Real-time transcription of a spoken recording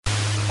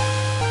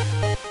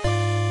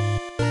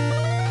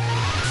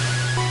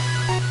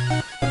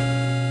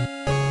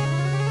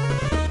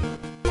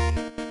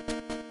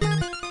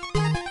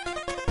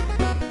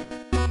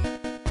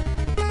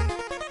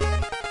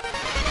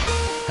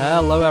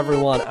Hello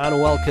everyone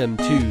and welcome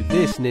to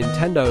this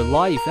Nintendo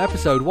Life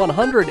episode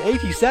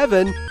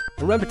 187.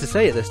 Remember to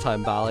say it this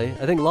time, Bally.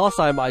 I think last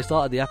time I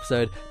started the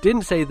episode,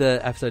 didn't say the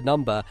episode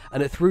number,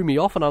 and it threw me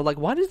off, and I was like,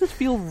 why does this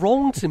feel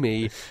wrong to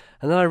me?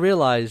 And then I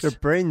realized... Your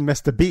brain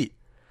missed a beat.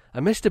 I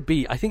missed a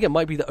beat. I think it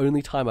might be the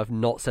only time I've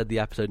not said the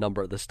episode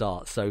number at the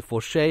start, so for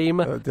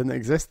shame... It didn't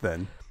exist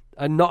then.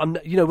 We're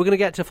going to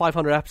get to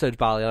 500 episodes,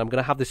 Bally, and I'm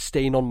going to have this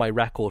stain on my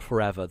record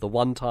forever. The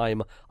one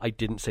time I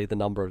didn't say the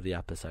number of the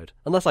episode.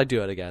 Unless I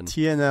do it again.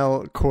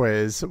 TNL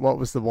quiz, what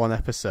was the one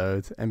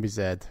episode?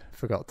 MBZ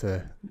forgot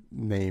to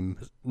name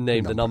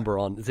the number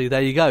on. See,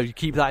 there you go. You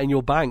keep that in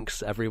your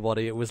banks,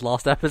 everybody. It was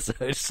last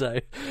episode, so...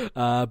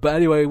 but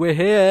anyway, we're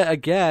here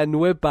again.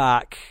 We're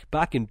back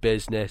in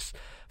business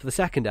for the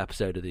second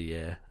episode of the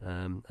year.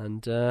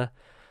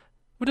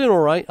 We're doing all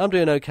right. I'm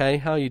doing okay.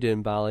 How are you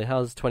doing, Bally?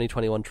 How's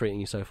 2021 treating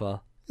you so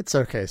far? It's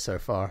okay so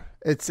far.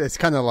 It's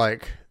kind of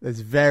like there's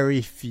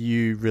very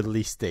few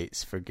release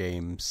dates for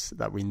games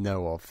that we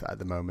know of at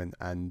the moment,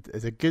 and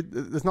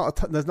there's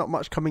not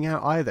much coming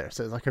out either.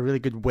 So it's like a really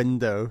good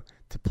window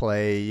to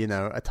play,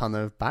 a ton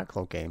of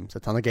backlog games,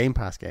 a ton of Game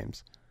Pass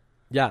games.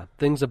 Yeah,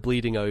 things are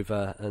bleeding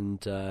over, and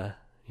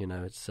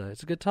it's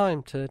a good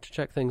time to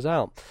check things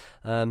out.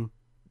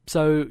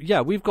 So,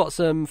 yeah, we've got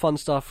some fun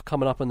stuff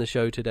coming up on the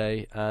show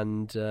today,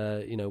 and,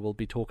 we'll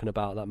be talking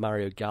about that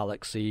Mario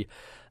Galaxy,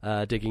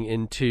 digging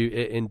into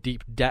it in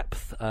deep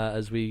depth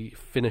as we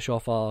finish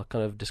off our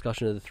kind of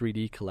discussion of the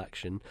 3D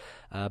collection.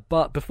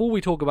 But before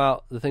we talk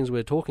about the things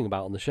we're talking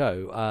about on the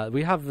show,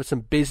 we have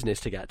some business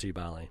to get to,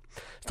 Bally.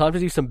 It's time to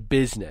do some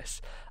business.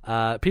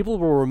 People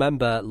will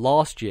remember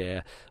last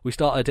year we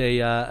started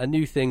a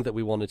new thing that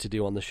we wanted to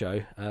do on the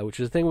show, which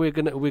is a thing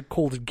we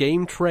called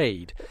Game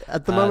Trade.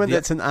 At the moment,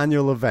 it's an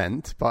annual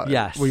event, but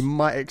yes, we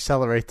might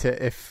accelerate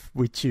it if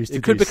we choose to.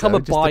 It could become so.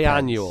 a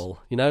biannual.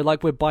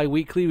 Like we're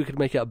bi-weekly, we could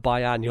make it a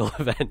biannual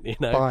event.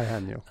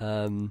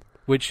 Biannual.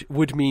 Which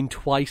would mean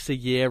twice a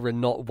year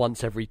and not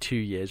once every 2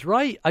 years,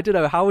 right? I don't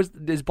know.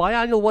 Is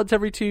biannual once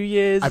every 2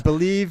 years? I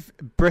believe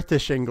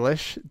British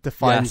English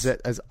defines it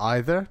as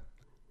either.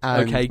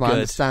 And okay, my good.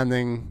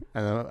 understanding,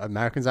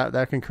 Americans out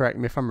there can correct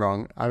me if I'm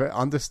wrong, our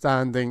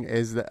understanding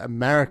is that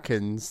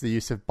Americans, the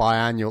use of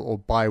biannual or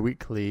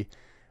bi-weekly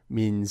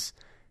means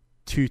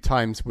 2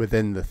 times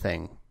within the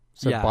thing.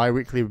 So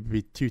bi-weekly would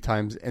be 2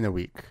 times in a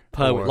week.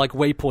 Like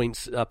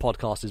Waypoint's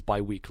podcast is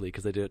bi-weekly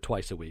because they do it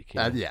twice a week.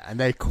 Yeah, and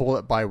they call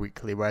it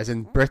bi-weekly, whereas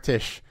in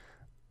British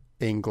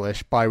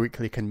English,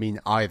 bi-weekly can mean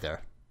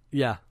either.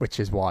 Yeah. Which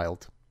is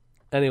wild.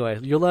 Anyway,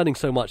 you're learning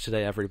so much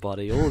today,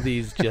 everybody. All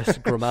these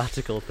just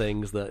grammatical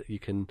things that you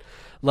can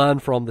learn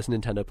from this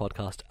Nintendo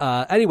podcast.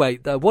 Anyway,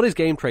 what is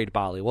Game Trade,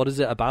 Bally? What is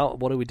it about?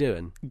 What are we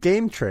doing?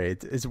 Game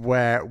Trade is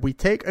where we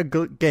take a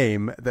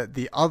game that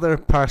the other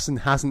person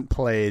hasn't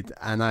played,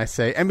 and I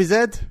say,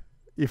 MBZ,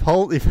 you've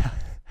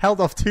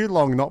held off too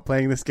long not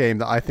playing this game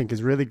that I think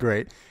is really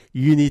great.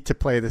 You need to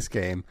play this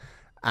game.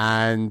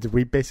 And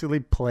we basically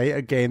play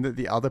a game that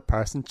the other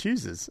person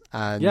chooses.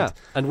 And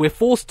we're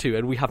forced to,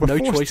 and we have no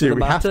choice in the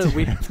matter.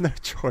 We have no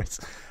choice.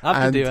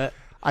 Have to do it.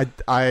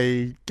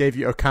 I gave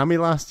you Okami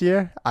last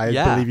year. I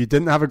believe you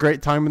didn't have a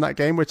great time in that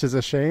game, which is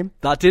a shame.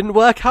 That didn't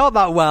work out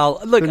that well.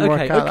 Look, didn't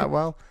work out that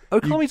well.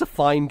 Okami's a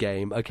fine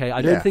game, okay?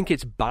 I don't think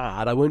it's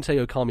bad. I won't say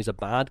Okami's a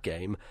bad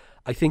game.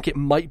 I think it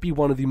might be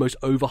one of the most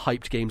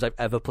overhyped games I've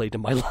ever played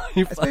in my life.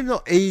 It's maybe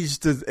not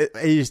aged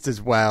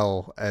as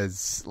well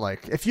as,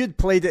 like, if you'd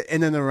played it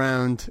in and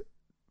around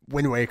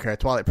Wind Waker,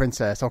 Twilight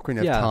Princess,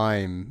 Ocarina of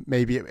Time,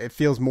 maybe it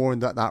feels more in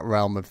that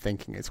realm of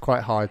thinking. It's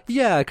quite hard.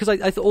 Yeah, because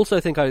I also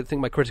think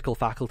my critical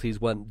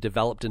faculties weren't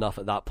developed enough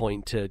at that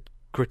point to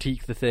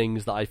critique the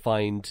things that I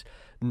find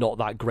not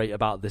that great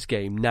about this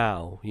game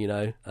now,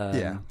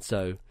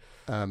 So,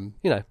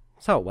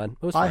 that's how it went.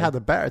 I had a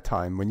better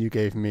time when you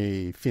gave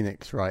me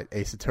Phoenix Wright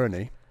Ace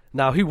Attorney.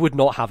 Now, who would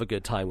not have a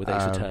good time with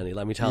Ace Attorney,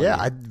 let me tell you. Yeah,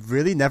 I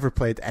really never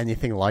played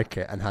anything like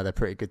it and had a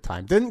pretty good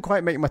time. Didn't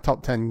quite make my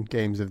top 10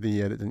 games of the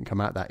year that didn't come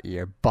out that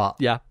year, but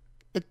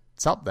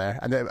it's up there.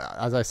 And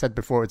as I said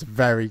before, it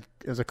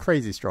was a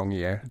crazy strong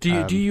year.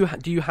 Do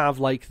you have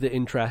like the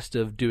interest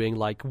of doing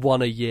like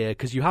one a year?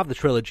 Because you have the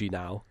trilogy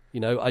now.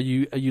 Are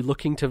you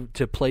looking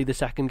to play the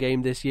second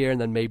game this year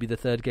and then maybe the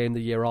third game the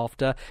year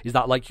after? Is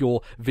that like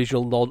your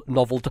visual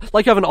novel?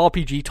 Like you have an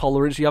RPG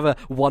tolerance, you have a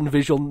one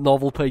visual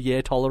novel per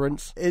year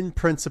tolerance? In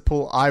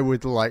principle,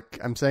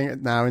 I'm saying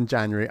it now in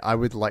January, I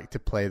would like to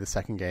play the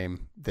second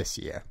game this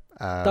year.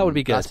 That would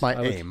be good. That's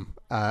my aim.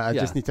 I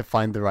just need to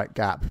find the right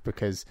gap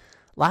because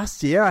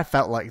last year I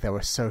felt like there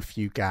were so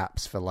few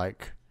gaps for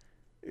like...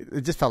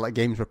 It just felt like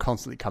games were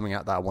constantly coming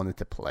out that I wanted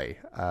to play,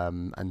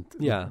 and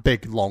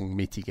big, long,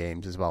 meaty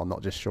games as well,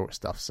 not just short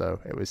stuff. So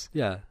it was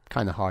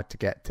kind of hard to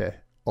get to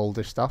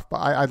older stuff. But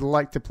I'd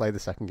like to play the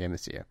second game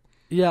this year.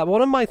 Yeah,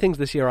 one of my things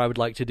this year I would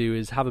like to do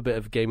is have a bit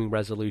of gaming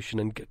resolution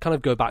and kind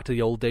of go back to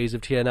the old days of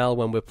TNL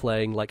when we're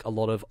playing like a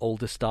lot of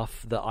older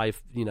stuff that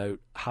I've,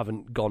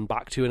 haven't gone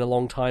back to in a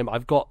long time.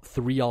 I've got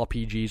 3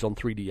 RPGs on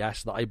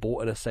 3DS that I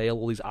bought in a sale,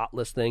 all these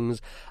Atlas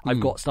things. I've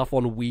got stuff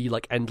on Wii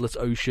like Endless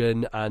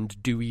Ocean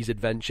and Dewey's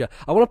Adventure.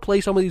 I want to play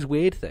some of these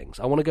weird things.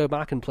 I want to go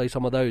back and play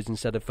some of those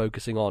instead of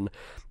focusing on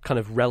kind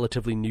of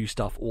relatively new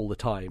stuff all the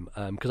time,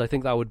 because I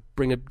think that would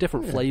bring a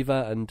different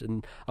flavour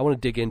and I want to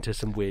dig into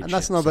some weird and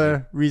that's shit,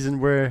 another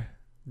reason we're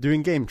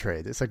doing Game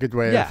Trade. It's a good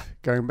way of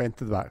going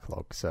into the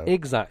backlog. So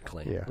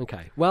exactly. Yeah.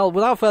 Okay. Well,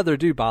 without further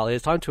ado, Bally,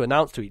 it's time to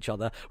announce to each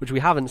other, which we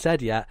haven't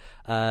said yet,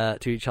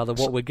 to each other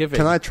what we're giving.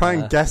 Can I try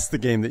and guess the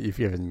game that you've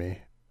given me?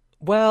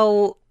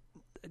 Well,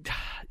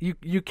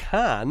 you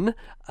can.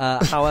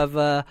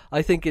 However,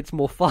 I think it's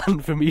more fun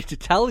for me to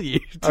tell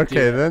you.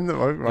 Then.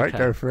 Right,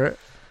 go for it.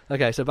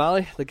 Okay, so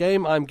Bally, the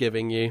game I'm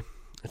giving you,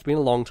 it's been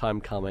a long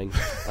time coming.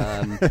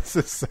 This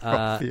is so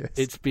obvious.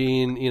 It's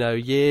been,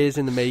 years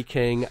in the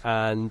making,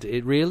 and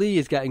it really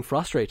is getting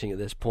frustrating at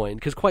this point,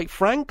 because quite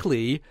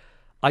frankly,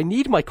 I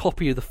need my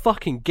copy of the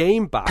fucking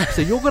game back,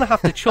 so you're going to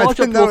have to charge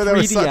up your 3DS. There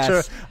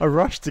was such a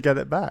rush to get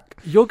it back.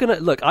 You're going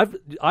to... Look,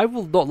 I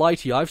will not lie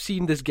to you, I've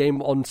seen this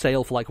game on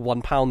sale for like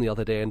 £1 the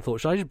other day and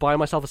thought, should I just buy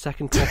myself a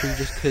second copy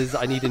just because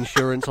I need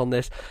insurance on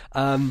this?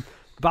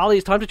 Bally,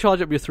 it's time to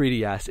charge up your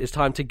 3DS. It's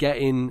time to get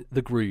in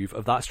the groove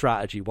of that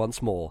strategy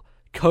once more.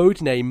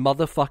 Codename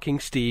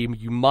motherfucking Steam.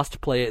 You must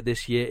play it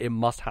this year. It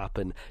must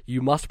happen.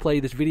 You must play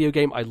this video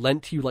game I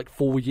lent to you like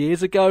 4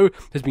 years ago.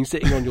 Has been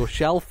sitting on your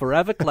shelf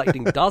forever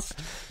collecting dust.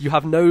 You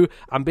have no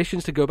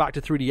ambitions to go back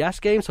to 3DS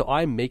games, so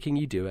I'm making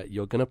you do it.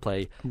 You're going to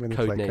play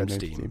Codename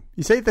Steam.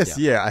 You say this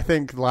year. I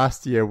think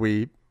last year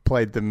we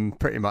played them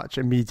pretty much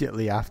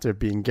immediately after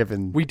being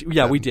given. We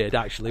did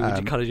actually.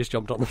 We kind of just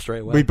jumped on them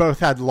straight away. We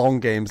both had long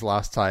games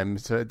last time,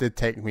 so it did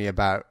take me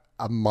about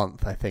a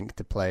month, I think,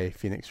 to play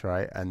Phoenix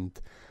Wright, and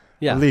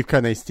I believe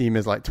Codename Steam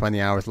is like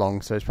 20 hours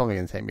long, so it's probably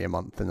going to take me a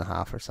month and a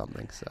half or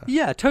something. So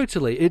yeah,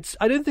 totally.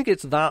 I don't think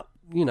it's that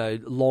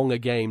long a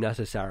game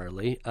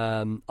necessarily.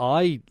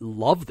 I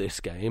love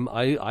this game.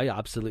 I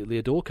absolutely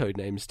adore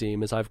Codename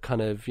Steam, as I've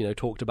kind of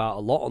talked about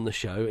a lot on the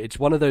show. It's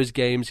one of those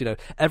games,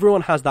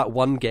 everyone has that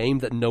one game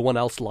that no one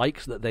else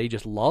likes that they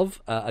just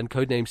love, and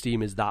Codename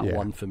Steam is that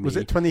one for me. Was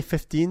it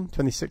 2015,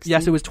 2016?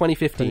 Yes, it was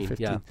 2015.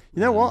 Yeah.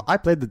 You know what? I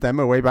played the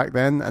demo way back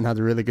then and had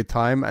a really good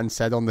time and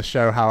said on the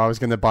show how I was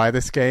going to buy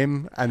this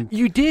game. And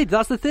you did.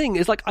 That's the thing.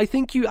 It's like, I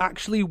think you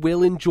actually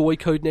will enjoy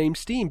Codename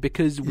Steam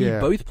because we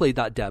both played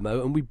that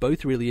demo and we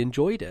both really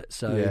enjoyed it.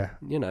 So,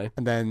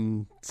 And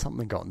then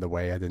something got in the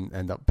way. I didn't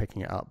end up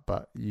picking it up,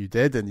 but you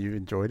did and you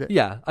enjoyed it.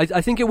 Yeah,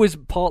 I think it was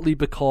partly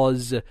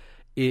because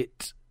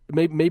it...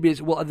 Maybe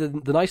it's... Well,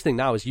 the nice thing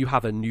now is you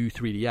have a new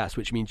 3DS,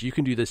 which means you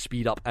can do the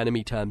speed up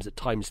enemy terms at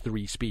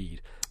 ×3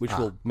 speed, which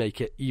will make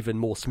it even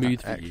more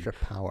smooth for you. Extra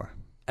power.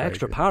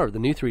 Extra power, the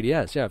new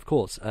 3DS, yeah, of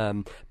course.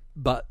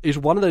 But it's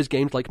one of those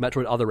games like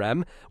Metroid Other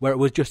M where it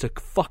was just a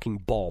fucking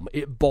bomb.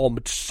 It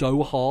bombed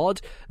so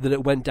hard that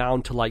it went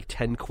down to like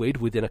 10 quid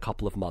within a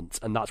couple of months,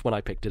 and that's when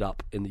I picked it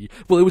up in the...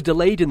 Well, it was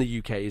delayed in the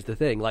UK is the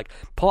thing. Like,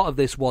 part of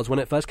this was when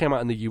it first came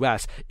out in the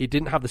US, it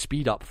didn't have the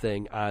speed up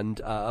thing, and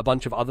a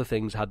bunch of other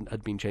things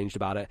had been changed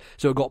about it.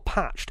 So it got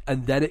patched,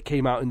 and then it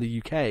came out in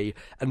the UK,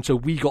 and so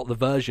we got the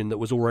version that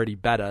was already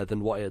better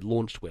than what it had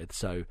launched with.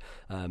 So...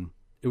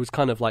 it was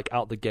kind of like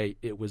out the gate,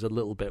 it was a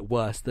little bit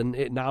worse than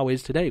it now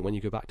is today when you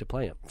go back to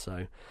play it.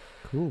 So,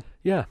 cool.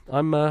 Yeah,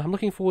 I'm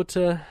looking forward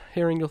to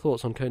hearing your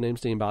thoughts on Codename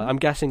Steam. I'm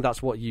guessing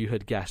that's what you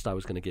had guessed I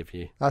was going to give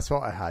you. That's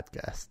what I had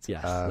guessed.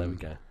 Yes, there we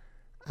go.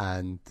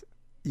 And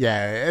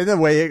yeah, in a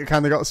way, it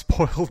kind of got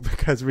spoiled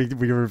because we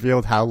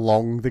revealed how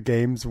long the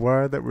games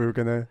were that we were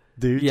going to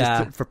do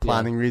for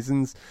planning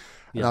reasons.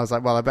 And I was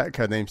like, well, I bet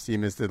Codename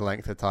Steam is the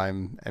length of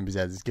time MBZ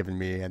has given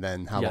me, and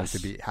then how long to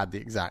beat had the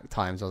exact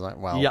times. I was like,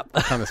 well,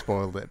 I kind of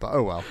spoiled it, but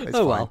oh well, it's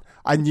fine. Well,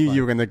 I knew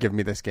you were going to give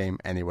me this game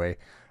anyway.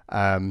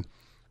 Okay.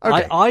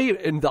 I,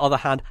 on the other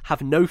hand,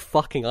 have no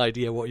fucking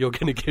idea what you're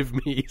going to give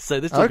me,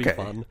 so this will be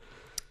fun.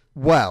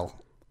 Well,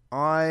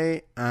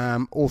 I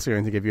am also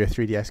going to give you a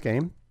 3DS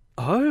game.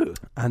 Oh.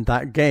 And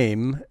that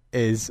game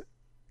is...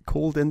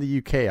 called in the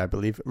UK, I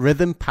believe,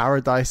 Rhythm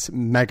Paradise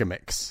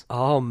Megamix.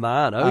 Oh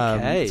man,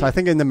 okay. So I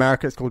think in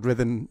America it's called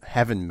Rhythm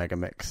Heaven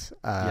Megamix.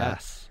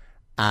 Yes.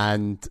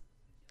 And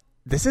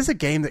this is a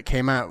game that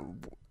came out,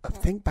 I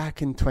think,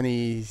 back in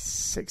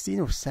 2016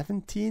 or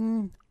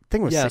 17. I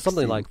think it was 16.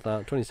 Something like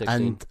that, 2016.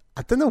 And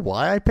I don't know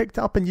why I picked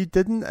it up and you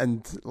didn't,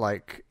 and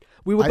like...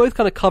 We were both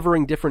kind of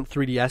covering different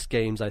 3DS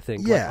games, I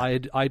think. Yeah.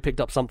 Like I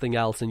picked up something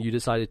else and you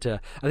decided to...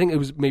 I think it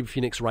was maybe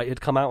Phoenix Wright had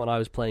come out and I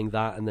was playing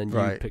that, and then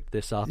you picked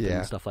this up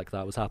and stuff like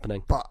that was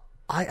happening. But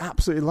I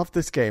absolutely love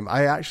this game.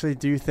 I actually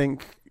do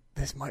think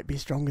this might be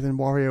stronger than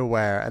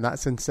WarioWare, and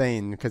that's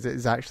insane because it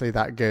is actually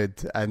that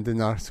good. And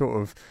in our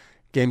sort of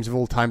games of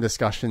all time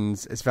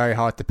discussions, it's very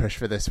hard to push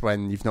for this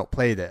when you've not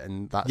played it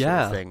and that sort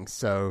of thing.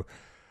 So,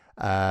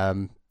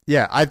 I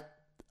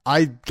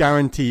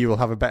guarantee you will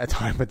have a better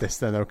time with this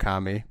than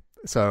Okami.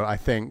 So I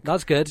think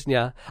that's good.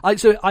 Yeah,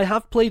 I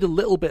have played a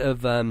little bit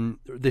of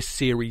this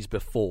series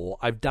before.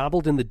 I've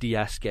dabbled in the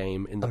DS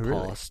game in the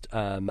past,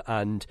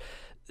 and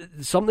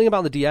something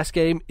about the DS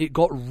game, it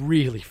got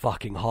really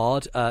fucking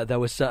hard. There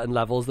were certain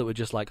levels that were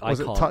just like, was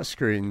I can't. it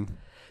touchscreen?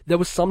 There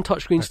was some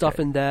touchscreen stuff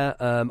in there.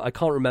 I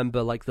can't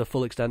remember like the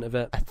full extent of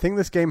it. I think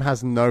this game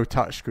has no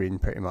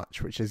touchscreen pretty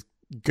much, which is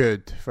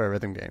good for a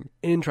rhythm game.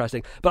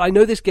 Interesting. But I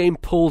know this game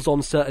pulls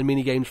on certain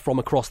mini games from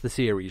across the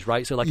series,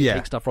 right? So like it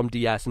takes stuff from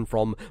DS and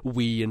from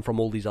Wii and from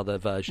all these other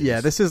versions. Yeah,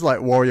 this is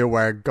like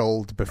WarioWare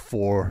Gold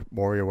before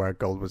WarioWare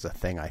Gold was a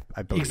thing, I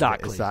believe.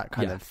 Exactly. It's that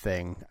kind of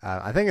thing.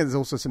 I think there's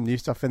also some new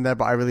stuff in there,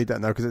 but I really don't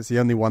know because it's the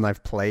only one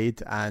I've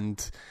played.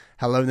 And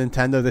hello,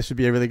 Nintendo, this would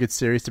be a really good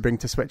series to bring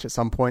to Switch at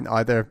some point,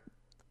 either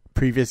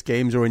previous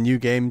games or a new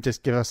game.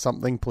 Just give us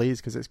something,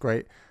 please, because it's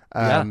great.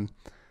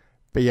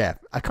 But yeah,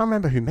 I can't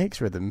remember who makes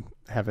Rhythm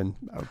Heaven.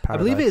 I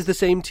believe it is the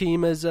same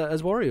team as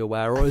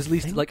WarioWare, or at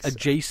least like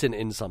adjacent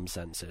in some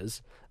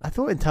senses. I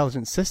thought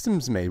Intelligent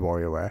Systems made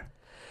WarioWare.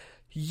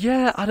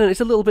 Yeah, I don't know. It's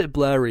a little bit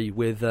blurry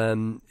with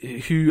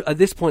who, at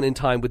this point in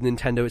time with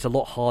Nintendo, it's a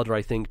lot harder,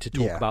 I think, to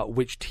talk about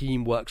which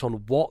team works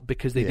on what,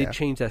 because they did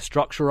change their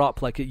structure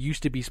up. Like, it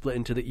used to be split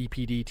into the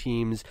EPD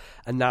teams,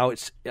 and now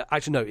it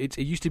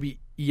used to be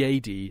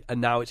EAD, and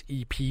now it's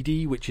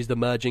EPD, which is the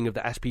merging of the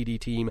SPD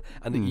team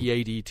and the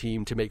EAD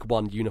team to make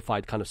one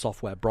unified kind of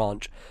software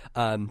branch.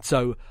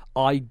 So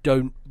I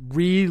don't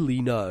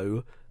really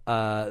know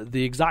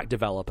the exact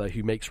developer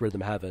who makes Rhythm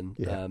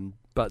Heaven.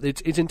 But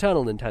it's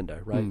internal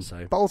Nintendo, right?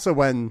 So, but also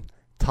when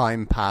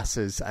time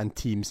passes and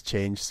teams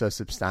change so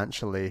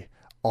substantially,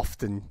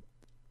 often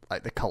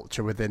like the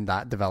culture within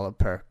that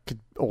developer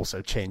could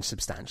also change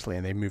substantially,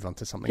 and they move on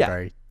to something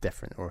very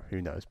different, or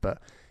who knows.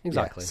 But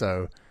exactly.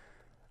 So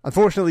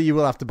unfortunately, you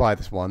will have to buy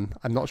this one.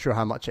 I'm not sure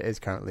how much it is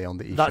currently on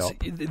the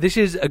eShop. This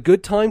is a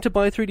good time to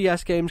buy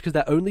 3DS games because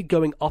they're only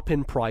going up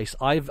in price.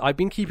 I've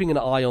been keeping an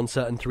eye on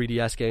certain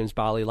 3DS games,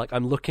 Bally. Like,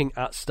 I'm looking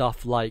at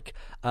stuff like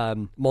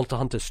Monster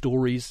Hunter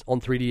Stories on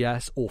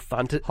 3DS or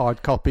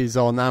hard copies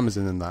on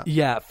Amazon and that.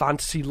 Yeah,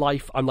 Fantasy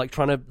Life. I'm like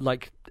trying to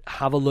like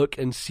have a look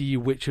and see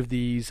which of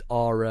these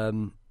are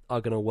going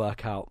to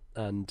work out.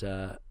 And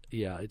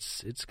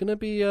it's going to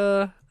be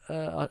a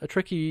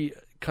tricky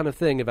kind of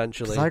thing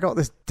eventually. I got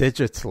this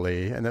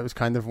digitally, and it was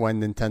kind of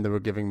when Nintendo were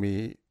giving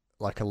me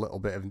like a little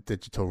bit of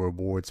digital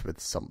rewards with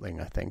something,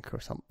 I think, or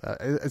something.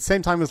 At the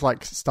same time as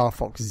like Star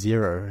Fox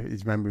Zero. You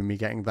remember me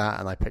getting that,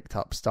 and I picked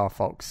up Star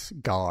Fox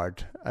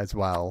Guard as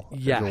well.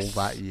 Yes. All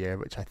that year,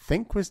 which I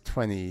think was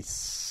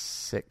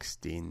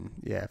 2016.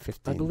 Yeah,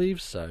 15. I believe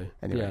so.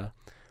 Anyway,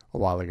 a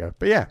while ago.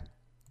 But yeah,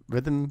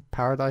 Rhythm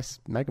Paradise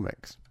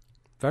Megamix.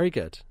 Very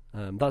good.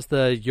 That's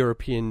the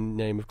European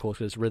name, of course,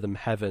 is Rhythm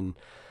Heaven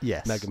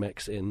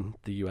Megamix in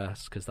the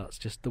US, because that's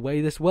just the way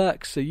this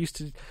works. I think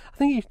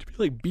it used to be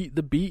like Beat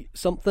the Beat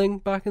something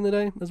back in the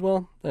day as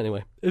well.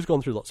 Anyway, it's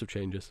gone through lots of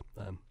changes.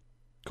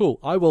 Cool.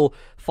 I will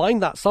find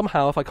that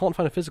somehow. If I can't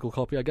find a physical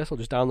copy, I guess I'll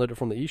just download it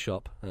from the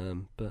eShop.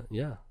 But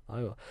yeah,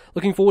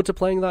 looking forward to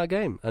playing that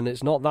game. And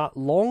it's not that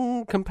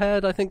long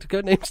compared, I think, to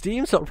Codename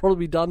Steam, so it'll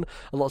probably be done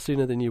a lot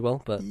sooner than you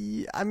will. But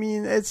yeah, I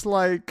mean, it's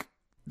like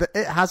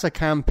it has a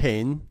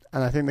campaign,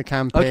 and I think the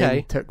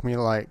campaign took me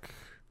like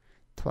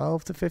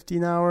 12 to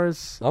 15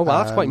 hours. Oh,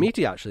 wow, that's quite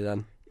meaty, actually,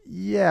 then.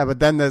 Yeah, but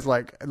then there's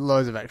like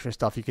loads of extra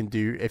stuff you can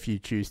do if you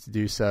choose to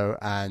do so,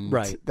 and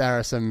there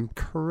are some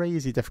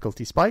crazy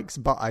difficulty spikes,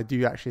 but I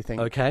do actually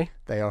think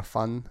they are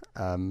fun,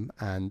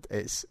 and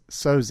it's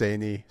so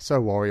zany, so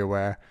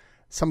WarioWare.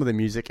 Some of the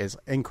music is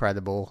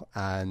incredible,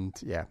 and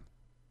yeah,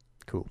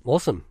 cool.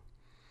 Awesome.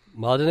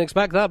 Well, I didn't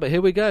expect that, but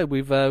here we go.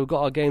 We've got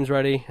our games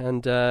ready,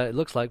 and it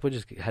looks like we're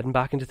just heading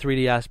back into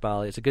 3DS,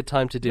 Bally. It's a good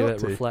time to do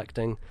it,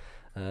 reflecting.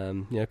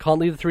 Can't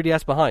leave the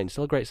 3DS behind.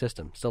 Still a great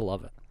system. Still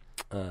love it.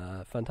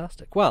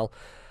 Fantastic. Well,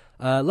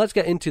 let's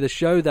get into the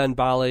show then,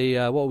 Bally.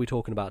 What are we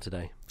talking about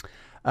today?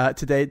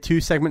 Today,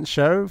 2-segment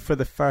show. For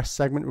the first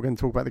segment, we're going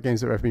to talk about the games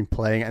that we've been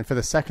playing, and for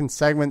the second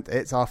segment,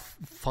 it's our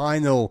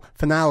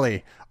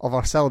finale of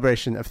our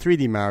celebration of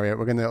 3D Mario.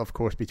 We're going to, of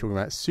course, be talking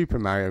about Super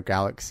Mario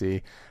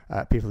Galaxy.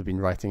 People have been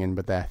writing in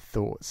with their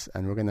thoughts,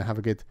 and we're going to have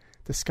a good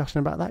discussion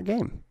about that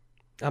game.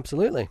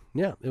 Absolutely.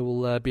 Yeah, it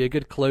will be a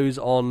good close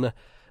on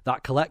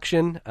that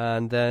collection,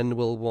 and then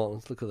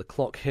let's look at the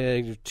clock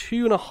here.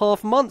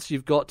 2.5 months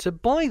you've got to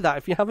buy that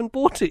if you haven't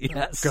bought it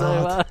yet.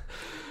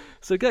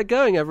 So get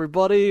going,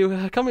 everybody.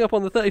 We're coming up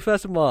on the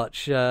 31st of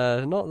March.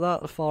 Not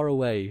that far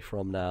away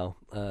from now.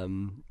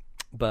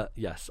 But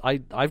yes,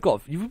 I've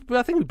got.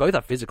 I think we both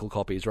have physical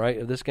copies, right,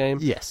 of this game.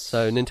 Yes.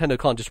 So Nintendo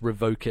can't just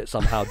revoke it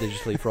somehow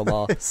digitally from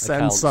our Send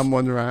accounts.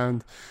 someone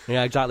around.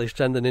 Yeah, exactly.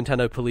 Send the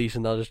Nintendo police,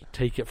 and they'll just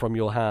take it from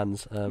your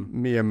hands.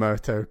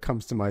 Miyamoto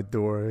comes to my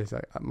door. He's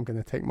like, "I'm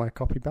going to take my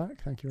copy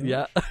back. Thank you very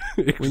much.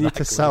 Exactly. We need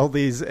to sell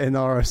these in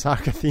our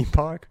Osaka theme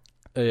park."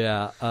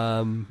 Yeah,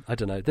 I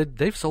don't know.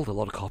 They've sold a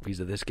lot of copies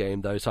of this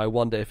game, though, so I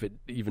wonder if it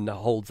even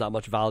holds that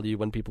much value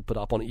when people put it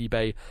up on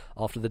eBay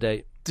after the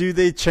date. Do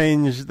they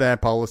change their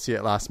policy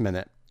at last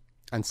minute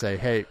and say,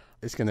 hey,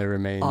 it's going to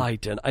remain? I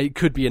don't. It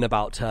could be an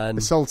about turn.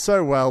 It sold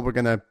so well, we're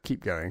going to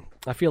keep going.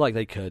 I feel like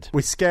they could.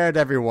 We scared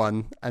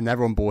everyone, and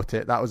everyone bought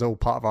it. That was all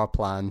part of our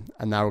plan,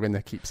 and now we're going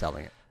to keep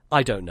selling it.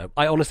 I don't know.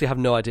 I honestly have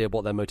no idea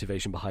what their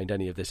motivation behind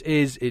any of this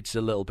is. It's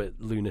a little bit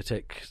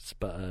lunatic,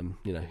 but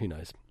who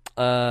knows.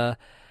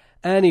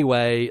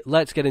 Anyway,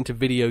 let's get into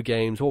video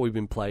games, what we've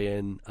been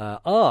playing.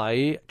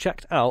 I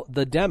checked out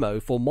the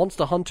demo for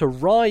Monster Hunter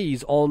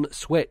Rise on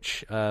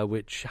Switch,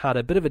 which had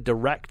a bit of a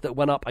direct that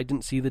went up. I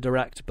didn't see the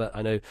direct, but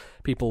I know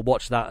people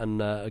watched that and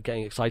are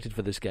getting excited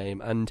for this game.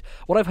 And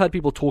what I've heard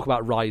people talk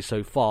about Rise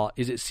so far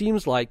is it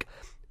seems like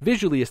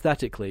visually,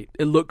 aesthetically,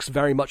 it looks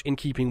very much in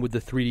keeping with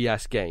the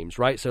 3DS games,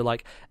 right? So,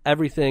 like,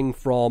 everything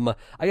from,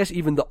 I guess,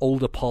 even the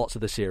older parts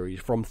of the series,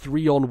 from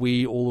 3 on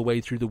Wii all the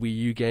way through the Wii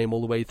U game,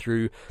 all the way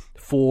through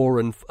 4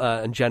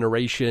 and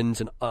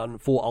Generations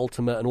and 4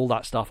 Ultimate and all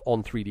that stuff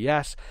on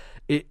 3DS.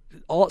 It,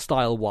 art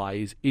style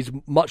wise, is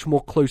much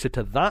more closer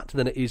to that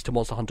than it is to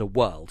Monster Hunter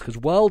World, because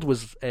World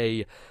was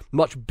a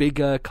much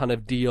bigger kind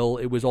of deal.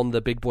 It was on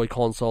the big boy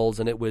consoles,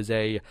 and it was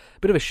a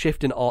bit of a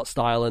shift in art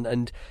style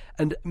and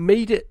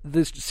made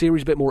this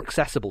series a bit more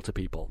accessible to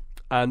people.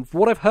 And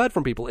what I've heard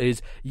from people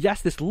is,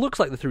 yes, this looks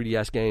like the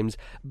 3DS games,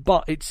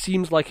 but it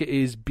seems like it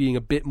is being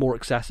a bit more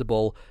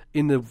accessible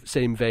in the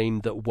same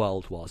vein that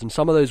World was. And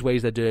some of those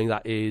ways they're doing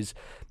that is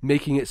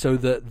making it so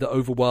that the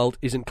overworld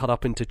isn't cut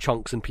up into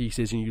chunks and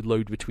pieces and you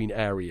load between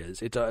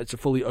areas. It's a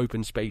fully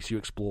open space you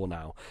explore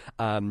now.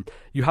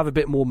 You have a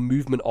bit more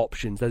movement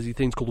options. There's these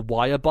things called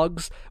wire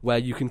bugs where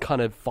you can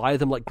kind of fire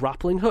them like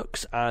grappling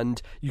hooks,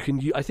 and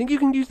I think you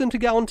can use them to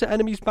get onto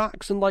enemies'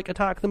 backs and like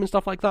attack them and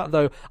stuff like that,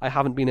 though I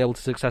haven't been able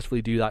to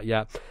successfully do that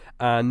yet.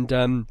 And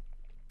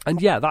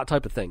yeah, that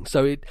type of thing.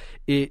 So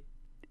it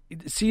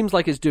seems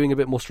like it's doing a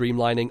bit more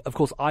streamlining. Of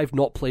course, I've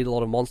not played a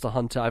lot of Monster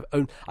Hunter.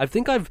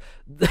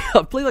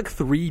 I've played like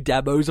 3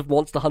 demos of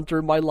Monster Hunter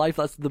in my life.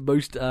 That's the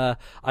most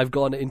I've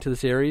gone into the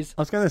series.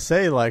 I was going to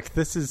say, like,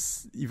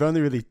 you've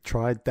only really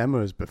tried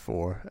demos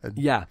before.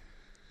 Yeah.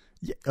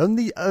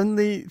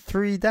 Only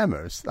 3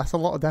 demos. That's a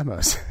lot of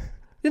demos.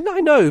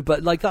 I know,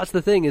 but like that's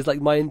the thing is like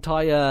my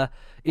entire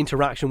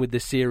interaction with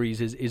this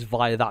series is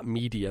via that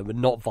medium and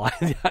not via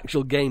the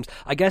actual games.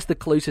 I guess the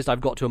closest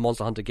I've got to a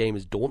Monster Hunter game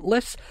is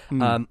Dauntless,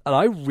 and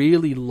I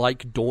really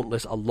like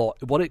Dauntless a lot.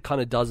 What it kind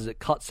of does is it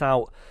cuts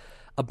out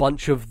a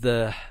bunch of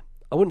the,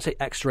 I wouldn't say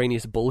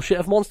extraneous bullshit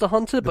of Monster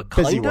Hunter, but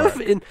kind of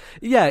in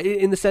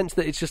the sense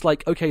that it's just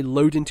like, okay,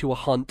 load into a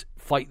hunt,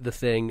 fight the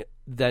thing,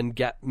 then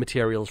get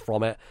materials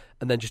from it,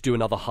 and then just do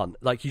another hunt.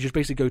 Like, you just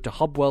basically go to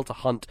Hubwell to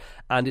hunt,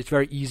 and it's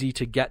very easy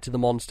to get to the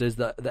monsters.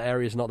 The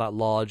area is not that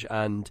large,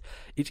 and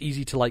it's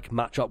easy to like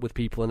match up with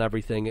people and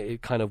everything.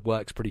 It kind of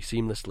works pretty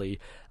seamlessly,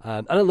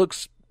 and it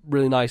looks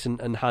really nice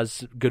and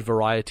has good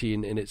variety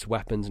in its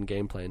weapons and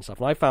gameplay and stuff.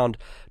 And I found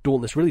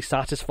Dauntless really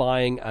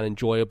satisfying and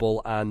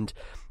enjoyable, and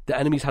the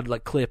enemies had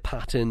like clear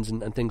patterns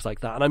and things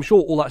like that. And I'm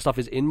sure all that stuff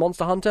is in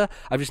Monster Hunter.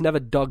 I've just never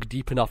dug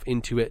deep enough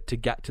into it to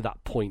get to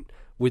that point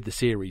with the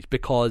series,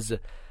 because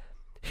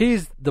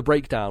here's the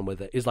breakdown with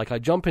it is like I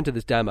jump into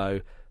this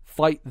demo,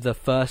 fight the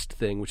first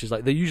thing, which is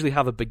like they usually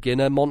have a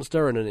beginner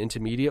monster and an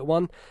intermediate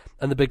one,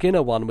 and the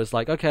beginner one was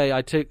like, okay,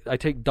 I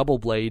take double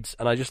blades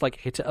and I just like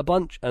hit it a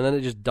bunch, and then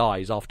it just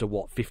dies after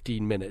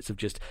 15 minutes of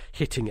just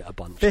hitting it a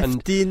bunch.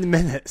 15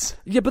 minutes.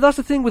 Yeah, but that's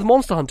the thing with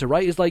Monster Hunter,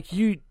 right? Is like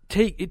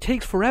it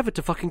takes forever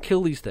to fucking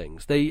kill these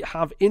things. They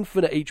have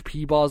infinite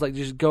HP bars, like they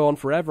just go on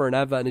forever and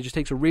ever, and it just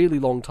takes a really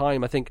long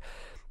time. I think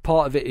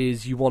part of it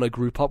is you want to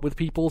group up with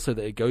people so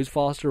that it goes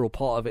faster, or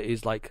part of it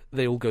is like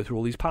they all go through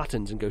all these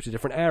patterns and go to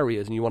different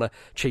areas, and you want to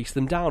chase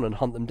them down and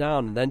hunt them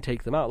down and then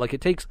take them out. Like,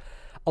 it takes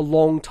a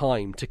long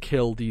time to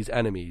kill these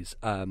enemies,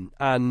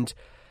 and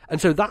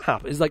so that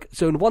happens. Like,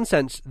 so in one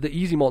sense, the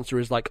easy monster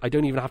is like I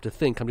don't even have to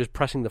think. I'm just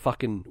pressing the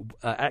fucking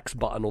X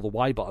button or the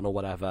Y button or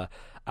whatever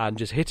and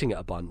just hitting it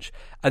a bunch.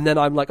 And then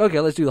I'm like, okay,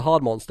 let's do the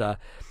hard monster.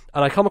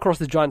 And I come across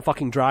this giant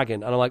fucking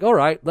dragon, and I'm like, all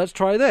right, let's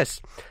try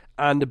this.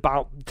 And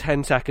about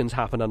 10 seconds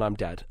happen and I'm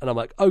dead. And I'm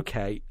like,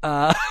 okay,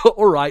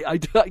 all right, I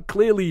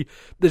clearly,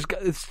 there's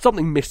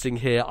something missing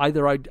here.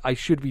 Either I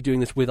should be doing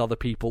this with other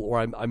people, or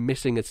I'm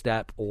missing a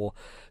step, or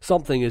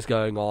something is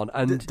going on.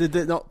 And did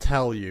it not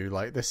tell you,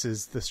 like, this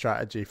is the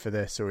strategy for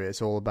this, or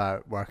it's all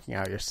about working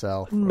out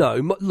yourself?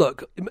 No,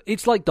 look,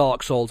 it's like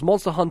Dark Souls.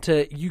 Monster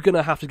Hunter, you're going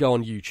to have to go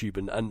on YouTube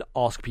and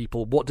ask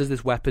people, what does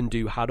this weapon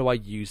do? How do I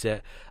use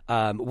it?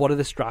 What are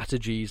the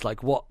strategies?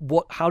 Like,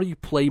 how do you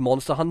play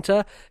Monster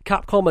Hunter?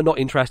 Capcom are not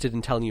interested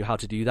in telling you how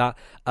to do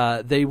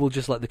that. They will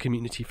just let the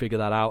community figure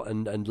that out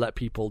and let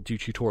people do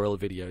tutorial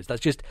videos.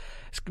 That's just,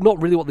 it's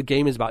not really what the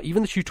game is about.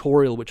 Even the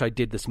tutorial, which I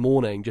did this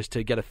morning, just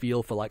to get a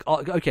feel for like,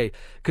 okay,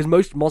 because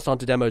most Monster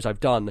Hunter demos I've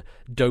done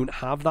don't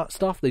have that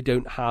stuff. They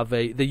don't have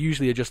they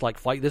usually are just like,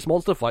 fight this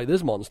monster,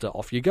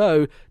 off you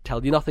go,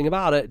 tell you nothing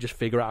about it, just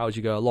figure it out as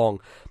you go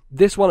along.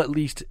 this one at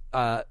least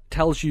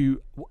tells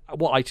you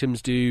what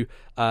items do.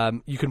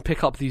 You can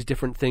pick up these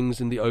different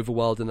things in the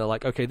overworld, and they're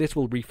like, okay, this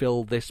will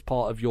refill this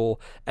part of your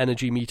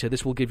energy meter.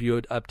 This will give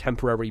you a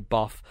temporary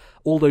buff.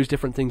 All those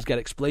different things get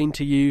explained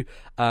to you,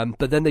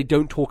 but then they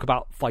don't talk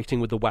about fighting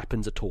with the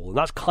weapons at all. And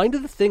that's kind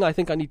of the thing I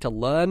think I need to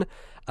learn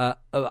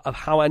of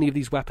how any of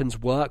these weapons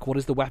work. What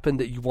is the weapon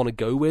that you want to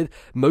go with?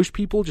 Most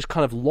people just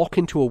kind of lock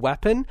into a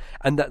weapon,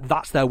 and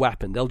that's their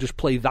weapon. They'll just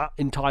play that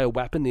entire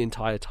weapon the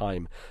entire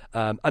time.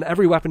 And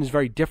every weapon is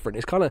very different.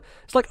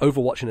 It's like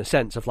Overwatch in a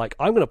sense of like,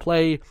 I'm going to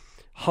play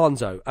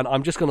Hanzo, and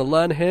I'm just going to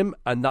learn him,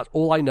 and that's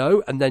all I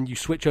know. And then you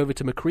switch over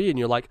to McCree, and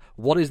you're like,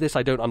 what is this?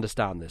 I don't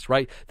understand this,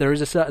 right? There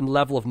is a certain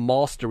level of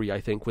mastery,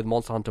 I think, with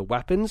Monster Hunter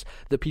weapons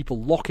that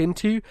people lock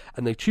into,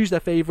 and they choose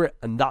their favorite,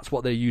 and that's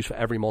what they use for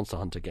every Monster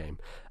Hunter game.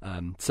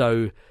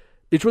 So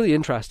it's really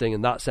interesting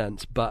in that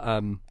sense,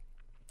 but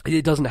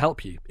it doesn't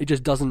help you. It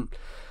just doesn't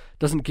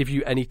give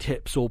you any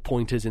tips or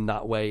pointers in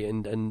that way,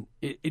 and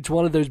it's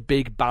one of those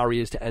big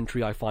barriers to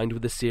entry I find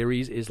with the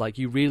series, is like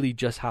you really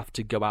just have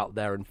to go out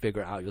there and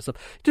figure it out yourself.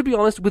 To be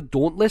honest, with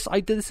Dauntless I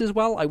did this as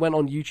well. I went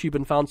on YouTube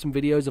and found some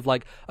videos of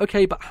like,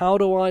 okay, but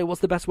what's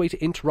the best way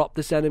to interrupt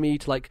this enemy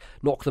to like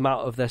knock them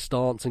out of their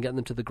stance and get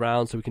them to the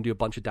ground so we can do a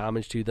bunch of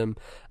damage to them,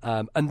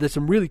 and there's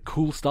some really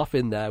cool stuff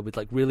in there with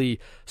like really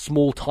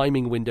small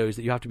timing windows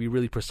that you have to be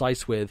really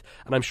precise with,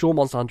 and I'm sure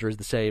Monster Hunter is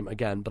the same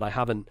again, but I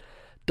haven't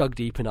dug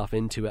deep enough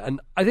into it. And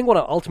I think what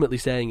I'm ultimately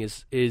saying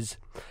is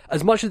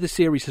as much as the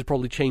series has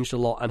probably changed a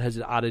lot and has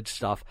added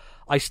stuff,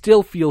 I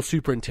still feel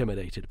super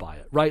intimidated by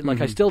it, right?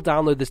 Like, I still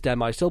download this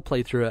demo, I still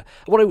play through it.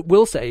 What I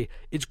will say,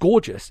 it's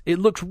gorgeous. It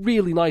looks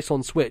really nice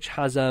on Switch,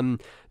 has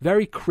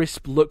very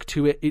crisp look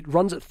to it. It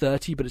runs at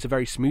 30, but it's a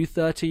very smooth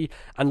 30,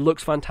 and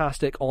looks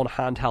fantastic on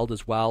handheld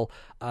as well.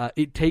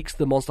 It takes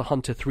the Monster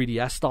Hunter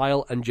 3DS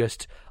style and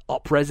just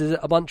up-reses it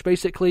a bunch,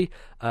 basically.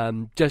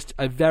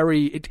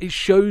 It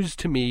shows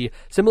to me,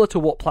 similar to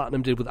what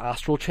Platinum did with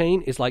Astral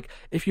Chain, is like,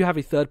 if you have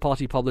a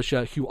third-party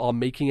publisher who are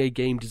making a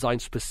game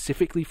designed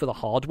specifically for the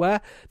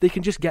hardware, they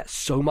can just get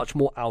so much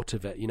more out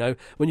of it, you know?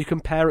 When you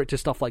compare it to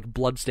stuff like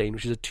Bloodstain,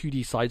 which is a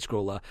 2D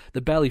side-scroller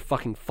that barely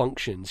fucking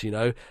functions, you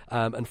know,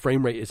 and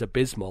frame rate is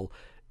abysmal.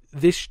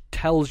 This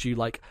tells you,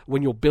 like,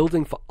 when you're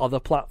building for other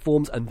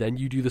platforms and then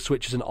you do the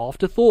Switch as an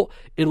afterthought,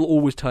 it'll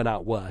always turn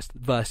out worse,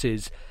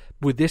 versus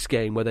with this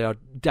game, where they are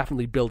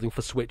definitely building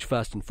for Switch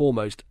first and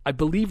foremost. I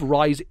believe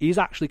Rise is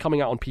actually coming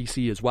out on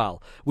PC as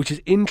well, which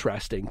is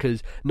interesting,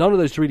 because none of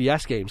those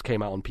 3DS games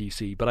came out on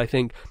PC, but I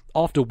think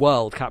after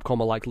World,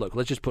 Capcom are like, look,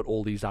 let's just put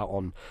all these out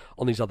on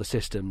these other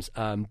systems.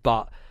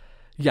 But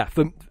yeah,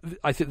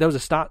 I think there was a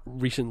stat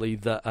recently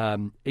that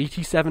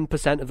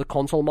 87% of the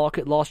console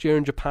market last year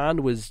in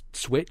Japan was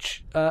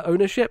Switch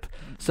ownership.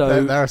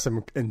 So there are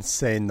some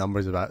insane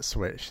numbers about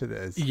Switch. It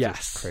is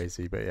just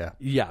crazy, but yeah.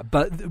 Yeah,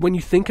 but when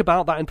you think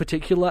about that in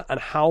particular, and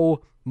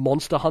how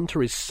Monster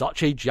Hunter is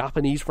such a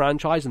Japanese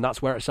franchise, and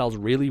that's where it sells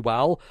really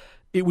well,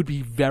 it would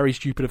be very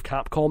stupid of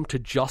Capcom to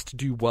just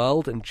do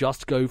World and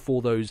just go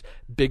for those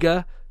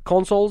bigger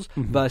consoles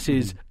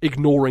versus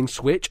ignoring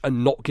Switch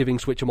and not giving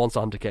Switch a Monster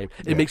Hunter game.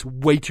 It makes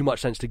way too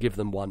much sense to give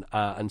them one,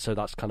 and so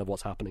that's kind of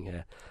what's happening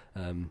here.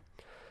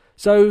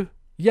 So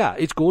yeah,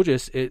 it's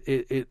gorgeous.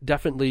 It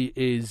definitely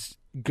is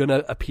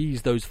gonna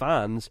appease those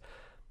fans.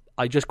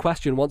 I just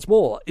question once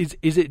more, is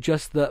it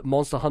just that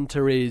Monster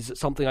Hunter is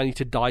something I need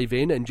to dive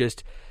in and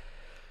just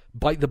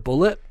bite the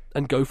bullet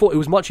and go for? It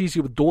was much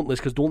easier with Dauntless,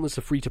 because Dauntless is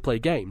a free-to-play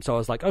game, so I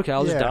was like, okay,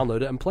 I'll just download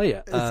it and play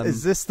it.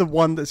 Is this the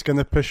one that's going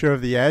to push you over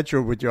the edge,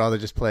 or would you rather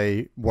just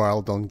play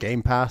World on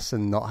Game Pass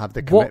and not have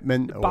the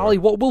commitment? Bally,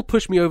 what will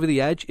push me over the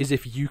edge is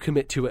if you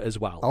commit to it as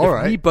well.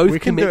 We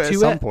can do it at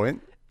some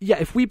point. Yeah,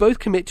 if we both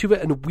commit to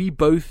it and we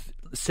both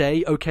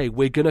say, okay,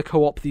 we're going to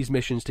co-op these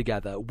missions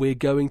together, we're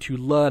going to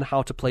learn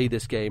how to play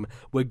this game,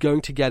 we're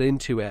going to get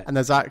into it. And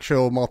there's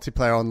actual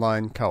multiplayer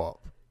online co-op?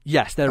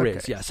 Yes, there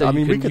is. Yeah, so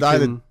we could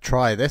either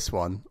try this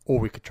one or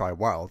we could try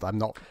World. I'm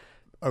not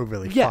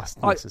overly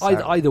fussed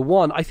necessarily. Either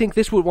one. I think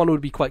this one would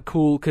be quite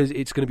cool because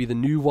it's going to be the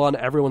new one.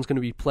 Everyone's going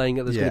to be playing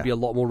it. There's going to be a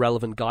lot more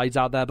relevant guides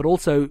out there. But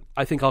also,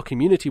 I think our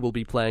community will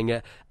be playing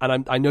it.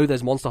 And I know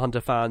there's Monster Hunter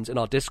fans in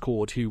our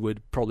Discord who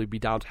would probably be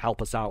down to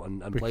help us out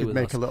and play with us. We could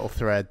make a little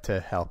thread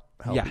to help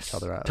each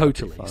other out.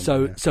 Totally.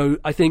 So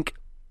I think,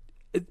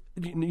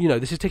 you know,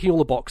 this is ticking all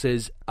the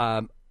boxes.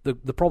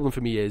 The problem for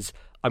me is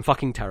I'm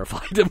fucking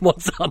terrified of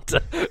Monster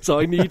Hunter, so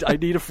I need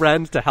a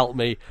friend to help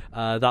me.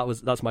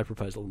 That's my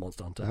proposal of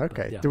Monster Hunter.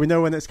 Okay. But, yeah. Do we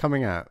know when it's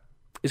coming out?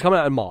 It's coming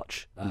out in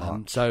March.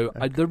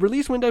 The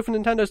release window for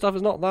Nintendo stuff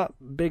is not that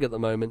big at the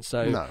moment,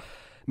 so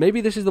maybe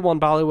this is the one,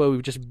 Bally, where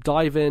we just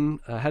dive in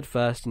head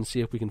first and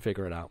see if we can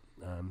figure it out.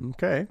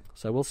 Okay.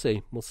 So we'll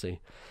see.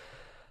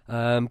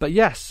 But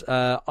yes,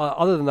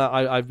 other than that,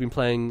 I've been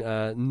playing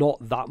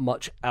not that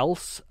much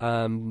else,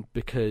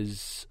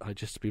 because I've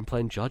just been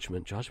playing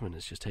Judgment. Judgment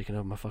has just taken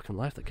over my fucking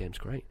life. That game's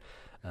great.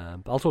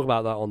 But I'll talk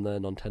about that on the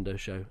Nintendo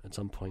show at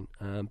some point.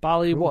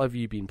 Bally, what have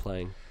you been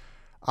playing?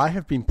 I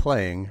have been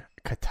playing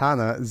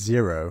Katana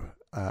Zero.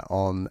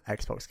 on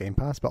Xbox Game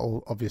Pass, but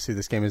obviously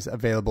this game is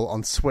available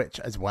on Switch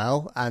as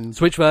well. And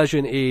Switch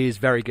version is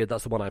very good.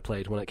 That's the one I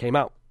played when it came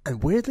out.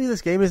 And weirdly,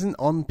 this game isn't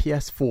on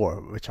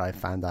PS4, which I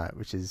found out,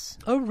 which is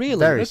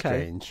very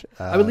strange.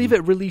 I believe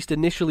it released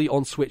initially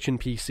on Switch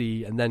and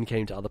PC, and then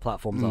came to other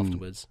platforms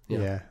afterwards.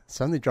 Yeah,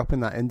 suddenly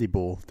dropping that indie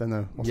ball. Don't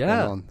know what's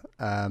going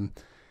on.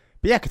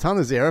 But yeah,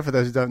 Katana Zero, for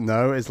those who don't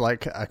know, is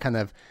like a kind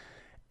of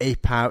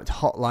Ape Out,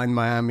 Hotline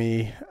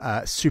Miami,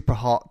 super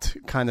hot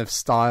kind of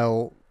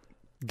style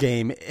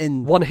game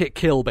in one hit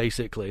kill,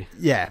 basically.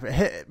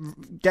 Yeah,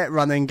 get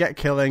running, get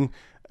killing.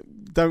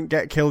 Don't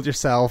get killed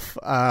yourself,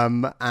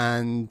 and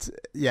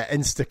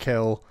insta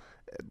kill,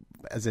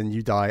 as in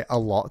you die a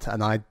lot,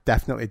 and I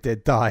definitely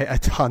did die a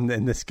ton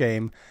in this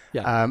game.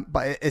 Yeah.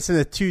 But it's in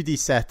a 2D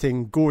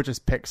setting, gorgeous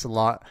pixel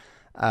art.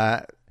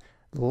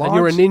 And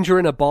you're a ninja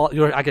in a bar.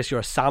 I guess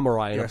you're a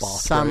samurai in a bathrobe.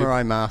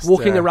 Samurai master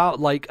walking around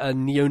like a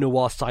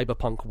neo-noir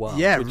cyberpunk world.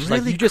 Yeah, which really is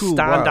like you just cool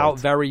stand world. out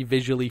very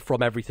visually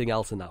from everything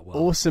else in that world.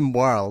 Awesome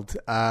world,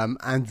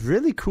 and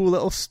really cool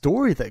little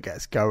story that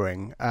gets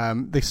going.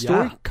 The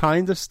story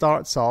kind of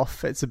starts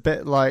off. It's a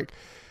bit like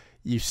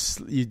you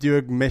do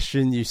a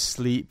mission, you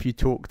sleep, you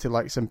talk to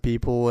like some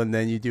people, and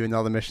then you do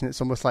another mission. It's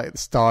almost like the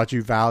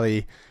Stardew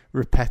Valley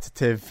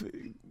repetitive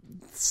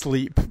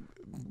sleep,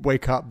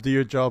 wake up, do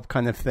your job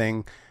kind of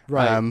thing.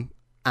 Right.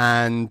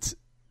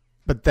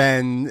 But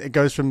then it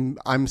goes from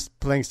I'm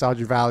playing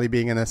Stardew Valley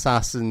being an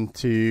assassin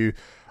to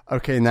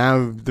okay,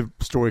 now the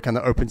story kind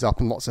of opens up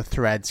and lots of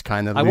threads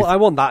kind of. I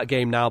want that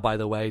game now, by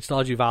the way.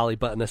 Stardew Valley,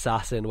 but an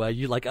assassin, where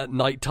you like at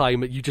night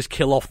time you just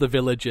kill off the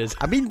villagers.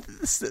 I mean,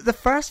 the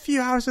first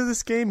few hours of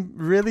this game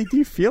really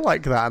do feel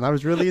like that, and I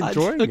was really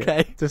enjoying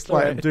it. Just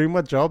like doing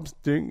my jobs,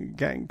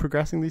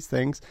 progressing these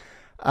things,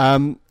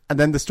 and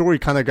then the story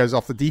kind of goes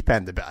off the deep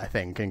end a bit, I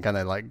think, and kind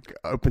of like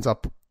opens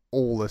up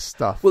all this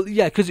stuff. Well,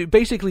 yeah, because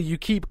basically you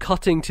keep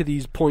cutting to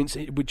these points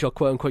which are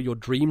quote unquote your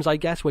dreams, I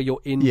guess, where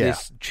you're in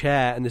this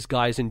chair and this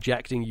guy's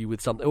injecting you with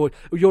something, or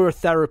you're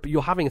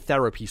having a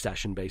therapy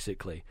session,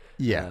 basically.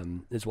 Yeah,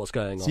 is what's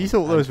going on. So you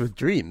thought those were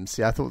dreams?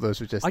 Yeah, I thought those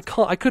were just. I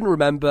couldn't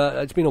remember.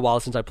 It's been a while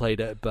since I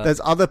played it, but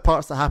there's other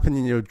parts that happen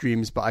in your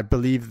dreams. But I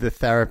believe the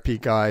therapy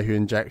guy who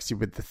injects you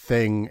with the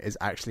thing is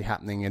actually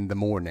happening in the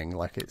morning,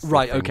 like it's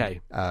right.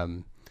 Okay.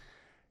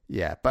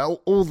 Yeah,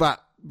 but all that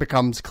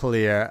becomes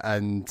clear,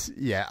 and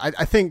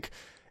I think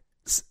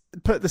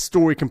put the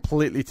story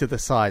completely to the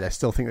side, I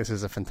still think this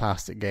is a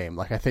fantastic game.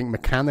 Like, I think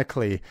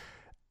mechanically,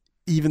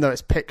 even though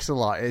it's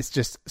pixel art, it's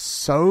just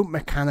so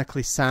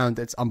mechanically sound,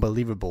 it's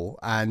unbelievable.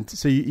 And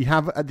so you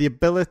have the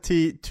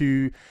ability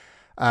to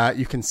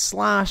you can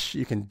slash,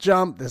 you can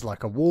jump, there's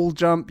like a wall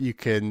jump, you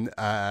can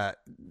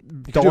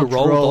dodge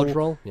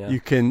roll. Yeah. You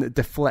can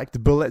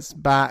deflect bullets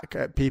back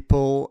at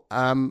people,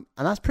 and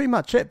that's pretty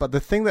much it. But the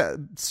thing that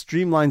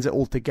streamlines it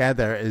all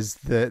together is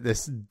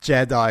this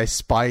Jedi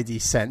Spidey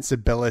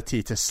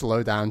sensibility to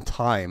slow down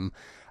time,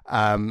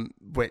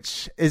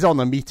 which is on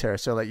a meter,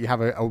 so that you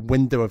have a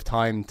window of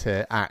time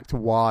to act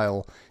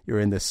while you're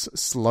in this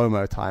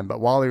slow-mo time. But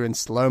while you're in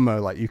slow-mo,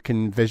 like, you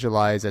can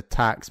visualize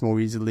attacks more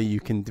easily,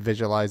 you can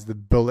visualize the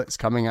bullets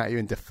coming at you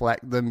and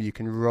deflect them, you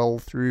can roll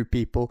through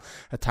people,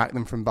 attack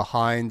them from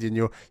behind, and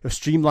you're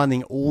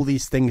streamlining all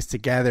these things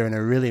together in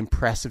a really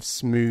impressive,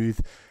 smooth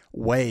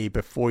way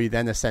before you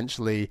then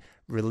essentially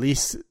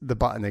release the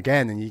button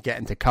again and you get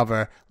into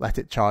cover, let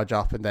it charge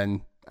up,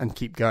 and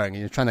keep going,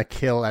 and you're trying to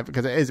kill,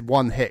 because it is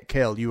one hit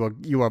kill. You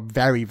are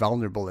very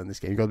vulnerable in this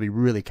game. You've got to be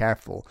really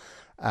careful.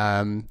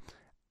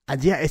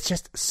 And yeah, it's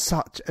just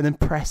such an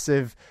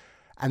impressive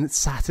and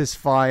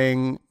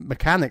satisfying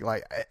mechanic.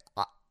 Like,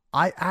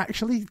 I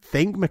actually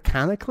think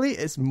mechanically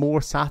it's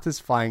more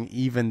satisfying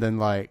even than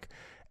like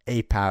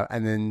Ape Out.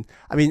 And then,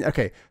 I mean,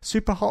 okay,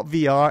 Super Hot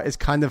VR is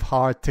kind of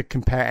hard to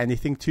compare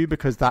anything to,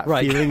 because that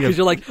feeling because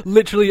you're like,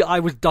 literally, I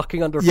was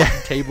ducking under a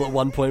fucking table at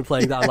one point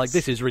playing that. I'm like,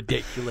 this is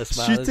ridiculous,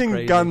 man.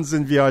 Shooting guns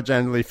in VR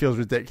generally feels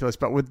ridiculous,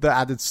 but with the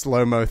added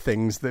slow-mo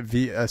things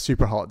that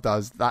Super Hot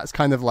does, that's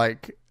kind of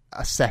like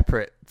a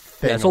separate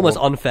thing. Yeah, it's almost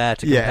unfair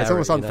to compare. Yeah, it's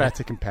almost unfair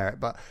to compare it,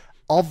 but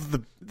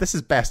this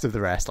is best of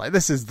the rest. Like,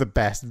 this is the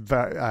best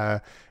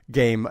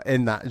game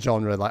in that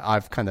genre, like,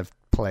 I've kind of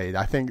played.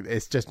 I think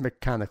it's just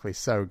mechanically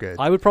so good.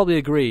 I would probably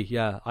agree.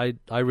 Yeah,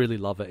 I really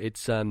love it.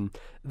 It's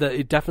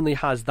it definitely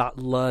has that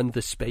learn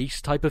the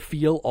space type of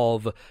feel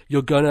of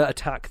you're gonna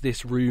attack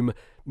this room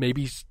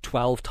maybe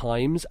 12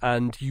 times,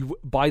 and you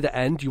by the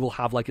end you will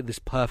have like this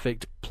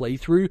perfect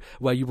playthrough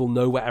where you will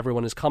know where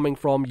everyone is coming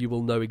from, you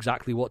will know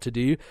exactly what to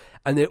do.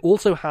 And it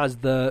also has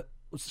the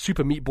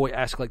Super Meat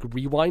Boy-esque like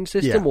rewind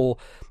system, or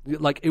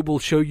like it will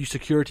show you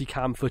security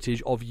cam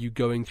footage of you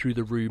going through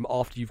the room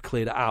after you've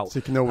cleared it out, so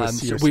you can always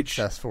see a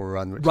successful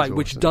run, which is awesome.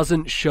 Which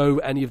doesn't show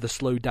any of the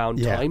slowed down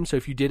time. So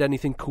if you did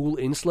anything cool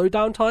in slowed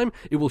down time,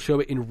 it will show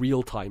it in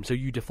real time, so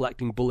you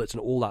deflecting bullets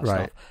and all that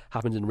stuff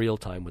happens in real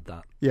time with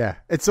that.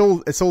 It's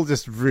all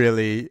just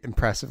really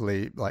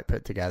impressively like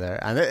put together,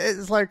 and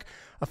it's like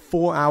a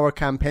 4-hour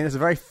campaign. It's a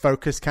very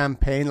focused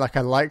campaign. Like,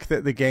 I like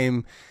that the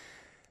game,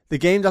 the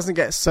game doesn't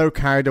get so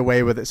carried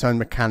away with its own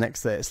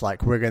mechanics that it's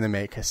like, we're going to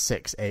make a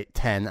 6, 8,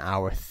 10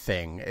 hour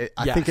thing.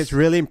 I think it's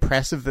really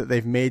impressive that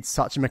they've made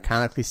such a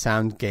mechanically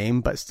sound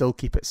game, but still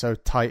keep it so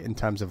tight in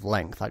terms of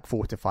length, like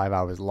 4 to 5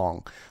 hours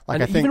long.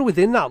 Like, and even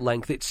within that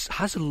length, it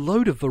has a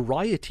load of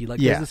variety. Like,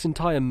 there's this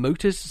entire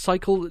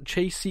motorcycle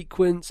chase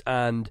sequence,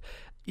 and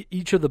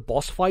each of the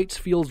boss fights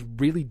feels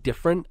really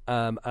different,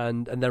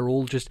 and they're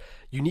all just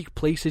unique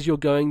places you're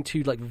going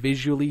to. Like,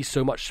 visually,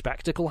 so much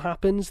spectacle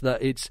happens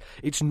that it's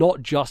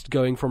not just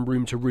going from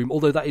room to room,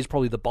 although that is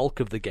probably the bulk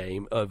of the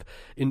game, of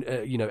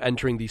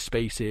entering these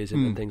spaces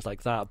and things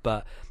like that.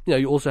 But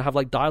you also have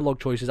like dialogue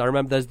choices. I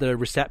remember there's the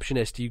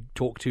receptionist you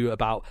talk to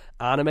about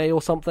anime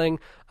or something,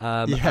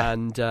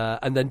 and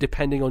then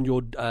depending on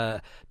your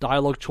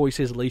dialogue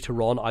choices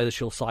later on, either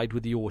she'll side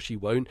with you or she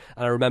won't.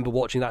 And I remember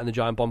watching that in the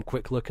Giant Bomb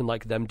Quick Look, and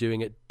like them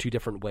doing it 2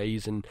 different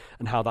ways, and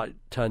how that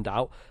turned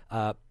out.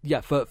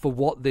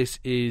 For what this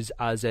is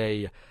as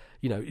a,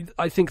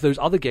 I think those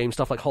other games,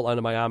 stuff like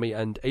Hotline Miami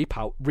and Ape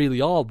Out,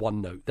 really are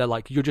one note. They're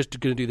like, you're just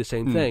going to do the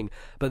same thing.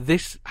 But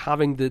this,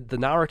 having the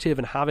narrative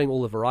and having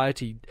all the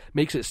variety,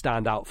 makes it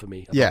stand out for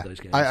me. Those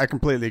games. I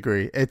completely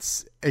agree.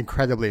 It's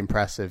incredibly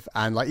impressive.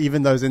 And like,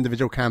 even those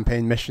individual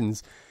campaign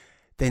missions,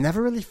 they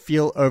never really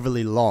feel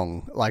overly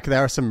long. Like,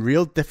 there are some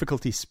real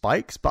difficulty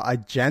spikes, but I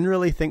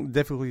generally think the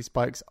difficulty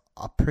spikes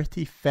are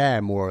pretty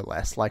fair, more or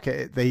less. Like,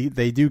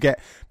 they do get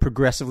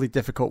progressively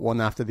difficult one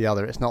after the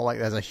other. It's not like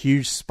there's a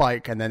huge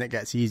spike and then it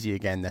gets easy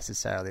again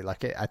necessarily.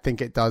 Like, I think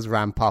it does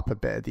ramp up a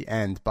bit at the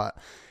end, but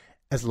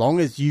as long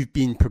as you've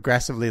been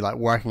progressively like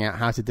working out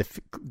how to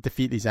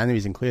defeat these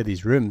enemies and clear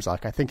these rooms,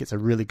 like, I think it's a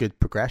really good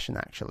progression,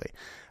 actually.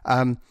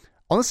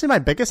 Honestly, my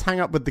biggest hang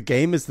up with the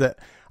game is that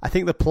I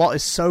think the plot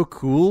is so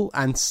cool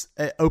and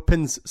it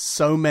opens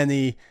so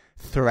many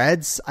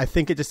threads. I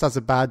think it just does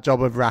a bad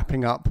job of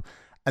wrapping up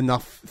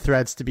enough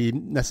threads to be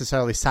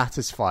necessarily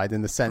satisfied,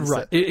 in the sense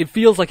that it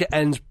feels like it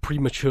ends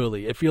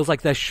prematurely. It feels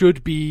like there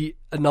should be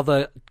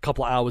another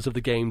couple of hours of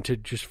the game to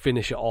just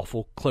finish it off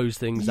or close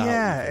things out.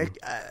 Yeah,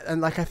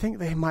 and like, I think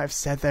they might have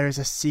said there is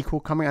a sequel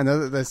coming. I know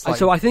that there's like...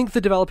 So I think the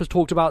developers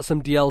talked about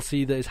some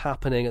DLC that is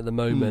happening at the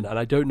moment, and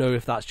I don't know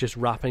if that's just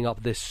wrapping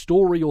up this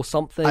story or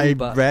something. I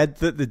read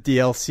that the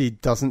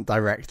DLC doesn't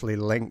directly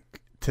link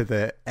to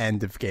the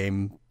end of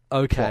game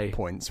plot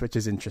points, which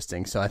is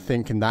interesting. So I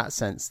think in that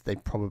sense, they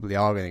probably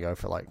are going to go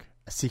for like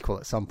a sequel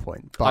at some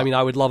point. But I mean,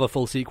 I would love a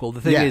full sequel.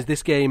 The thing is,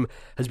 this game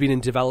has been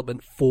in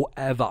development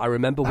forever. I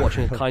remember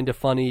watching a kind of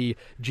funny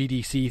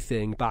GDC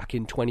thing back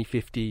in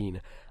 2015,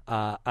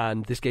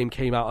 and this game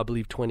came out, I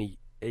believe,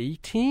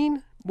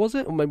 2018, was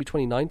it? Or maybe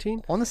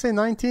 2019? I want to say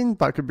 19,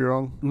 but I could be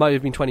wrong. Might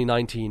have been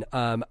 2019.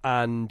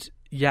 And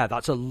yeah,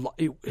 that's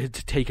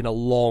it's taken a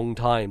long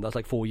time. That's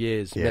like 4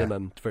 years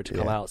minimum for it to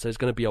come out. So it's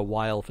going to be a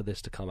while for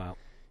this to come out.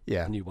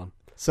 Yeah. A new one.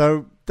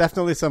 So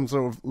definitely some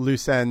sort of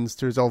loose ends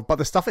to resolve, but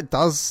the stuff it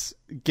does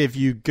give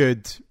you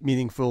good,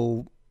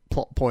 meaningful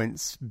plot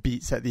points,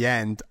 beats at the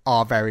end,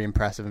 are very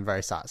impressive and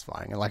very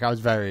satisfying. And like, I was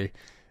very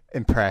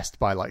impressed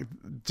by like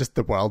just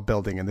the world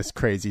building and this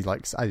crazy,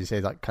 like, as you say,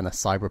 like kind of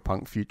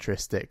cyberpunk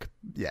futuristic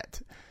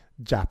yet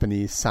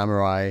Japanese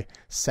samurai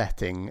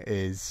setting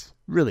is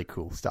really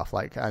cool stuff.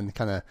 Like, and it's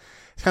kind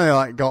of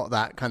like got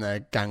that kind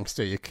of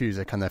gangster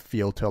Yakuza kind of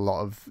feel to a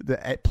lot of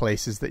the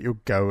places that you're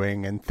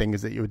going and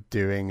things that you're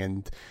doing.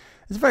 And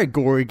it's a very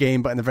gory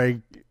game, but in a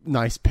very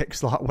nice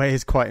pixel art way.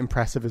 Is quite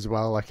impressive as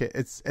well. Like,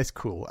 it's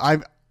cool.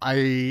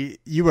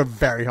 You were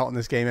very hot on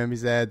this game,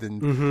 MBZ,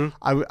 and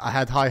I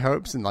had high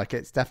hopes, and like,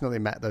 it's definitely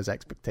met those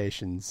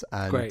expectations.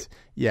 And great.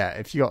 Yeah,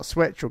 if you got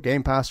Switch or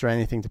Game Pass or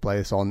anything to play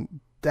this on,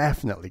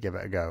 definitely give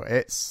it a go.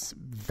 It's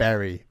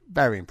very,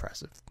 very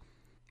impressive.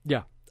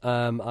 Yeah,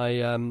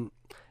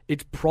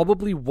 it's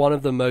probably one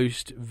of the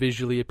most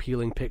visually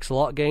appealing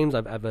pixel art games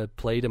I've ever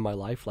played in my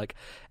life. Like,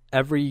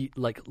 every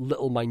like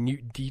little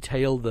minute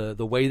detail,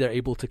 the way they're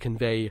able to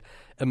convey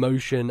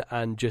emotion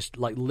and just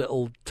like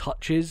little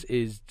touches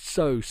is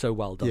so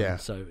well done. Yeah.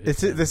 So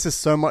this is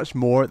so much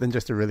more than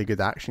just a really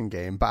good action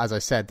game. But as I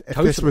said, if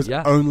this was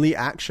only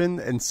action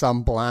in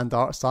some bland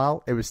art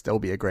style, it would still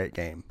be a great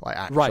game. Like,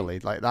 actually,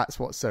 like, that's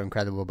what's so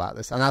incredible about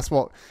this, and that's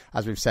what,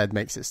 as we've said,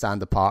 makes it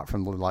stand apart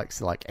from the likes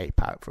of like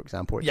Ape Out, for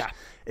example. Which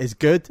is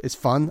good, it's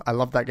fun. I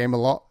love that game a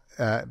lot,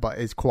 but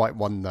it's quite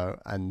one note.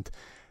 And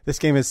this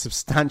game is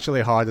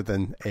substantially harder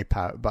than Ape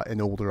Out, but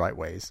in all the right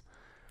ways.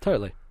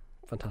 Totally.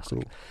 Fantastic.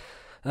 Cool.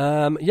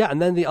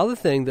 And then the other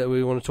thing that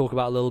we want to talk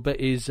about a little bit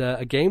is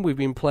a game we've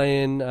been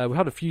playing, we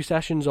had a few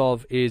sessions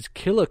of, is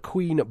Killer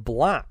Queen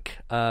Black,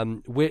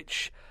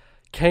 which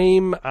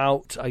came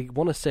out, I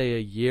want to say, a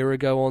year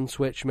ago on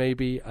Switch,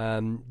 maybe.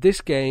 This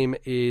game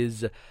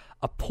is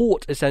a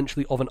port,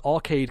 essentially, of an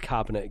arcade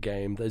cabinet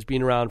game that has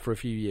been around for a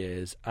few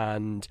years,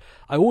 and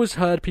I always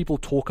heard people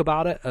talk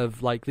about it,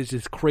 of like, there's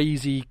this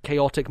crazy,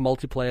 chaotic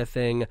multiplayer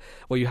thing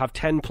where you have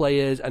 10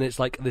 players, and it's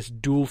like this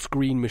dual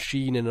screen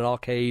machine in an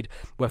arcade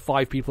where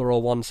 5 people are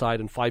on one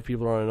side and 5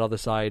 people are on another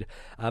side,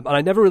 and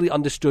I never really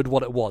understood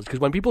what it was, because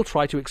when people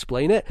try to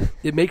explain it,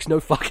 it makes no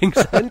fucking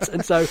sense,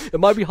 and so it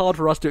might be hard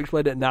for us to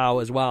explain it now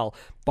as well.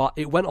 but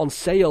it went on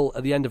sale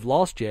at the end of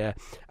last year,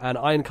 and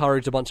I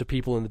encouraged a bunch of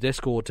people in the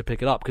Discord to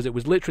pick it up because it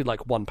was literally like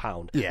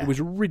 £1. Yeah. It was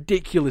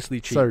ridiculously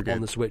cheap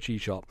on the Switch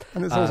eShop.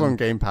 And it's also on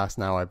Game Pass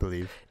now, I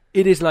believe.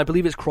 It is, and I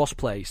believe it's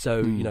cross-play, so,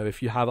 you know,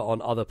 if you have it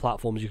on other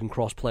platforms, you can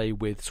cross-play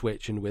with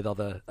Switch and with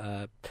other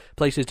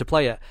places to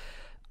play it.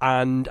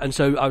 And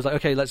so I was like,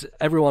 okay, let's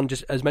everyone,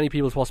 just as many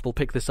people as possible,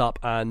 pick this up,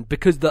 and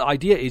because the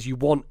idea is you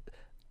want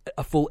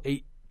a full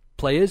 8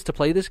 players to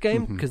play this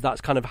game, because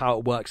that's kind of how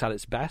it works at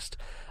its best.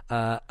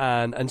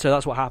 And so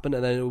that's what happened,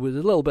 and then it was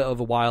a little bit of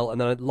a while, and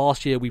then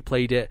last year we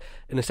played it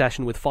in a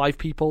session with 5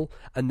 people,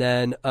 and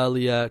then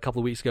earlier, a couple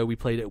of weeks ago, we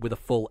played it with a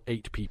full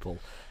 8 people.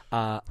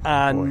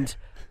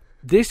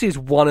 This is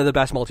one of the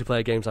best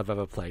multiplayer games I've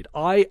ever played.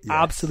 I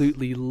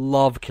absolutely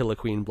love Killer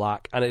Queen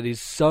Black, and it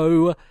is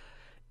so...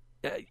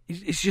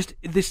 it's just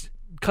this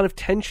kind of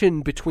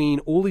tension between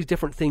all these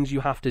different things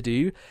you have to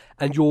do,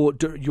 and your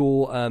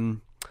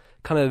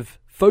kind of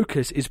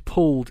focus is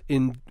pulled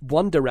in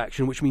one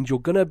direction, which means you're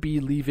going to be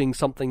leaving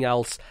something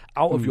else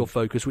out of your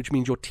focus, which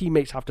means your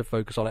teammates have to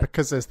focus on it.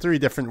 Because there's 3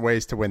 different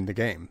ways to win the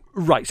game.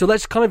 Right, so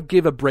let's kind of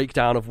give a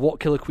breakdown of what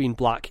Killer Queen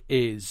Black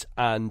is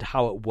and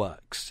how it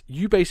works.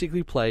 You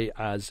basically play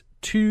as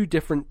 2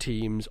 different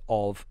teams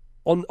of...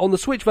 On the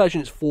Switch version,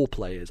 it's 4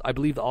 players. I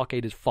believe the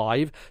arcade is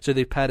 5, so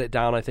they've pared it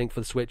down, I think, for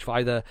the Switch for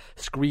either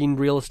screen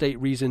real estate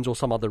reasons or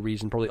some other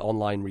reason, probably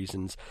online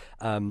reasons.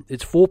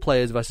 It's 4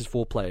 players versus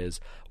 4 players.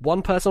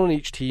 1 person on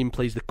each team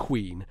plays the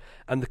Queen,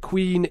 and the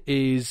Queen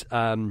is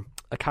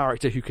a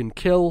character who can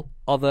kill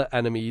other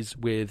enemies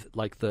with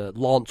like the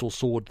lance or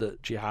sword that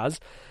she has.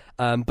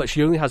 But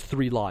she only has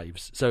 3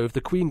 lives. So if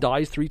the Queen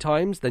dies 3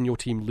 times, then your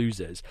team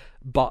loses.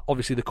 But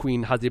obviously the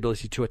Queen has the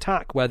ability to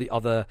attack where the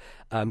other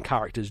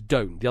characters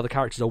don't. The other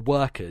characters are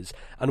workers.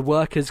 And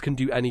workers can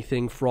do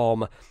anything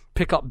from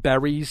pick up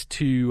berries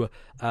to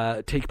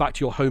take back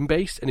to your home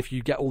base. And if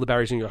you get all the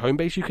berries in your home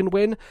base, you can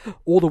win.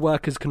 Or the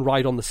workers can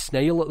ride on the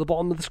snail at the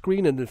bottom of the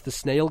screen. And if the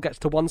snail gets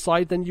to one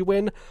side, then you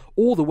win.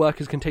 Or the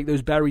workers can take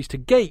those berries to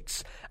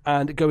gates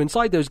and go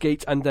inside those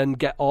gates and then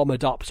get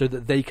armored up so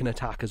that they can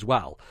attack as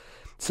well.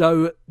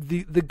 So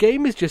the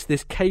game is just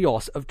this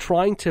chaos of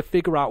trying to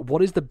figure out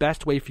what is the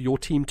best way for your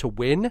team to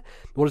win,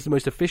 what is the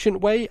most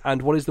efficient way,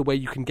 and what is the way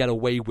you can get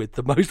away with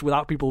the most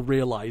without people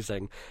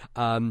realizing.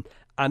 And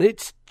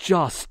it's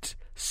just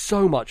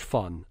so much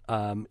fun.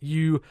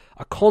 You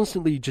are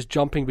constantly just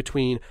jumping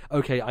between,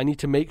 okay, I need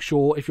to make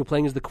sure, if you're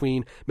playing as the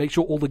Queen, make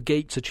sure all the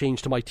gates are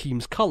changed to my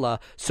team's color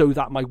so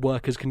that my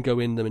workers can go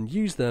in them and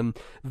use them,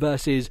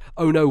 versus,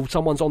 oh no,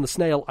 someone's on the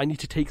snail, I need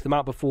to take them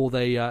out before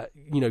they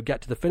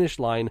get to the finish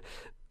line.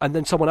 And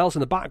then someone else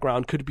in the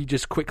background could be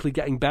just quickly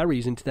getting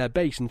berries into their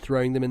base and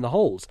throwing them in the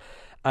holes.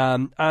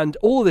 And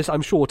all of this,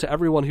 I'm sure, to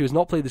everyone who has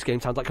not played this game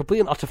sounds like complete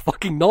and utter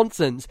fucking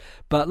nonsense.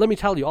 But let me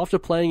tell you, after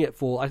playing it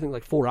for, I think,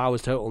 like 4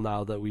 hours total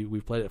now that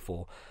we've played it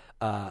for,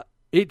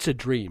 it's a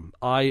dream.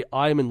 I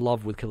am in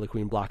love with Killer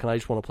Queen Black, and I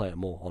just want to play it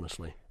more,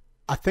 honestly.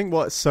 I think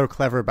what's so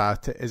clever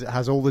about it is it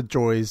has all the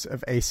joys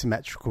of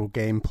asymmetrical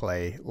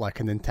gameplay, like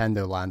a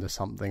Nintendo Land or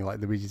something, like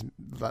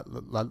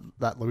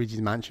that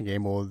Luigi's Mansion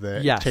game or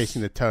the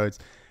Chasing the Toads.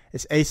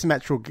 It's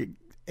asymmetrical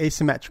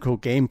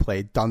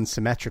gameplay done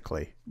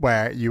symmetrically,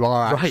 where you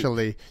are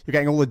actually you're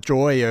getting all the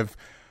joy of,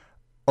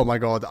 oh my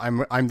god,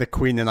 I'm the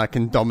Queen and I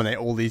can dominate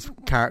all these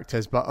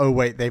characters, but oh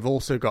wait, they've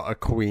also got a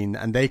Queen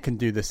and they can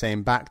do the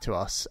same back to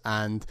us,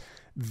 and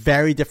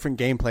very different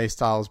gameplay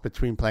styles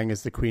between playing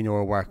as the Queen or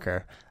a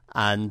worker.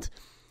 And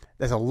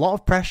there's a lot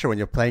of pressure when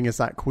you're playing as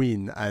that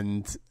Queen,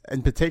 and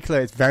in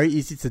particular, it's very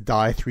easy to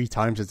die 3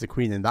 times as the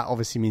Queen, and that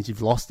obviously means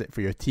you've lost it for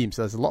your team.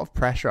 So there's a lot of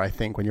pressure, I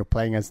think, when you're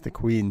playing as the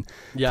Queen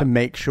to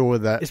make sure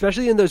that...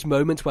 Especially in those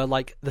moments where,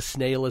 like, the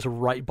snail is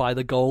right by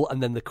the goal,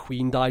 and then the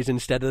Queen dies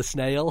instead of the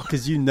snail.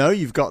 Because you know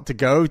you've got to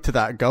go to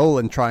that goal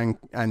and try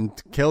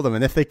and kill them,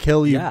 and if they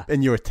kill you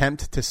in your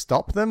attempt to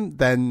stop them,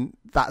 then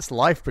that's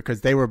life,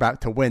 because they were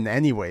about to win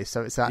anyway.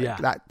 So it's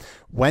that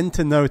when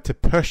to know to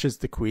push as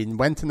the Queen,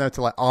 when to know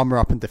to like armor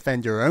up and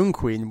defend your own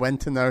Queen, when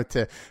to know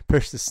to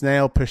push the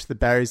snail, push the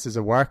berries as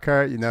a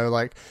worker. You know,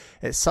 like,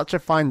 it's such a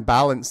fine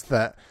balance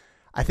that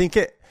I think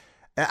it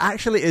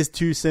actually is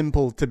too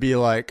simple to be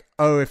like,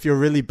 oh, if you're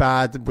really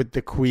bad with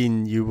the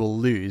Queen, you will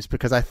lose.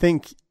 Because I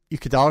think you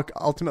could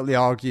ultimately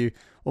argue,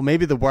 well,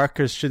 maybe the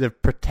workers should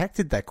have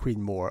protected their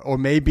Queen more, or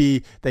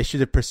maybe they should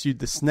have pursued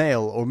the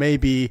snail, or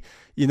maybe,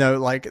 you know,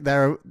 like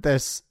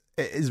there's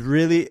it is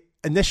really...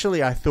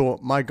 Initially, I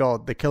thought, my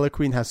god, the Killer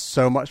Queen has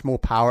so much more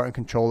power and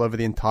control over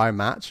the entire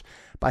match.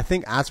 But I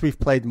think as we've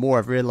played more,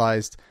 I've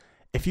realized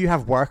if you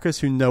have workers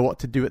who know what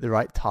to do at the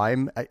right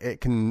time,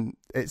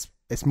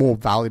 it's more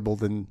valuable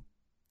than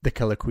the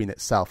Killer Queen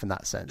itself in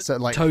that sense. So,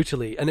 like,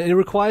 totally. And it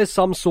requires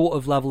some sort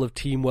of level of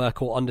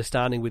teamwork or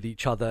understanding with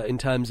each other in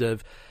terms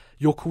of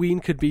your queen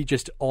could be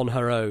just on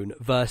her own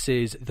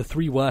versus the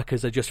 3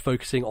 workers are just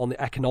focusing on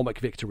the economic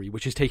victory,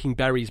 which is taking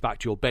berries back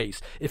to your base.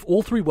 If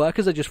all 3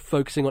 workers are just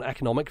focusing on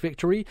economic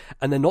victory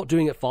and they're not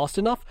doing it fast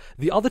enough,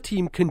 the other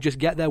team can just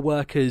get their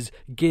workers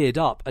geared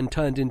up and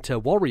turned into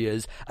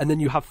warriors, and then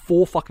you have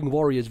 4 fucking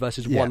warriors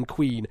versus 1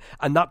 queen,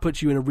 and that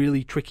puts you in a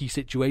really tricky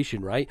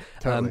situation, right?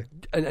 Totally.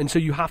 And so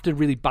you have to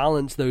really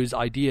balance those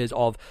ideas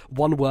of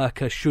 1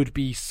 worker should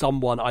be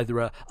someone, either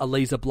a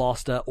laser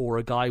blaster or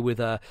a guy with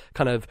a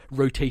kind of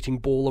rotating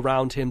ball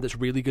around him that's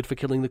really good for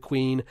killing the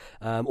queen,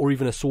 or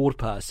even a sword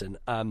person.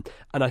 And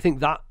I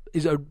think that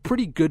is a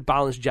pretty good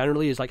balance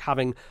generally, is like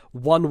having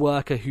 1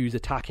 worker who's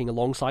attacking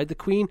alongside the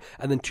queen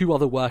and then 2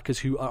 other workers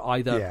who are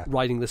either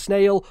riding the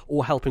snail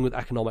or helping with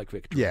economic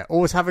victory. Yeah,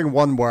 always having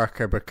 1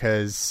 worker,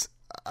 because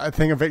I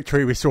think a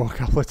victory we saw a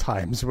couple of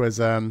times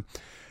was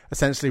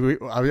essentially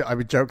I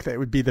would joke that it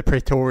would be the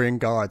Praetorian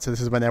Guard. So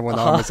this is when everyone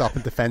armors up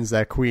and defends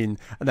their queen,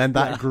 and then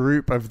that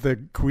group of the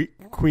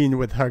queen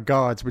with her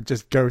guards would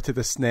just go to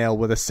the snail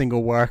with a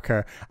single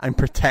worker and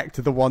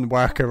protect the 1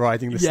 worker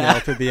riding the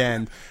snail to the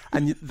end.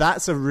 And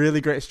that's a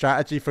really great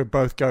strategy for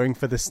both going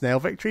for the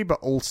snail victory but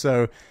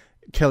also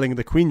killing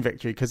the queen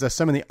victory, because there's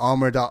so many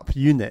armored up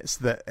units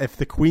that if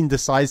the queen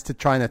decides to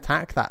try and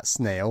attack that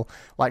snail,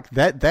 like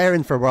they're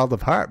in for a world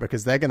of hurt,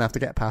 because they're gonna have to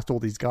get past all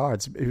these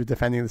guards who are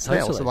defending the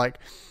snail. Totally. So like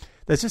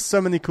there's just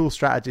so many cool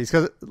strategies,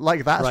 because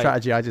like that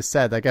strategy I just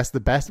said, I guess the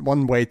best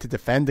one way to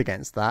defend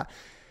against that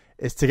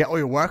is to get all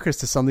your workers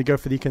to suddenly go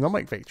for the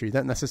economic victory. You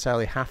don't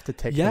necessarily have to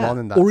take them on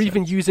in that or sense.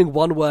 even using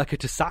 1 worker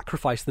to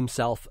sacrifice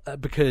themselves,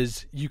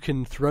 because you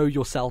can throw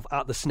yourself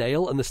at the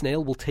snail and the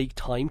snail will take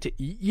time to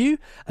eat you,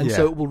 and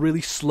so it will really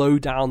slow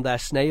down their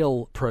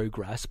snail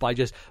progress by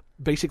just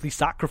basically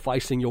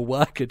sacrificing your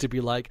worker to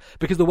be like,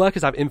 because the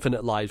workers have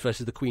infinite lives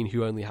versus the queen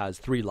who only has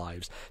 3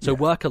 lives, so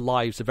worker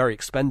lives are very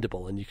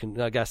expendable, and you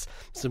can, I guess,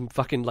 some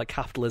fucking like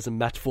capitalism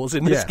metaphors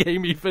in this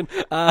game even,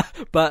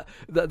 but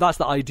that's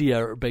the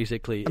idea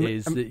basically,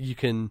 is that you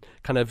can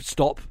kind of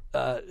stop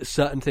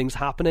certain things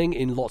happening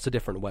in lots of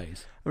different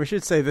ways. And we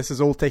should say this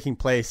is all taking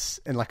place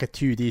in like a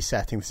 2D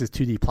setting. This is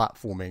 2D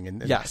platforming in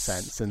that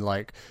sense, and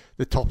like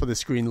the top of the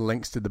screen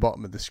links to the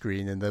bottom of the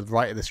screen and the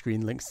right of the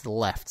screen links to the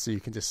left, so you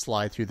can just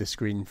slide through the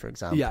screen, for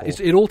example. Yeah,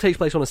 it all takes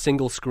place on a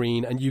single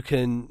screen, and you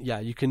can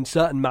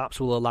certain maps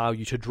will allow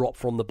you to drop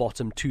from the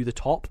bottom to the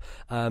top,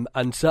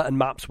 and certain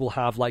maps will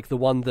have, like the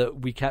one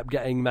that we kept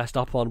getting messed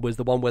up on was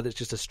the one where it's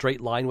just a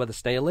straight line where the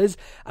snail is,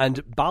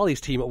 and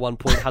Bali's team at one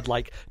point had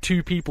like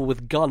 2 people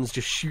with guns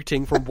just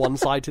shooting from one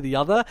side to the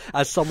other,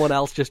 as someone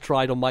else just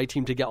tried on my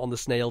team to get on the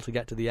snail to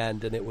get to the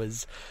end, and it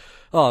was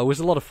a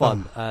lot of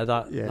fun.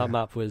 That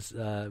map was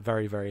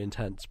very, very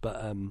intense,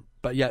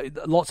 but yeah,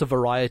 lots of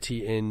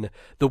variety in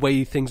the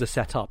way things are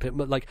set up.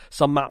 Like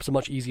some maps are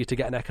much easier to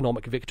get an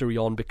economic victory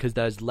on because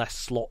there's less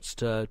slots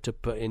to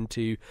put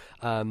into,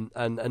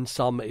 and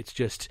some it's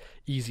just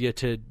easier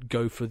to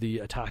go for the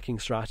attacking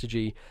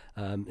strategy.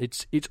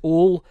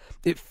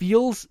 It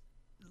feels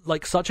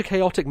like such a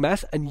chaotic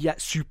mess, and yet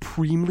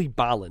supremely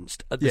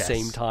balanced at the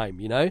same time,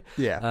 you know?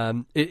 Yeah.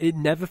 It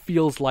never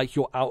feels like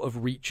you're out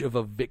of reach of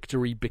a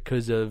victory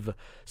because of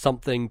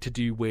something to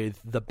do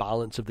with the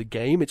balance of the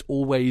game. It's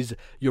always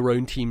your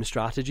own team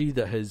strategy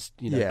that has,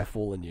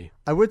 befallen you.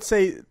 I would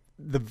say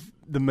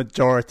the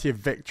majority of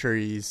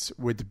victories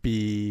would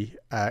be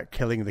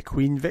killing the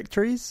queen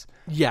victories.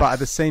 Yes. But at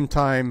the same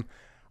time,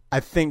 I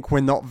think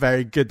we're not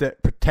very good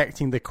at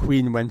protecting the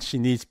queen when she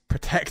needs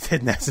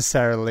protected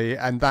necessarily,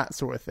 and that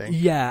sort of thing.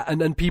 Yeah,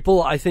 and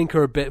people I think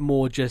are a bit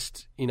more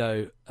just,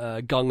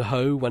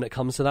 gung-ho when it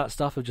comes to that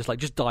stuff, of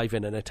just dive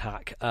in and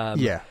attack.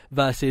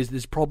 Versus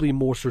there's probably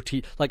more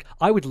strategic. Like,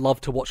 I would love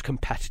to watch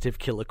competitive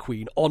Killer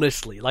Queen,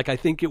 honestly. Like, I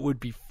think it would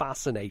be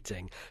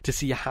fascinating to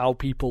see how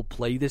people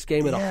play this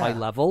game at a high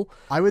level.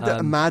 I would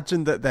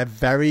imagine that they're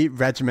very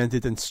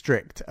regimented and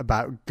strict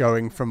about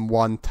going from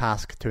one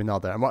task to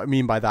another. And what I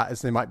mean by that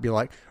is they might be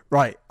like,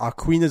 right, our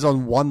queen is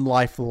on 1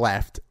 life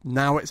left.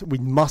 Now we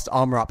must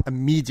armor up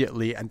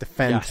immediately and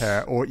defend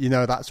her, or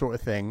that sort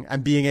of thing,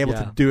 and being able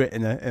to do it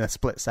in a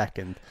split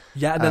second.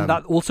 Yeah, and then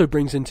that also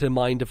brings into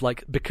mind of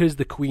because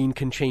the queen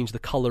can change the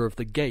color of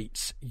the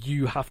gates,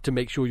 you have to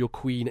make sure your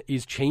queen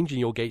is changing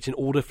your gates in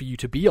order for you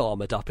to be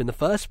armored up in the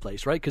first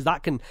place, right? Because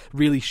that can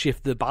really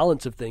shift the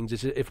balance of things.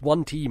 Is if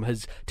one team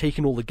has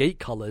taken all the gate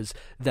colors,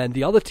 then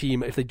the other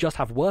team, if they just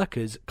have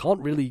workers,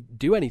 can't really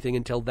do anything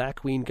until their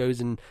queen goes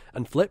and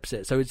flips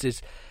it. So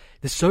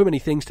there's so many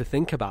things to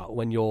think about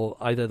when you're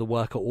either the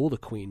worker or the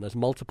queen. There's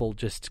multiple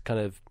just kind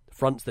of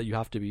fronts that you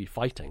have to be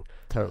fighting.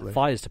 Totally.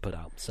 Fires to put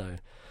out. So,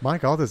 my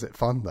God, is it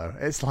fun though?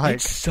 It's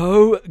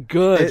so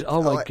good.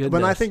 Oh my goodness.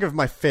 When I think of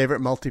my favorite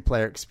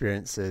multiplayer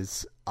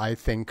experiences, I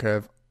think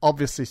of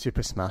obviously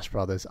Super Smash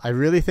Brothers. I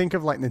really think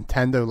of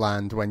Nintendo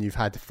Land, when you've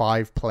had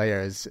 5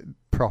 players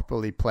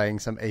properly playing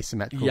some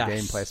asymmetrical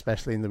gameplay,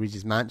 especially in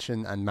Luigi's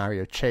Mansion and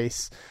Mario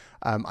Chase.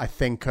 I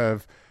think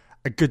of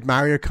a good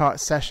Mario Kart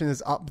session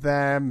is up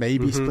there,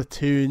 maybe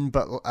Splatoon,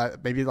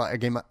 but maybe a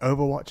game like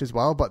Overwatch as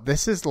well. But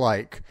this is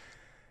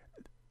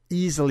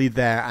easily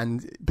there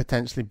and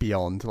potentially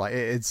beyond. Like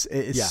it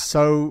is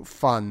so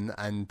fun,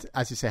 and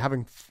as you say,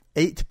 having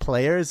 8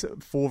 players,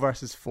 4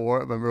 versus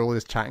 4, when we're all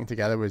just chatting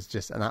together was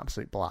just an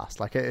absolute blast.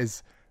 Like it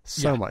is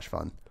so much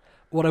fun.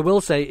 What I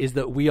will say is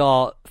that we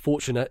are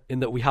fortunate in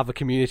that we have a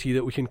community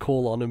that we can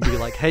call on and be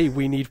like, hey,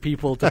 we need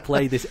people to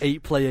play this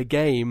 8-player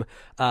game.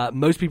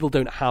 Most people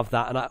don't have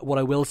that. And what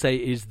I will say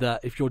is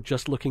that if you're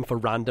just looking for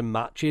random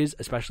matches,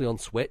 especially on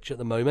Switch at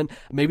the moment,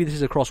 maybe this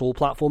is across all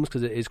platforms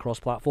because it is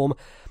cross-platform,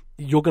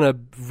 you're going to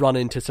run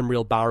into some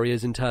real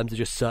barriers in terms of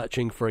just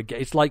searching for a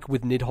game. It's like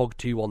with Nidhogg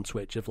 2 on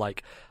Switch of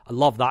like, I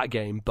love that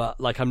game, but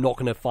like I'm not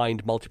going to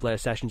find multiplayer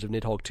sessions of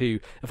Nidhogg 2.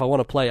 If I want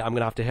to play it, I'm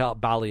going to have to hit up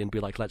Bally and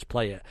be like, let's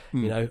play it.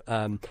 You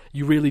know,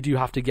 you really do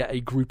have to get a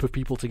group of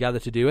people together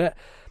to do it,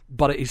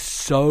 but it is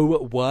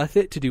so worth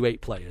it to do 8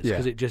 players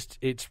because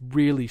it's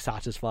really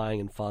satisfying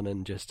and fun,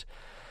 and just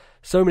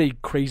so many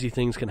crazy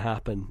things can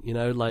happen, you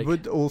know. Like, I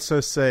would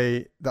also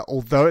say that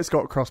although it's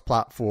got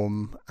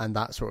cross-platform and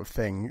that sort of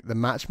thing, the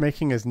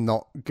matchmaking is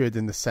not good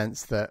in the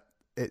sense that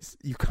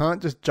you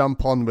can't just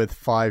jump on with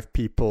 5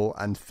 people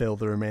and fill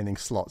the remaining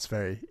slots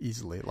very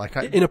easily. Like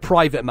in a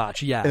private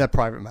match, in a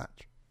private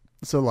match.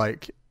 So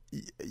like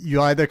you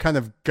either kind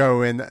of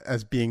go in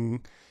as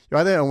being. You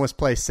either almost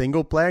play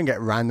single player and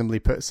get randomly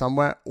put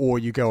somewhere, or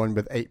you go in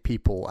with 8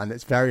 people, and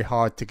it's very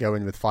hard to go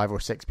in with 5 or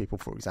 6 people,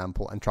 for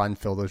example, and try and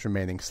fill those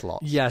remaining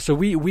slots. Yeah, so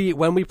we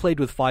when we played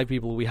with 5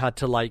 people, we had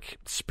to like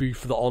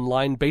spoof the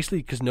online, basically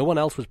because no one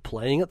else was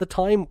playing at the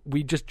time.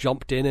 We just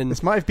jumped in, and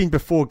this might have been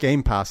before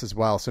Game Pass as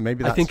well, so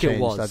maybe that's changed. It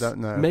was. I don't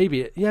know.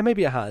 Maybe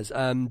it has.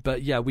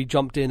 But yeah, we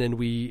jumped in and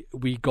we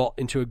got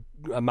into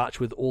a match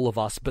with all of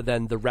us, but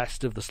then the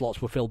rest of the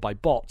slots were filled by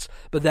bots.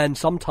 But then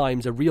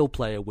sometimes a real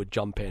player would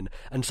jump in,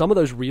 and some of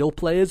those real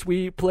players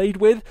we played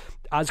with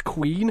as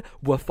Queen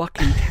were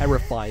fucking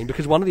terrifying,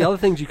 because one of the other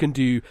things you can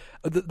do,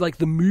 like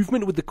the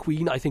movement with the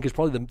Queen, I think is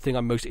probably the thing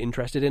I'm most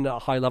interested in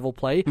at high level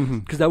play,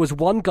 because there was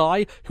one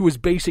guy who was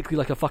basically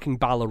like a fucking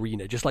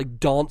ballerina, just like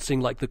dancing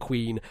like the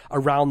Queen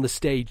around the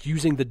stage,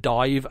 using the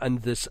dive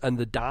and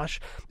the dash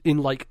in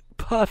like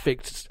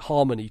perfect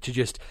harmony to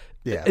just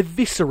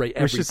eviscerate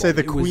everybody. We should say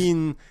the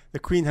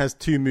Queen has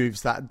 2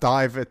 moves: that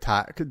dive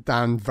attack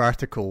down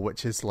vertical,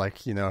 which is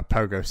like, you know, a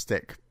pogo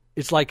stick.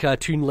 It's like a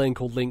Toon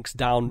Link or Link's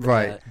down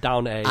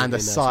down A, and a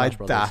side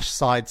dash,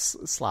 side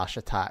slash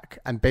attack.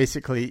 And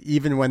basically,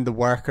 even when the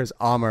workers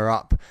armor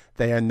up,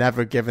 they are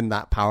never given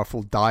that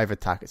powerful dive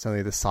attack. It's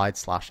only the side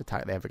slash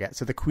attack they ever get.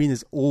 So the Queen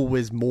is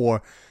always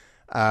more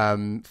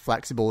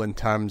flexible in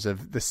terms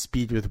of the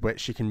speed with which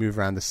she can move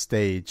around the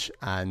stage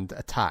and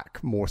attack,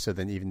 more so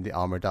than even the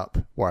armored up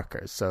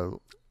workers.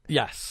 So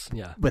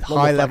with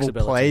high level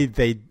play,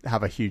 they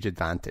have a huge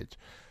advantage.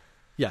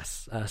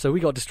 Yes, so we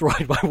got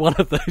destroyed by one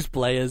of those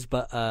players,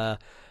 but for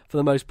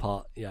the most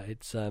part,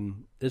 it's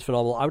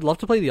phenomenal. I would love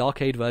to play the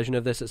arcade version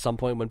of this at some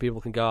point when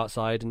people can go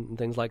outside and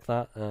things like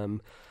that.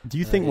 Do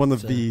you think one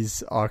of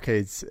these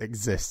arcades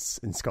exists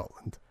in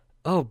Scotland?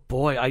 Oh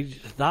boy,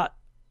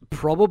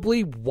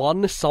 probably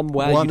one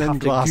somewhere. One in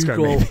Glasgow,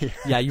 maybe.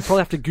 Yeah, you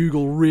probably have to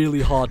Google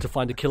really hard to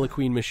find a Killer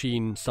Queen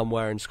machine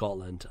somewhere in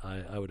Scotland,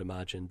 I would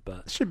imagine.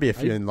 But there should be a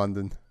few in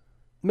London.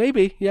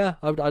 Maybe, yeah.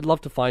 I'd love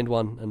to find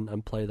one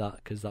and play that,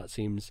 because that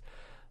seems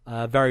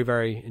very,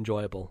 very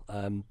enjoyable.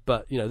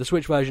 But, you know, the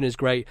Switch version is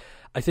great.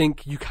 I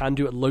think you can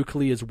do it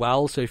locally as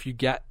well. So if you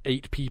get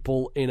 8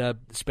 people in a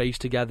space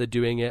together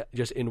doing it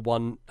just in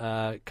one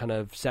kind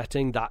of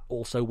setting, that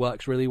also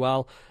works really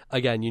well.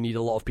 Again, you need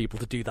a lot of people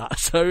to do that.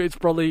 So it's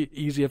probably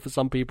easier for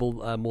some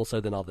people more so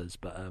than others.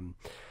 But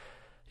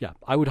yeah,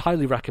 I would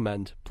highly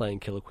recommend playing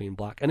Killer Queen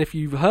Black. And if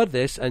you've heard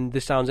this and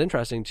this sounds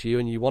interesting to you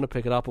and you want to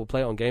pick it up or play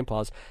it on Game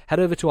Pass,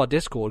 head over to our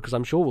Discord, because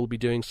I'm sure we'll be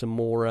doing some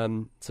more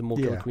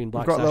Killer Queen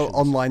Black sessions. We've got a little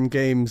online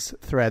games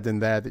thread in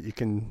there that you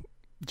can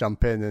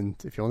jump in, and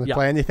if you want to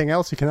play anything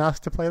else, you can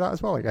ask to play that as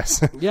well, I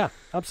guess. Yeah,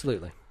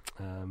 absolutely.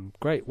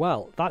 Great.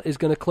 Well, that is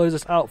going to close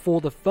us out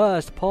for the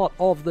first part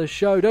of the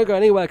show. Don't go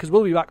anywhere, because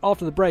we'll be back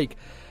after the break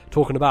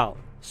talking about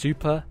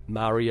Super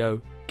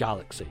Mario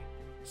Galaxy.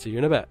 See you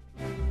in a bit.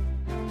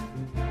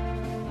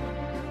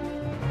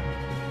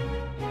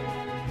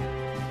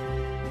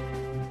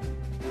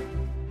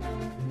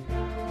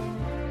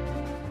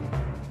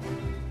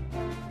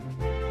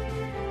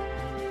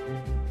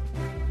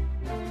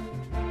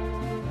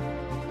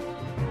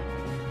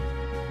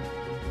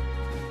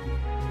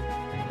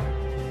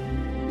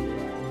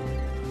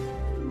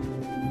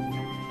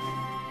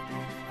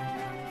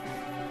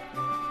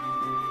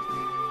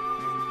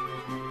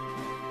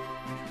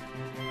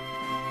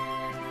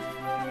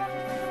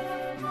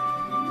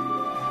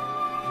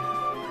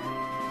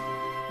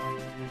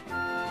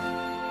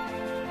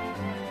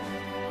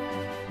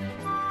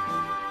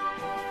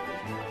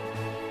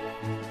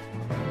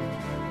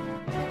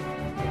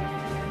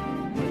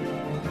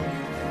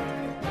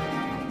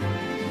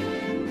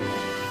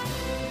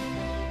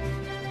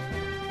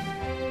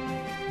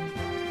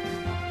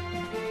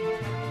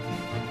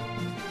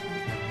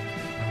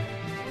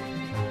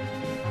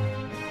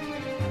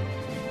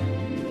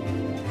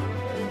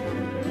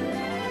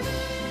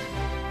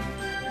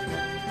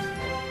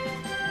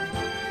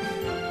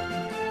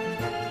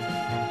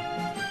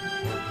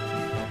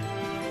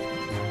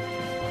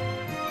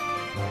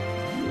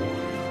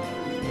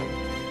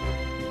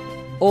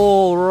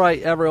 All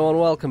right, everyone,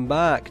 welcome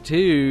back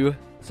to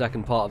the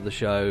second part of the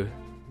show.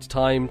 It's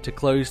time to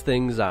close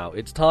things out.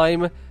 It's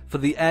time for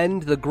the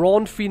end, the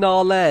grand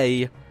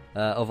finale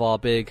of our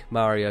big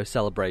Mario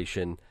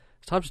celebration.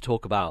 It's time to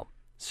talk about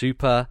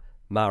Super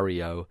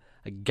Mario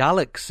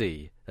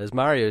Galaxy. As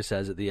Mario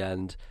says at the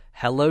end,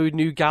 hello,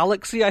 new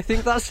galaxy, I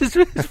think that's his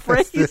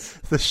phrase.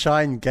 the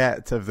shine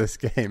get of this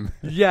game.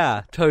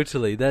 Yeah,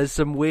 totally. There's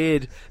a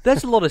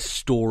lot of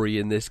story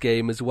in this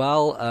game as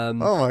well. Oh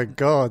my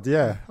god,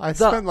 yeah. I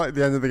spent like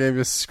the end of the game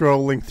just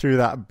scrolling through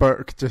that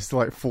book, just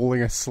like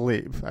falling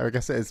asleep. I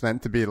guess it is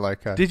meant to be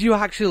like a... Did you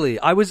actually?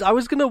 I was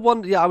gonna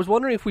wonder. Yeah, I was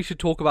wondering if we should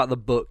talk about the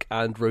book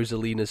and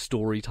Rosalina's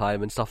story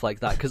time and stuff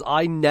like that, because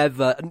I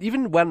never, and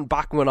even when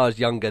I was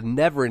younger,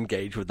 never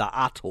engaged with that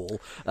at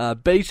all.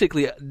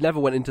 Basically, never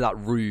went into that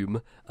room.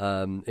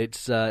 It's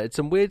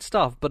some weird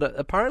stuff, but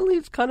apparently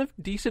it's kind of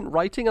decent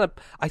writing, and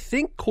I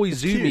think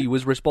Koizumi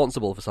was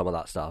responsible for some of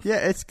that stuff. Yeah,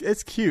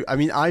 it's cute. I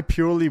mean, I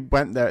purely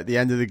went there at the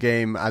end of the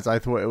game as I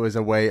thought it was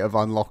a way of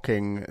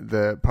unlocking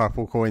the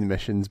purple coin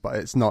missions, but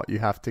it's not. You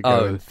have to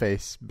go and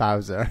face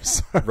Bowser.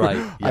 So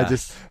right.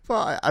 Yes.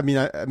 I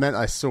meant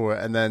I saw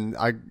it, and then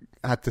I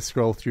had to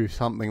scroll through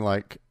something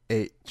like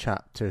 8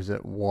 chapters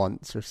at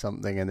once or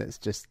something, and it's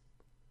just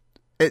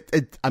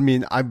I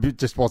mean, I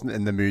just wasn't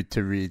in the mood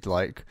to read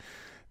like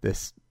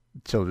this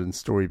children's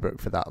storybook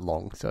for that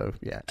long. So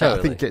yeah, totally.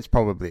 I think it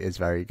probably is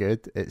very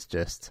good. It's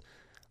just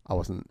I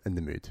wasn't in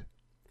the mood.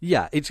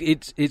 Yeah,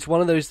 it's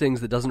one of those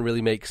things that doesn't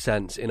really make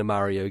sense in a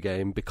Mario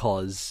game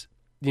because,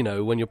 you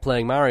know, when you're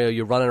playing Mario,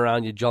 you're running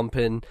around, you're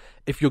jumping.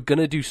 If you're going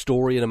to do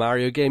story in a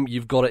Mario game,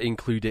 you've got to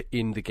include it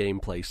in the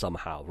gameplay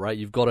somehow, right?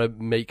 You've got to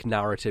make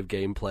narrative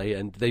gameplay,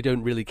 and they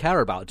don't really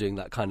care about doing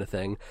that kind of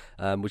thing,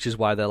 which is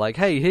why they're like,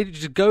 hey, here,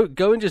 just go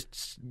and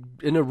just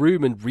in a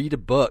room and read a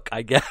book,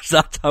 I guess.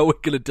 That's how we're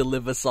going to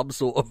deliver some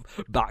sort of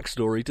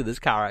backstory to this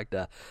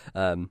character,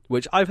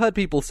 which I've heard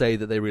people say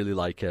that they really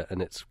like it,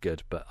 and it's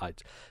good, but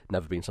it's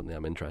never been something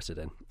I'm interested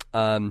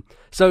in.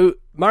 So,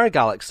 Mario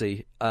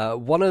Galaxy,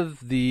 one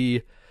of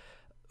the...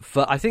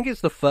 I think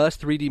it's the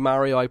first 3D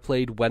Mario I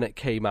played when it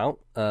came out.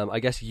 I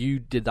guess you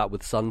did that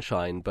with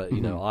Sunshine, but you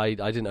know, I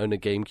didn't own a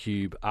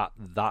GameCube at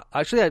that.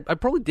 Actually, I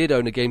probably did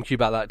own a GameCube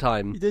at that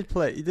time. You did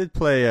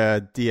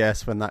play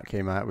DS when that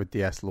came out with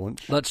DS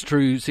launch. That's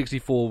true.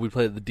 64, we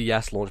played at the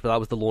DS launch, but that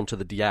was the launch of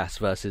the DS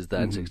versus the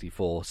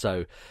N64.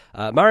 So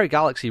Mario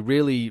Galaxy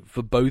really,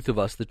 for both of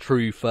us, the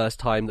true first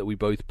time that we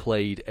both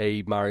played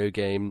a Mario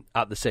game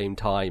at the same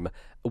time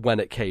when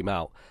it came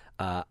out.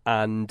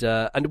 And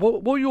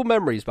what were your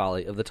memories,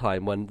 Bally, of the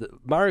time when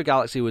Mario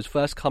Galaxy was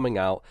first coming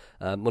out,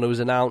 when it was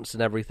announced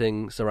and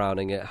everything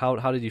surrounding it?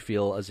 How did you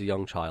feel as a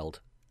young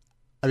child?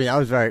 I mean, I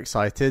was very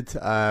excited.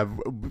 I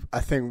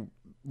think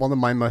one of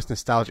my most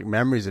nostalgic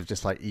memories of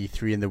just like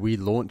E3 and the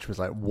Wii launch was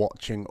like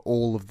watching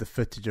all of the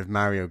footage of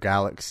Mario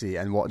Galaxy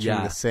and watching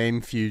the same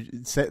few,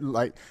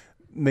 like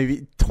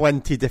maybe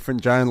 20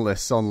 different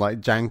journalists on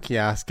like janky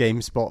ass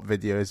GameSpot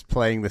videos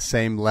playing the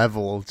same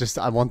level. Just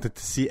I wanted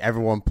to see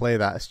everyone play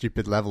that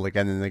stupid level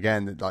again and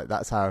again. Like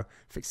that's how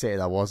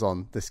fixated I was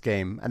on this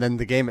game. And then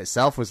the game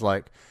itself was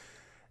like,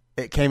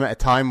 it came at a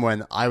time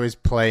when I was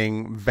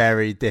playing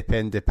very dip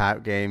in, dip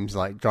out games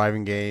like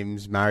driving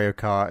games, Mario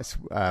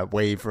Kart,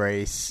 Wave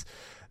Race,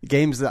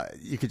 games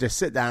that you could just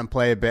sit down and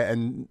play a bit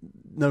and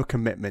no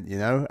commitment, you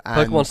know.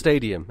 And Pokemon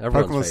Stadium,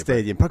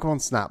 Pokemon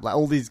Snap, like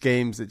all these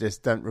games that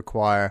just don't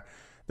require,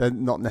 they're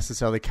not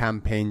necessarily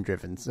campaign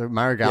driven. So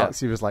Mario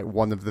Galaxy was like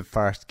one of the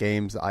first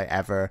games that I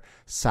ever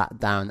sat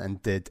down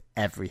and did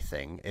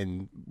everything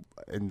in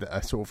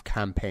a sort of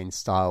campaign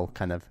style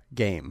kind of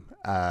game.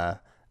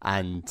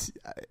 And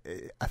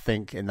I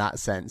think in that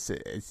sense,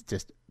 it's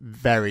just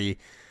very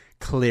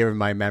clear in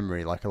my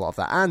memory, like a lot of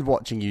that, and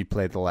watching you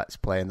play the Let's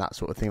Play and that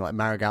sort of thing. Like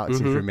Mario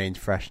Galaxy has remained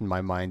fresh in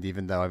my mind,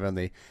 even though I've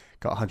only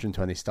got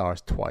 120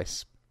 stars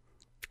twice.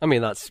 I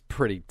mean, that's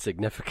pretty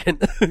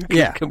significant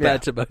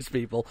compared to most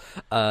people.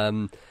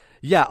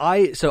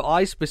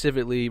 I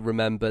specifically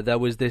remember there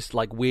was this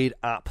like weird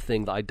app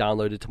thing that I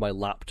downloaded to my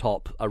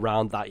laptop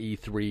around that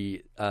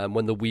E3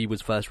 when the Wii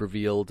was first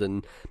revealed,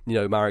 and you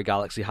know Mario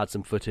Galaxy had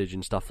some footage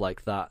and stuff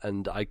like that,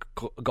 and I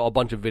got a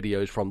bunch of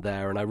videos from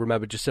there, and I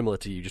remember just similar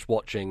to you,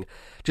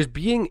 just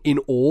being in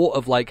awe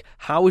of like,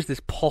 how is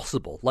this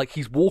possible? Like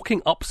he's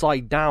walking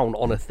upside down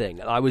on a thing,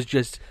 and I was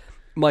just...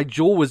 my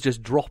jaw was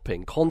just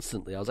dropping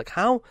constantly. I was like,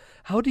 how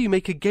do you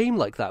make a game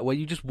like that where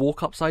you just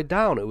walk upside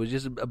down? It was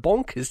just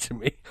bonkers to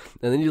me.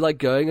 And then you're like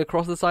going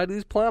across the side of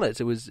these planets.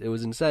 It was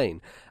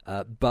insane.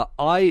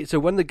 So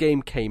when the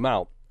game came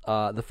out,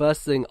 the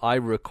first thing I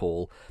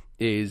recall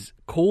is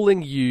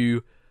calling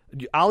you.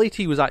 Ali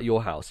T was at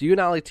your house. You and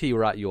Ali T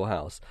were at your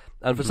house,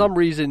 and for some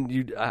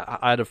reason,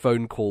 I had a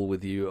phone call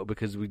with you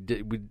because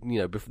this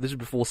was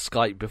before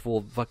Skype,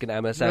 before fucking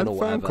MSN or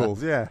whatever. Phone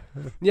calls, yeah.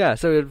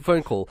 So we had a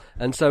phone call,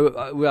 and so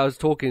I was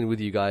talking with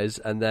you guys,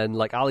 and then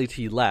like Ali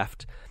T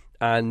left,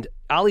 and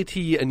Ali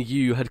T and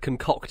you had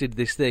concocted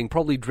this thing,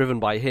 probably driven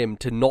by him,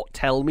 to not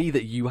tell me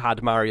that you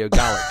had Mario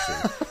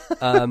Galaxy.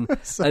 And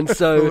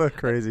so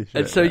crazy shit,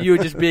 and so you were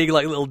just being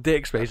like little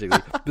dicks, basically.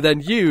 But then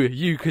you,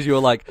 because you were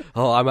like,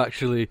 oh,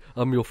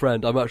 I'm your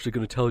friend. I'm actually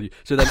going to tell you.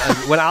 So then,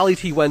 when Ali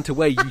T went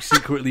away, you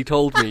secretly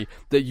told me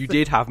that you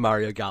did have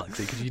Mario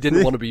Galaxy because you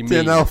didn't want to be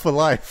mean. DNL for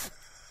life.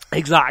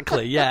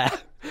 Exactly. Yeah.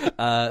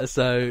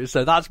 So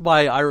that's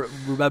why I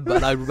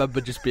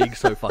remember just being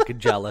so fucking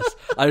jealous.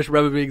 I just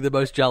remember being the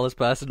most jealous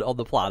person on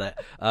the planet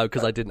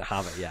because I didn't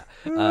have it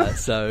yet.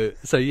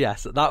 So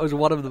yes, that was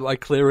one of my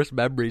clearest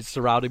memories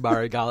surrounding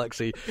Mario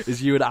Galaxy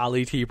is you and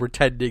Ali T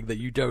pretending that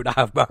you don't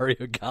have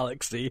Mario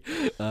Galaxy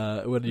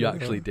when you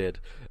actually did.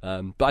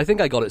 But I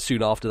think I got it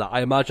soon after that.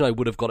 I imagine I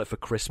would have got it for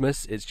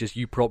Christmas. It's just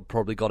you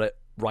probably got it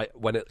right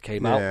when it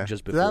came out,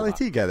 just before. Did Ali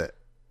T get it?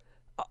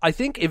 I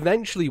think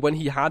eventually when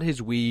he had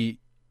his Wii.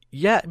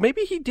 Yeah,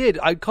 maybe he did.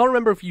 I can't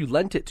remember if you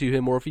lent it to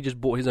him or if he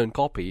just bought his own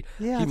copy.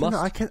 Yeah, he must.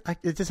 I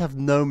just have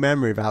no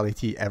memory of Ali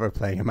T ever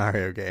playing a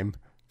Mario game.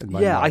 In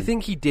my mind. I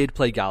think he did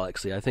play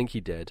Galaxy. I think he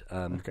did.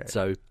 Okay.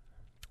 So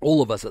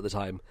all of us at the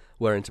time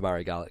were into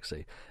Mario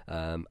Galaxy.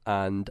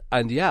 And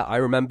yeah, I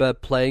remember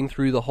playing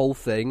through the whole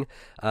thing.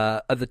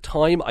 At the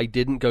time, I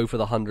didn't go for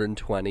the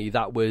 120.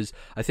 That was,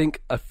 I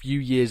think, a few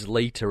years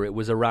later. It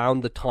was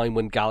around the time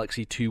when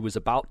Galaxy 2 was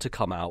about to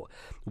come out,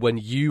 when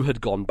you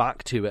had gone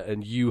back to it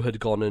and you had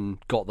gone and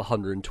got the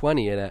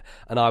 120 in it.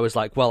 And I was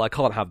like, well, I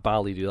can't have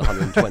Bally do the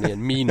 120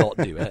 and me not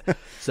do it.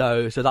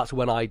 So that's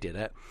when I did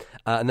it.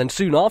 And then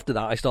soon after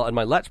that, I started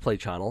my Let's Play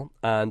channel,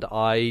 and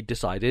I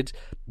decided,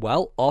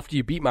 well, after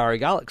you beat Mario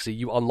Galaxy,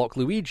 you unlock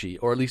Luigi,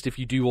 or at least if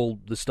you do all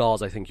the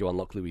stars, I think you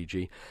unlock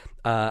Luigi.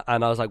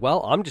 And I was like,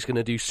 well, I'm just going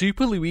to do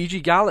Super Luigi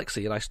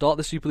Galaxy, and I start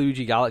the Super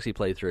Luigi Galaxy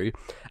playthrough,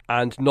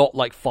 and not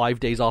like 5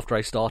 days after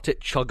I start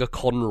it, Chugga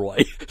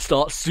Conroy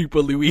starts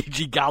Super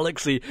Luigi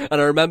Galaxy, and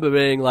I remember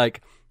being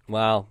like,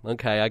 wow,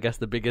 okay, I guess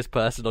the biggest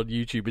person on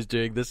YouTube is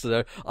doing this,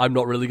 so I'm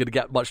not really going to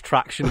get much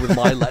traction with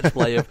my Let's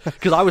Play of...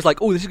 Because I was like,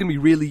 oh, this is going to be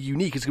really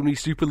unique, it's going to be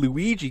Super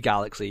Luigi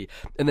Galaxy,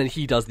 and then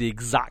he does the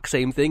exact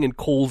same thing and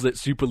calls it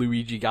Super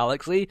Luigi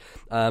Galaxy,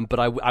 but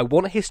I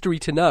want history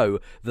to know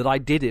that I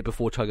did it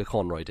before Chugga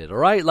Conroy did,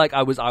 alright? Like,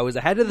 I was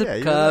ahead of the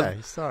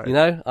curve, you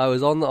know, I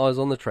was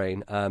on the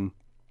train, and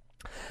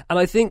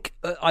I think,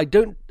 I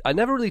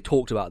never really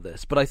talked about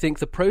this, but I think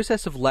the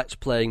process of Let's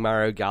Playing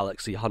Mario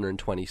Galaxy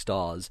 120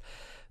 stars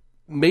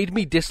made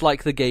me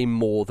dislike the game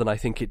more than I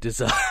think it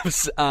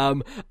deserves.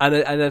 And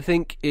I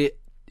think it,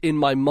 in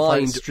my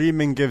mind... It's like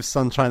streaming gives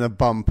Sunshine a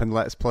bump and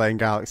Let's Play in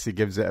Galaxy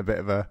gives it a bit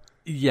of a...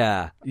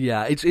 Yeah.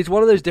 It's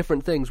one of those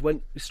different things.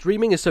 When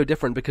streaming is so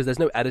different because there's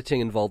no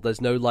editing involved, there's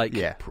no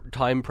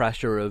time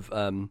pressure of...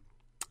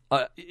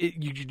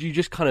 you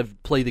just kind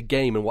of play the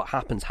game and what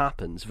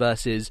happens,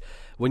 versus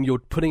when you're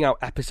putting out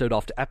episode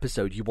after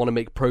episode, you want to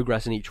make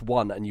progress in each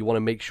one and you want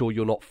to make sure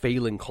you're not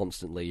failing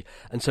constantly.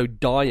 And so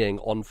dying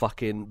on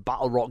fucking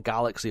Battle Rock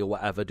Galaxy or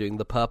whatever, doing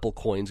the purple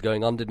coins,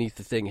 going underneath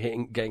the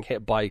thing, getting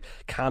hit by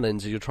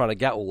cannons as you're trying to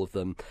get all of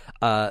them,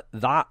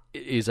 that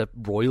is a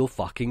royal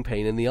fucking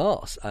pain in the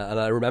arse. And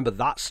I remember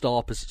that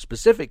star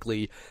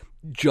specifically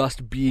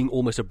just being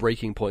almost a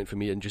breaking point for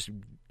me, and just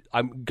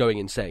I'm going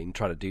insane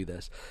trying to do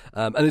this.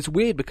 And it's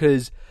weird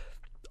because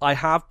I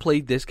have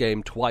played this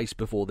game twice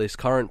before this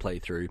current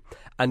playthrough,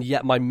 and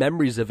yet my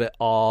memories of it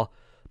are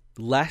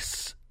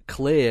less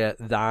clear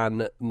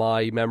than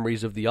my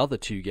memories of the other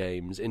two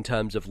games in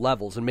terms of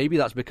levels. And maybe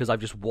that's because I've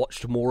just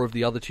watched more of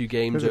the other two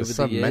games over the years.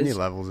 There's so many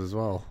levels as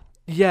well.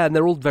 Yeah, and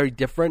they're all very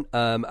different.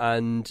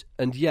 And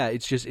yeah,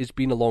 it's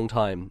been a long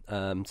time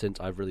since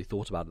I've really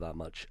thought about it that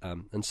much.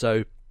 And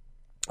so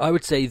I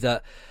would say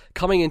that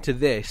coming into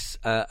this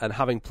and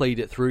having played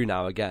it through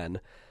now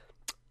again,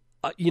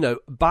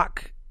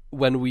 back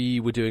when we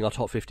were doing our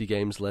top 50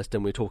 games list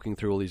and we're talking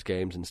through all these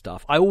games and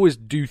stuff, I always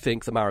do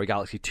think that Mario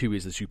Galaxy 2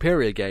 is the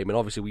superior game, and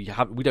obviously we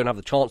don't have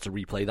the chance to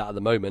replay that at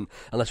the moment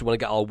unless we want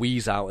to get our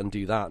Wii's out and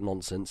do that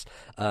nonsense.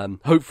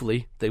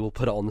 Hopefully they will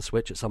put it on the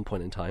Switch at some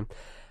point in time.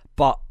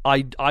 But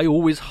I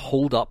always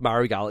hold up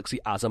Mario Galaxy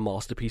as a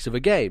masterpiece of a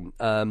game.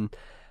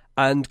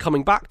 And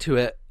coming back to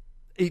it,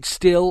 it's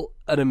still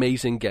an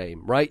amazing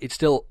game, right? It's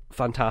still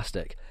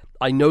fantastic.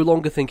 I no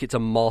longer think it's a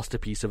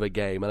masterpiece of a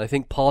game, and I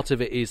think part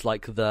of it is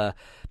like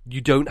you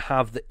don't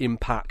have the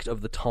impact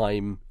of the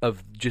time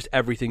of just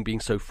everything being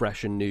so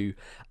fresh and new.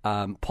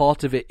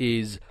 Part of it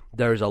is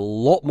there is a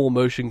lot more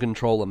motion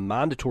control and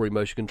mandatory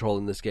motion control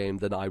in this game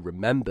than I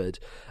remembered.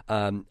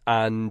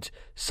 And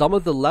some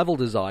of the level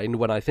design,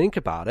 when I think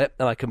about it,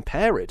 and I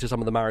compare it to some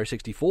of the Mario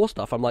 64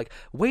 stuff, I'm like,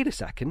 wait a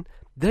second,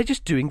 they're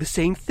just doing the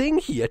same thing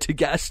here to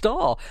get a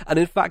star. And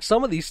in fact,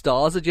 some of these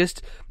stars are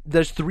just,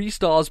 there's 3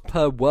 stars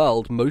per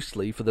world,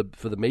 mostly for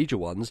the major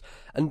ones,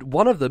 and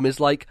one of them is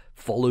like,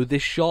 follow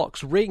this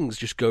shark's rings,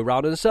 just go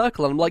around in a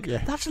circle. And I'm like,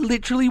 that's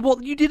literally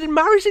what you did in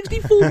Mario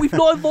 64. We've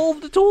not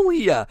evolved at all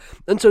here.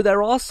 And so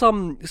there are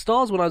some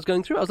stars when I was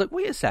going through, I was like,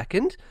 wait a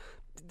second,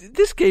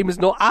 this game is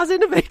not as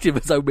innovative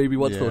as I maybe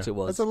once thought it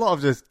was. There's a lot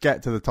of just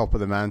get to the top of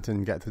the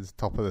mountain, get to the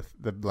top of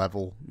the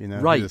level,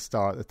 right. The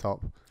star at the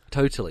top.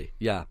 Totally,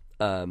 yeah.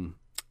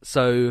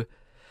 So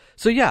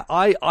yeah,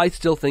 I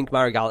still think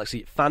Mario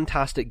Galaxy,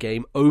 fantastic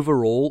game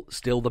overall,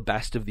 still the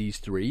best of these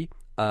three.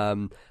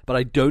 But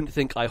I don't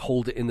think I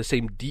hold it in the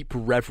same deep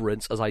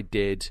reverence as I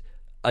did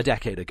a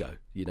decade ago.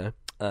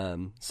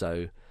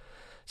 So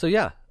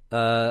yeah.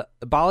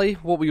 Bally,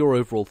 what were your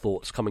overall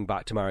thoughts coming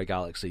back to Mario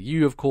Galaxy?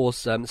 You, of course,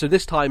 so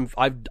this time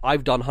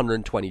I've done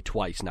 120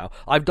 twice now.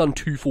 I've done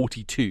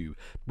 242,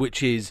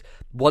 which is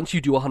once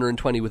you do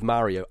 120 with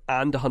Mario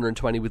and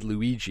 120 with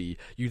Luigi,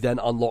 you then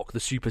unlock the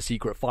super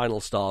secret final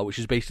star, which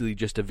is basically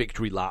just a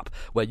victory lap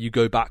where you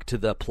go back to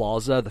the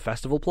plaza, the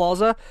festival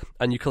plaza,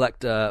 and you collect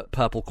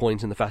purple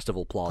coins in the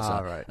festival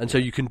plaza. Right. And so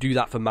you can do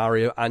that for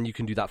Mario and you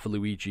can do that for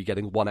Luigi,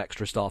 getting one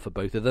extra star for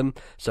both of them.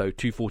 So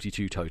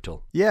 242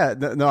 total. Yeah,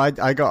 no, I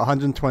got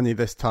 120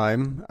 this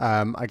time.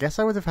 I guess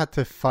I would have had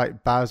to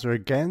fight Bowser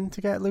again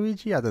to get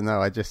Luigi. I don't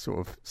know. I just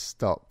sort of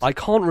stopped. I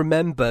can't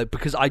remember,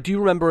 because I do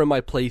remember in my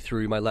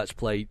playthrough, my Let's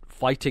Play,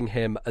 fighting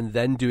him and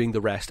then doing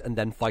the rest and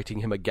then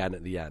fighting him again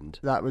at the end.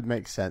 That would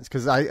make sense,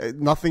 because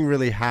nothing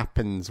really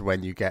happens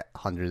when you get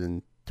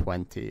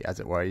 120, as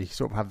it were. You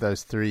sort of have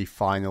those three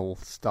final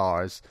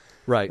stars,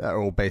 right, that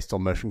are all based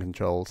on motion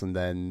controls, and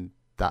then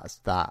that's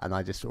that. And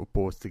I just sort of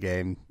paused the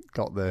game,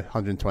 got the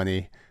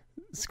 120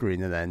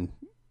 screen, and then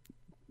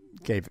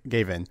gave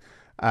in.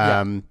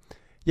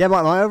 Yeah,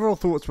 my overall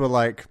thoughts were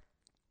like,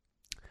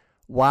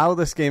 wow,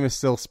 this game is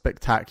still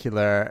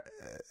spectacular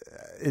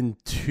in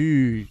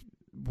two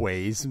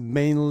ways.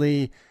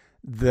 Mainly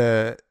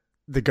the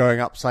going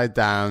upside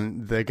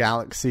down, the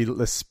galaxy,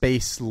 the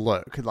space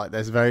look. Like,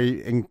 there's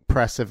very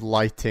impressive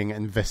lighting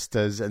and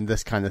vistas and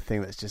this kind of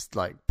thing that's just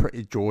like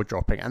pretty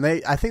jaw-dropping. And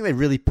I think they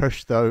really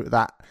pushed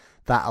that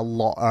a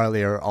lot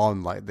earlier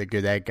on, like the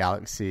Good Egg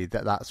Galaxy,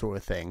 that sort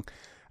of thing.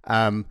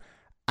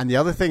 And the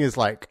other thing is,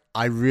 like,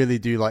 I really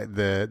do like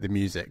the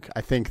music.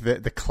 I think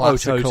that the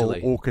classical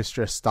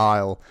orchestra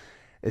style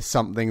is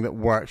something that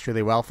works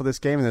really well for this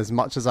game. And as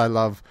much as I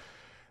love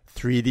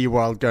 3D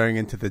World going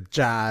into the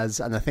jazz,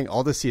 and I think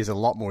Odyssey is a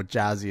lot more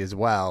jazzy as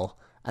well,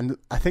 and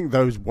I think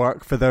those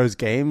work for those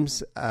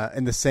games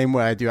in the same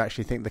way I do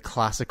actually think the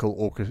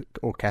classical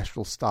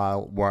orchestral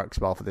style works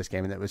well for this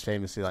game. And it was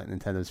famously like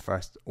Nintendo's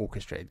first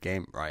orchestrated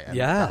game, right? And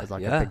that was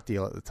like a big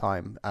deal at the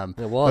time.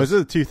 It was. Those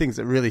are the two things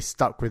that really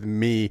stuck with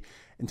me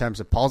in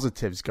terms of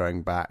positives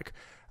going back.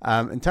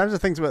 In terms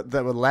of things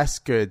that were less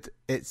good,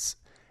 it's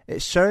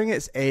showing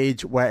its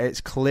age, where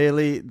it's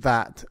clearly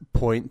that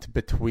point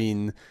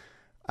between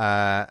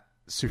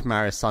Super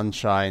Mario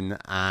Sunshine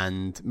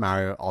and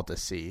Mario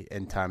Odyssey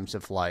in terms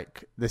of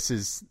like this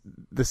is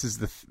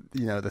the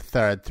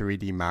third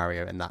 3D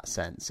Mario in that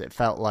sense. It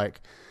felt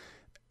like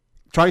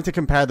trying to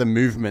compare the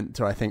movement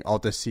to, I think,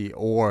 Odyssey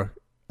or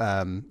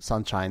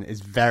Sunshine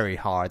is very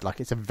hard. Like,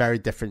 it's a very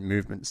different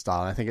movement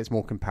style. I think it's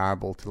more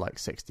comparable to like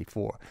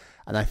 64.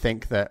 And I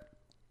think that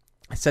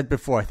I said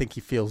before, I think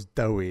he feels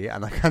doughy,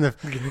 and I kind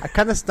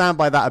of stand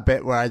by that a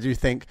bit, where I do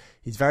think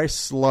he's very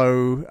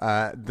slow.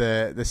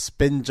 The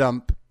spin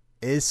jump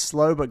is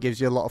slow, but gives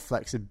you a lot of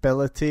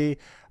flexibility.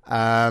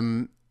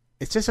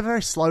 It's just a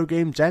very slow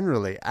game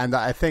generally, and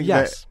I think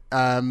that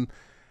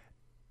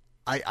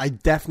I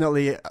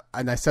definitely,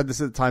 and I said this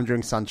at the time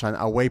during Sunshine,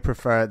 I way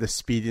prefer the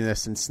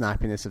speediness and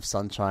snappiness of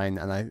Sunshine,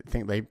 and I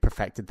think they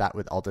perfected that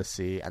with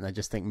Odyssey. And I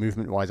just think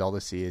movement-wise,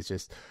 Odyssey is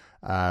just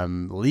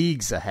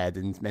leagues ahead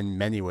in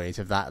many ways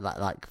of that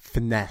like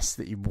finesse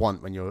that you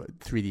want when you're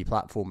 3D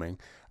platforming.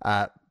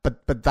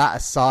 But that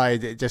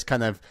aside, it just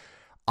kind of,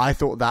 I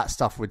thought that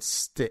stuff would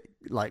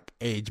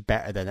age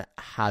better than it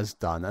has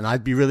done. And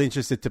I'd be really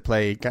interested to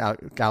play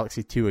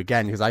Galaxy 2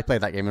 again, because I played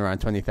that game around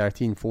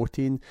 2013,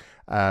 14.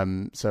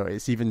 So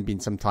it's even been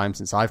some time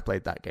since I've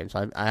played that game.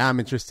 So I am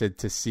interested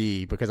to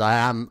see, because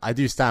I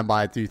do stand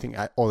by, I do think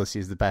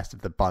Odyssey is the best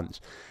of the bunch.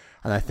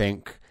 And I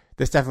think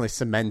this definitely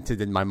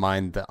cemented in my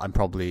mind that I'm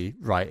probably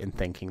right in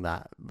thinking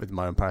that with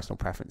my own personal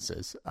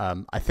preferences.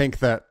 I think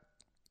that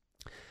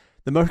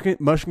the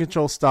motion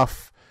control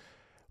stuff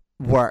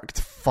worked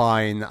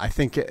fine. I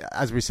think,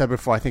 as we said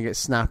before, I think it's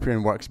snappier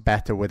and works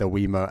better with a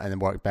Wiimote, and it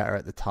worked better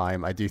at the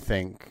time. I do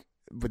think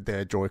with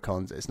the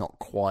Joy-Cons, it's not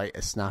quite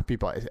as snappy,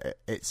 but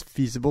it's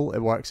feasible. It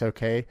works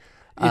okay.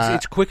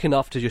 It's quick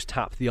enough to just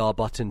tap the R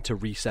button to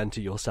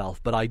recenter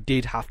yourself, but I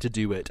did have to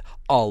do it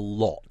a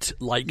lot,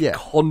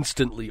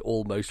 constantly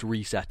almost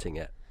resetting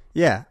it.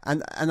 Yeah,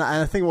 and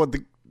I think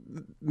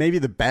maybe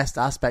the best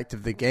aspect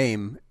of the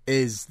game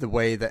is the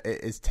way that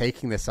it is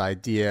taking this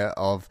idea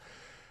of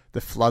the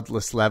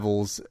floodless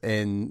levels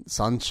in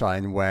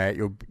Sunshine, where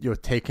you're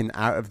taken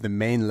out of the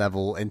main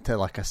level into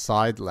like a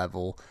side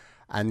level.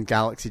 And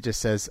Galaxy just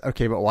says,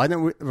 okay, but why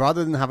don't we,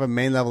 rather than have a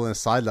main level and a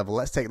side level,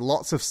 let's take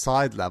lots of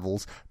side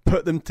levels,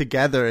 put them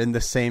together in the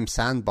same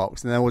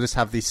sandbox, and then we'll just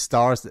have these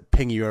stars that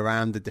ping you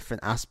around the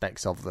different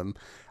aspects of them.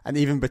 And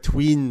even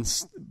between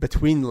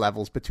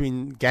levels,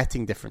 between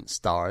getting different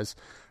stars,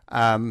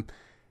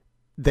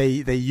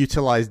 they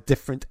utilize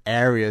different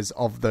areas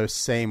of those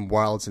same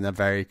worlds in a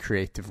very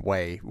creative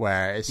way,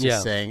 where it's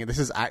just saying this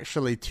is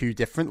actually two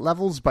different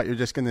levels, but you're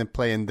just going to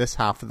play in this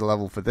half of the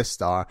level for this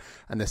star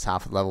and this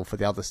half of the level for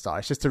the other star.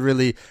 It's just a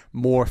really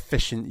more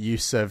efficient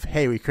use of,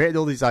 hey, we created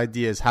all these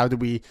ideas. How do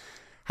we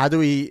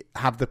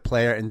have the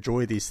player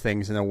enjoy these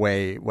things in a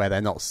way where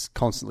they're not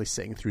constantly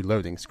sitting through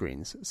loading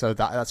screens? So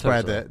that's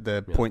where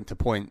the point to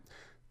point.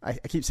 I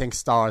keep saying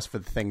stars for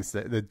the things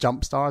that the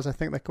jump stars, I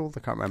think they're called. I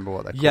can't remember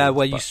what they're called. Yeah,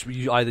 where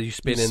you either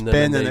spin in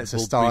them and it's a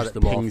star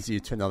that pings you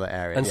to another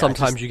area. And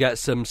sometimes you get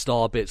some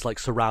star bits like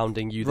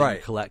surrounding you that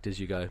you collect as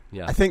you go.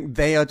 Yeah, I think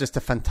they are just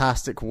a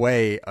fantastic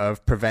way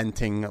of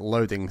preventing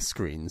loading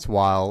screens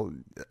while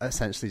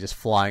essentially just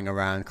flying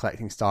around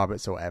collecting star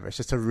bits or whatever. It's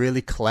just a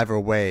really clever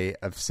way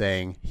of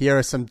saying, here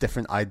are some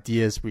different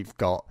ideas we've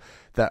got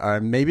that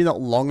are maybe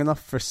not long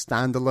enough for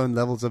standalone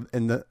levels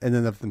in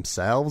and of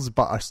themselves,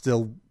 but are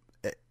still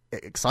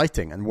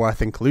exciting and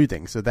worth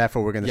including. So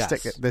therefore we're going to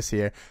stick this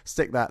here,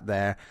 stick that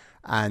there,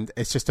 and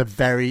it's just a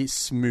very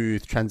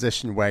smooth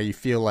transition where you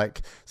feel like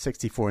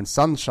 64 and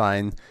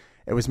Sunshine,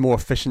 it was more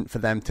efficient for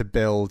them to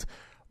build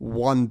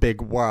one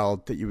big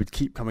world that you would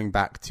keep coming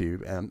back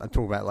to. I'm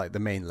talking about like the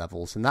main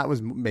levels, and that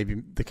was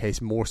maybe the case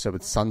more so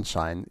with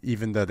Sunshine,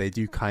 even though they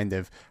do kind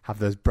of have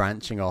those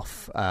branching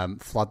off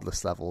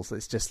floodless levels.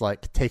 It's just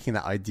like taking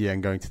that idea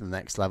and going to the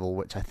next level,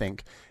 which I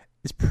think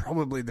is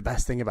probably the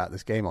best thing about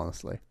this game,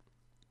 honestly.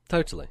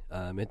 Totally.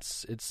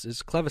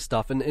 It's clever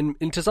stuff,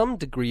 and to some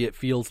degree it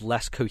feels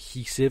less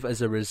cohesive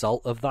as a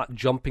result of that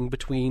jumping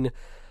between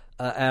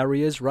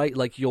areas, right?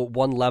 Like your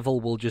one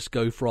level will just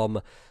go from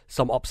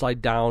some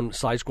upside down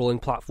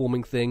side-scrolling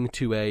platforming thing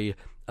to a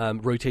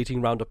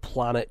rotating around a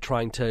planet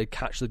trying to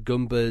catch the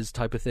Goombas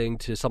type of thing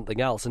to something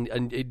else,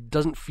 and it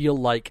doesn't feel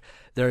like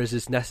there is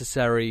this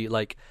necessary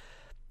like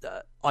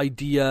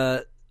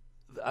idea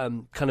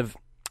kind of.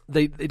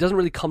 It doesn't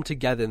really come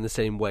together in the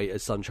same way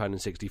as Sunshine and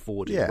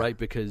 64 do, right?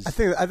 Because I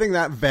think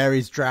that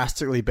varies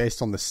drastically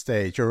based on the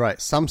stage. You're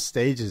right. Some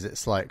stages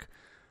it's like,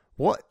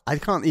 what? I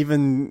can't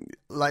even,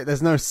 like,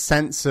 there's no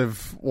sense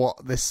of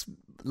what this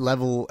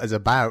level is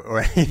about or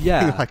anything.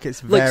 Yeah. Like,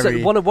 it's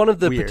very so one of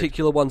the weird.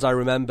 particular ones I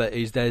remember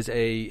is there's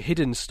a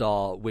hidden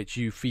star which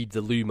you feed the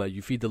Luma.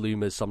 You feed the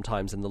Lumas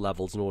sometimes in the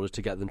levels in order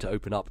to get them to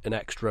open up an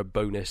extra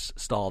bonus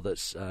star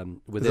that's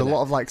within There's a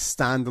lot of like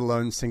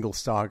standalone single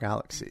star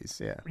galaxies.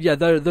 Yeah,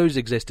 those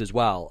exist as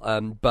well.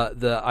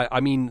 But I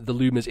mean the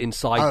Lumas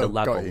inside the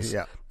levels.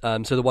 Got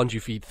you, so the ones you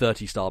feed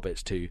 30 star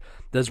bits to.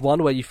 There's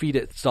one where you feed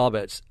it star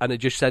bits and it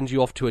just sends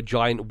you off to a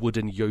giant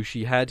wooden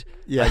Yoshi head.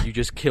 Yeah. And you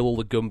just kill all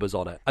the Goombas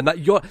on it. And that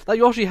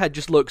Yoshi head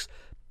just looks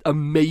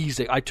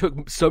amazing. I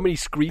took so many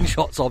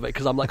screenshots of it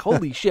because I'm like,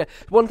 holy shit.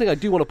 One thing I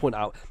do want to point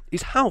out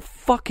is how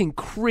fucking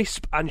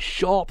crisp and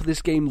sharp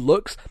this game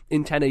looks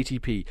in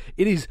 1080p.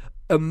 It is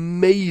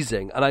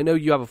amazing, and I know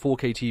you have a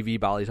 4K TV,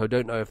 Bally, so I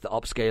don't know if the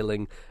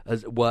upscaling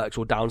works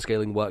or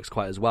downscaling works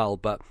quite as well,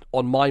 but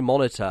on my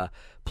monitor,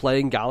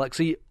 playing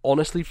Galaxy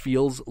honestly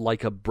feels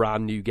like a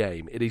brand new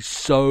game. It is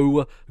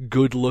so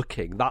good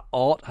looking. That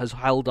art has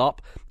held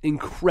up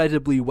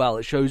incredibly well.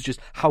 It shows just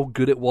how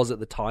good it was at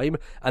the time,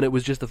 and it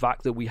was just the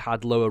fact that we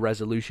had lower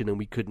resolution and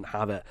we couldn't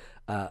have it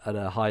at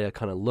a higher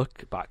kind of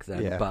look back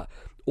then, but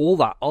all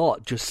that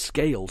art just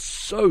scales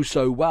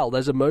so well.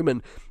 There's a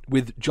moment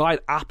with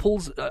giant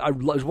apples. It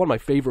was one of my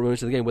favorite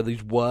moments in the game where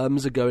these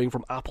worms are going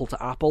from apple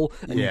to apple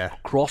and you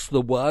cross the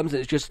worms,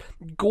 and it's just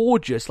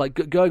gorgeous.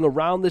 Like going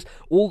around this,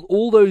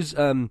 all those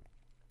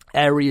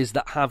areas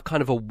that have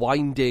kind of a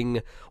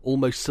winding,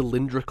 almost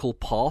cylindrical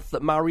path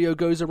that Mario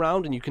goes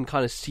around, and you can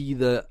kind of see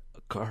the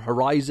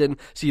horizon,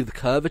 see the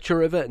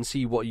curvature of it, and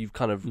see what you've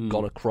kind of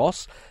gone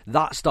across.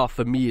 That stuff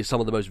for me is some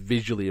of the most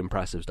visually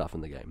impressive stuff in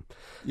the game.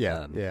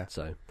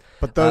 So,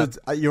 but those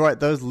you're right.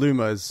 Those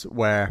Lumas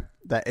where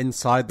they're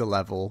inside the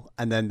level,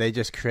 and then they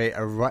just create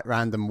a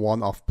random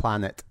one-off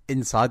planet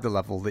inside the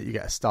level that you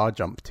get a star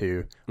jump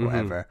to,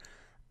 whatever.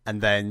 And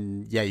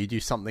then you do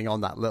something on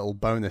that little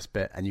bonus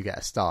bit, and you get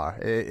a star.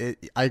 I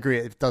agree.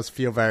 It does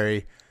feel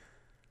very.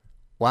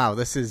 Wow,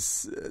 this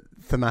is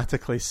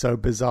thematically so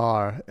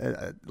bizarre,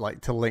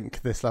 like to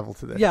link this level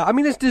to this. Yeah, I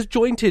mean, it's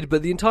disjointed,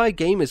 but the entire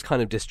game is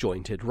kind of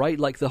disjointed, right?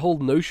 Like, the whole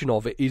notion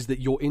of it is that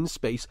you're in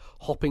space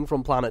hopping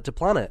from planet to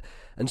planet.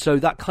 And so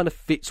that kind of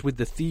fits with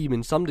the theme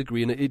in some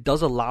degree, and it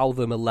does allow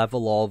them a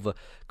level of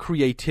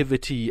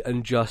creativity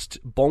and just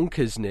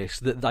bonkersness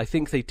that I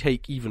think they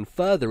take even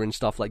further in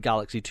stuff like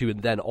Galaxy 2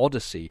 and then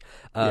Odyssey.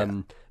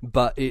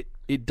 But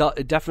it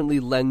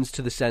definitely lends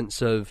to the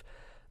sense of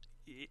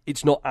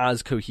it's not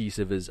as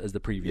cohesive as the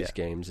previous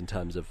games in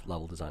terms of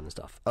level design and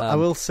stuff. I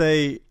will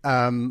say,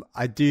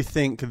 I do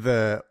think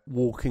the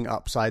walking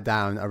upside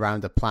down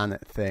around a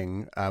planet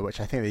thing, which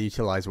I think they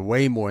utilize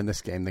way more in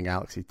this game than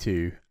Galaxy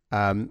 2.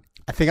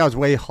 I think I was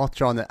way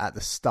hotter on it at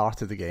the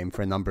start of the game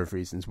for a number of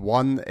reasons.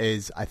 One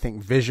is, I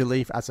think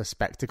visually, as a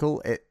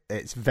spectacle,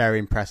 it's very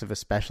impressive,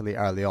 especially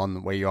early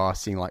on where you are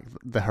seeing like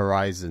the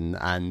horizon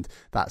and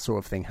that sort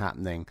of thing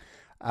happening.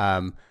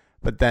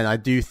 But then I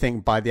do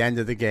think by the end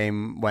of the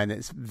game, when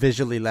it's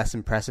visually less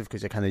impressive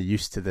because you're kind of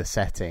used to the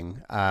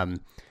setting,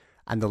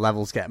 and the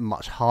levels get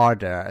much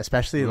harder,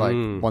 especially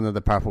like one of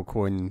the purple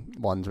coin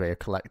ones where you're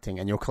collecting,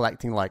 and you're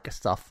collecting like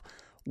stuff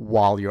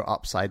while you're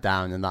upside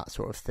down and that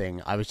sort of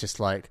thing. I was just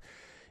like,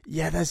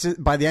 yeah,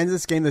 by the end of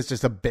this game, there's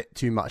just a bit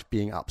too much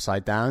being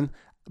upside down.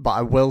 But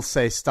I will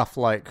say stuff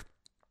like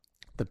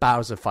the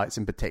Bowser fights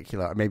in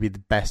particular are maybe the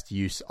best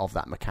use of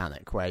that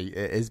mechanic, where it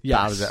is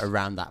Bowser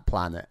around that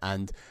planet.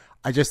 And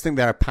I just think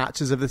there are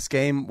patches of this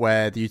game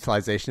where the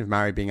utilization of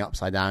Mario being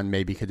upside down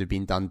maybe could have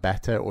been done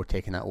better or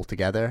taken out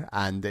altogether.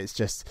 And it's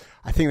just,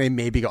 I think they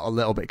maybe got a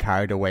little bit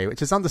carried away,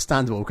 which is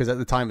understandable because at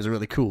the time it was a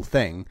really cool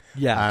thing.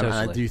 Yeah,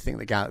 totally. And I do think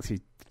the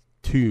Galaxy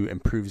 2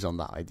 improves on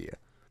that idea.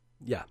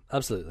 Yeah,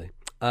 absolutely.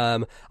 I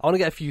want to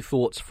get a few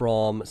thoughts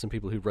from some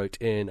people who wrote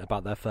in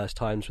about their first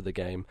times with the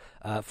game.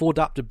 For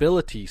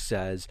Adaptability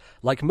says,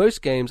 like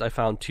most games I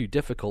found too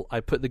difficult, I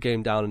put the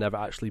game down and never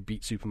actually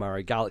beat Super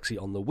Mario Galaxy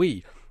on the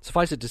Wii.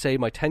 Suffice it to say,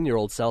 my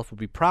 10-year-old self would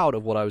be proud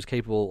of what I was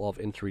capable of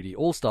in 3D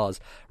All-Stars.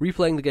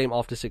 Replaying the game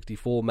after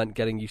 64 meant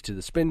getting used to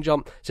the spin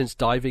jump, since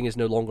diving is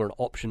no longer an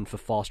option for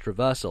fast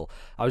reversal.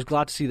 I was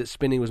glad to see that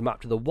spinning was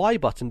mapped to the Y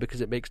button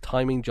because it makes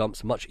timing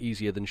jumps much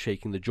easier than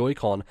shaking the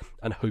Joy-Con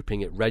and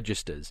hoping it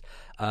registers.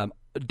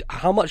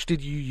 How much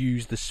did you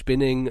use the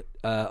spinning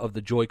of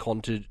the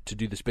Joy-Con to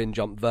do the spin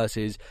jump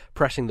versus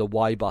pressing the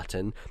Y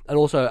button? And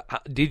also,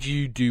 did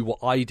you do what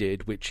I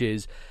did, which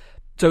is...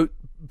 So,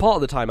 part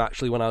of the time,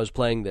 actually, when I was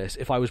playing this,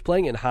 if I was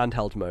playing it in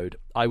handheld mode,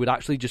 I would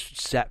actually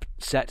just set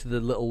the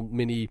little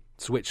mini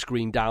Switch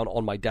screen down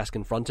on my desk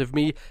in front of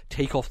me,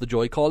 take off the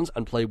Joy-Cons,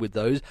 and play with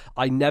those.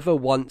 I never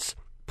once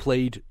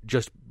played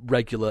just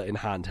regular in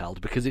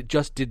handheld because it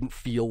just didn't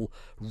feel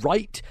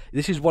right.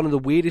 This is one of the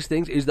weirdest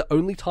things, is the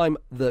only time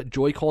the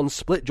Joy-Cons,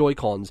 split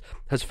Joy-Cons,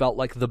 has felt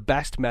like the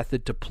best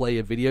method to play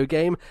a video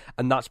game,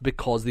 and that's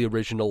because the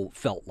original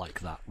felt like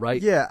that,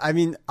 right? Yeah, I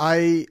mean,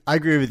 I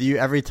agree with you.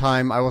 Every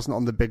time I wasn't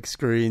on the big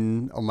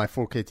screen on my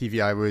 4K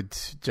TV, I would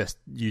just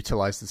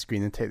utilize the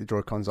screen and take the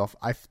Joy-Cons off.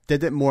 I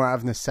did it more out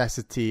of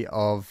necessity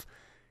of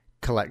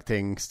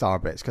collecting star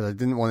bits because I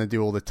didn't want to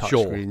do all the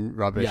touchscreen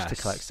rubbish to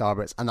collect star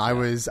bits, and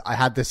I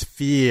had this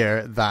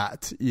fear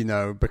that, you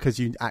know, because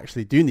you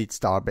actually do need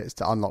star bits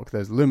to unlock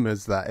those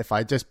Lumas, that if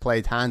I just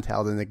played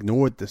handheld and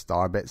ignored the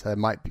star bits, I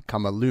might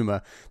become a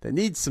Luma that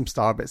needs some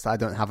star bits that I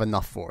don't have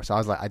enough for. So I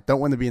was like, I don't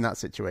want to be in that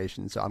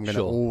situation, so I'm going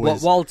to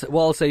always... What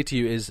I'll say to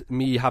you is,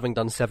 me having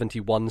done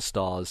 71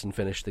 stars and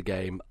finished the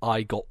game,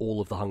 I got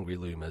all of the Hungry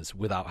Lumas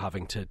without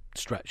having to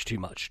stretch too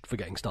much for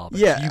getting star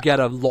bits. Yeah, you get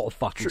a lot of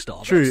fucking star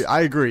bits. True,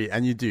 I agree.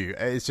 And you do.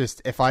 It's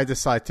just, if I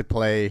decide to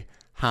play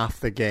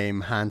half the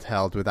game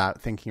handheld without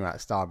thinking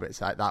about star bits,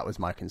 that was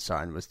my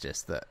concern, was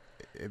just that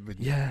it would...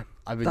 Yeah.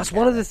 That's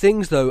one of the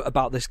things, though,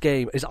 about this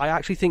game, is I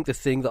actually think the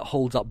thing that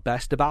holds up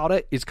best about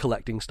it is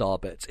collecting star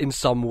bits in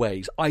some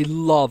ways. I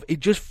love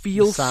it. Just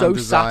feels so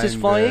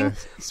satisfying.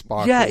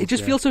 Yeah, it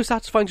just feels so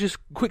satisfying to just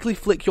quickly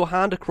flick your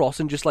hand across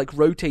and just like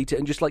rotate it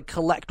and just like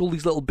collect all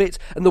these little bits,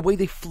 and the way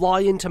they fly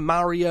into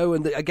Mario,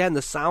 and again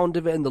the sound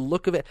of it and the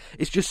look of it,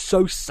 it's just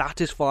so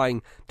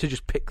satisfying to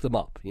just pick them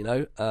up, you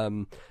know.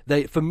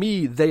 For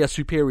me, they are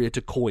superior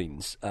to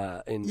coins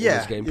in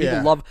this game.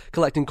 People love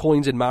collecting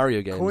coins in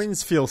Mario games.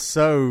 Coins feel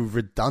so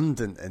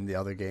redundant in the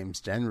other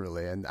games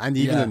generally, and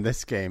even in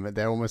this game,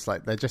 they're almost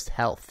like they're just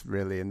health,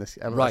 really, in this,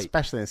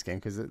 especially in this game,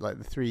 because like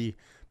the 3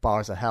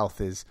 bars of health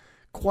is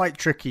quite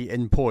tricky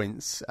in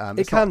points.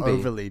 It can be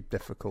overly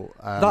difficult.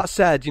 That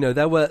said, you know,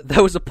 there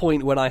was a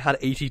point when I had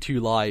 82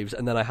 lives,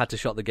 and then I had to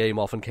shut the game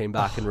off and came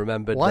back and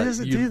remembered. Why does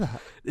it do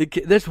that?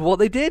 That's what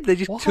they did. They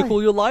just took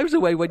all your lives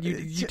away when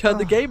you turned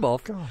the game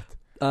off. God.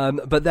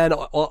 But then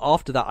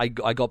after that, I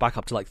got back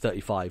up to like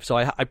 35. So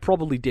I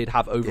probably did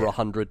have over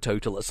 100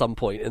 total at some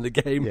point in the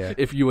game,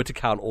 if you were to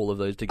count all of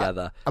those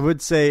together. I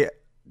would say,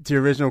 to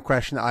your original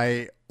question,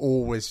 I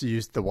always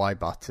used the Y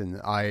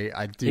button.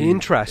 I do.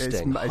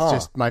 Interesting. It's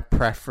just my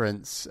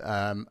preference.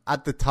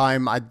 At the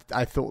time, I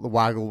thought the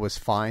waggle was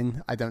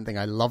fine. I don't think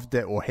I loved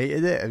it or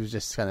hated it. It was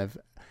just kind of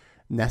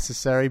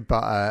necessary.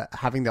 But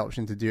having the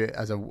option to do it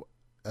as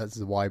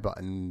the Y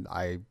button,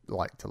 I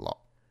liked a lot.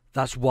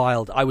 That's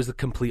wild. I was the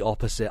complete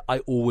opposite. I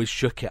always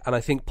shook it. And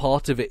I think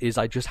part of it is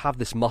I just have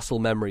this muscle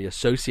memory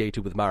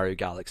associated with Mario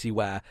Galaxy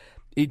where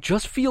it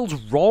just feels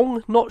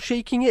wrong not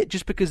shaking it,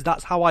 just because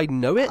that's how I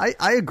know it.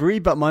 I agree,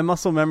 but my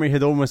muscle memory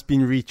had almost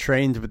been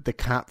retrained with the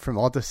cap from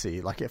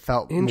Odyssey. Like, it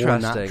felt more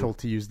natural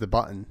to use the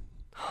button.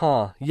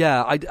 Huh.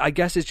 Yeah, I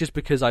guess it's just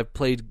because I've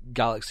played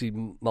Galaxy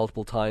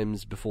multiple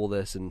times before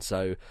this, and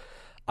so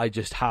I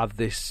just have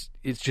this...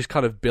 It's just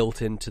kind of built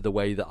into the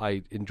way that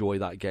I enjoy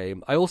that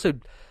game.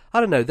 I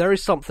don't know, there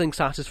is something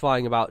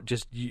satisfying about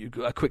just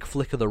a quick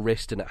flick of the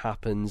wrist and it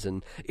happens,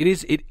 and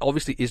it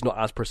obviously is not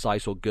as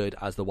precise or good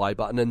as the Y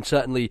button, and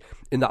certainly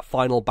in that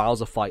final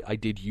Bowser fight I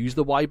did use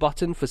the Y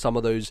button for some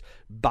of those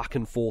back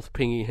and forth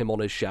pinging him on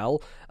his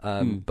shell,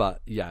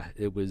 but yeah,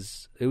 it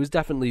was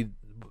definitely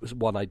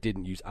one I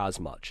didn't use as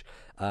much.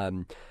 I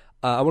want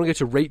to go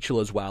to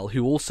Rachel as well,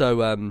 who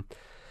also...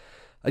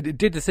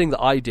 did the thing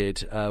that I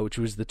did, which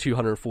was the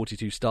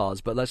 242 stars,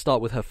 but let's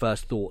start with her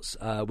first thoughts,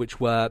 which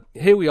were,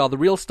 here we are, the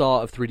real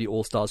star of 3D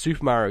All-Stars,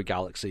 Super Mario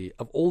Galaxy.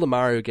 Of all the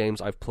Mario games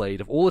I've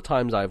played, of all the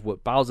times I've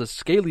whipped Bowser's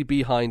scaly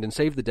behind and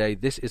saved the day,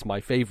 this is my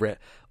favourite.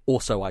 Or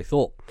so I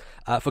thought.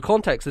 For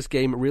context, this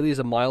game really is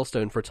a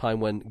milestone for a time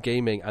when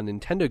gaming, and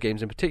Nintendo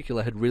games in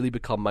particular, had really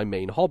become my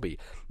main hobby.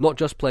 Not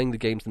just playing the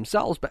games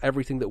themselves, but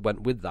everything that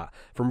went with that.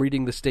 From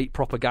reading the state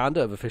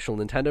propaganda of official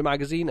Nintendo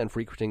magazine and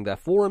frequenting their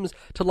forums,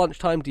 to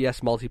lunchtime DS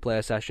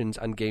multiplayer sessions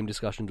and game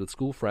discussions with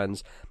school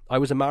friends, I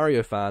was a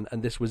Mario fan,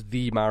 and this was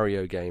the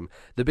Mario game.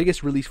 The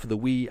biggest release for the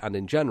Wii, and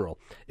in general.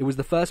 It was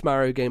the first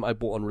Mario game I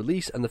bought on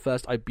release, and the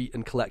first I beat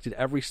and collected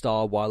every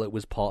star while it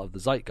was part of the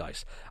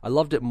zeitgeist. I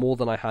loved it more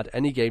than I had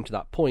any game to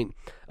that point.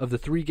 Of the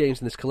 3 games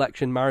in this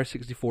collection, Mario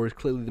 64 is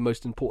clearly the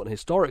most important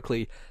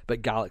historically,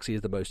 but Galaxy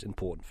is the most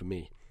important for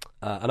me.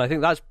 And I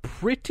think that's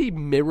pretty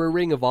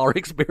mirroring of our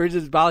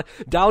experiences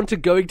down to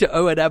going to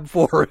O&M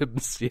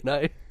forums, you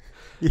know?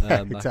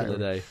 Yeah, back exactly. in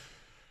the day.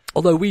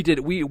 Although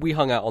we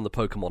hung out on the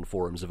Pokemon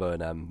forums of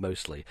O&M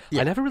mostly.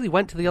 Yeah. I never really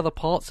went to the other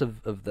parts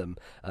of them.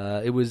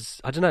 It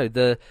was, I don't know,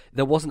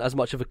 there wasn't as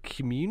much of a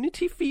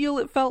community feel,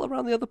 it felt,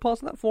 around the other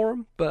parts of that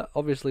forum. But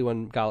obviously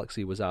when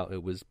Galaxy was out,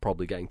 it was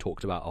probably getting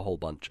talked about a whole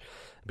bunch.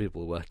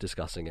 People were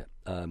discussing it.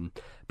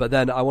 But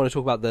then I want to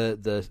talk about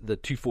the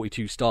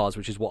 242 stars,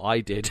 which is what I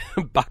did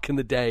back in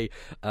the day,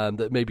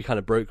 that maybe kind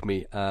of broke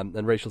me.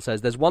 And Rachel says,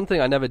 there's one thing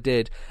I never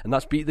did, and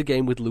that's beat the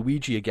game with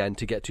Luigi again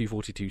to get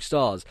 242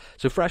 stars.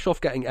 So fresh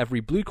off getting every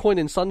blue coin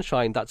in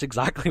Sunshine, that's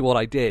exactly what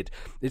I did.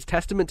 It's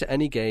testament to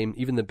any game,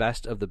 even the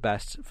best of the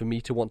best, for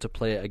me to want to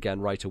play it again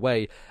right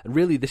away. And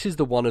really, this is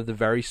the one of the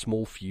very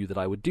small few that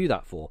I would do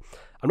that for.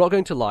 I'm not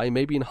going to lie,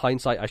 maybe in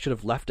hindsight I should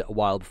have left it a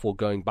while before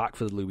going back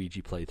for the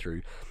Luigi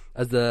playthrough,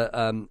 as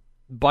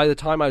by the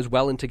time I was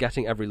well into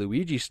getting every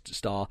Luigi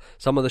star,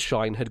 some of the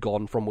shine had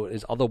gone from what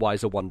is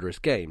otherwise a wondrous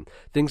game.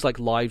 Things like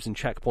lives and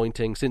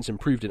checkpointing, since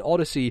improved in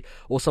Odyssey,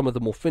 or some of the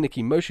more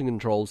finicky motion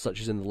controls,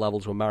 such as in the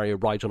levels where Mario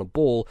rides on a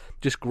ball,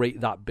 just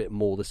grate that bit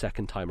more the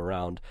second time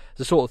around.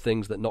 The sort of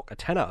things that knock a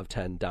 10 out of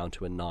 10 down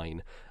to a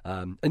 9.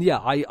 And yeah,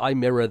 I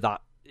mirror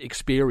that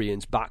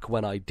experience back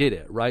when I did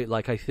it, right?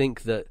 Like, I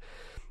think that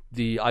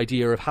the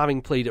idea of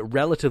having played it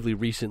relatively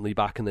recently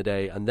back in the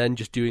day and then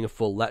just doing a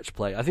full Let's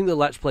Play. I think the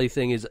Let's Play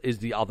thing is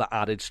the other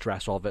added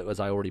stress of it, as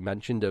I already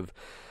mentioned, of,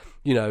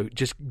 you know,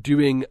 just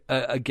doing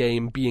a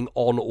game, being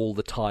on all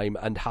the time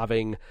and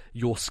having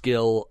your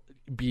skill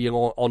being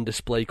on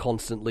display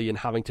constantly and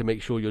having to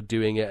make sure you're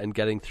doing it and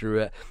getting through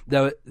it.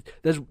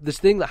 There's this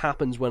thing that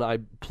happens when I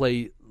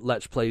play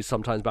Let's Plays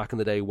sometimes back in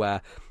the day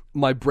where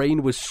my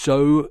brain was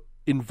so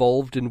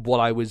involved in what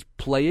I was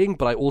playing,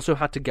 but I also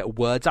had to get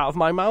words out of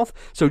my mouth,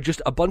 so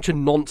just a bunch of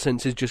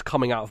nonsense is just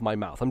coming out of my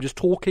mouth. I'm just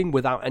talking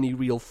without any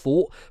real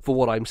thought for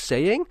what I'm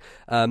saying,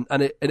 and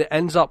it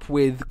ends up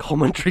with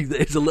commentary that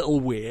is a little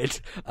weird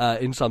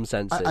in some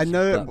senses. I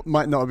know it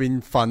might not have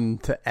been fun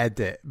to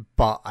edit,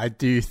 but I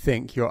do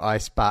think your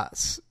Ice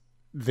Bats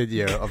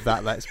video of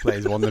that Let's Play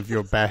is one of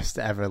your best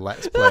ever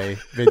Let's Play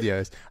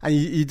videos. And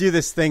you do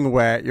this thing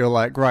where you're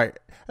like, right,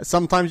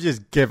 sometimes you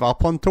just give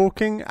up on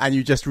talking and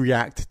you just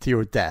react to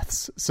your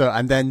deaths. So,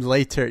 and then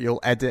later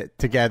you'll edit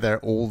together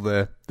all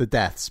the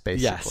deaths,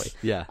 basically. Yes,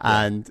 yeah.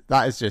 And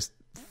that is just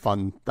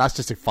fun. That's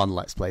just a fun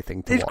Let's Play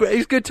thing to watch. Great.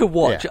 It's good to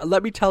watch. Yeah.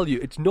 Let me tell you,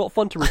 it's not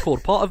fun to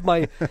record. Part of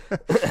my,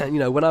 you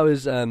know, when I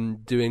was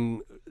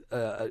doing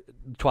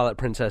Twilight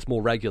Princess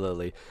more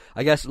regularly,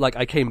 I guess, like,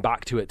 I came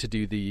back to it to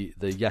do the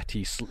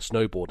Yeti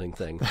snowboarding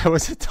thing. There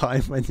was a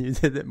time when you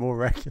did it more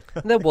regularly.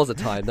 There was a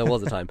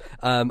time.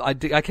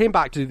 I came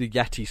back to do the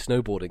Yeti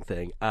snowboarding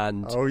thing,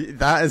 and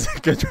that is a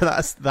good.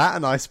 That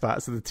and Ice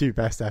Bats are the 2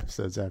 best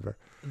episodes ever.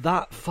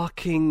 That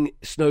fucking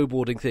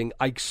snowboarding thing,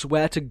 I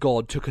swear to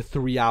God, took a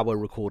 3-hour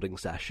recording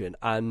session,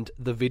 and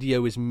the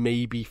video is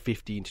maybe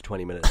 15 to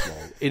 20 minutes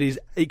long. It is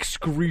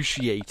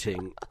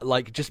excruciating.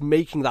 Like, just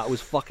making that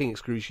was fucking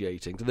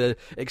excruciating, to the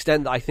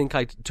extent that I think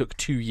I took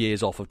 2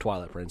 years off of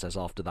Twilight Princess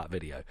after that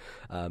video.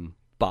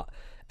 But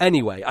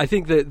anyway, I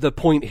think the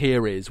point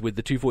here is, with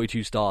the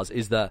 242 stars,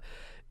 is that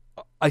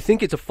I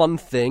think it's a fun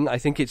thing. I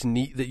think it's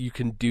neat that you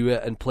can do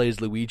it and play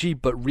as Luigi,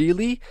 but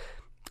really,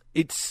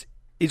 it's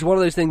one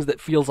of those things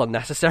that feels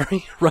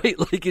unnecessary, right?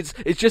 Like, it's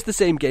just the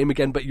same game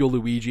again, but you're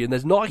Luigi, and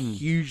there's not a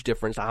huge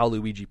difference to how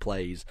Luigi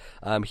plays.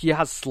 He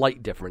has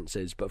slight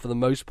differences, but for the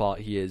most part,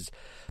 he is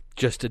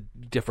just a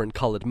different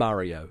coloured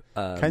Mario.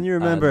 Can you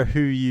remember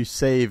who you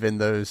save in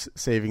those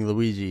saving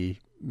Luigi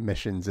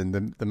missions in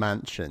the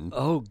mansion?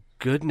 Oh,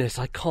 goodness,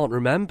 I can't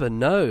remember,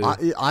 no.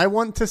 I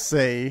want to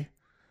say,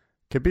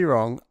 could be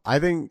wrong, I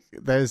think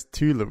there's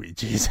 2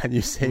 Luigis and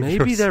you save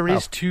Maybe yourself. there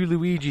is 2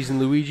 Luigis and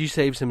Luigi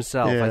saves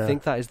himself. Yeah. I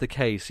think that is the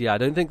case. Yeah, I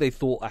don't think they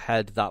thought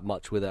ahead that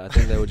much with it. I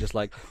think they were just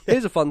like,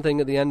 here's a fun thing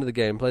at the end of the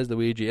game, plays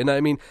Luigi. And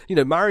I mean, you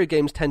know, Mario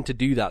games tend to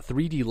do that.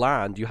 3D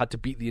Land, you had to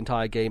beat the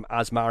entire game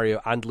as Mario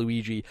and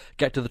Luigi,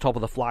 get to the top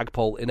of the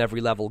flagpole in every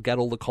level, get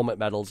all the comet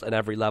medals in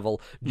every level,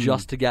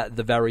 just to get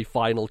the very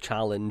final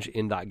challenge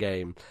in that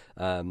game.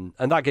 And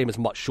that game is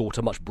much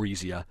shorter, much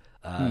breezier.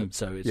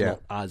 So it's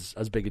not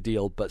as big a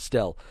deal, but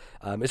still,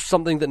 it's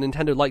something that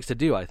Nintendo likes to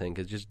do. I think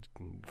is just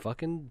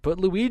fucking put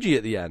Luigi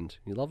at the end.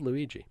 You love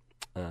Luigi.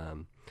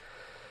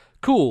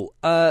 Cool.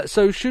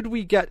 So should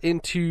we get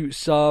into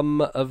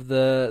some of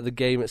the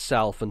game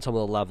itself and some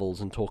of the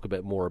levels and talk a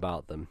bit more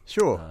about them?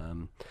 Sure.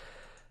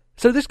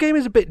 So this game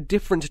is a bit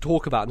different to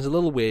talk about, and it's a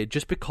little weird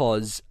just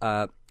because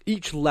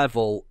each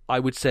level, I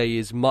would say,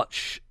 is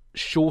much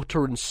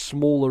shorter and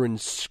smaller in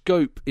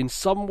scope in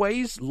some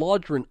ways,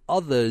 larger in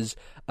others,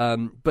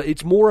 but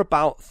it's more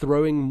about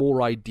throwing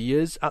more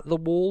ideas at the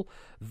wall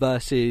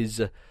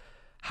versus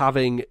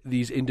having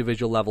these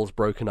individual levels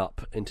broken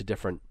up into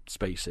different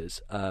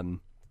spaces.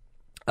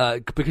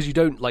 Because you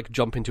don't like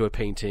jump into a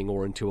painting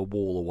or into a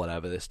wall or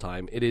whatever this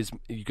time. It is,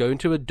 you go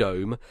into a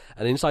dome,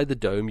 and inside the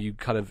dome you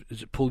kind of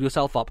pull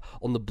yourself up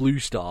on the blue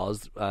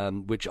stars,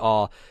 which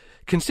are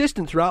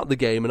consistent throughout the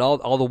game and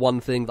are the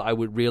one thing that I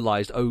would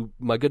realize, oh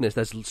my goodness,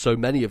 there's so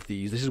many of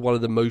these. This is one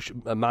of the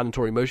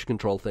mandatory motion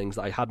control things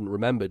that I hadn't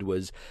remembered,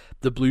 was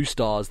the blue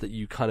stars that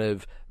you kind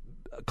of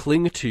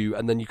cling to,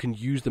 and then you can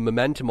use the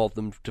momentum of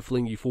them to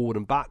fling you forward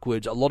and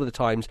backwards. A lot of the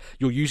times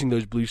you're using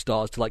those blue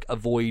stars to like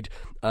avoid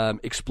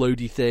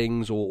explodey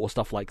things or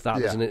stuff like that.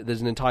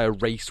 There's an entire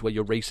race where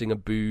you're racing a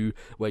boo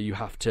where you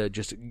have to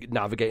just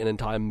navigate an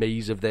entire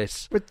maze of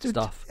this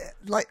stuff.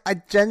 Like, I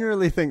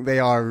generally think they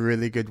are a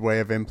really good way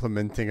of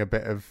implementing a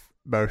bit of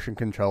motion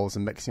controls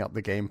and mixing up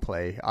the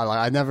gameplay.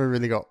 I never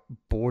really got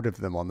bored of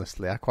them,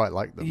 honestly. I quite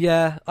like them.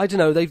 Yeah, I don't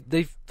know.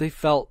 They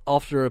felt,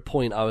 after a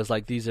point, I was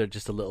like, these are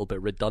just a little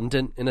bit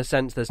redundant in a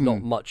sense. There's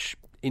not much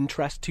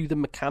interest to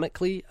them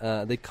mechanically.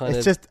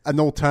 It's just an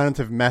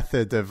alternative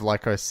method of,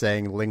 like I was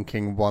saying,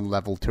 linking one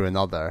level to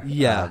another.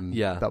 Yeah.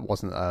 That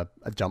wasn't a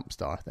jump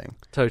star thing.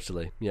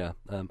 Totally, yeah.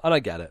 And I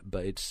get it,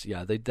 but it's,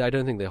 I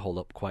don't think they hold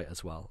up quite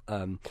as well.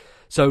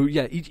 So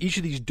yeah, each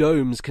of these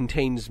domes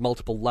contains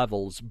multiple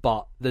levels,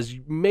 but there's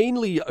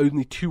mainly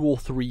only 2 or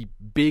 3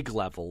 big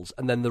levels,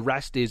 and then the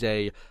rest is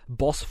a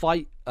boss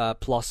fight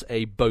plus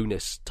a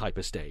bonus type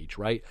of stage,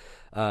 right?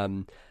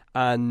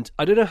 And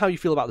I don't know how you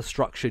feel about the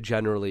structure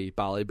generally,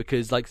 Bally,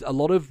 because like a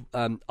lot of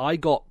I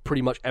got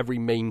pretty much every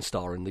main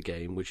star in the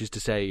game, which is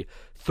to say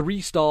 3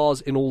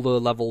 stars in all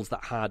the levels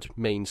that had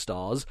main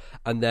stars,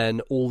 and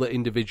then all the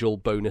individual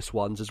bonus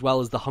ones, as well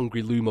as the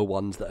Hungry Luma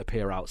ones that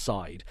appear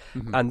outside.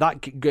 Mm-hmm. And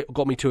that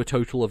got me to a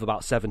total of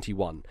about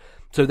 71.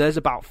 So there's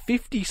about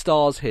 50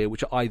 stars here,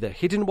 which are either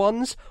hidden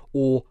ones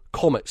or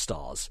comet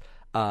stars.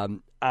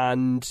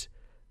 And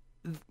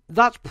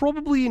that's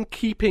probably in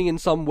keeping in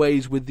some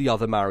ways with the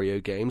other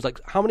Mario games. Like,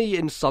 how many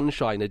in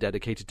Sunshine are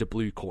dedicated to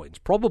blue coins?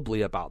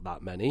 Probably about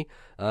that many.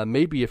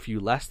 Maybe a few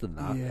less than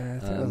that. Yeah, I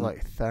think it was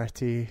like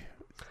 30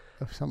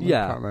 or something.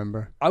 I can't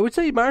remember. I would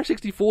say Mario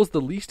 64 is the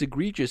least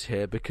egregious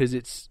here because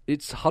it's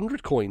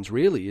 100 coins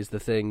really is the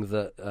thing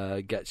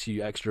that gets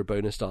you extra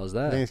bonus stars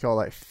there. I think it's got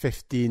like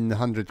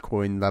 1,500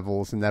 coin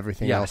levels, and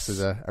everything else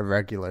is a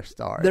regular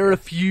star. There are a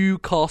few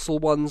castle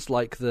ones,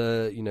 like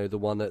the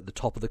one at the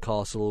top of the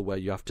castle where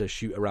you have to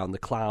shoot around the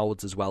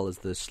clouds, as well as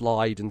the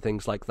slide and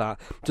things like that.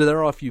 So there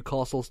are a few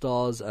castle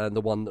stars, and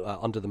the one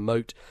under the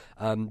moat.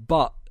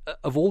 But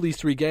of all these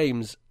 3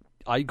 games,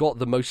 I got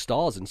the most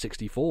stars in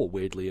 64,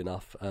 weirdly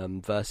enough,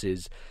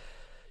 versus,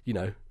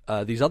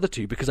 these other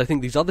 2, because I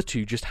think these other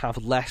 2 just have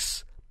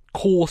less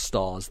core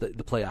stars that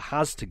the player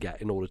has to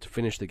get in order to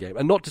finish the game.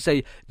 And not to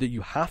say that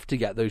you have to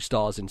get those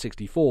stars in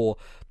 64,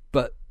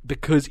 but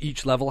because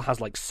each level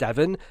has like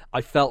 7,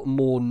 it felt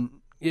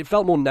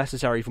more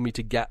necessary for me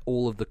to get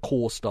all of the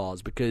core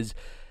stars, because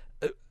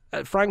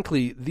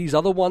frankly, these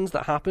other ones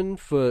that happen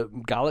for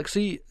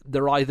Galaxy,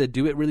 they're either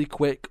do it really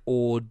quick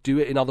or do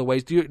it in other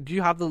ways. Do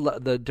you have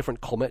the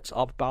different comets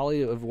up,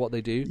 Bally, of what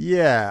they do?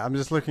 Yeah, I'm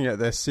just looking at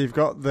this. So you've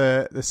got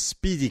the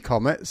speedy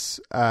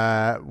comets,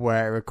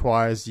 where it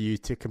requires you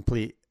to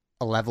complete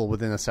a level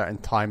within a certain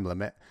time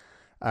limit.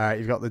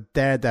 You've got the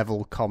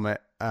Daredevil comet,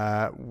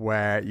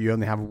 where you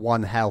only have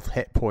 1 health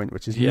hit point,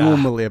 which is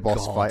normally a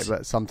boss fight,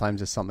 but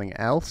sometimes it's something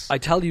else. I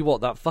tell you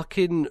what, that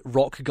fucking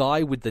rock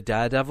guy with the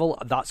Daredevil,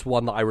 that's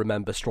one that I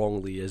remember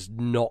strongly as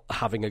not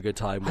having a good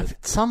time with.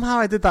 Somehow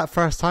I did that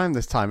first time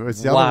this time. It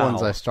was the other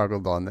ones I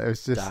struggled on. It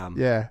was just,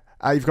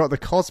 you've got the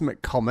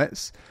Cosmic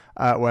Comets,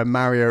 where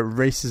Mario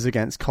races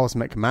against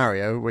Cosmic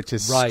Mario, which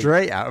is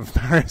straight out of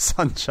Mario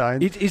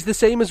Sunshine. It is the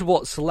same as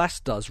what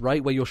Celeste does,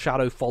 right? Where your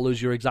shadow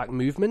follows your exact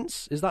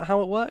movements. Is that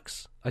how it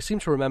works? I seem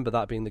to remember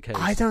that being the case.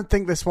 I don't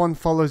think this one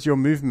follows your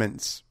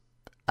movements.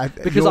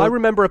 Because I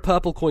remember a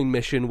purple coin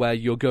mission where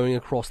you're going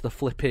across the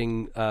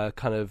flipping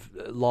kind of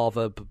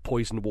lava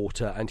poison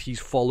water, and he's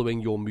following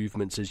your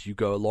movements as you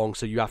go along,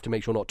 so you have to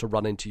make sure not to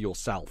run into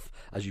yourself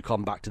as you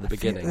come back to the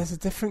beginning. There's a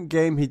different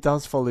game he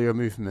does follow your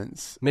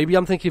movements. Maybe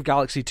I'm thinking of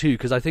Galaxy 2,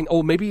 because I think,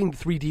 maybe in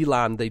 3D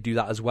Land they do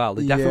that as well.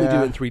 They definitely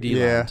do it in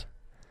 3D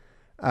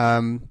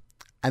Land.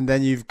 And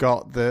then you've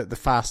got the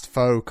fast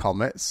foe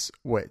comets,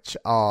 which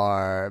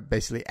are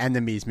basically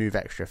enemies move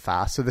extra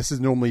fast. So this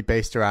is normally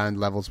based around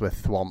levels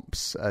with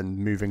thwomps and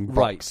moving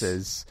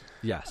boxes.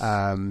 Yes.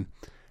 And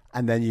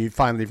then you've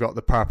got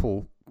the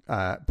purple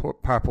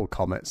purple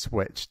comets,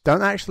 which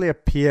don't actually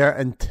appear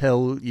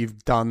until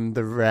you've done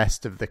the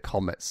rest of the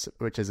comets,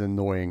 which is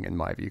annoying in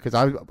my view. Because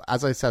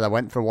as I said, I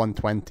went for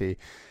 120,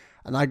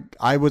 and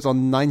I was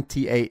on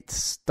 98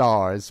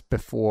 stars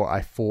before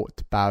I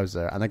fought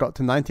Bowser, and I got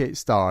to 98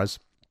 stars.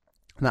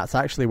 And that's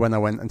actually when I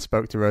went and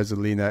spoke to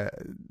Rosalina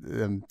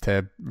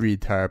to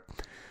read her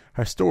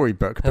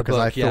storybook, because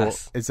I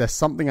thought, is there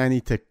something I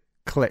need to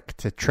click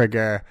to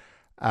trigger,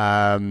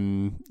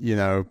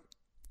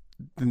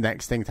 the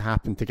next thing to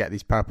happen to get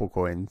these purple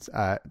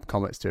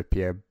comets to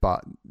appear?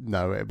 But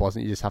no, it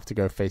wasn't. You just have to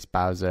go face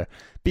Bowser,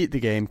 beat the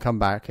game, come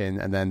back in,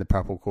 and then the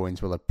purple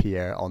coins will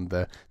appear on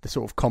the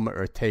sort of comet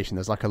rotation.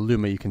 There's like a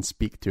Luma you can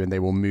speak to, and they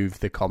will move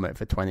the comet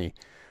for 20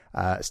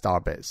 star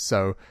bits.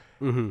 So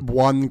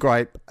one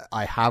gripe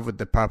I have with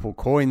the purple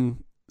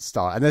coin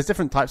star, and there's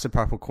different types of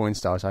purple coin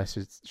stars, I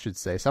should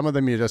say. Some of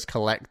them you're just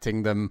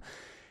collecting them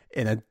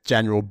in a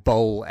general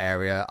bowl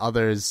area.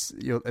 Others,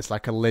 it's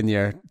like a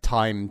linear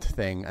timed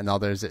thing, and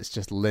others it's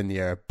just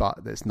linear but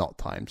it's not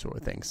timed sort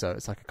of thing. So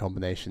it's like a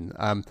combination.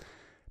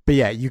 But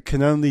yeah, you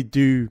can only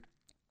do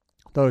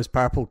those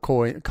purple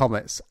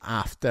comets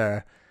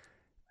after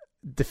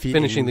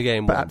finishing the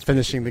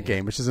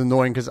game, which is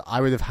annoying, because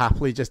I would have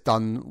happily just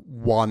done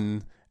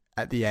one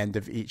at the end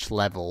of each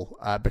level,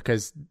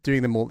 because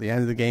doing them all at the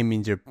end of the game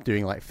means you're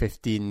doing like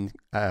 15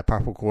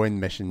 purple coin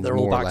missions. They're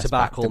all back to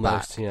back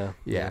almost.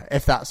 Yeah,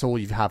 if that's all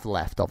you have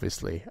left,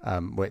 obviously,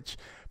 which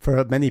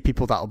for many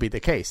people that will be the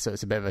case. So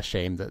it's a bit of a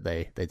shame that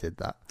they did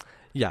that.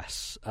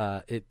 Yes,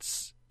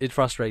 it's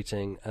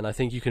frustrating, and I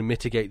think you can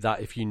mitigate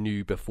that if you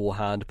knew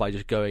beforehand by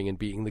just going and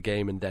beating the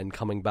game and then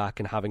coming back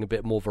and having a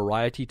bit more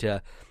variety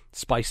to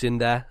spice in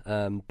there.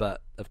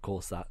 But of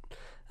course that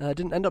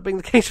didn't end up being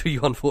the case for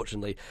you,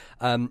 unfortunately.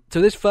 So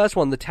this first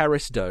one, the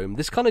Terrace Dome,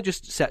 this kind of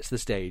just sets the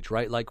stage,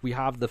 right? Like, we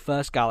have the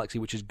first galaxy,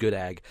 which is Good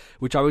Egg,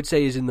 which I would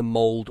say is in the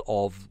mold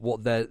of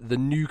what the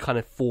new kind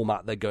of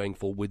format they're going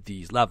for with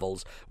these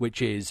levels,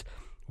 which is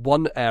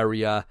one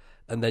area,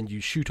 and then you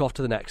shoot off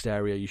to the next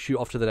area, you shoot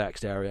off to the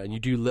next area, and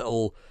you do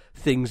little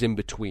things in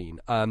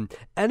between.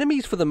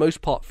 Enemies, for the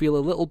most part, feel a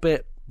little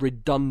bit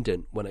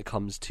redundant when it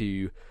comes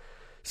to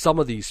some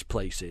of these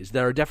places.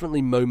 There are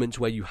definitely moments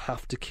where you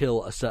have to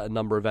kill a certain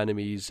number of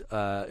enemies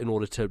in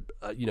order to,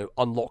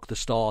 unlock the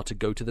star to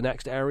go to the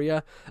next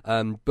area.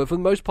 But for the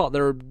most part,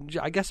 they're,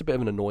 I guess, a bit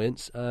of an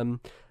annoyance. And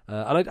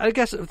I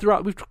guess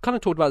throughout, we've kind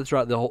of talked about this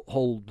throughout the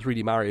whole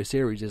 3D Mario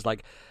series, is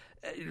like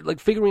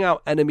figuring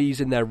out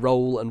enemies and their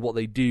role and what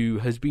they do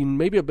has been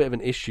maybe a bit of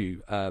an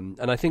issue. And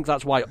I think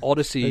that's why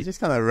Odyssey... They just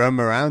kind of roam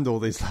around all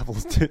these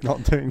levels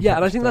not doing Yeah,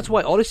 and I think that's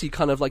why Odyssey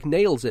kind of like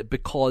nails it,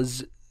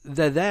 because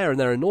they're there and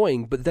they're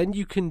annoying, but then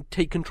you can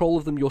take control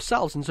of them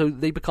yourselves, and so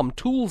they become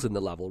tools in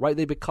the level, right?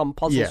 They become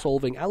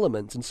puzzle-solving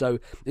elements, and so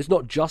it's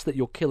not just that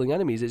you're killing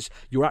enemies, it's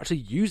you're actually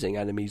using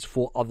enemies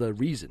for other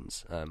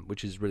reasons,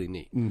 which is really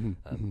neat.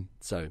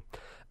 So,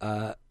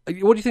 what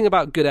do you think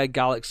about Good Egg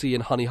Galaxy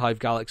and Honey Hive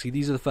Galaxy?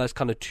 These are the first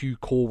kind of two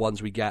core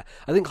ones we get.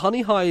 I think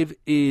Honey Hive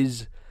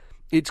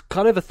it's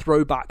kind of a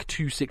throwback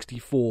to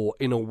 64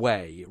 in a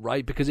way,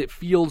 right? Because it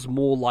feels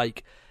more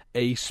like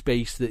a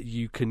space that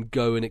you can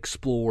go and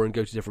explore and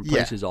go to different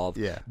places of.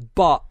 Yeah.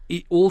 But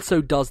it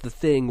also does the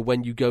thing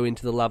when you go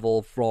into the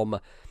level from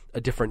a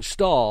different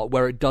star,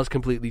 where it does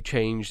completely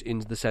change in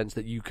the sense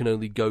that you can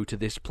only go to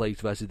this place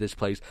versus this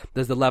place.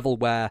 There's the level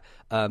where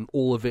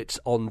all of it's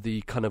on the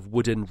kind of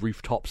wooden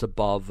rooftops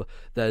above.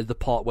 There's the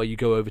part where you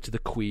go over to the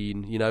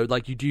Queen,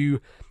 like you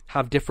do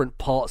have different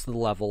parts of the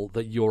level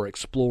that you're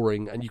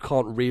exploring, and you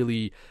can't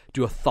really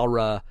do a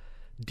thorough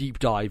deep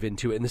dive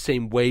into it in the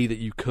same way that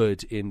you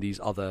could in these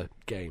other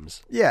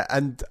games. Yeah,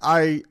 and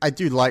I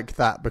do like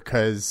that,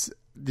 because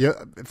it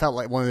felt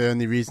like one of the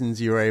only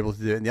reasons you were able to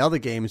do it in the other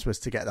games was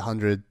to get the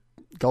 100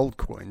 gold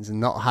coins,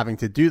 and not having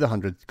to do the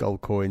 100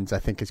 gold coins I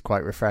think is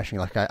quite refreshing.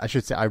 Like I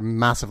should say, I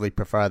massively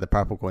prefer the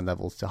purple coin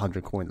levels to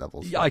 100 coin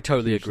levels. Yeah, I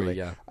totally agree,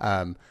 yeah.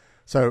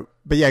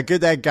 But yeah,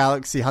 Good Egg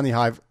Galaxy, Honey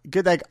Hive.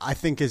 Good Egg, I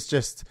think, is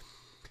just...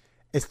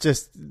 It's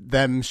just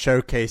them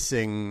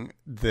showcasing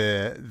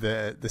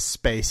the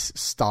space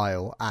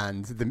style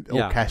and the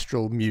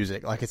orchestral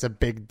music. Like, it's a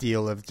big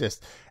deal of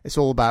just... It's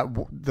all about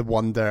the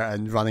wonder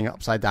and running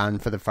upside down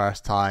for the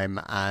first time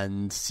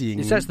and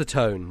seeing... It sets the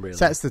tone, really.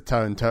 Sets the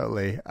tone,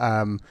 totally.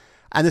 And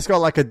it's got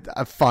like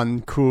a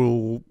fun,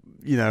 cool,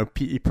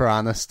 Petey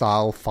Piranha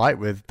style fight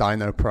with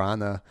Dino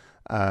Piranha,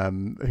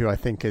 who I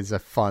think is a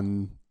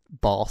fun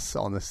boss,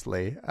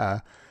 honestly.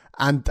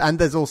 And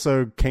there's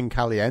also King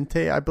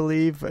Caliente, I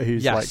believe,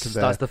 who's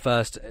that's the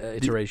first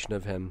iteration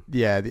of him.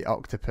 Yeah, the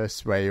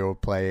octopus where you're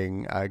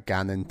playing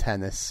Ganon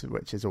tennis,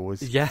 which is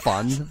always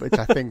fun, which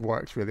I think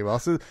works really well.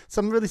 So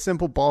some really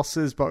simple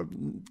bosses, but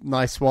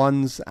nice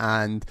ones,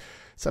 and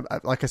some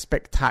like a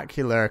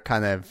spectacular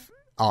kind of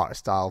art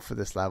style for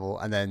this level.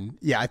 And then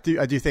I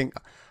do think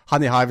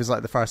Honey Hive is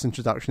like the first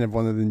introduction of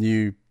one of the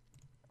new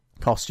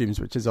costumes,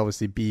 which is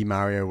obviously Bee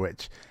Mario,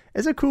 which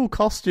is a cool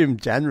costume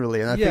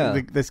generally, and I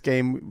think this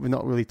game, we've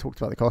not really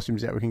talked about the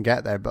costumes yet, we can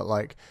get there, but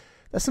like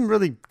there's some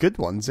really good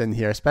ones in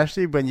here,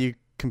 especially when you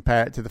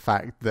compare it to the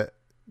fact that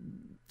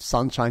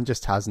Sunshine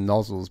just has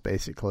nozzles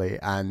basically,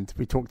 and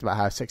we talked about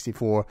how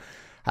 64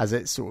 has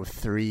its sort of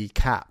 3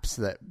 caps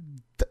that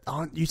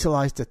aren't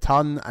utilized a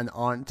ton and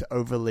aren't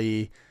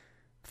overly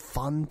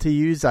fun to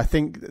use. I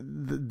think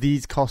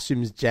these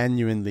costumes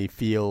genuinely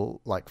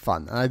feel like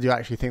fun, and I do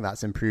actually think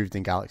that's improved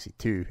in Galaxy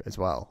 2 as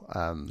well.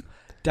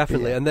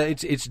 Definitely, yeah. and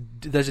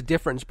there's a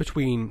difference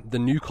between the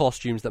new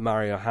costumes that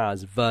Mario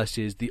has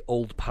versus the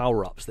old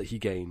power-ups that he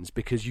gains,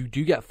 because you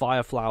do get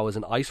fire flowers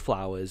and ice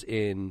flowers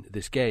in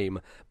this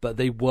game, but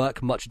they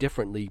work much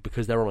differently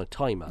because they're on a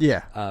timer.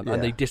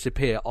 And they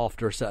disappear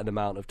after a certain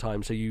amount of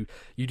time, so you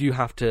do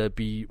have to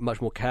be much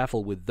more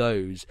careful with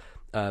those.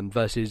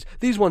 Versus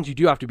these ones you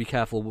do have to be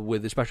careful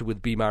with, especially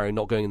with B Mario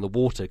not going in the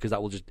water, because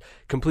that will just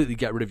completely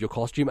get rid of your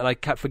costume. And I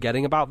kept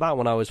forgetting about that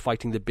when I was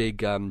fighting the big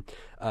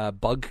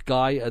bug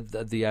guy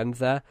at the end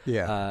there.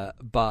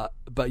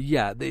 But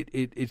yeah,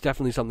 it's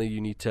definitely something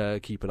you need to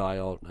keep an eye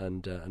on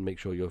and make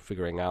sure you're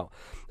figuring out.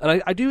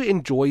 And I do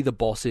enjoy the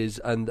bosses,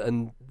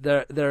 and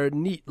they're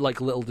neat, like,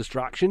 little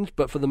distractions,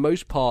 but for the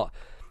most part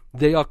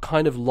they are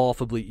kind of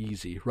laughably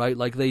easy, right?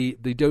 Like, they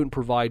don't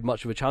provide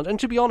much of a challenge. And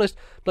to be honest,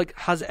 like,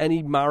 has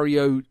any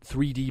Mario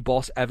 3D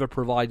boss ever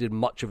provided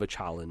much of a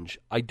challenge?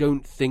 I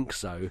don't think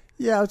so.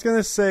 Yeah, I was going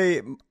to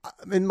say,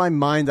 in my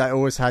mind, I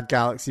always had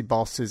Galaxy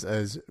bosses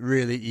as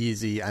really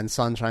easy and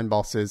Sunshine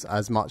bosses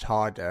as much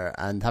harder.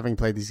 And having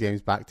played these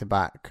games back to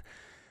back,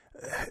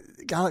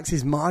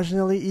 Galaxy's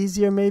marginally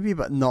easier maybe,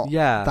 but not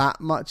that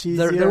much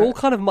easier. They're all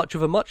kind of much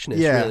of a muchness,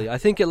 really. I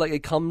think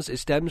it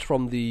stems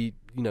from the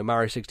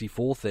Mario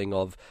 64 thing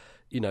of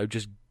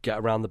just get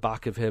around the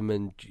back of him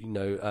and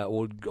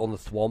or on the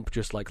thwomp,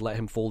 just like let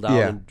him fall down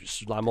and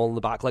slam on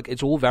the back. Like,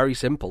 it's all very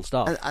simple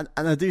stuff. And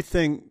I do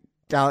think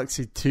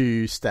Galaxy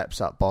 2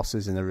 steps up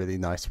bosses in a really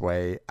nice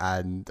way,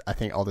 and I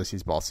think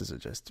Odyssey's bosses are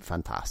just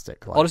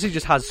fantastic. Like, Odyssey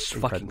just has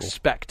incredible. fucking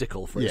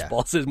spectacle for its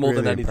bosses more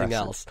really than anything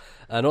impressive.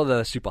 else. Not that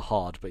they're super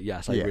hard, but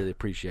yes, I really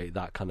appreciate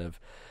that kind of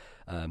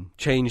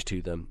change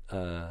to them.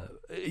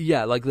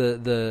 Like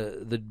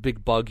the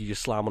big bug, you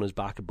just slam on his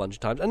back a bunch of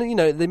times, and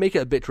they make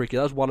it a bit tricky.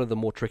 That was one of the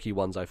more tricky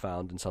ones I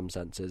found in some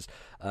senses.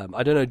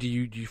 I don't know, do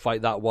you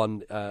fight that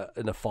one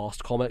in a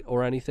fast comet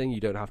or anything? You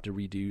don't have to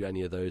redo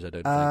any of those, I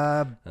don't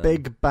think.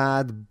 Big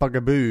Bad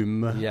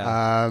Bugaboom.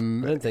 I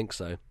don't think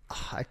so.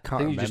 I can't think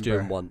remember. you just do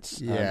them once.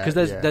 Because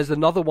there's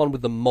another one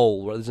with the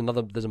mole, where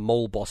there's a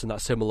mole boss in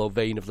that similar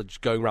vein of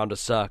just going around a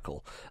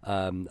circle,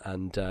 and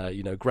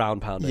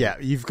ground pounding. Yeah,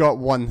 you've got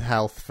 1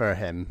 health for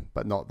him,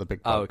 but not the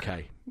big bug. Oh,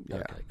 okay. Yeah.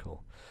 Okay,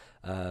 cool.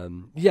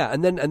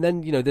 And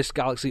then this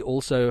Galaxy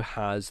also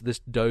has, this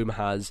dome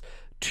has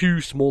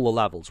 2 smaller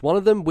levels. One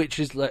of them, which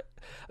is like,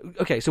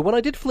 okay, so when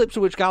I did Flip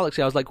Switch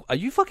Galaxy, I was like, are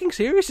you fucking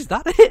serious? Is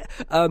that it?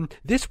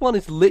 This one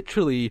is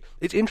literally,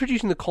 it's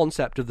introducing the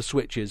concept of the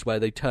switches where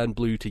they turn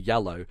blue to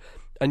yellow.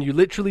 And you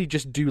literally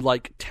just do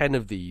like 10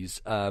 of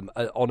these on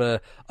a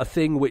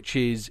thing which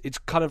is, it's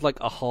kind of like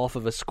a half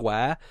of a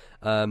square,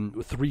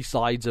 3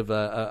 sides of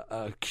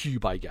a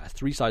cube, I guess.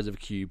 3 sides of a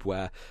cube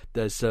where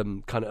there's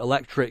some kind of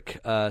electric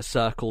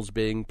circles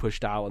being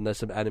pushed out, and there's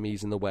some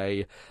enemies in the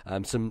way,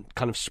 some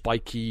kind of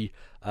spiky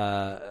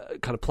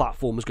kind of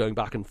platforms going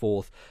back and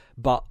forth.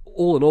 But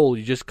all in all,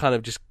 you just kind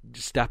of just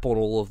step on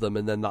all of them,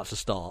 and then that's a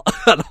start.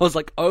 And I was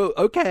like, oh,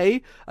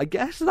 okay, I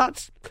guess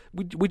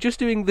we're just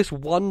doing this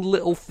one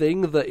little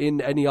thing that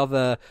in any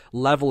other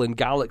level in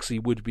Galaxy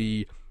would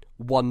be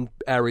one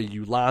area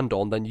you land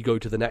on, then you go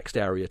to the next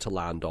area to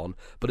land on,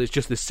 but it's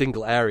just this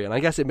single area. And I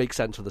guess it makes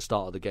sense for the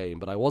start of the game,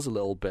 but I was a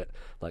little bit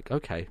like,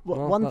 okay.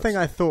 Well, one thing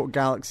I thought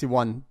Galaxy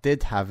 1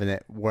 did have in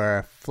it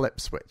were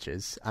flip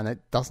switches, and it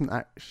doesn't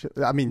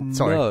actually, I mean,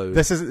 sorry, no.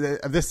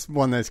 This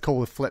one is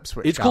called Flip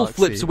Switch It's Galaxy, called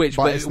Flip Switch,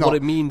 but it's not, what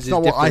it means it's is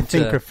not what I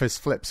think to... of as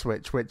Flip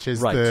Switch, which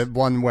is the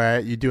one where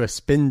you do a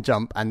spin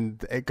jump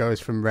and it goes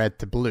from red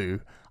to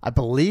blue. I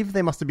believe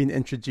they must have been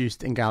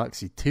introduced in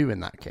Galaxy 2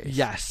 in that case.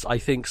 Yes, I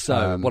think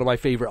so. One of my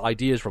favourite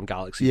ideas from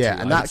Galaxy 2. Yeah,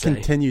 and that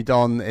continued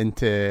on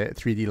into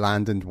 3D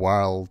Land and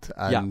World,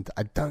 and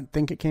I don't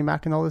think it came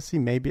back in Odyssey.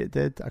 Maybe it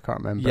did. I can't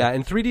remember. Yeah,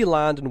 in 3D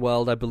Land and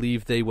World, I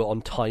believe they were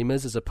on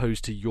timers as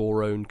opposed to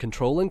your own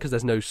controlling, because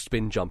there's no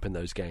spin jump in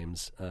those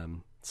games.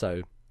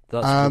 So...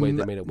 that's the way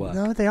they made it work.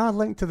 No, they are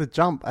linked to the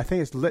jump. I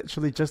think it's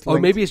literally just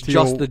linked maybe it's to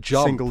just your the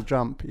jump. Single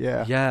jump,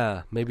 yeah.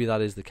 Yeah, maybe that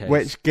is the case.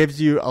 Which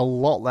gives you a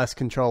lot less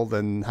control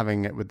than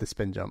having it with the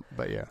spin jump,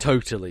 but yeah.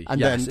 Totally,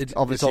 and yes. then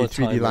obviously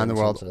 3D Land and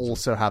World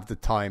also have the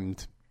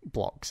timed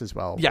blocks as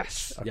well.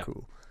 Yes. Which are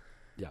cool.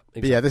 Yeah,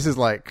 exactly. But yeah, this is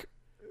like...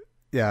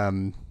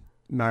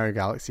 Mario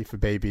Galaxy for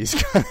babies.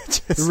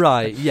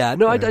 Right, yeah.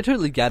 No, I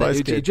totally get but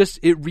it.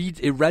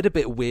 It read a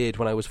bit weird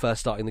when I was first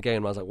starting the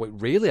game. I was like, wait,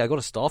 really? I got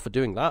a star for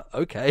doing that?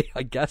 Okay,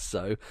 I guess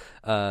so.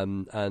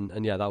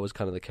 And yeah, that was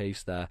kind of the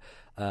case there.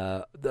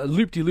 The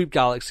Loop-de-Loop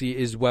Galaxy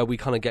is where we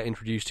kind of get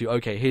introduced to,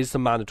 okay, here's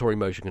some mandatory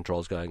motion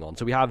controls going on.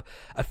 So we have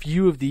a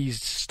few of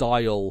these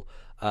style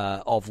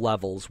of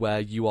levels where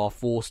you are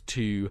forced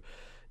to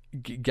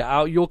get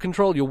out your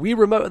control, your Wii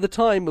remote at the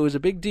time, it was a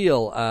big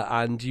deal,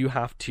 and you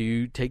have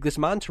to take this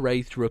manta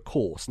ray through a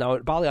course. Now,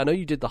 Bali, I know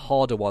you did the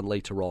harder one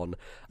later on,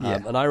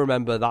 and I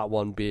remember that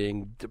one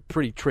being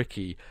pretty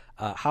tricky.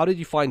 How did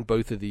you find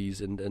both of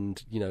these,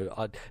 and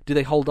do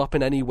they hold up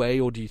in any way,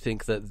 or do you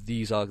think that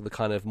these are the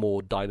kind of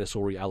more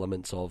dinosaur-y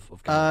elements of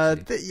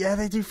Galaxy?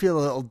 They do feel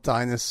a little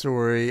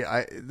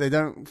dinosaur-y. They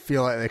don't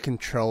feel like they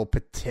control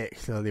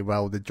particularly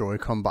well with the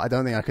Joy-Con, but I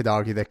don't think I could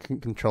argue they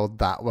can control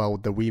that well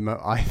with the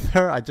Wiimote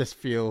either. I just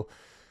feel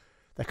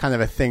they're kind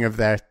of a thing of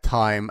their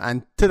time,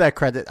 and to their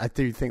credit, I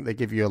do think they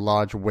give you a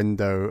large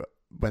window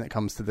when it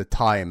comes to the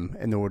time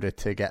in order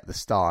to get the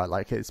star.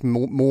 Like, it's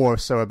more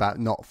so about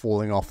not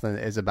falling off than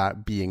it is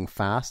about being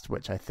fast,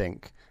 which I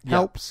think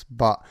helps.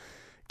 But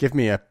give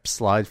me a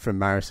slide from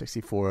Mario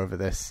 64 over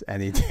this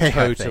any day.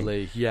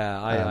 Totally,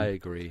 I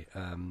agree.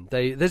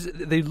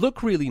 They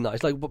look really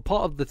nice. Like, but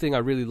part of the thing I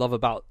really love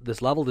about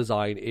this level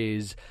design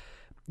is,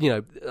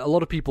 a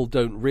lot of people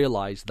don't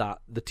realize that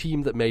the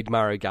team that made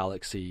Mario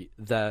Galaxy,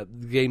 the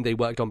game they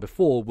worked on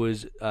before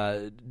was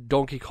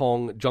Donkey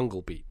Kong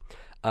Jungle Beat.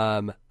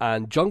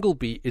 And Jungle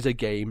Beat is a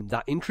game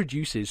that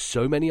introduces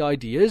so many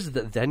ideas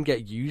that then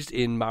get used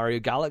in Mario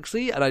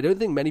Galaxy, and I don't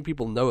think many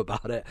people know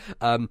about it.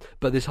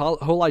 But this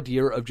whole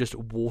idea of just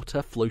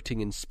water floating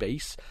in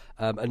space,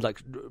 and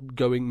like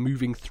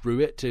moving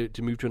through it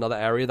to move to another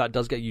area, that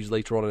does get used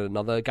later on in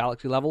another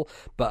Galaxy level.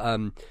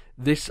 But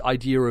this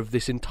idea of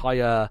this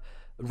entire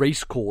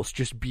race course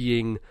just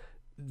being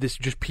this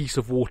just piece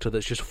of water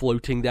that's just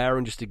floating there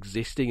and just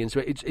existing, and so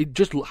it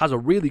just has a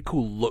really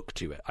cool look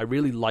to it. I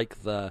really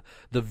like the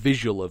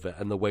visual of it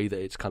and the way that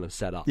it's kind of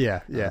set up.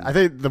 I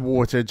think the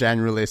water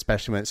generally,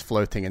 especially when it's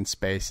floating in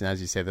space, and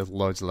as you say, there's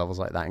loads of levels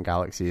like that in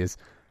Galaxy, is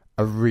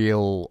a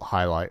real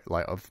highlight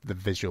of the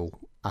visual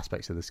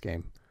aspects of this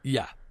game.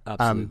 Yeah,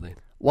 absolutely.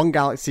 One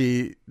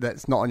Galaxy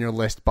that's not on your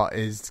list but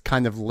is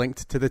kind of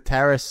linked to the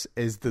Terrace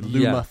is the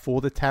Luma for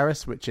the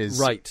Terrace, which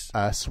is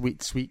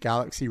Sweet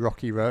Galaxy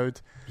Rocky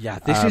Road. Yeah,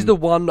 this is the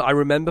one I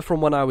remember from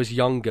when I was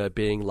younger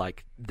being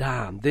like,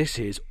 damn, this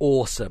is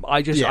awesome.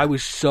 I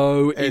was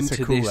so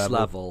into cool this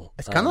level.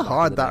 It's kind of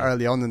hard that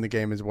early on in the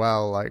game as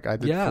well. Like, I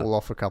did fall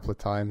off a couple of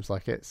times.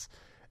 Like, it's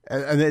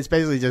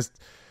basically just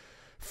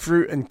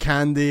fruit and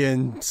candy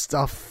and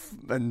stuff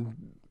and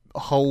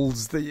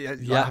holes that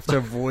you have to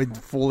avoid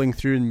falling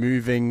through and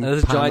moving.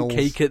 There's panels. A giant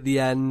cake at the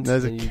end.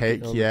 There's a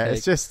cake,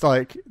 It's just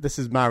like, this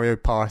is Mario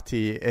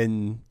Party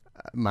in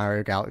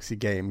Mario Galaxy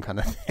game kind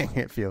of thing,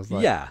 it feels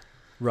like. Yeah.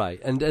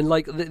 Right, and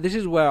like this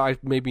is where I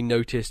maybe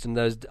noticed, and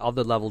there's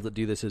other levels that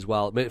do this as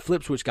well.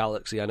 Flip Switch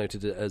Galaxy, I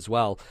noted it as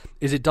well.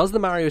 Is it does the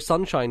Mario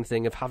Sunshine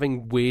thing of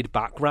having weird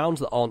backgrounds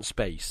that aren't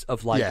space,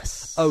 of like,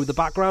 the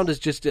background is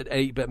just at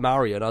 8-bit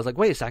Mario, and I was like,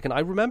 wait a second,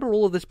 I remember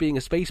all of this being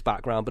a space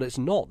background, but it's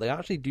not. They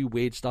actually do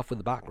weird stuff with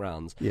the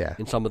backgrounds.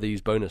 In some of these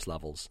bonus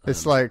levels.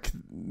 It's like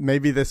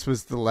maybe this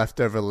was the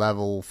leftover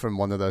level from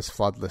one of those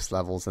Floodless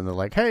levels, and they're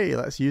like, hey,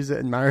 let's use it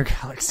in Mario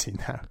Galaxy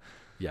now.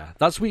 Yeah,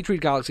 that Sweet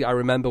Treat Galaxy I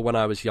remember when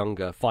I was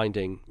younger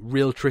finding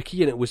real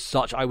tricky, and I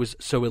was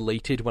so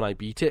elated when I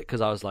beat it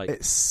because I was like,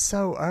 it's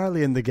so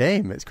early in the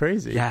game, it's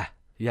crazy.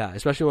 Yeah,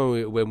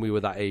 especially when we were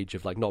that age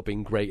of like not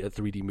being great at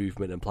 3D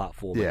movement and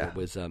platforming.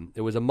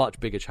 It was a much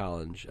bigger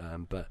challenge,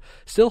 but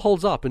still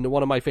holds up, and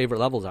one of my favorite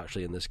levels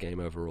actually in this game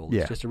overall.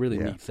 It's just a really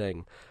neat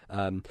thing.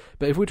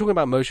 But if we're talking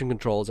about motion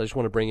controls, I just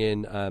want to bring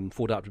in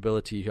For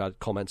Adaptability, who had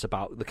comments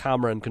about the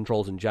camera and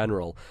controls in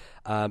general.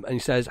 And he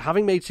says,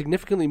 having made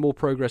significantly more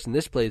progress in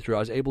this playthrough, I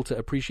was able to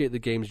appreciate the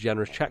game's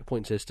generous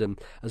checkpoint system,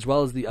 as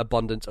well as the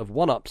abundance of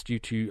one-ups due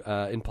to,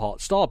 in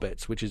part, star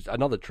bits, which is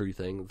another true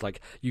thing. It's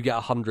like, you get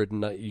 100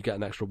 and you get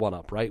an extra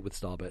one-up, right, with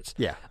star bits.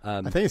 Yeah,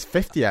 I think it's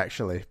 50,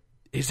 actually.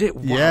 Is it?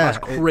 Wow, that's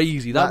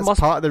crazy. That's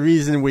part of the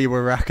reason we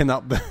were racking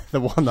up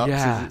the one-ups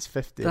is it's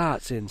 50.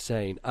 That's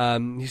insane.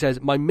 He says,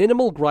 my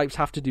minimal gripes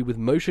have to do with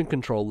motion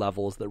control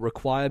levels that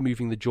require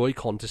moving the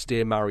Joy-Con to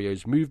steer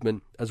Mario's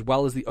movement, as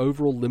well as the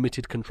overall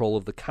limited control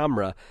of the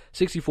camera.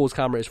 64's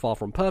camera is far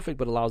from perfect,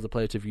 but allows the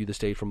player to view the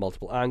stage from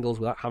multiple angles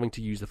without having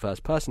to use the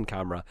first-person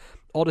camera.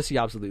 Odyssey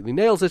absolutely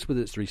nails this with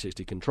its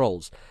 360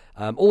 controls.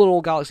 All in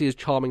all, Galaxy is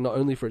charming not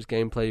only for its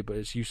gameplay, but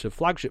its use of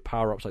flagship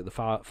power-ups like the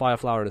Fire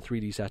Flower in a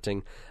 3D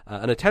setting,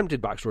 an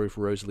attempted backstory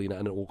for Rosalina,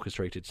 and an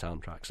orchestrated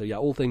soundtrack. So yeah,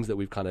 all things that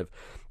we've kind of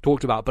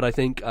talked about, but I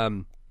think...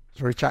 Shall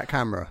we chat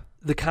camera?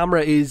 The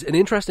camera is an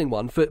interesting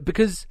one,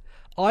 because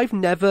I've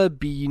never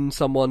been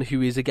someone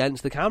who is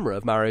against the camera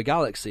of Mario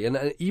Galaxy,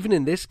 and even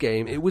in this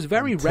game, it was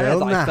very rare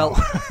that I felt...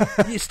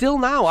 Still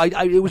now,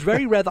 it was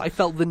very rare that I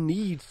felt the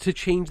need to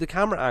change the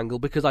camera angle,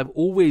 because I've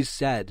always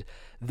said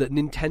that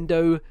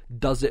Nintendo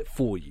does it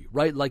for you,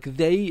 right? Like,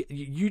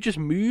 you just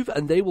move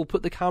and they will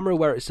put the camera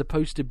where it's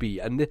supposed to be.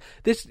 And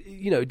this,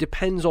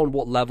 depends on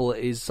what level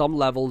it is. Some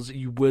levels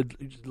you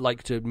would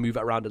like to move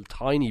it around a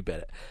tiny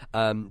bit.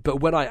 But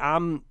when I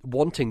am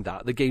wanting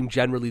that, the game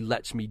generally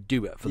lets me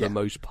do it for the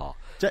most part.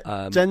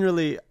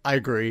 Generally, I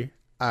agree.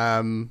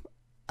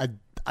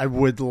 I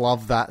would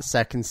love that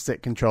second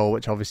stick control,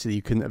 which obviously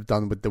you couldn't have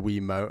done with the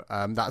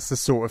Wiimote. That's the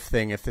sort of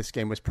thing, if this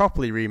game was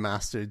properly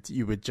remastered,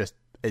 you would just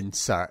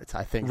insert.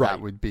 I think Right.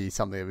 that would be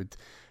something that would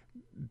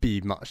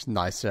be much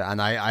nicer.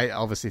 And I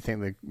obviously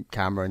think the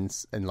camera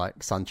in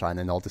like Sunshine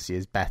and Odyssey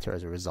is better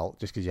as a result,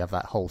 just because you have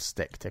that whole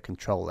stick to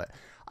control it.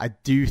 I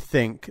do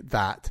think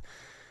that,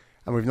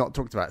 and we've not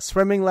talked about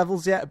swimming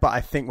levels yet, but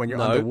I think when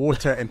you're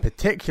underwater in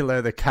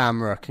particular, the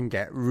camera can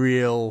get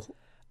real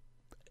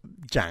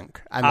jank.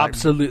 And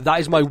Absolutely. That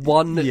is my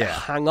one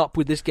hang up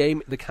with this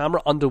game. The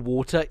camera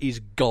underwater is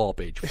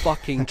garbage.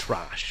 Fucking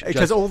trash.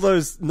 Because all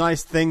those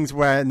nice things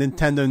where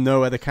Nintendo know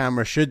where the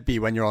camera should be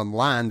when you're on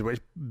land, which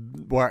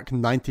work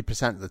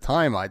 90% of the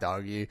time, I'd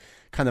argue,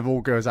 kind of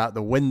all goes out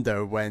the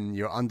window when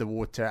you're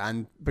underwater.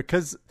 And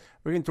because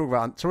we're going to talk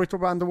about... Shall we talk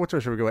about underwater,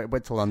 or should we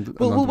wait till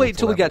we'll wait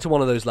till we get to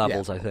one of those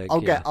levels, I think.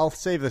 I'll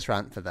save this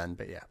rant for then,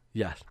 but yeah.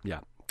 Yes, yeah.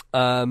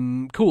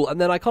 Cool.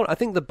 And then I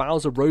think the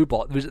Bowser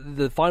robot,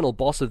 the final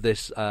boss of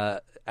this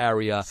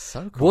area,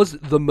 so cool. was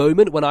the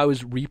moment when I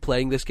was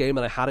replaying this game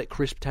and I had it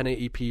crisp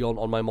 1080p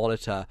on my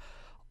monitor.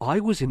 I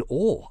was in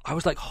awe. I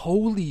was like,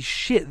 holy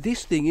shit,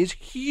 this thing is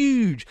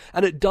huge.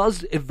 And it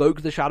does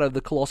evoke the Shadow of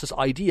the Colossus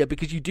idea,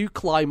 because you do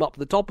climb up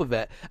the top of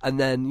it, and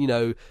then, you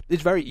know,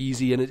 it's very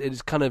easy and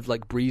it's kind of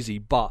like breezy,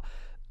 but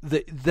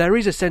there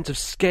is a sense of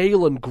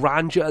scale and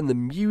grandeur, and the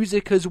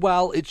music as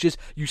well. It's just,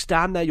 you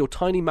stand there, you're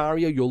tiny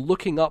Mario, you're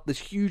looking up, this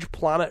huge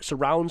planet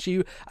surrounds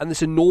you, and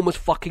this enormous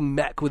fucking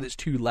mech with its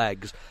two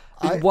legs.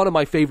 It's one of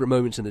my favourite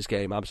moments in this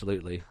game,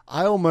 absolutely.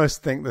 I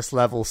almost think this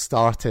level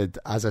started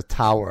as a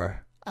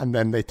tower, and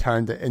then they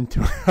turned it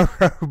into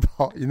a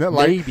robot. You know,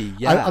 like, maybe,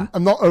 yeah.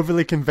 I'm not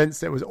overly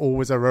convinced it was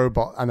always a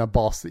robot and a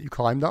boss that you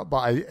climbed up,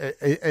 but it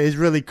is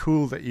really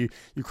cool that you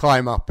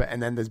climb up it,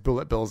 and then there's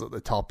bullet bills at the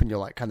top, and you're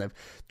like kind of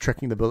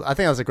tricking the bullet. I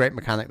think that's a great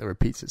mechanic that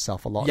repeats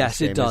itself a lot. Yes,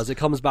 it does. It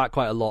comes back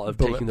quite a lot of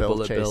taking the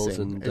bullet bills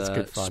and it's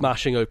good fun.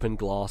 Smashing open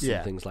glass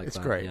and things like that.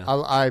 It's great. Yeah.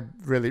 I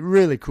really,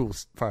 really cool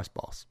first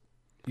boss.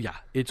 Yeah,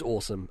 it's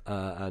awesome,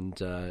 and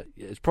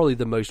it's probably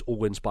the most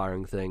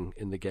awe-inspiring thing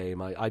in the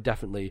game. I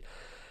definitely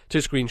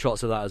took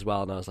screenshots of that as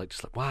well, and I was like,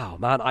 wow,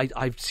 man,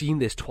 I've seen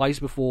this twice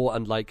before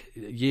and like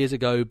years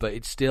ago, but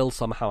it still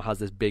somehow has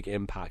this big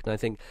impact. And I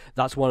think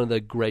that's one of the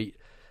great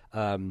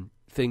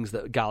things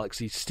that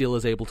Galaxy still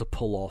is able to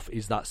pull off,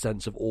 is that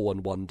sense of awe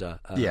and wonder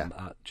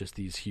at just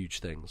these huge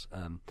things.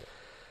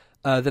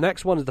 The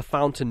next one is the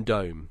Fountain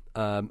Dome.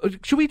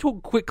 Should we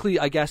talk quickly,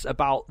 I guess,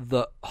 about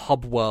the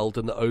hub world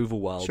and the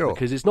overworld? Sure.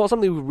 Because it's not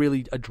something we've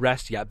really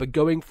addressed yet, but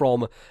going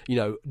from, you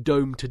know,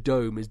 dome to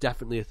dome is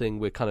definitely a thing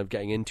we're kind of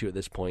getting into at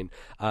this point.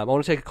 I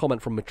want to take a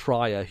comment from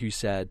Maitreya, who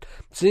said,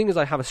 seeing as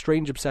I have a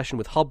strange obsession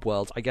with hub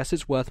worlds, I guess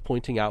it's worth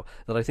pointing out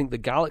that I think the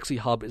Galaxy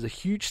Hub is a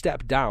huge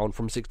step down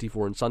from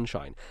 64 and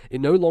Sunshine.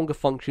 It no longer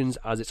functions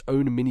as its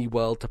own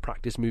mini-world to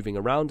practice moving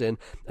around in,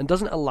 and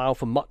doesn't allow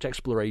for much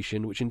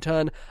exploration, which in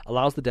turn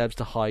allows the devs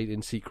to hide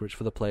in secrets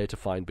for the player to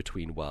find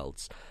between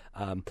worlds.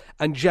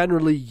 And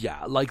generally,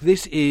 yeah, like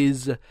this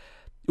is...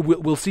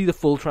 We'll see the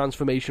full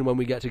transformation when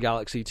we get to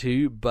Galaxy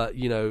 2, but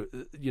you know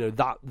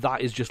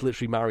that is just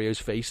literally Mario's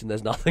face and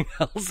there's nothing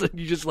else, and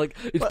you just like,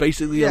 it's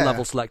basically a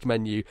level select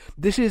menu.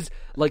 This is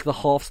like the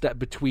half step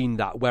between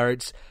that, where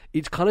it's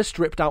kind of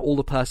stripped out all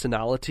the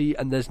personality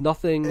and there's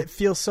nothing. It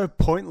feels so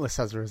pointless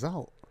as a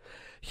result.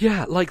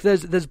 Yeah, like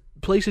there's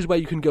places where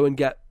you can go and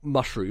get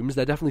mushrooms.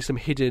 There are definitely some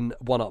hidden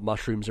one-up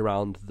mushrooms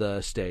around the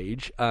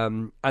stage.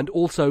 And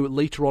also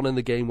later on in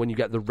the game, when you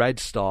get the red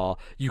star,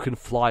 you can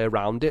fly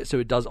around it. So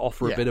it does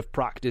offer a bit of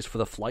practice for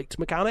the flight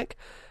mechanic.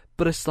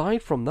 But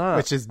aside from that...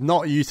 Which is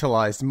not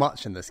utilized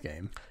much in this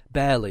game.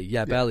 Barely,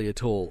 barely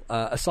at all.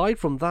 Aside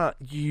from that,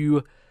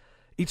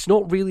 it's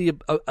not really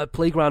a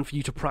playground for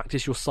you to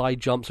practice your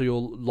side jumps or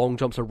your long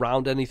jumps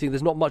around anything.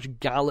 There's not much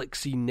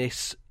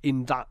galaxy-ness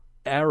in that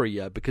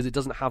area because it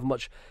doesn't have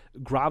much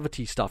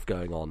gravity stuff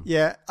going on.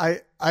 Yeah, I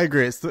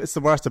agree. It's the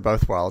worst of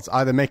both worlds.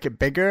 Either make it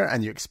bigger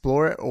and you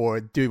explore it,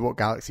 or do what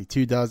Galaxy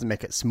 2 does and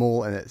make it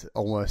small and it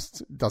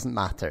almost doesn't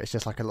matter. It's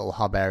just like a little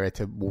hub area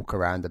to walk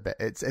around a bit.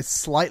 It's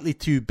slightly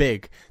too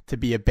big to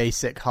be a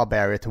basic hub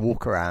area to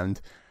walk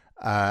around,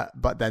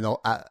 but then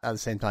at the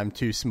same time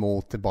too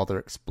small to bother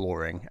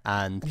exploring.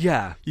 And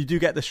you do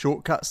get the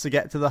shortcuts to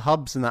get to the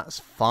hubs, and that's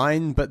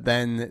fine, but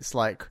then it's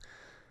like,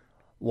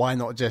 why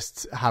not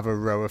just have a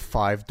row of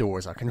 5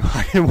 doors I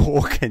can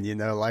walk in, you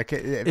know? Like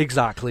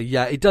Exactly,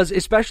 yeah. It does,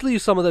 especially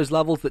some of those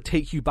levels that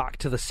take you back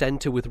to the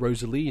center with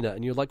Rosalina,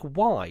 and you're like,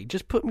 why?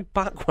 Just put me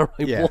back where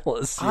I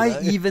was.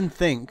 I even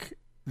think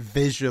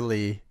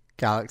visually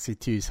Galaxy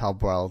 2's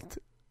hub world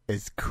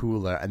is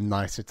cooler and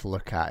nicer to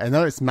look at. I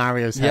know it's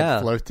Mario's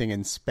head floating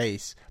in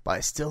space, but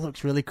it still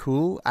looks really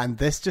cool. And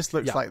this just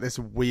looks like this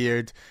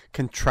weird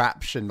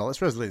contraption. Well, it's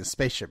Rosalina's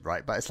spaceship,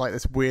 right? But it's like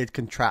this weird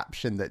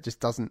contraption that just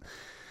doesn't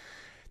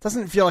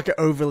feel like it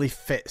overly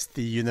fits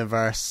the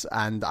universe,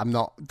 and I'm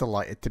not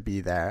delighted to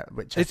be there.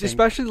 Which I think...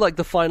 especially like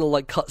the final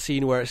like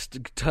cutscene where it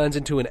turns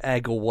into an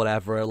egg or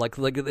whatever. Like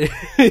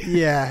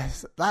yeah,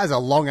 that is a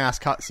long ass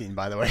cutscene,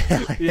 by the way.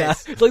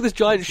 It's like this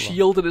giant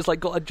shield, and it's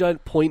like got a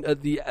giant point at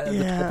the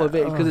top of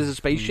it because it's a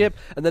spaceship,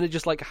 and then it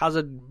just like has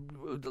a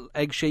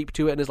egg shape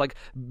to it and is like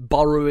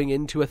burrowing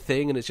into a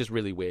thing, and it's just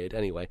really weird.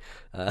 Anyway,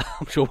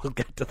 I'm sure we'll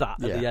get to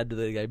that at the end of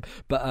the game.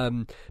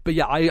 But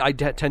yeah, I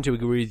tend to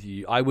agree with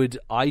you.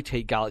 I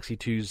take Galaxy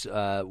 2's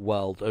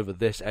world over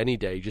this any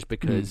day, just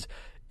because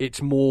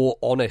it's more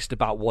honest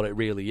about what it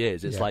really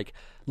is. It's like,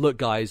 look,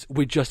 guys,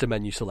 we're just a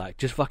menu select.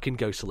 Just fucking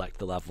go select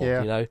the level,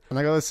 you know? And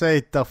I gotta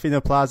say,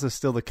 Delfino Plaza is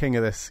still the king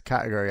of this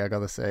category, I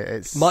gotta say.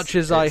 It's much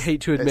as I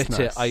hate to admit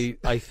nice. it,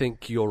 I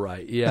think you're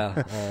right.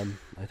 Yeah,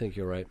 I think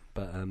you're right.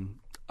 But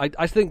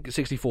I think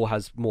 64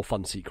 has more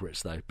fun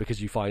secrets, though,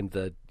 because you find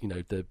the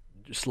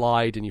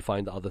slide and you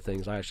find the other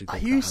things. I actually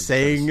think. Are you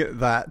saying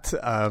that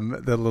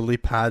the lily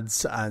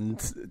pads and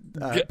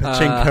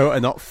pachinko are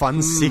not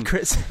fun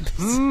secrets?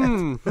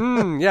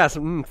 Yes,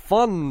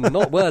 fun,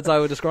 not words I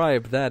would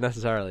describe there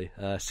necessarily.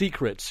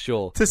 Secrets,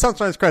 sure. To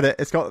Sunshine's credit,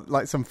 it's got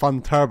like some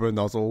fun turbo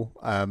nozzle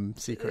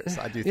secrets.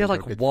 I do think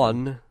like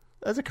one. Fun.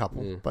 There's a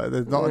couple, but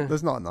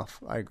there's not enough.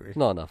 I agree.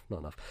 Not enough.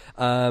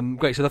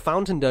 Great, so the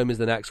Fountain Dome is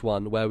the next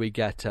one, where we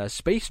get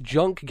Space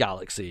Junk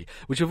Galaxy,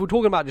 which if we're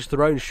talking about just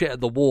throwing shit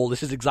at the wall,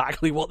 this is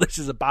exactly what this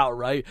is about,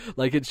 right?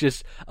 Like, it's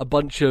just a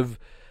bunch of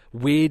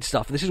weird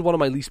stuff. This is one of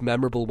my least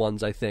memorable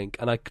ones, I think,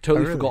 and I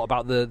totally forgot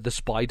about the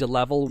spider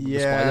level, the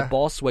spider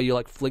boss, where you're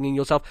like flinging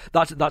yourself.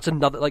 That's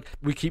another, like,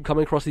 we keep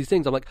coming across these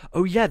things. I'm like,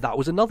 oh yeah, that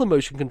was another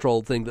motion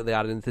control thing that they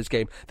added into this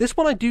game. This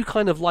one I do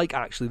kind of like,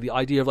 actually, the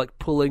idea of like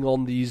pulling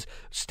on these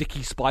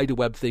sticky spider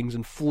web things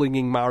and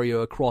flinging Mario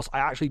across. I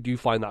actually do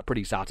find that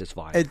pretty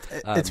satisfying.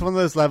 It's one of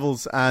those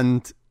levels,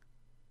 and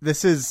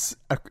this is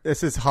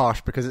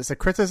harsh because it's a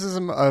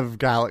criticism of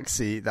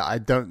Galaxy that I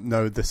don't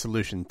know the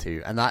solution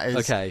to, and that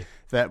is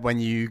that when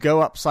you go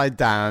upside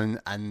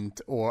down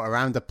or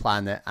around a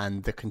planet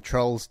and the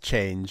controls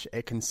change,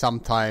 it can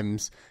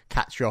sometimes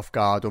catch you off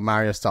guard, or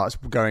Mario starts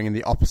going in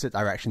the opposite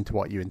direction to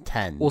what you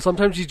intend. Or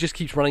sometimes he just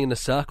keeps running in a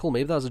circle.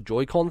 Maybe that's a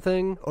Joy-Con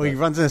thing. Or he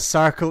runs in a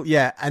circle,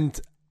 and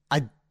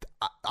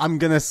I'm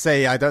going to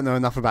say I don't know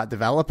enough about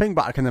developing,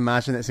 but I can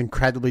imagine it's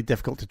incredibly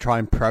difficult to try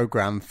and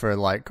program for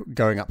like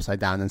going upside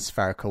down and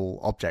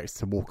spherical objects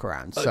to walk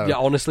around. So yeah,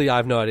 honestly, I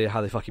have no idea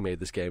how they fucking made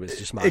this game. It's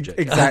just magic.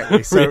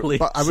 Exactly. So, really.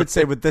 But I would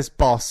say with this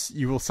boss,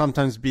 you will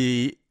sometimes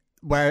be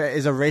where it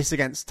is a race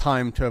against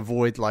time to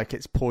avoid like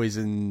its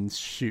poison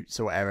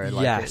shoots or whatever,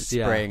 like it's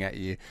spraying at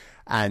you.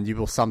 And you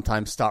will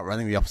sometimes start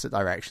running the opposite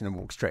direction and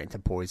walk straight into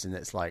poison.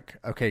 It's like,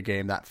 okay,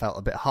 game, that felt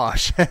a bit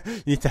harsh.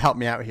 You need to help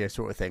me out here,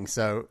 sort of thing.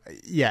 So,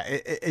 yeah,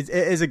 it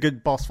is a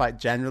good boss fight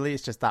generally.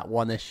 It's just that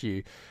one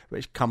issue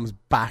which comes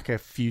back a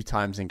few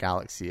times in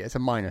Galaxy. It's a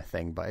minor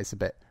thing, but it's a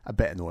bit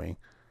annoying.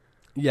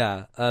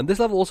 Yeah, this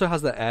level also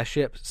has the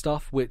airship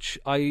stuff, which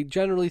I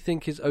generally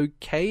think is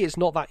okay. It's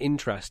not that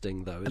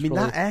interesting, though.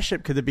 That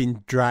airship could have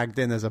been dragged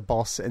in as a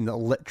boss in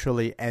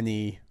literally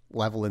any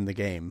level in the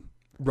game.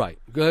 Right.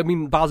 I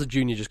mean, Bowser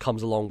Jr. just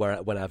comes along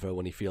whenever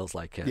when he feels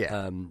like it.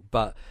 Yeah.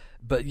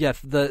 But yeah,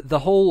 the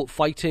whole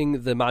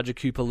fighting the Magic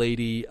Koopa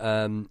lady,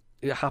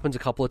 it happens a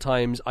couple of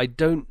times.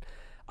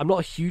 I'm not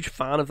a huge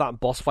fan of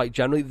that boss fight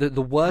generally.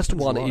 The worst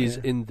one is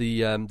in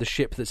the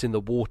ship that's in the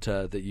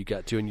water that you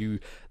get to, and you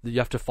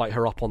have to fight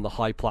her up on the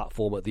high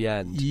platform at the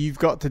end. You've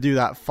got to do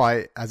that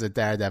fight as a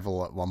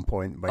Daredevil at one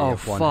point where you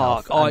have one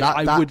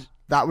health.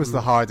 That was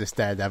the hardest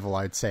Daredevil,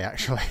 I'd say,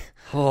 actually.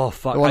 Oh,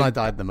 fuck. The one I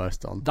died the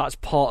most on. That's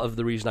part of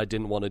the reason I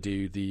didn't want to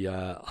do the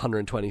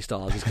 120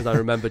 stars, is because I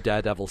remember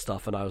Daredevil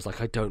stuff, and I was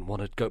like, I don't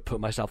want to go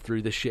put myself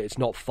through this shit. It's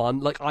not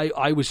fun. Like,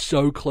 I was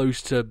so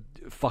close to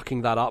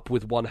fucking that up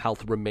with one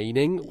health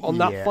remaining on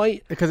that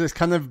fight. Because it's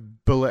kind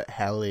of bullet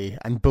hell-y,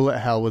 and bullet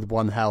hell with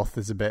one health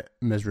is a bit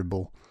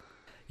miserable.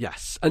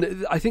 Yes,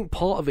 and I think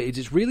part of it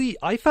is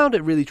I found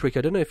it really tricky,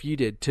 I don't know if you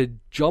did, to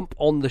jump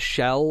on the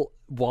shell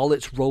while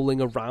it's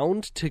rolling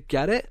around to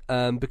get it,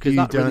 because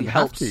that really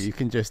helps. You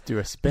can just do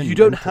a spin. You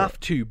don't have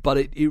to, but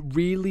it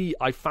really,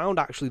 I found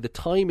actually the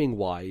timing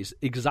wise,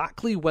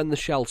 exactly when the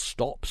shell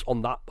stops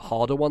on that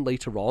harder one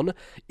later on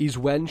is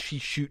when she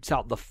shoots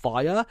out the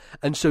fire,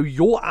 and so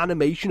your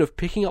animation of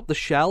picking up the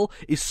shell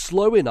is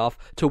slow enough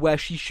to where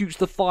she shoots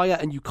the fire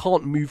and you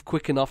can't move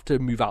quick enough to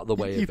move out the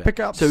way of it. You pick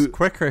up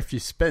quicker if you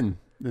spin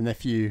than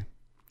if you...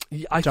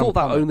 I thought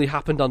that only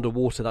happened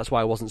underwater. That's why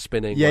I wasn't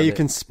spinning. Yeah, you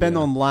can spin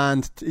on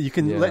land. You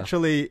can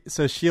literally...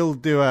 So she'll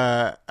do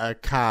a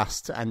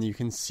cast and you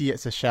can see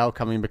it's a shell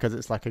coming because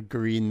it's like a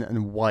green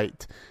and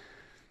white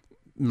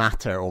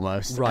matter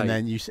almost. Right. And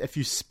then if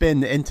you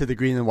spin into the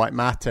green and white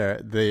matter,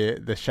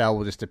 the shell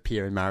will just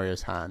appear in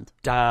Mario's hand.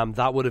 Damn,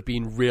 that would have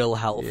been real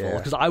helpful.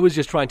 Because I was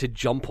just trying to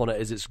jump on it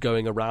as it's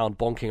going around,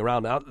 bonking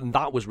around. And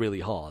that was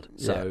really hard.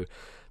 So... Yeah.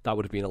 That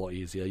would have been a lot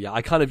easier. Yeah,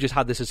 I kind of just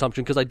had this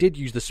assumption because I did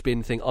use the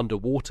spin thing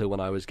underwater when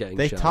I was getting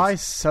They shells. tie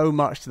so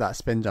much to that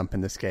spin jump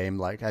in this game,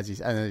 like as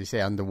you say,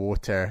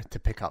 underwater to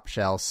pick up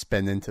shells,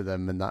 spin into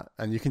them,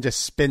 and you can just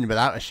spin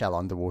without a shell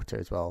underwater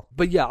as well.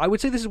 But yeah, I would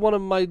say this is one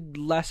of my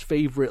less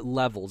favourite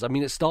levels. I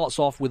mean, it starts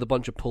off with a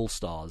bunch of pull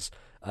stars,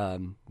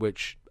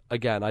 which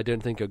again I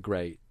don't think are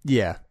great.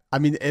 Yeah. I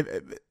mean,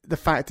 the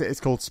fact that it's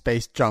called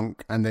Space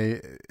Junk and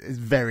it's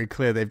very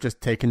clear they've just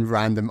taken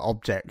random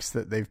objects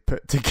that they've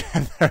put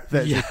together.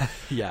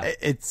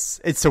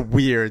 It's a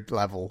weird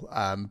level.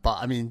 But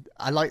I mean,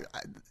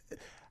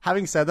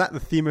 having said that, the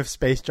theme of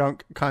Space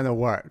Junk kind of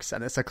works,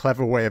 and it's a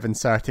clever way of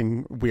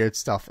inserting weird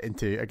stuff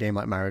into a game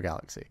like Mario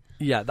Galaxy.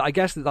 Yeah, I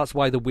guess that's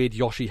why the weird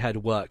Yoshi head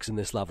works in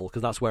this level,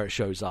 because that's where it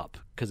shows up.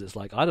 Because it's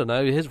like, I don't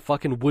know, here's a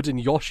fucking wooden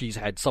Yoshi's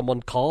head.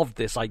 Someone carved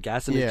this, I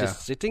guess, and it's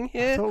just sitting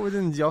here. I thought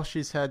wooden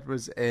Yoshi's head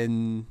was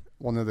in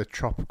one of the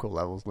tropical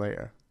levels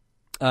later.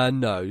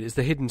 No, it's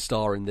the hidden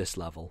star in this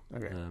level.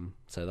 Okay.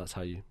 So that's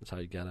how you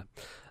get it.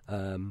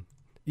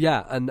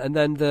 Yeah, and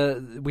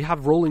then we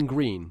have Rolling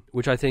Green,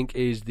 which I think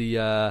is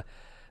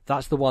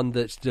that's the one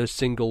that's the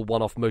single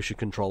one-off motion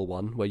control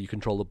one, where you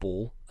control a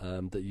ball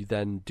that you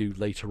then do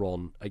later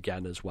on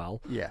again as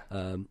well. Yeah.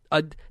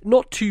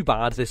 Not too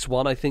bad, this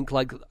one. I think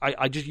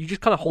you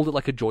just kind of hold it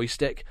like a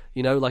joystick,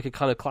 like a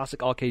kind of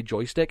classic arcade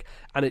joystick,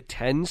 and it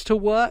tends to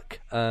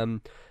work.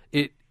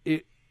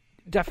 It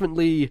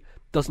definitely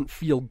doesn't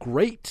feel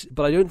great,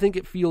 but I don't think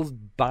it feels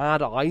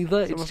bad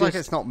either. It's almost like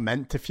it's not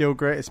meant to feel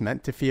great. It's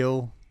meant to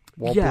feel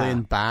wobbly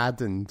and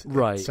bad, and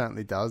it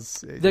certainly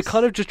does. They're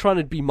kind of just trying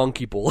to be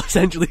Monkey Ball,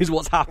 essentially, is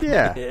what's happening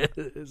here.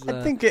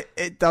 I think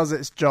it does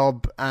its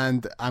job,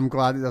 and I'm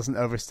glad it doesn't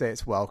overstay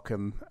its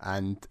welcome,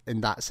 and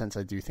in that sense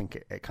I do think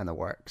it kind of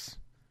works.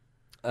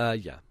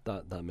 Yeah,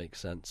 that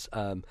makes sense.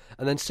 And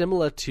then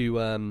similar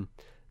to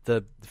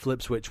the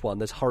Flip Switch one,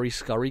 there's Hurry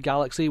Scurry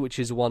Galaxy, which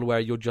is one where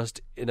you're just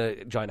in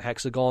a giant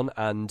hexagon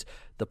and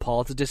the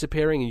paths are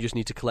disappearing, and you just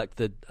need to collect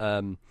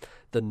the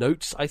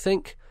notes, I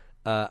think.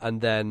 And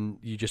then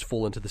you just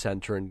fall into the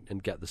center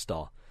and get the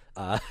star.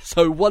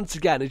 So once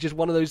again, it's just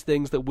one of those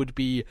things that would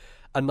be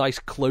a nice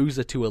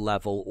closer to a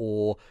level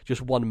or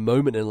just one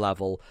moment in a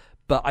level.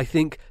 But I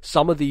think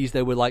some of these,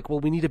 they were like, well,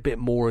 we need a bit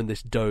more in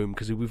this dome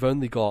because we've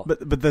only got...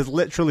 But there's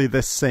literally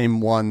this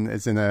same one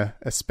is in a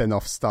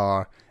spin-off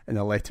star in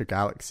a later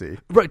galaxy.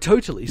 Right,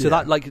 totally. So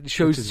that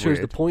shows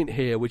the point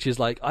here, which is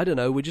like, I don't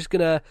know, we're just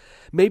going to...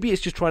 Maybe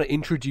it's just trying to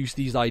introduce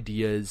these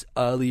ideas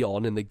early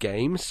on in the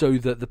game so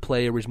that the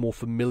player is more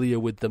familiar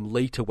with them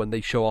later when they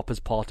show up as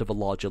part of a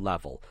larger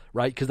level,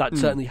 right? Because that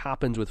certainly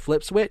happens with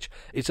Flip Switch.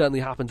 It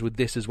certainly happens with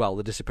this as well,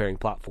 the disappearing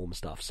platform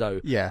stuff.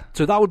 So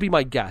that would be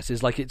my guess,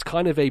 is like it's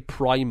kind of a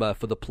primer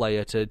for the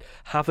player to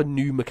have a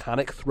new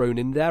mechanic thrown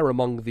in there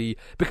among the...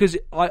 Because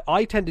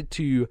I tended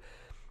to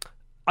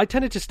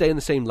stay in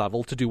the same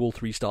level to do all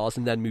 3 stars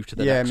and then move to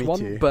the next one.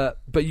 Too.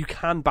 But you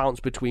can bounce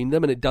between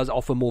them, and it does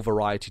offer more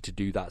variety to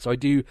do that. So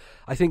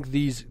I think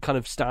these kind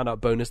of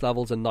standout bonus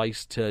levels are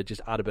nice to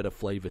just add a bit of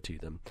flavor to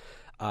them.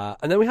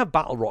 And then we have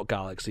Battle Rock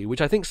Galaxy, which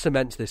I think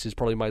cements this as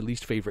probably my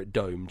least favorite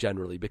dome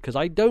generally, because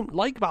I don't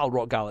like Battle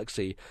Rock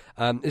Galaxy.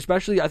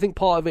 Especially, I think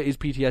part of it is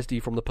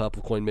PTSD from the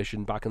Purple Coin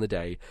mission back in the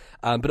day.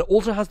 But it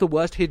also has the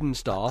worst hidden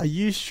star. Are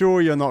you sure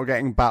you're not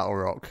getting Battle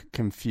Rock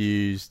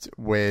confused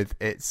with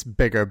its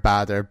bigger,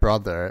 badder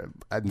brother,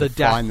 the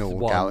final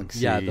one.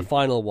 Galaxy? Yeah, the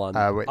final one.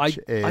 Which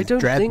is I don't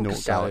Dreadnought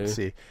think so.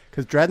 Galaxy.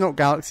 Because Dreadnought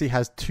Galaxy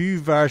has 2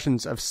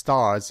 versions of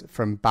stars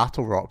from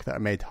Battle Rock that are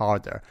made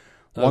harder.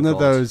 One of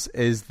those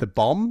is the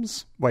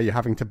bombs, where you're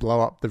having to blow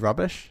up the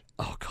rubbish.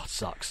 Oh, God,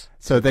 sucks.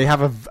 So they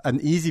have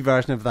an easy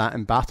version of that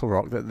in Battle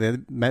Rock that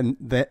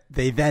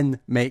they then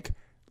make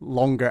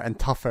longer and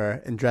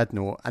tougher in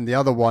Dreadnought. And the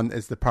other one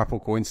is the Purple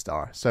Coin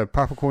Star. So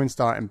Purple Coin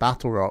Star in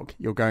Battle Rock,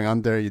 you're going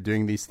under, you're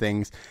doing these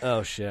things.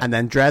 Oh, shit. And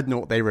then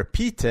Dreadnought, they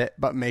repeat it,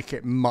 but make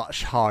it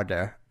much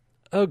harder.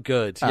 Oh,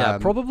 good. Yeah,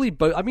 probably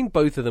both. I mean,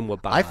 both of them were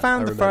bad. I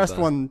found the first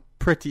one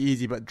pretty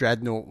easy, but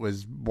Dreadnought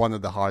was one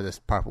of the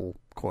hardest Purple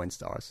Coin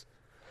Stars.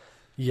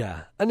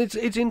 Yeah, and it's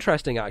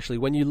interesting actually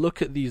when you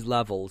look at these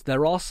levels.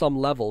 There are some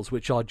levels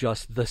which are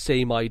just the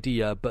same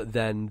idea, but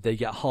then they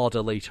get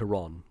harder later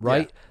on,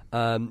 right?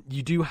 Yeah.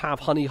 You do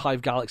have Honey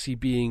Hive Galaxy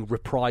being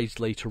reprised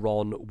later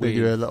on. They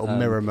do a little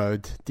mirror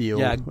mode deal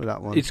with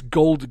that one. It's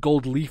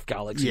Gold Leaf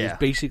Galaxy. Yeah. It's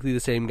basically the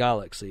same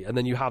galaxy, and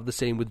then you have the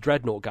same with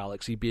Dreadnought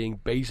Galaxy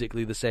being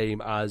basically the same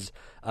as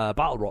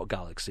Battle Rock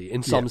Galaxy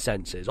in some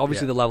senses.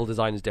 Obviously, the level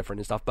design is different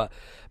and stuff, but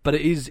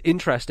it is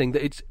interesting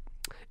that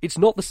it's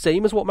not the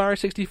same as what Mario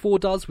 64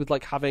 does with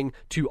like having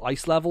 2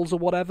 ice levels or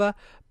whatever,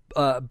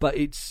 but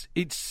it's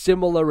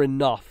similar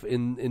enough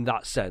in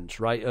that sense,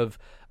 right? Of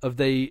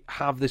they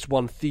have this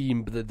one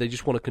theme that they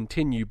just want to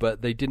continue,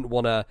 but they didn't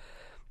want to.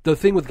 The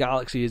thing with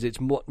Galaxy is it's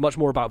much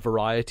more about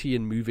variety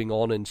and moving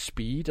on and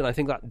speed, and I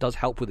think that does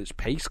help with its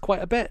pace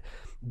quite a bit.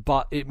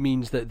 But it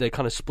means that they're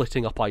kind of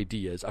splitting up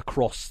ideas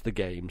across the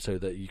game so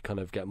that you kind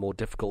of get more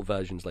difficult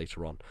versions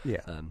later on.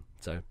 Yeah.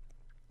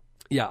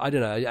 Yeah, I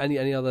don't know.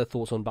 Any other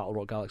thoughts on Battle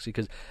Rock Galaxy?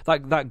 Because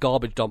that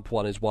garbage dump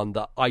one is one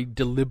that I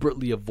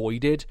deliberately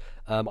avoided.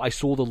 I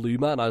saw the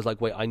Luma and I was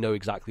like, wait, I know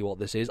exactly what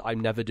this is.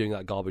 I'm never doing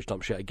that garbage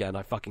dump shit again.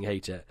 I fucking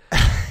hate it.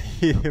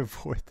 You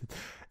avoided.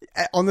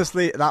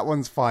 Honestly, that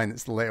one's fine.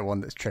 It's the later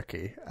one that's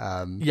tricky.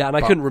 Yeah, and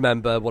I couldn't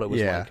remember what it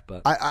was like.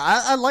 But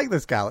I like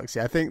this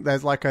Galaxy. I think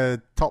there's like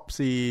a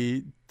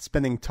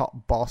spinning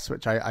top boss,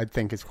 which I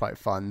think is quite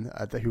fun,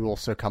 who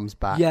also comes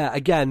back. Yeah,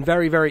 again,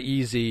 very, very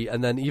easy,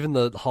 and then even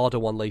the harder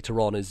one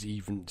later on is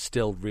even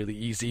still really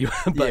easy,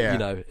 but,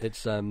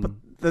 it's... But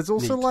there's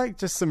also, neat.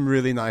 just some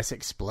really nice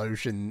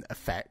explosion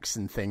effects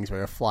and things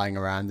where you're flying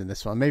around in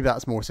this one. Maybe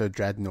that's more so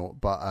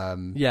Dreadnought, but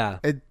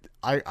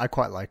I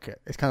quite like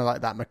it. It's kind of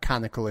like that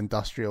mechanical,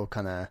 industrial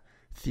kind of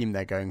theme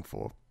they're going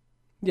for.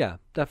 Yeah,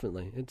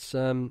 definitely.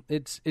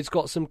 It's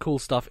got some cool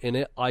stuff in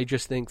it. I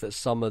just think that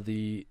some of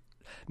the...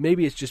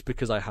 Maybe it's just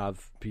because I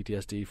have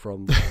PTSD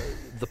from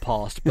the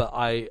past, but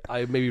I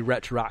maybe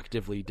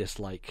retroactively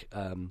dislike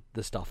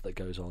the stuff that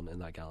goes on in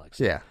that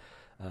galaxy. Yeah.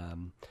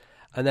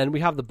 And then we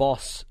have the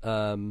boss,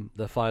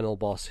 the final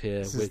boss here.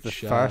 This which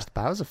is the first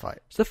Bowser fight.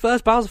 It's the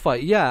first Bowser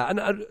fight, yeah.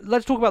 And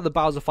let's talk about the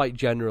Bowser fight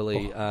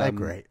generally. They're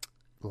great.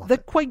 They're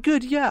quite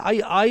good, yeah.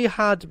 I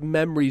had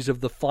memories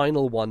of the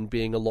final one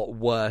being a lot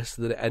worse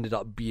than it ended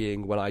up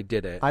being when I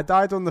did it. I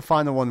died on the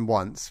final one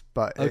once,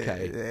 but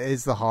okay. it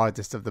is the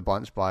hardest of the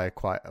bunch by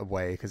quite a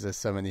way because there's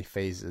so many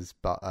phases,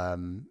 but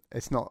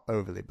it's not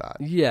overly bad.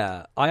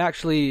 Yeah,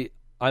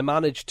 I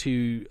managed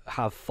to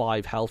have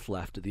 5 health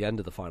left at the end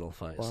of the final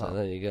fight, wow. So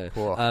there you go.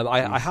 Cool.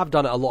 I have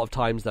done it a lot of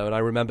times, though, and I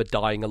remember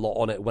dying a lot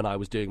on it when I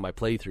was doing my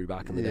playthrough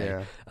back in the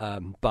day.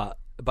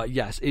 But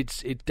yes,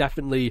 it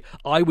definitely...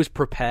 I was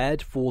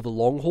prepared for the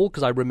long haul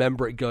because I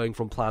remember it going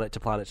from planet to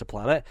planet to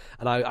planet,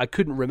 and I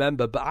couldn't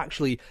remember, but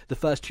actually the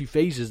first 2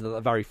 phases of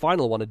the very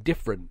final one are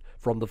different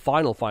from the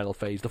final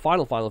phase. The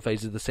final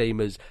phase is the same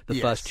as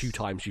the first 2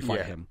 times you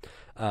fight him,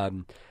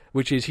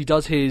 which is he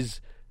does his...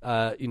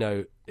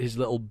 his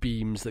little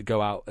beams that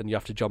go out and you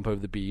have to jump over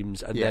the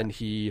beams, and then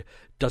he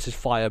does his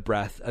fire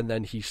breath, and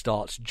then he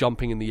starts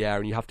jumping in the air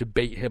and you have to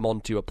bait him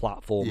onto a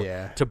platform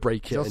to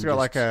break it. He's also got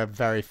like a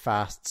very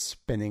fast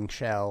spinning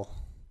shell.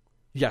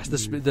 Yes,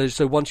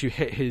 so once you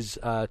hit his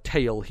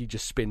tail, he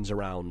just spins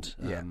around,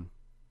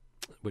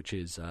 which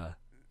is...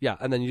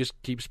 and then you just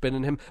keep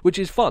spinning him, which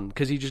is fun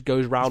because he just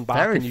goes round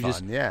back and you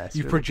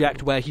you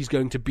project cool. Where he's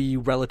going to be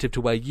relative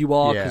to where you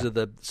are because of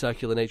the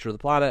circular nature of the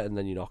planet, and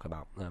then you knock him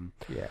out.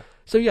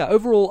 So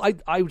overall,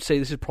 I would say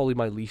this is probably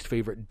my least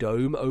favorite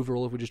dome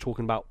overall if we're just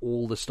talking about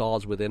all the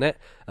stars within it.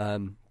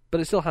 But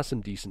it still has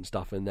some decent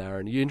stuff in there,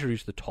 and you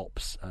introduce the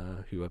tops,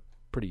 who are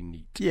pretty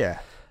neat.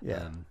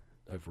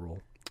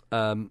 Overall.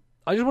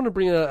 I just want to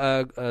bring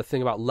a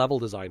thing about level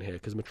design here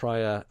because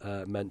Maitreya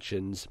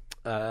mentions...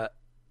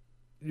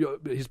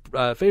 his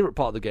favorite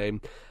part of the game.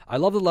 I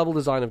love the level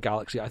design of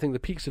Galaxy. I think the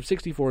peaks of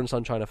 64 and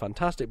Sunshine are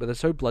fantastic, but they're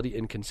so bloody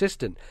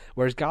inconsistent,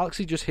 whereas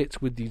Galaxy just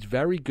hits with these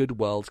very good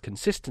worlds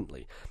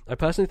consistently. I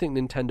personally think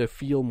Nintendo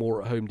feel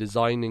more at home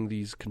designing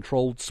these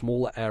controlled,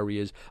 smaller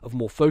areas of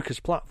more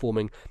focused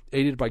platforming,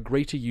 aided by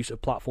greater use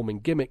of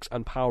platforming gimmicks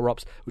and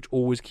power-ups, which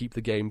always keep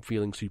the game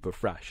feeling super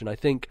fresh. And I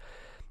think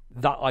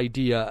that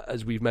idea,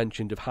 as we've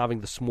mentioned, of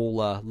having the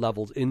smaller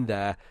levels in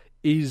there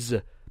is...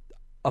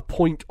 a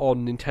point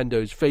on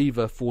Nintendo's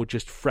favor for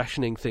just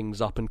freshening things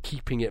up and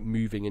keeping it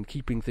moving and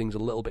keeping things a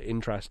little bit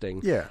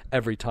interesting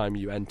every time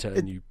you enter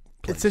a new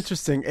place. It's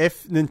interesting.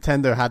 If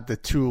Nintendo had the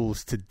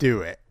tools to do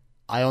it,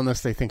 I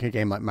honestly think a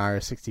game like Mario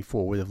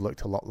 64 would have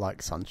looked a lot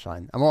like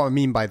Sunshine. And what I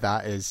mean by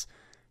that is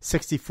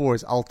 64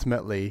 is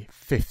ultimately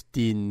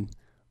 15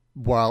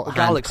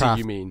 Galaxy,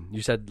 you mean?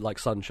 You said like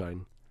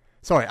Sunshine.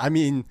 Sorry, I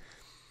mean...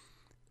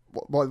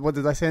 What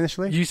did I say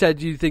initially? You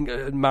said you think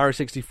Mario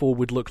 64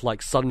 would look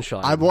like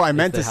Sunshine. What I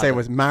meant to say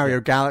was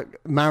Mario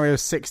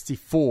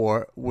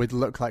 64 would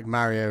look like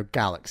Mario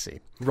Galaxy.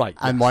 Right.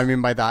 And what I mean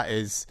by that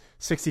is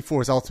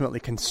 64 is ultimately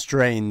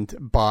constrained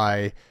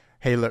by,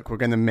 hey, look, we're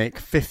going to make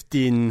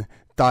 15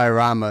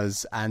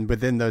 dioramas, and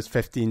within those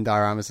 15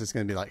 dioramas there's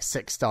going to be like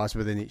 6 stars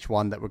within each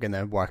one that we're going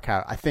to work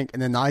out. I think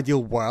in an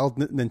ideal world,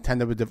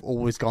 Nintendo would have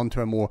always gone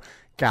to a more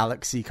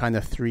Galaxy kind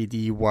of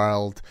 3D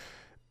world.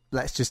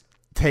 Let's just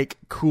take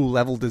cool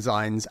level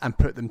designs and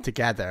put them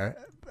together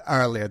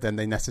earlier than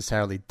they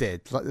necessarily did.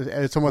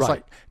 It's almost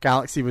like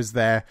Galaxy was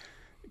there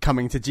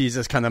coming to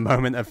Jesus kind of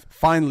moment of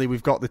finally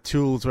we've got the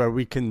tools where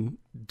we can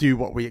do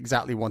what we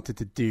exactly wanted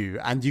to do.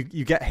 And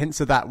you get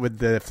hints of that with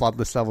the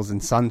floodless levels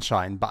in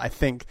Sunshine, but I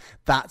think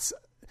that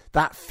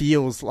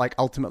feels like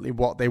ultimately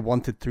what they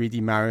wanted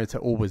 3D Mario to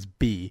always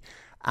be.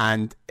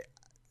 And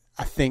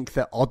I think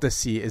that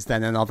Odyssey is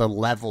then another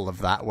level of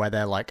that where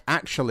they're like,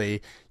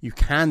 actually, you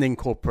can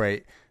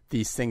incorporate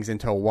these things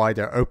into a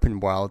wider open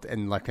world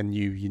in like a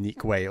new,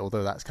 unique way,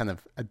 although that's kind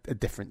of a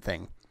different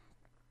thing.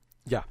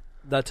 Yeah,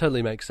 that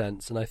totally makes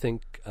sense. And I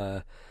think,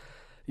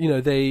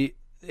 they,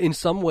 in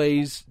some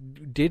ways,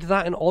 did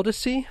that in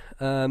Odyssey,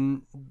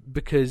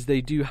 because they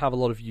do have a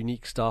lot of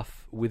unique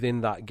stuff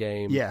within that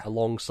game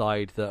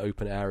alongside the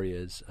open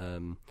areas.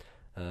 And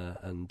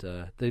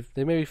they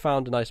maybe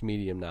found a nice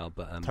medium now.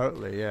 But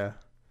totally, yeah.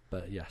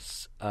 But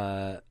yes,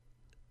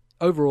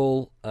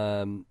 overall,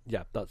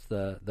 that's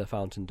the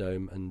Fountain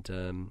Dome, and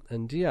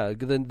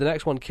the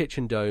next one,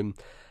 Kitchen Dome,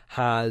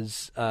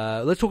 has.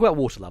 Let's talk about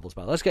water levels,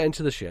 Let's get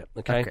into the shit,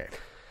 okay?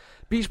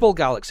 Beach Ball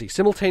Galaxy,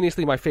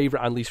 simultaneously my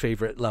favorite and least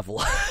favorite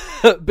level,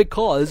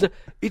 because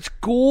it's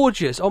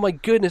gorgeous. Oh my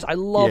goodness, I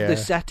love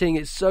this setting.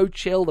 It's so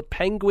chill. The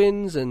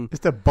penguins and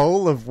just a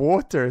bowl of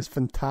water is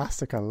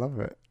fantastic. I love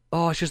it.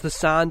 Oh, it's just the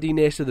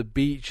sandiness of the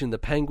beach and the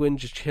penguin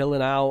just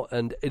chilling out,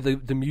 and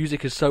the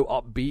music is so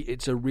upbeat.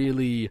 It's a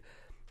really,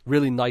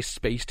 really nice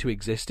space to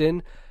exist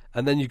in.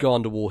 And then you go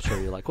underwater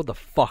and you're like, what the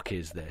fuck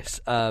is this?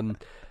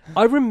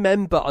 I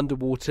remember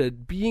underwater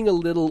being a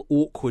little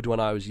awkward when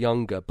I was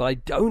younger, but I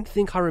don't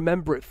think I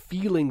remember it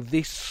feeling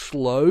this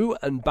slow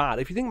and bad.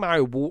 If you think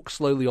Mario walks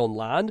slowly on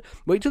land,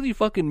 wait till you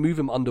fucking move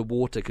him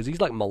underwater, because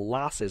he's like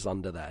molasses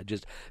under there.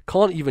 Just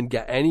can't even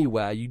get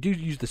anywhere. You do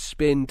use the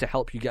spin to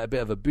help you get a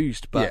bit of a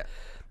boost, but...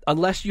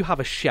 unless you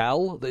have a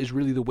shell that is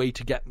really the way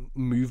to get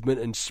movement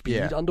and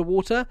speed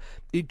underwater,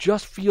 it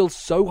just feels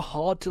so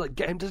hard to like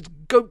get him to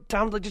go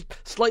down, like just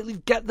slightly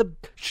get the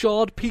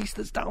shard piece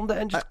that's down there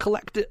and just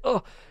collect it. Oh,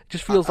 it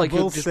just feels like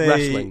you're just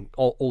wrestling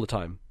all the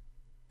time.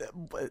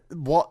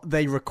 What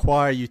they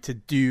require you to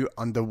do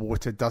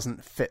underwater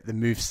doesn't fit the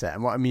moveset.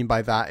 And what I mean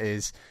by that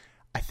is,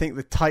 I think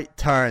the tight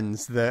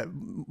turns,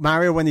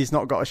 Mario, when he's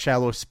not got a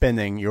shell or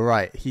spinning, you're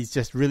right, he's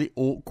just really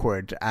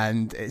awkward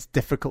and it's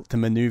difficult to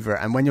maneuver.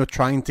 And when you're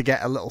trying to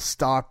get a little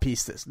star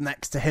piece that's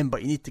next to him,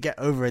 but you need to get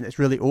over and it's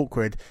really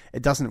awkward,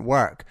 it doesn't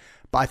work.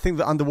 But I think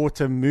the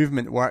underwater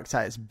movement works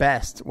at its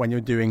best when you're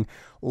doing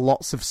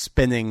lots of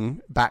spinning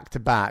back to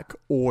back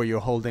or you're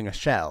holding a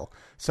shell.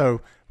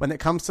 So when it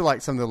comes to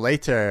like some of the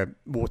later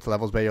water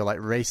levels where you're like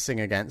racing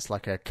against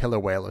like a killer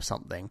whale or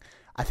something,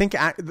 I think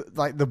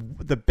like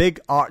the big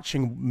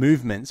arching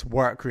movements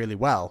work really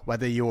well.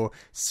 Whether you're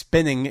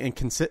spinning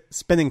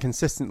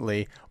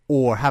consistently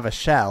or have a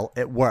shell,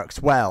 it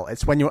works well.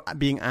 It's when you're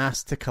being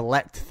asked to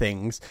collect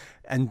things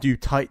and do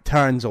tight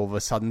turns all of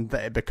a sudden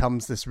that it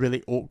becomes this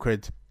really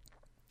awkward,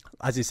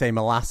 as you say,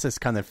 molasses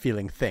kind of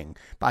feeling thing.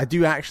 But I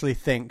do actually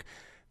think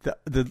that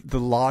the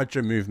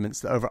larger movements,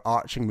 the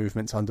overarching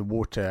movements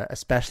underwater,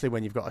 especially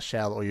when you've got a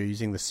shell or you're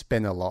using the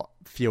spin a lot,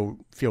 feel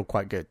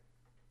quite good.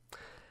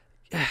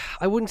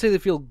 I wouldn't say they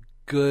feel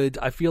good.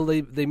 I feel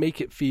they make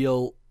it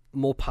feel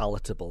more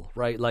palatable,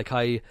 right? Like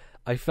I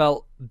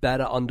felt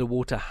better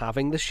underwater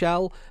having the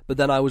shell, but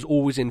then I was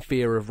always in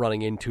fear of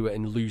running into it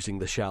and losing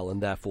the shell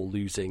and therefore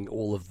losing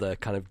all of the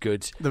kind of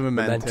good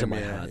momentum I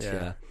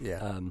had.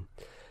 Yeah.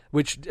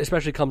 Which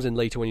especially comes in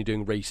later when you're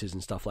doing races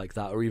and stuff like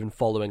that, or even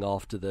following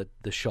after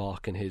the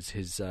shark and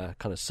his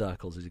kind of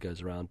circles as he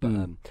goes around.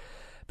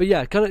 But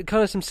yeah, kind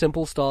of some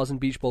simple stars in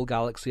Beach Ball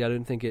Galaxy. I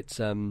don't think it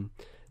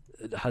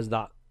has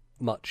that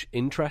much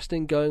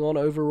interesting going on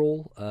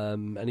overall.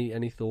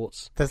 Any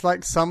thoughts? There's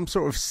like some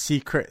sort of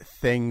secret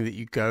thing that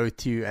you go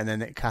to and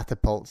then it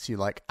catapults you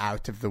like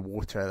out of the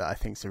water that I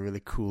think is a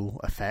really cool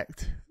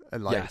effect.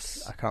 Like,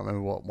 yes. I can't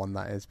remember what one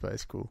that is, but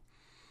it's cool.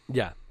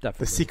 Yeah,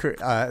 definitely.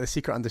 The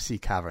secret undersea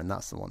cavern,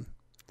 that's the one.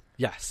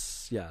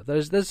 Yes, yeah.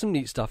 There's some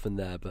neat stuff in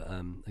there, but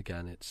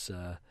again, it's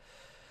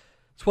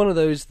one of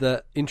those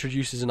that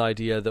introduces an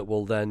idea that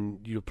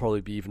you'll probably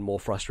be even more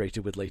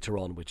frustrated with later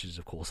on, which is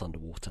of course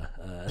underwater.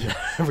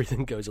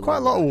 Everything goes along. Quite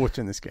a lot of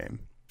water in this game.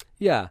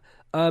 Yeah.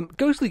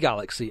 Ghostly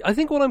Galaxy. I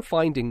think what I'm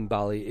finding,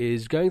 Bally,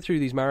 is going through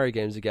these Mario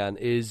games again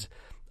is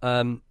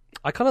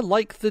I kind of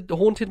like the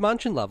Haunted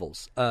Mansion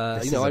levels.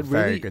 This is a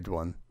very good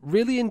one.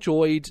 Really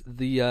enjoyed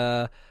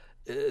the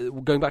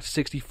going back to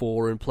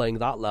 64 and playing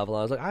that level.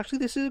 I was like, actually,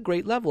 this is a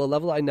great level, a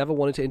level that I never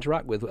wanted to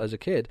interact with as a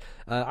kid.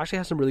 Actually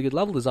has some really good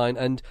level design,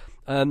 and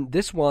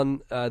this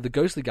one, the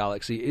Ghostly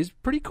Galaxy, is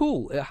pretty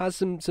cool. It has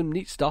some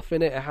neat stuff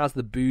in it. It has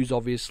the booze,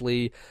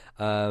 obviously,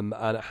 and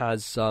it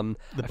has some...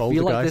 I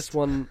feel like this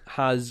one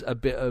has a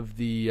bit of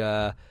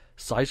the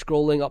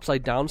side-scrolling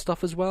upside-down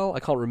stuff as well.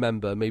 I can't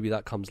remember. Maybe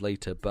that comes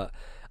later, but...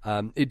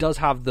 it does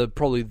have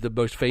probably the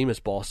most famous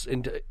boss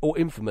or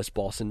infamous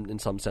boss in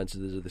some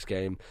senses of this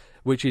game,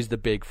 which is the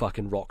big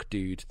fucking rock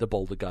dude, the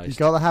Bouldergeist. You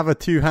gotta have a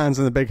 2 hands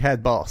and a big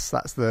head boss.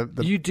 That's the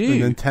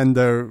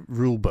Nintendo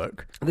rule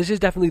book. This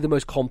is definitely the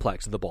most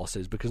complex of the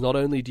bosses, because not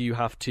only do you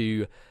have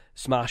to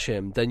smash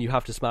him, then you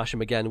have to smash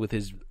him again with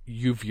his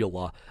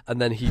uvula,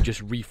 and then he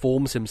just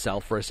reforms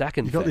himself for a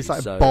second. You got these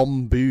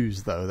bomb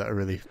boos though that are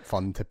really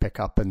fun to pick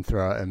up and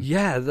throw at him.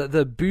 Yeah,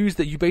 the boos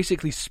that you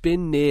basically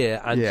spin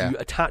near and you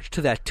attach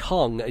to their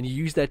tongue, and you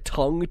use their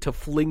tongue to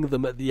fling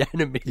them at the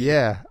enemy.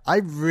 Yeah, I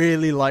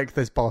really like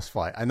this boss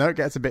fight. I know it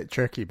gets a bit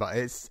tricky, but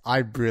I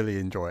really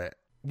enjoy it.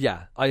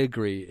 Yeah, I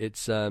agree.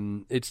 It's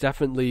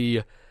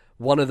definitely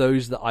one of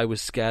those that I was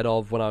scared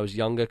of when I was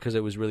younger because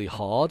it was really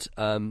hard.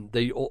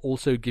 They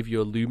also give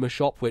you a Luma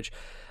Shop, which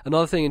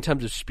another thing in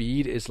terms of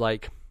speed is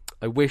like,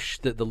 I wish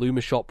that the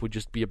Luma Shop would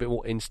just be a bit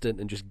more instant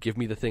and just give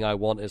me the thing I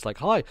want. It's like,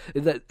 hi,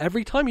 that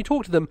every time you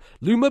talk to them,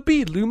 Luma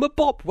B, Luma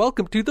Bop,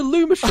 welcome to the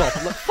Luma Shop.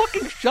 I'm like,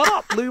 fucking shut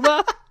up,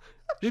 Luma.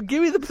 Just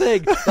give me the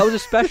thing. That was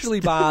especially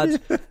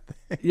bad.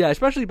 Yeah,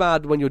 especially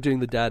bad when you're doing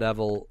the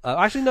Daredevil.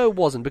 Actually, no, it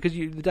wasn't, because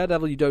the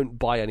Daredevil, you don't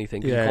buy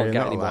anything because you can't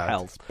get any more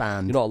health. It's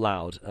banned. You're not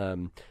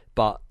allowed.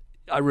 But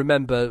I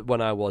remember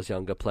when I was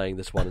younger playing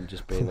this one and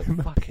just being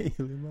like, fucking...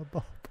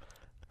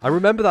 I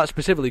remember that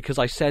specifically because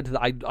I said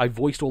that I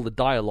voiced all the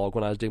dialogue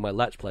when I was doing my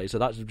Let's Play, so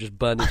that's just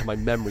burned into my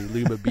memory.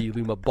 Luma B,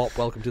 Luma Bop,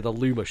 welcome to the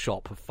Luma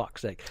shop, for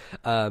fuck's sake.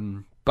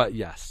 But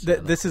yes.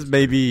 This is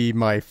maybe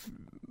my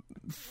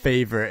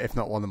favorite, if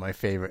not one of my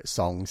favorite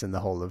songs in the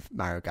whole of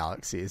Mario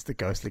Galaxy, is the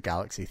Ghostly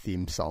Galaxy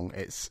theme song.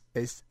 It's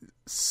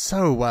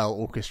so well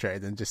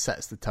orchestrated and just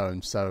sets the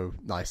tone so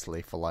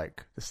nicely for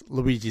like this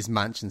Luigi's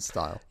Mansion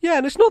style. Yeah,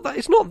 and it's not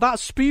that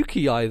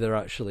spooky either.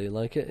 Actually,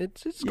 like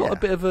it's got a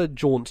bit of a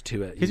jaunt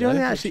to it. Because you're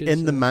only actually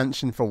in the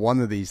mansion for one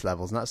of these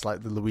levels, and that's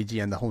like the Luigi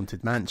and the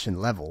Haunted Mansion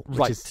level,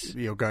 which is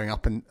you're going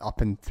up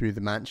and through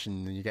the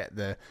mansion, and you get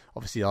the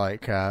obviously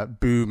like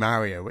Boo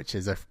Mario, which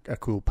is a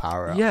cool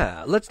power up.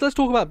 Yeah, let's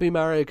talk about Boo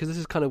Mario because this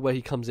is kind of where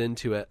he comes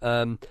into it.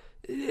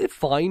 It's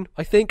fine,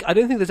 I think. I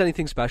don't think there's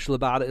anything special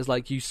about it. It's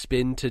like you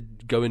spin to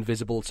go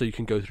invisible so you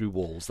can go through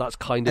walls. That's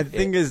kind of I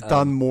think it's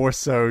done more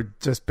so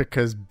just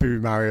because Boo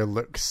Mario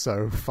looks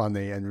so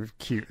funny and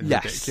cute and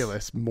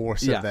ridiculous, more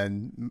so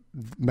than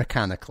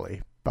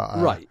mechanically. But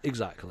right,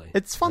 exactly.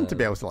 It's fun to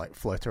be able to like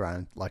float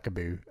around like a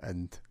Boo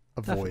and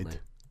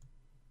avoid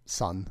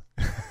sun.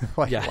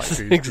 like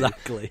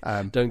exactly.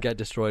 Don't get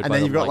destroyed. And by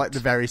then you've got light. like the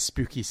very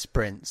spooky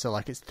sprint. So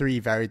like it's 3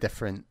 very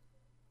different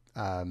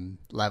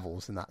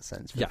levels in that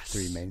sense for the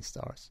 3 main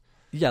stars.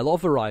 Yeah, a lot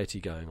of variety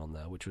going on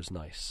there, which was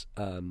nice.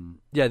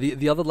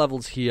 The other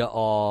levels here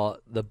are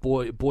the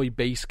Boy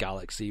Base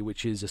Galaxy,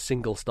 which is a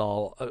single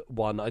star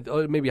one.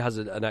 Maybe it has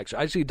an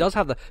extra. Actually, it does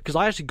have because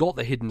I actually got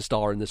the hidden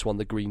star in this one,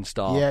 the green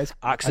star,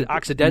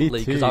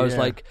 accidentally because I was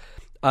like,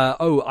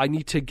 I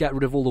need to get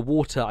rid of all the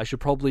water. I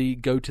should probably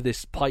go to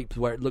this pipe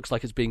where it looks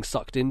like it's being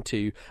sucked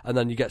into, and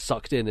then you get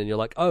sucked in, and you're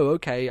like, oh,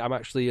 okay, I'm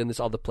actually in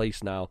this other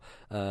place now,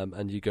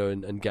 and you go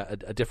and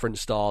get a different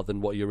star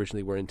than what you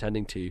originally were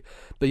intending to.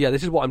 But yeah,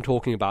 this is what I'm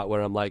talking about,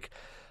 where I'm like,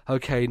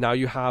 okay, now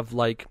you have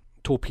like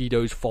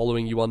torpedoes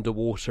following you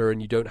underwater,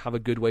 and you don't have a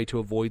good way to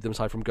avoid them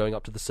aside from going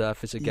up to the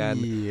surface again.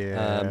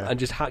 And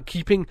just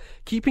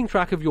keeping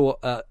track of your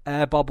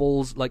air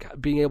bubbles,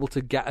 like being able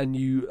to get a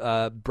new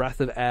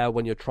breath of air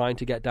when you're trying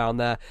to get down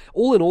there.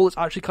 All in all, it's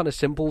actually kind of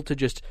simple to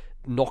just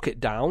knock it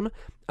down.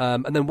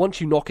 And then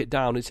once you knock it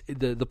down, it's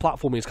the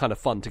platforming is kind of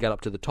fun to get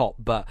up to the top.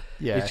 But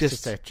it's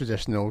just a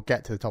traditional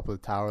get to the top of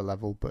the tower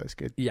level, but it's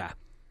good. Yeah.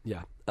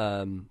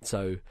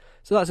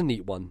 So that's a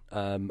neat one,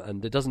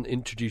 and it doesn't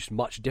introduce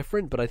much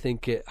different, but I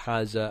think it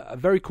has a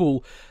very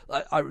cool.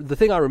 The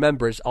thing I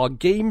remember is our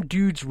Game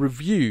Dudes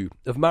review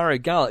of Mario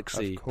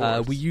Galaxy.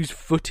 We use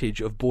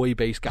footage of Boy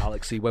Base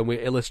Galaxy when we're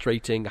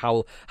illustrating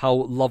how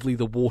lovely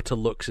the water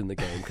looks in the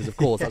game, because of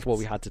course that's what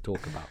we had to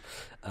talk about.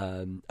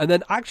 And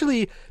then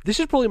actually,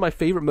 this is probably my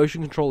favorite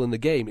motion control in the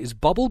game, is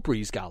Bubble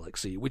Breeze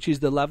Galaxy, which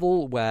is the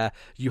level where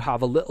you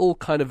have a little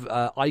kind of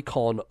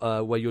icon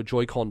where your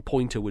Joy-Con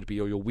pointer would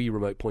be, or your Wii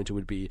remote pointer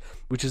would be,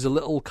 which is a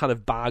little kind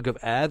of bag of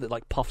air that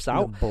like puffs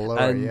out.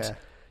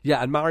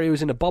 And Mario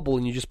is in a bubble,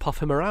 and you just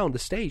puff him around the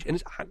stage,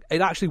 and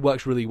it actually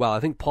works really well. I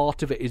think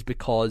part of it is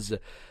because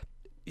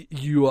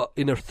you are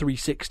in a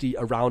 360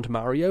 around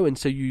Mario, and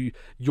so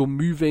you're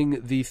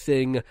moving the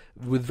thing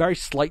with very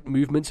slight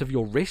movements of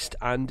your wrist,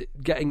 and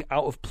getting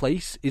out of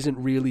place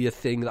isn't really a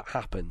thing that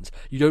happens.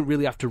 You don't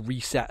really have to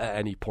reset at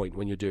any point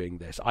when you're doing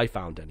this, I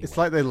found anyway. It's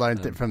like they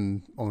learned it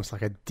from almost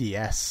like a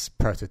DS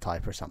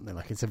prototype or something.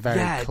 Like it's a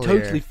very it clear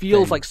totally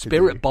feels like to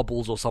Spirit do.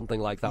 Bubbles or something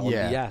like that on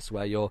DS,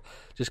 where you're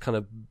just kind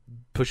of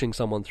pushing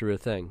someone through a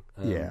thing.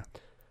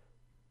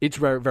 It's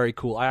very, very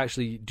cool. I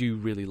actually do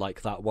really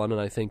like that one,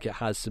 and I think it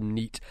has some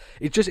neat...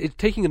 It's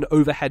taking an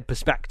overhead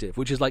perspective,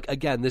 which is like,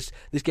 again, this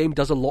game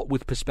does a lot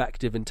with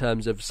perspective in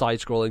terms of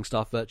side-scrolling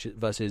stuff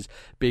versus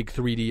big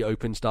 3D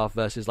open stuff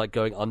versus like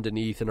going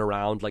underneath and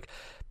around. Like,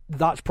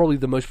 that's probably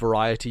the most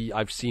variety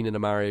I've seen in a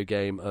Mario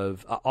game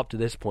of up to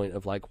this point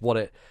of like what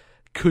it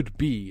could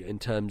be in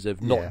terms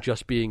of not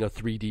just being a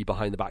 3D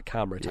behind-the-back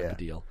camera type of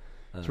deal.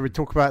 So we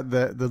talk about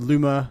the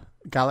Luma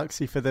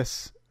Galaxy for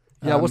this...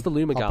 Yeah, what's the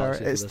Luma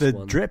Galaxy? It's the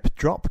Drip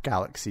Drop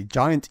Galaxy,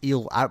 Giant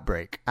Eel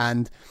Outbreak,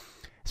 and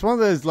it's one of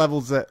those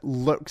levels that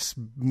looks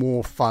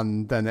more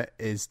fun than it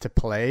is to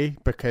play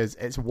because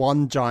it's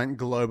one giant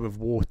globe of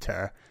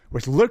water,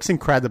 which looks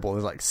incredible.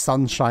 There's like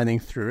sun shining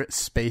through it,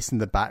 space in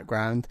the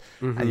background,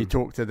 and you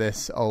talk to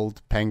this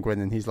old penguin,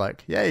 and he's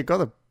like, "Yeah, we've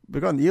got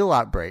an eel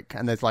outbreak,"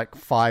 and there's like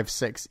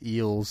 5-6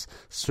 eels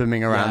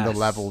swimming around the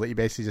level that you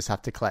basically just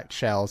have to collect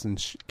shells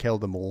and kill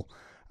them all.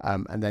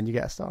 And then you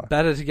get a star.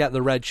 Better to get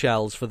the red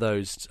shells for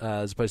those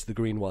as opposed to the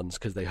green ones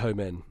because they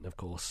home in, of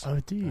course. Oh,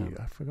 do you?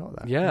 I forgot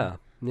that. Yeah.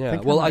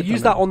 Well, I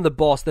used that on the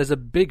boss. There's a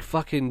big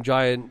fucking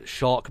giant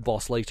shark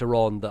boss later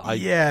on that I...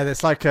 Yeah,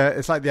 it's like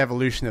the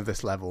evolution of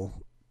this level.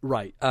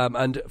 Right.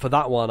 And for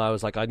that one, I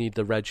was like, I need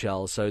the red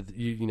shells. So,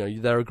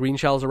 there are green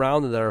shells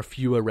around and there are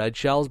fewer red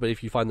shells. But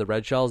if you find the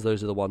red shells,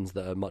 those are the ones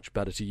that are much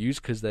better to use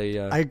because they...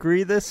 I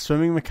agree the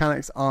swimming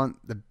mechanics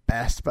aren't the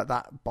best, but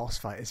that boss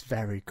fight is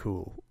very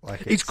cool.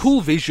 Like it's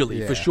cool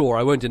visually, for yeah. sure.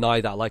 I won't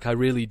deny that. Like, I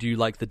really do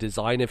like the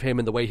design of him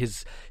and the way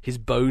his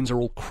bones are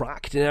all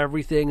cracked and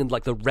everything, and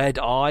like the red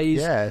eyes.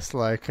 Yeah, it's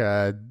like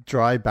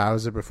dry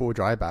Bowser before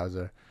dry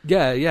Bowser.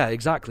 Yeah,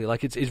 exactly.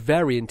 Like it's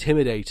very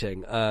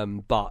intimidating.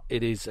 But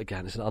it is,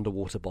 again, it's an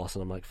underwater boss,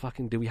 and I'm like,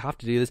 fucking, do we have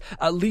to do this?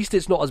 At least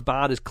it's not as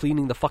bad as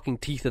cleaning the fucking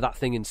teeth of that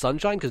thing in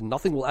Sunshine, because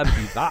nothing will ever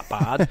be that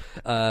bad.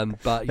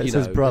 But you It's know,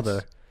 his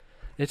brother.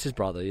 It's his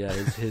brother. Yeah,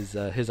 it's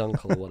his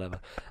uncle or whatever.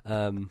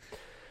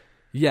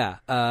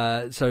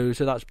 So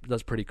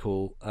that's pretty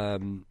cool.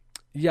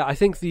 Yeah, I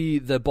think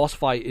the boss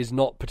fight is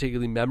not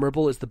particularly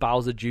memorable. It's the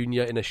Bowser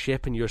Jr. in a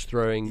ship, and you're just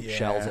throwing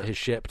shells at his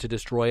ship to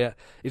destroy it.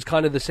 It's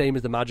kind of the same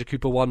as the Magic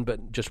Koopa one,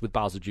 but just with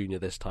Bowser Jr.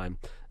 this time.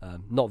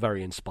 Not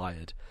very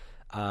inspired.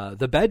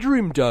 The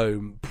Bedroom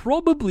Dome,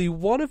 probably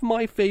one of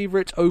my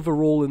favorites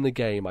overall in the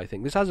game, I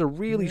think. This has a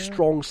really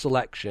strong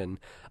selection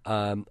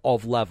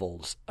of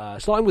levels.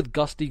 Starting with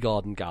Gusty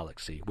Garden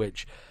Galaxy,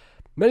 which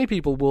many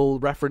people will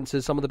reference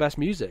as some of the best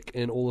music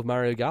in all of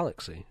Mario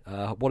Galaxy.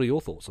 What are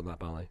your thoughts on that,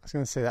 Bally? I was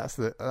going to say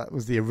that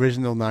was the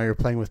original Now You're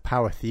Playing with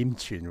Power theme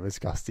tune, was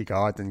Gusty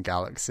Garden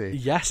Galaxy.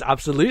 Yes,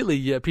 absolutely.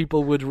 Yeah,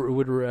 people would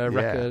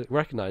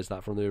recognize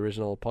that from the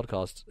original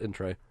podcast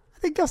intro. I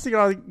think Gusty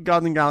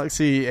Garden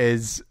Galaxy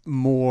is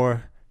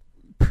more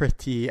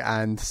pretty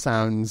and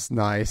sounds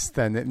nice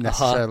than it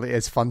necessarily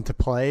is fun to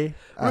play.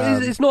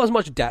 It's not as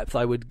much depth,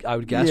 I would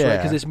guess, Yeah. right?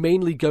 Because it's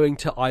mainly going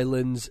to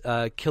islands,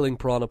 killing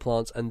piranha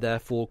plants, and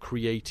therefore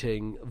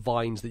creating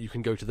vines that you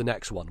can go to the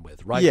next one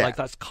with, right? Yeah. Like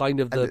that's kind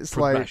of the It's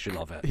progression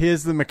like, of it.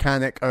 Here's the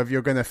mechanic of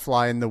you're going to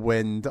fly in the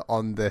wind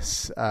on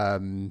this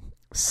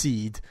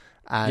seed,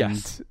 and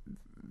Yes.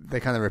 they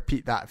kind of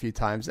repeat that a few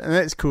times, and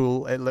it's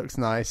cool. It looks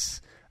nice,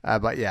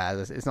 but yeah,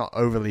 it's not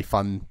overly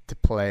fun to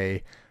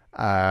play.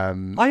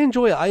 I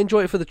enjoy it. I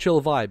enjoy it for the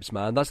chill vibes,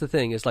 man. That's the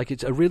thing. It's like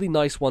it's a really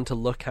nice one to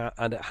look at,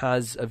 and it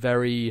has a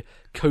very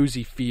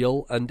cozy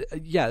feel. And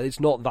yeah, it's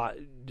not that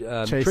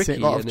tricky. A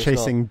lot of and it's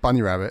chasing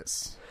bunny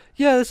rabbits.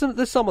 Yeah,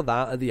 there's some of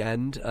that at the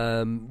end,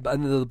 and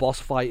then the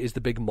boss fight is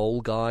the big mole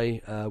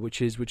guy,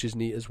 which is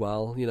neat as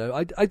well. You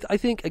know, I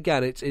think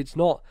again, it's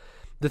not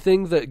the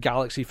thing that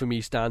Galaxy for me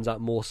stands out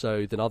more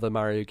so than other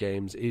Mario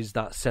games is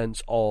that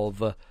sense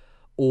of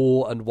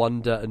awe and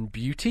wonder and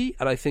beauty,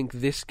 and I think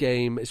this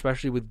game,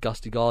 especially with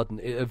Gusty Garden,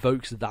 it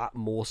evokes that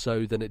more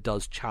so than it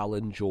does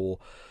challenge or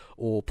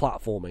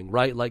platforming,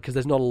 right? Like, because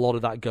there's not a lot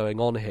of that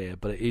going on here,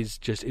 but it is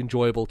just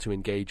enjoyable to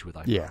engage with,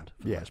 I found,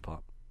 for the most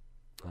part.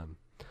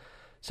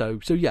 So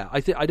yeah,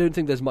 I don't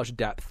think there's much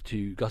depth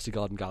to Gusty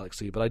Garden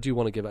Galaxy, but I do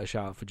want to give it a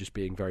shout out for just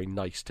being very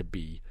nice to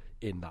be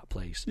in that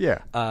place.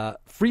 Yeah.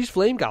 Freeze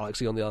Flame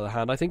Galaxy, on the other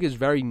hand, I think is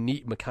very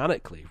neat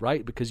mechanically,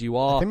 right? Because you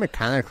I are think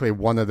mechanically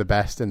one of the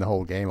best in the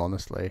whole game,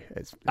 honestly.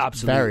 It's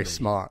Absolutely. very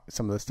smart,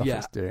 some of the stuff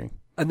it's doing.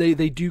 And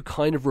they do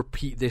kind of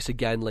repeat this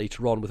again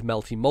later on with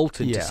Melty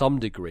Molten to some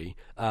degree.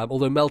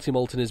 Although Melty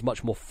Molten is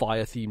much more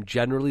fire themed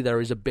generally, there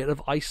is a bit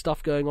of ice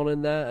stuff going on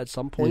in there at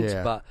some points,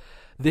 but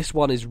this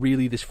one is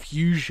really this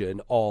fusion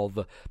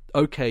of,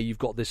 okay, you've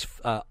got this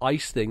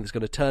ice thing that's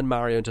going to turn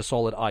Mario into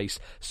solid ice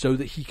so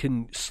that he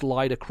can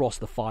slide across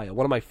the fire.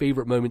 One of my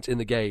favorite moments in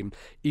the game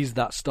is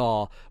that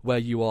star where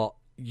you are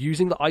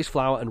using the ice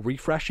flower and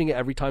refreshing it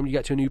every time you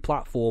get to a new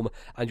platform,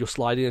 and you're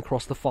sliding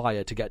across the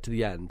fire to get to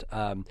the end.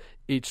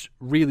 It's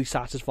really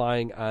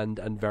satisfying and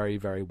very,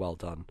 very well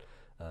done.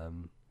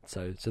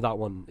 So that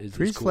one is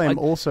Freeze cool. Flame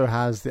also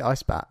has the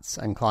ice bats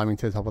and climbing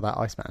to the top of that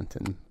ice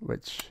mountain,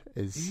 which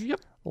is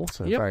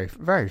also very,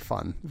 very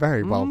fun,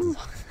 very well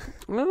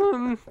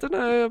designed. Don't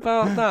know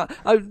about that.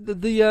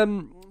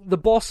 The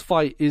boss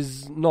fight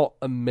is not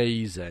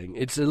amazing.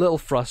 It's a little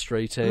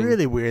frustrating.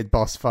 Really weird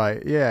boss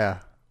fight. Yeah,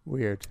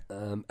 weird.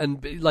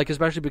 And like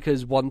especially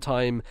because one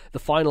time the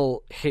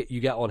final hit you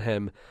get on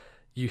him,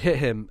 you hit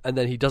him and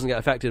then he doesn't get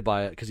affected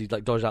by it because he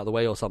like dodged out of the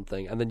way or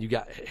something, and then you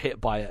get hit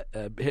by it,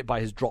 hit by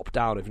his drop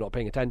down if you're not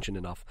paying attention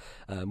enough,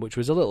 which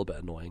was a little bit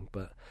annoying.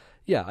 But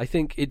yeah, I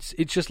think it's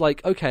just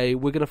like, okay,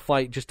 we're gonna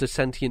fight just a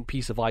sentient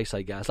piece of ice,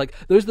 I guess. Like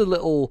those are the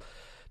little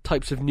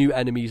types of new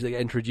enemies that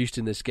get introduced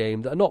in this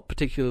game that are not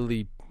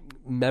particularly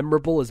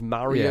memorable as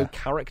Mario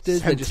characters.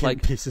 Sentient they're just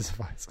like pieces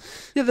of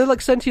ice. Yeah, they're like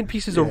sentient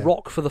pieces of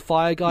rock for the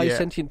fire guy,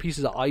 sentient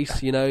pieces of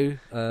ice, you know.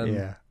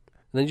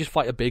 And then you just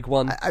fight a big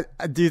one.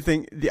 I do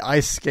think the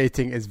ice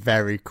skating is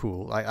very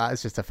cool. Like that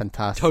is just a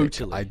fantastic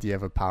idea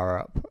of a power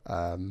up.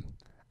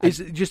 It's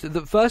just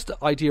the first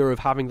idea of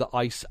having the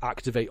ice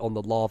activate on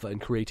the lava and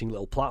creating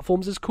little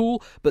platforms is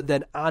cool, but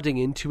then adding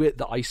into it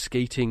the ice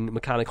skating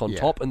mechanic on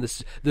top and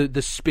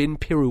the spin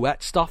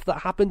pirouette stuff that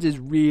happens is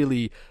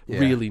really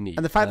really neat.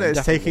 And the fact that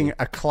it's taking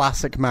a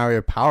classic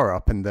Mario power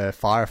up in the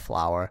fire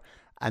flower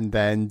and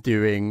then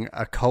doing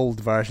a cold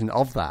version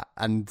of that,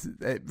 and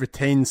it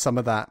retains some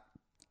of that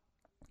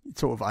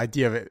sort of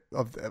idea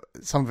of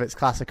some of its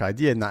classic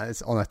idea, in that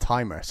it's on a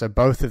timer. So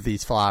both of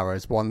these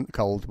flowers, one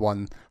cold,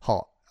 one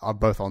hot, are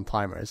both on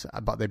timers,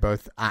 but they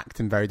both act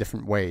in very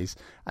different ways.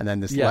 And then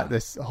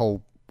this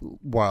whole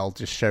world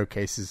just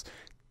showcases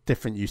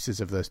different uses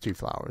of those two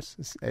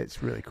flowers.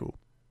 It's really cool.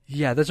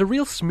 Yeah, there's a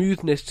real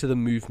smoothness to the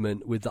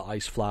movement with the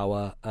Ice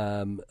Flower,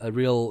 a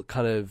real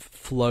kind of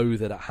flow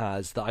that it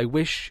has that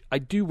I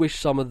do wish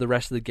some of the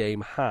rest of the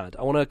game had.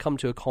 I want to come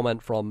to a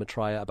comment from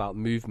Maitreya about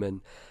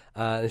movement.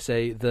 They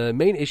say the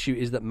main issue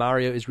is that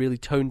Mario is really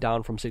toned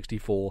down from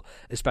 64,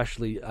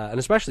 especially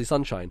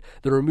Sunshine.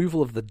 The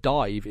removal of the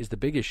dive is the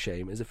biggest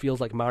shame, as it feels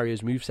like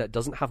Mario's moveset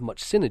doesn't have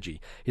much synergy.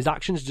 His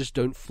actions just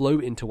don't flow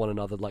into one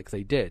another like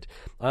they did.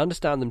 I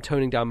understand them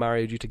toning down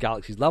Mario due to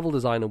Galaxy's level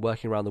design and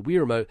working around the Wii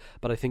Remote,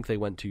 but I think they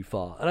went too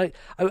far. And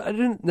I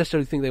didn't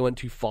necessarily think they went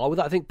too far with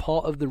that. I think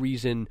part of the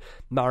reason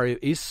Mario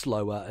is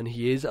slower and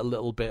he is a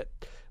little bit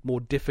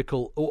more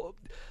difficult, or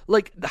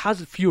like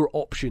has fewer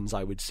options,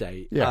 I would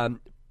say. Yeah.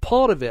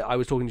 Part of it, I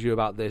was talking to you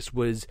about this,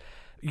 was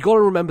you got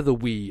to remember the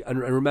Wii and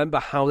remember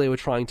how they were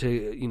trying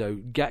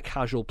to, get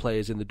casual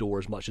players in the door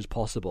as much as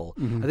possible.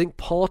 I think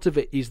part of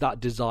it is that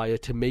desire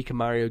to make a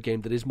Mario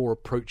game that is more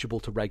approachable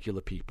to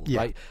regular people,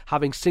 right?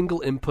 Having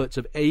single inputs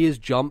of A is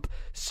jump,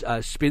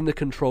 spin the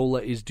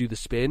controller is do the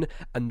spin,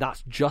 and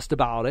that's just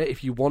about it.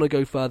 If you want to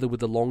go further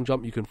with the long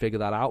jump, you can figure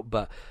that out,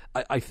 but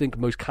I think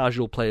most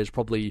casual players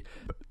probably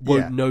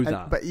won't know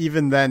that. But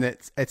even then,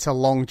 it's a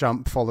long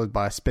jump followed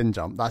by a spin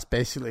jump. That's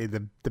basically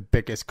the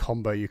biggest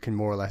combo you can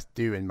more or less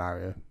do in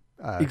Mario.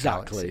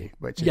 Exactly.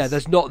 Galaxy,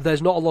 there's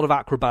not a lot of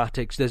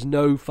acrobatics. There's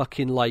no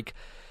fucking like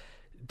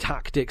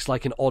tactics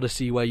like in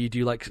Odyssey where you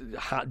do like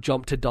hat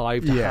jump to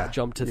dive to hat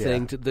jump to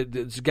thing.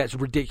 It gets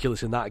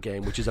ridiculous in that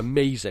game, which is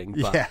amazing.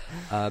 But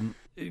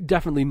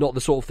definitely not the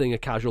sort of thing a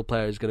casual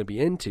player is going to be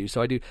into.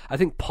 So I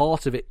think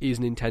part of it is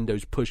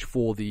Nintendo's push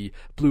for the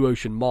Blue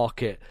Ocean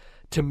market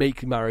to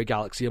make Mario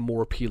Galaxy a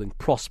more appealing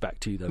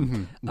prospect to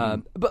them.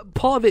 But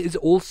part of it is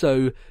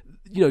also,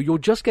 you're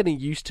just getting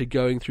used to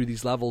going through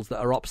these levels that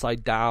are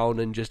upside down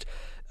and just...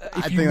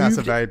 I think that's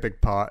a very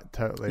big part,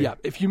 totally. Yeah,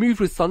 if you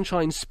moved with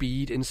Sunshine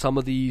speed in some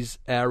of these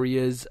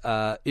areas,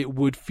 it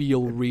would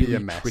feel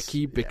really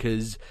tricky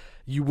because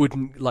you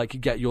wouldn't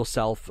get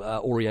yourself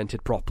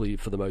oriented properly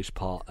for the most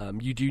part.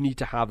 You do need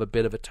to have a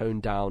bit of a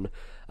toned down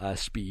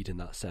speed in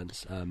that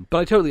sense. But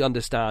I totally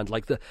understand.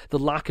 The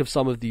lack of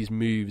some of these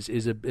moves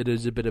is a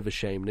bit of a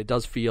shame, and it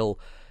does feel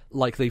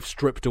like they've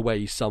stripped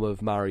away some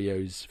of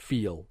Mario's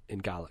feel in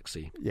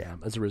Galaxy.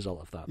 As a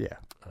result of that.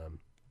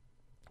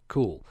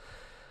 Cool.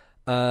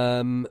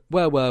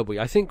 Where were we?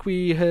 I think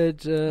we had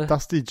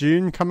Dusty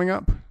Dune coming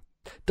up.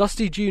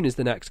 Dusty Dune is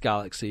the next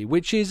Galaxy,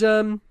 which is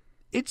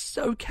it's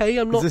okay.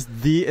 I'm not. Is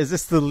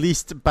this the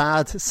least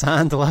bad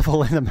sand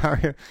level in a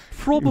Mario?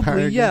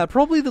 Probably,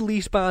 probably the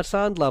least bad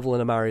sand level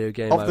in a Mario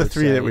game. Of the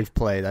three that we've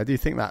played, I do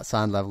think that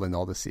sand level in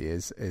Odyssey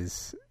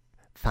is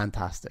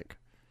fantastic.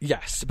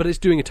 Yes, but it's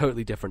doing a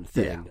totally different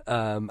thing.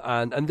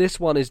 And this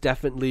one is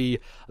definitely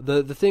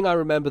the thing I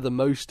remember the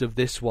most of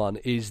this one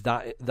is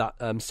that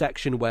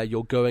section where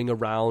you're going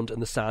around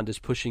and the sand is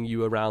pushing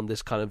you around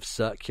this kind of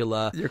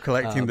circular. You're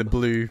collecting the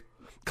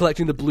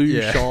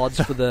blue shards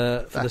for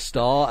the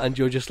star, and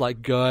you're just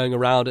going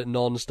around it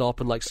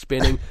non-stop and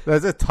spinning.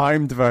 There's a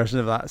timed version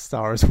of that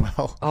star as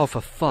well. Oh,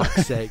 for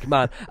fuck's sake,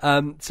 man.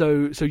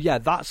 So yeah,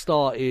 that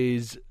star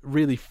is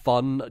really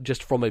fun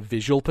just from a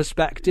visual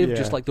perspective,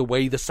 just the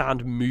way the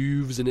sand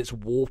moves and its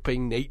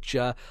warping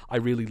nature. I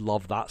really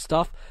love that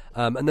stuff.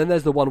 And then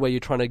there's the one where you're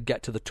trying to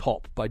get to the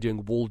top by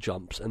doing wall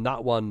jumps, and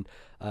that one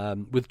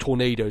with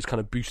tornadoes kind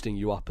of boosting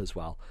you up as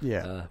well.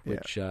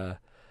 Which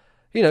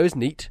is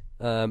neat.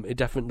 It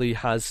definitely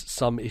has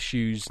some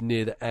issues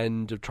near the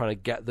end of trying to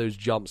get those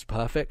jumps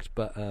perfect,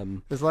 but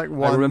there's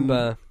one I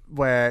remember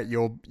where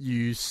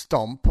you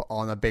stomp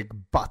on a big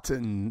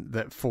button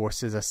that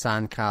forces a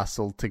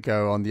sandcastle to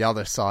go on the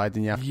other side,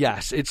 and you have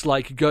it's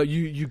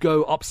you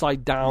go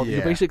upside down.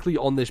 You're basically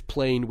on this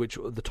plane, which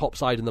the top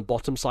side and the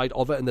bottom side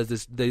of it, and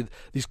there's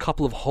these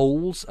couple of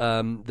holes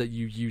that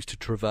you use to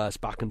traverse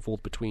back and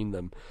forth between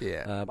them.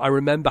 I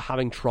remember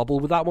having trouble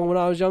with that one when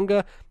I was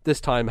younger. This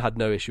time had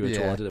no issue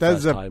at all. I did it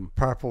there's first time.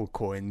 Purple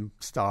coin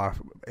star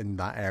in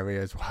that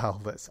area as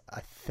well that's I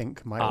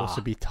think might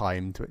also be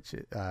timed, which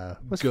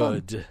was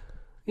good fun.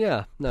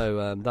 Yeah,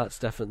 no, that's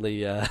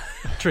definitely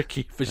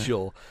tricky for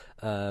sure.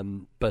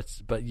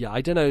 But yeah,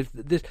 I don't know.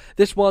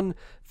 This one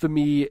for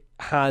me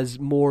has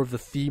more of the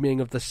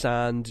theming of the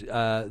sand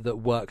that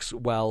works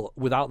well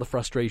without the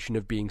frustration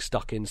of being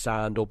stuck in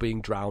sand or being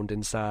drowned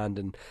in sand,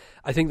 and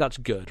I think that's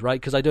good, right?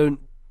 Because I think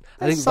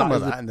some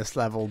of that in this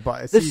level,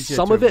 but it's there's easier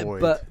some to of it,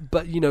 avoid. but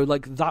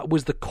that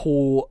was the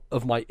core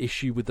of my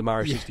issue with the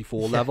Mario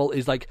 64 level.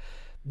 Is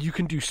you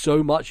can do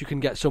so much, you can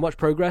get so much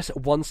progress.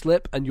 One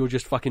slip, and you're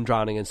just fucking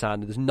drowning in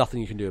sand. And there's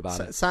nothing you can do about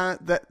it.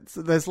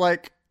 There's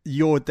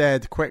You're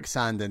Dead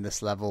quicksand in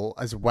this level,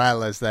 as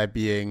well as there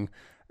being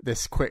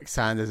this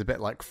quicksand is a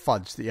bit like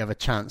fudge that you have a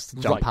chance to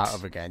jump out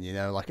of again.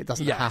 It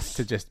doesn't have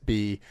to just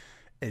be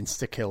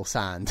insta-kill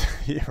sand,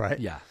 right?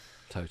 Yeah,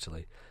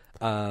 totally.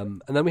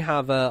 And then we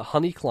have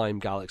Honey Climb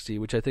Galaxy,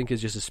 which I think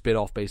is just a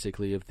spin-off,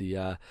 basically, of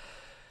the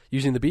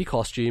using the bee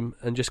costume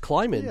and just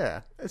climbing.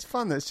 Yeah, it's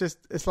fun. It's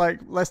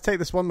let's take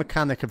this one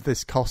mechanic of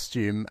this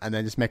costume and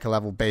then just make a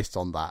level based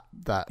on that.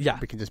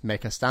 We can just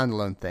make a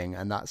standalone thing,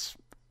 and that's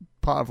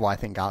part of why I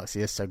think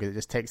Galaxy is so good. It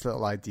just takes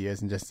little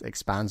ideas and just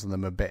expands on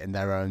them a bit in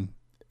their own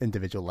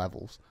individual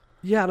levels.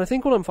 Yeah, and I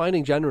think what I'm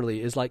finding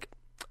generally is like,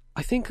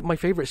 I think my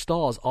favourite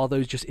stars are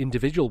those just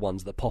individual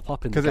ones that pop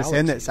up in the Because it's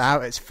in, it's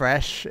out, it's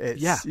fresh.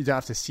 You don't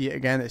have to see it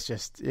again. It's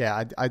just,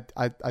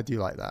 I do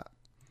like that.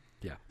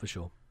 Yeah, for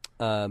sure.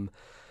 And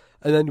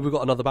then we've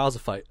got another Bowser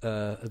fight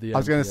at the end. I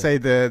was going to say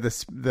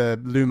the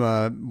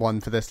Luma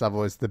one for this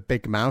level is the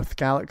Big Mouth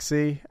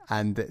Galaxy,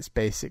 and it's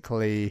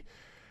basically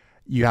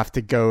you have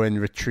to go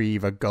and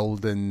retrieve a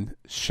golden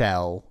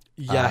shell.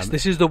 Yes,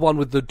 this is the one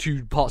with the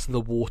two parts of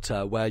the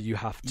water where you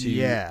have to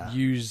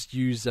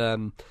use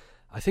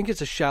I think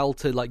it's a shell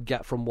to like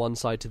get from one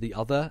side to the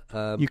other.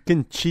 You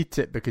can cheat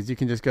it because you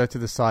can just go to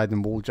the side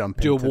and wall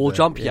jump. Do a wall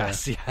jump?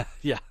 Yes,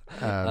 yeah.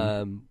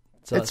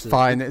 So it's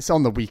fine. It's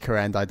on the weaker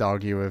end, I'd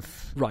argue.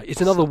 Right,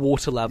 it's another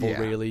water level,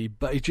 really,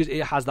 but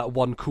it has that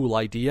one cool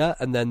idea,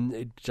 and then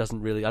it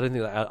doesn't really. I don't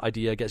think that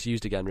idea gets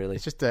used again. Really,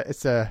 it's just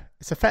it's a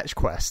fetch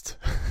quest.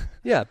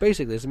 Yeah,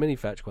 basically, it's a mini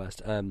fetch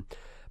quest.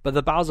 But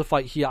the Bowser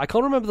fight here, I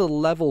can't remember the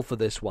level for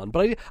this one,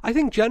 but I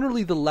think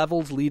generally the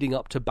levels leading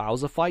up to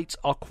Bowser fights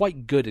are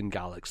quite good in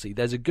Galaxy.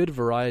 There's a good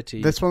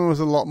variety. This one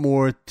was a lot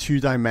more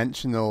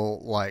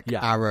two-dimensional,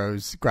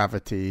 arrows,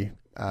 gravity,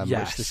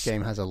 which this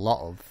game has a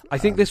lot of. I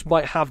think this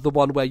might have the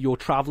one where you're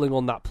traveling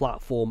on that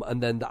platform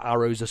and then the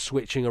arrows are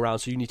switching around,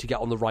 so you need to get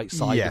on the right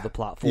side of the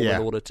platform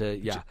in order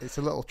to. It's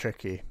a little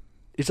tricky.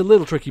 It's a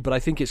little tricky, but I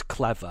think it's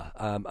clever,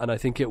 and I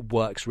think it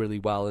works really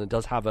well, and it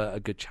does have a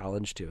good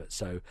challenge to it.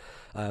 So,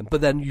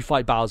 but then you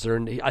fight Bowser,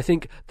 and I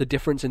think the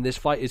difference in this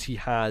fight is he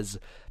has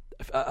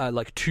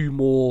like two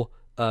more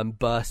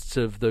bursts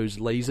of those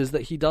lasers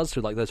that he does.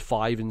 So like there's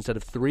 5 instead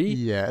of 3.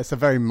 Yeah, it's a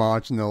very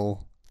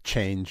marginal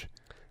change.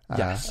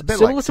 Yes, a bit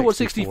similar like to what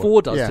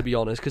 64 does, to be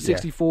honest, because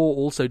 64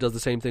 also does the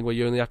same thing where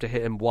you only have to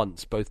hit him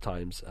once, both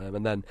times,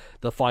 and then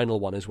the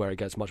final one is where it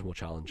gets much more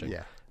challenging.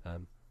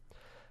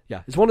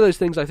 Yeah, it's one of those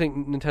things I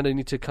think Nintendo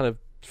need to kind of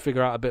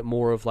figure out a bit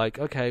more of like,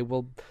 okay,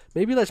 well,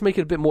 maybe let's make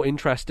it a bit more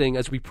interesting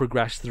as we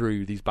progress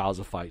through these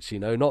Bowser fights,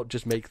 not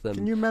just make them...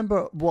 Can you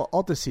remember what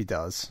Odyssey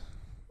does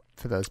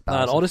for those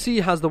Bowser?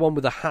 Odyssey has the one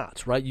with the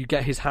hat, right? You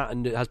get his hat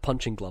and it has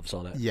punching gloves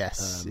on it.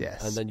 Yes.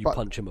 And then you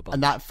punch him a bunch.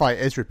 And that fight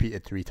is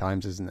repeated 3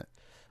 times, isn't it?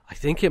 I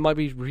think it might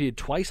be repeated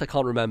twice. I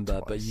can't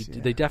remember, but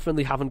they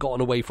definitely haven't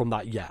gotten away from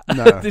that yet.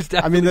 No.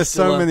 There's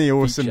so many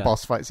awesome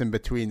boss fights in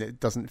between. It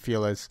doesn't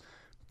feel as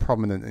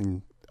prominent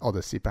in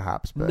Odyssey,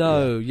 perhaps. But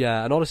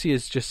and Odyssey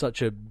is just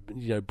such a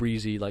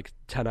breezy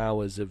 10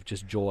 hours of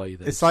just joy.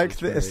 It's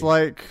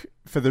like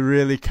for the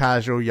really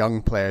casual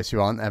young players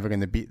who aren't ever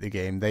going to beat the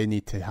game, they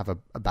need to have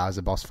a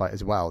Bowser boss fight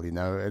as well.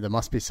 There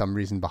must be some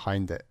reason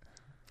behind it.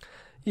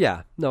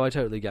 Yeah, no, I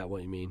totally get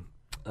what you mean.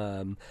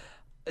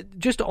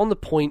 Just on the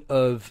point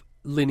of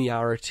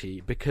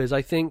linearity, because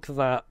I think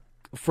that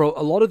for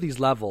a lot of these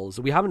levels,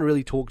 we haven't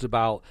really talked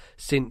about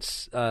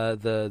since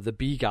the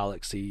B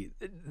Galaxy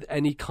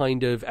any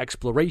kind of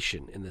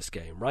exploration in this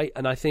game, right?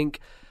 And I think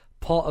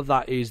part of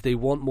that is they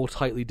want more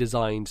tightly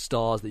designed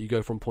stars that you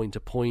go from point to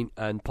point,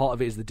 and part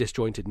of it is the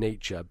disjointed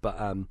nature. But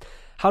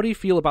how do you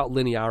feel about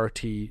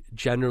linearity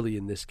generally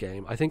in this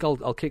game? I think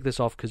I'll kick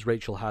this off because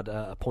Rachel had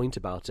a point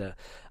about it,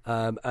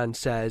 and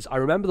says, I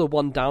remember the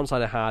one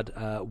downside I had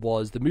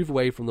was the move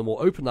away from the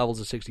more open levels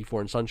of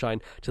 64 and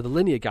Sunshine to the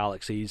linear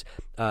galaxies,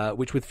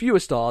 which with fewer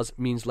stars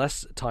means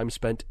less time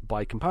spent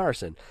by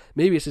comparison.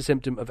 Maybe it's a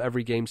symptom of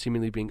every game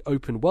seemingly being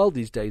open world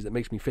these days that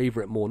makes me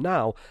favour it more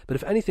now, but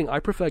if anything, I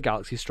prefer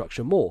Galaxy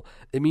structure more.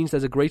 It means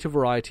there's a greater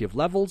variety of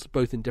levels,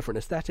 both in different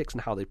aesthetics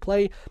and how they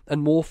play,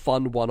 and more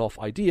fun one-off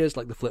ideas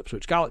like the Flip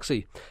Switch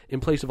Galaxy, in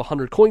place of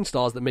 100 coin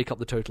stars that make up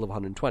the total of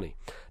 120.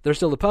 There are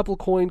still the purple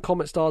coin,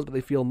 comet stars, but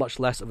they feel much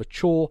less of a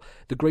chore.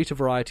 The greater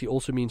variety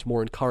also means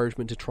more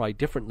encouragement to try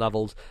different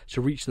levels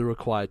to reach the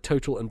required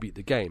total and beat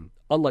the game.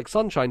 Unlike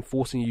Sunshine,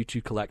 forcing you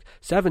to collect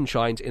 7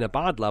 shines in a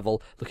bad level,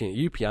 looking at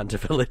you, Pianta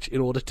Village, in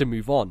order to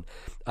move on.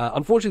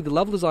 Unfortunately, the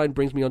level design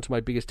brings me on to my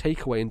biggest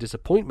takeaway and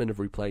disappointment of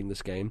replaying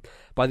this game.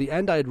 By the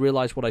end, I had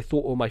realised what I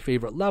thought were my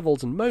favourite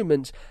levels and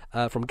moments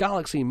from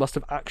Galaxy must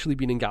have actually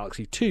been in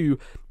Galaxy 2,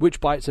 which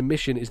by its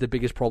omission is the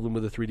biggest problem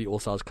with the 3D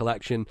All-Stars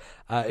collection.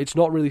 It's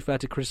not really fair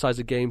to criticise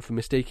a game for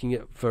mistaking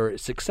it for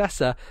its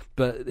successor,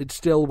 but it's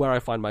still where I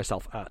find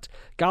myself at.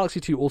 Galaxy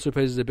 2 also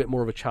poses a bit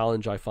more of a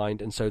challenge, I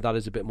find, and so that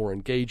is a bit more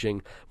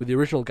engaging, with the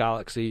original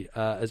Galaxy,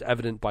 as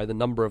evident by the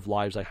number of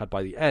lives I had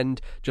by the end,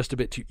 just a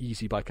bit too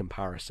easy by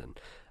comparison.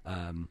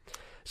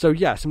 Some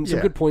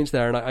good points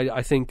there, and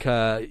I think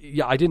I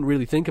didn't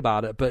really think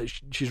about it, but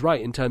she's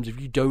right in terms of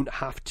you don't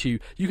have to.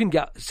 You can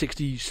get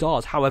 60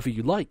 stars however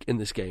you like in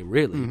this game,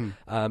 really.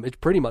 Mm-hmm. It's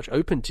pretty much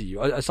open to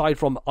you, aside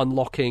from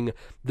unlocking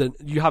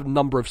you have a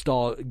number of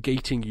star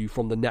gating you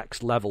from the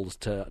next levels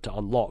to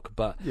unlock.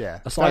 But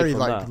aside very from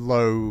that,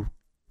 low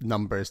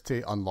numbers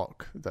to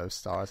unlock those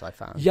stars, I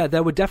found. Yeah,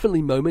 there were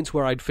definitely moments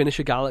where I'd finish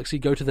a galaxy,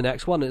 go to the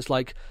next one, and it's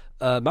like,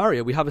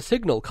 Mario, we have a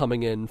signal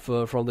coming in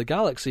from the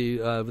galaxy.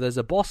 There's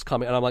a boss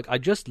coming, and I'm like, I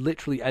just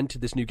literally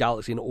entered this new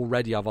galaxy, and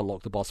already I've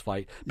unlocked the boss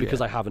fight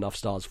because I have enough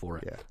stars for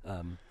it.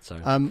 Yeah.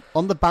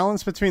 On the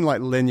balance between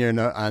like linear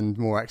and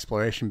more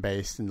exploration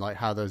based, and like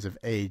how those have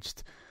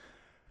aged,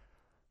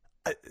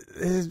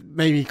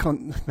 maybe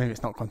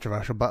it's not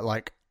controversial, but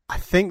like, I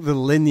think the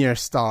linear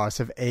stars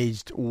have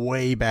aged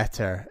way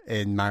better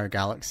in Mario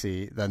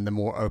Galaxy than the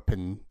more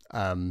open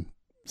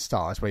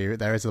stars, where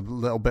there is a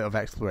little bit of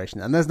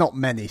exploration. And there's not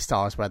many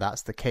stars where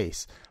that's the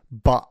case.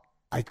 But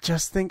I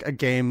just think a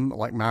game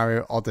like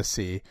Mario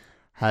Odyssey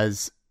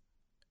has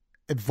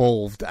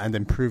evolved and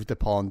improved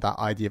upon that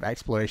idea of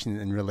exploration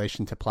in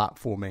relation to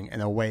platforming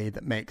in a way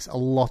that makes a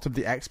lot of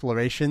the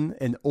exploration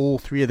in all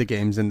three of the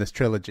games in this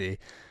trilogy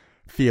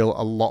feel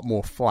a lot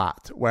more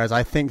flat. Whereas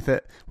I think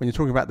that when you're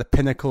talking about the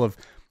pinnacle of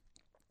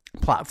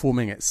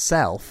platforming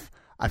itself,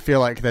 I feel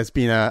like there's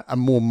been a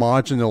more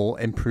marginal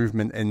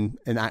improvement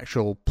in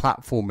actual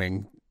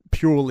platforming,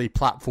 purely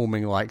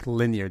platforming like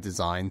linear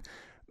design.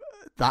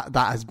 That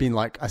has been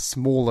like a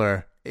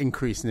smaller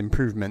increase in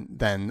improvement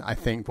than I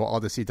think what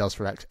Odyssey does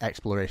for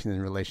exploration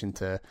in relation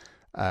to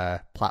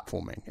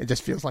platforming. It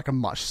just feels like a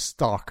much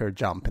starker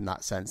jump in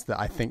that sense, that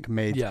I think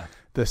made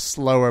the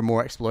slower,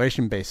 more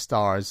exploration-based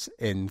stars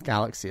in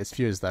Galaxy, as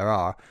few as there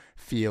are,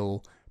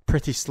 feel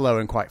pretty slow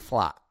and quite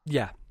flat.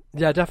 Yeah,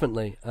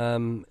 definitely.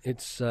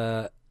 It's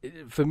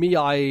for me,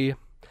 I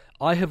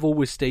have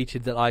always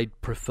stated that I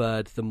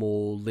preferred the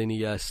more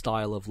linear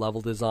style of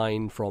level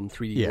design from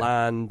 3D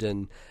Land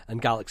and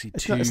Galaxy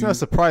 2. It's no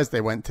surprise they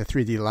went to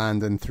 3D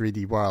Land and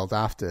 3D World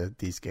after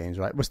these games,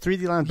 right? Was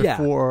 3D Land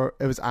before?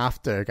 It was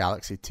after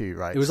Galaxy 2,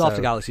 right? It was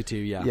after Galaxy 2,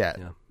 yeah.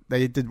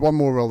 They did one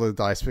more roll of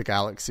the dice with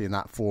Galaxy in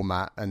that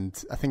format,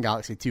 and I think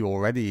Galaxy 2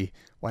 already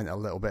went a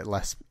little bit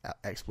less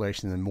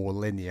exploration and more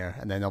linear,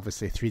 and then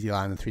obviously 3D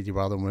Land and 3D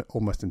World are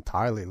almost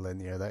entirely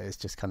linear. That is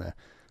just kind of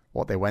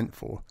what they went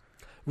for.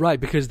 Right,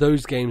 because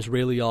those games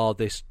really are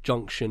this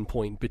junction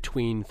point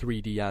between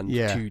 3D and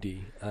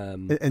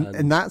 2D.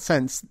 In that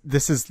sense,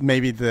 this is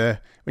maybe when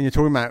you're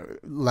talking about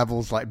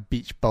levels like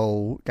Beach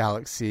Bowl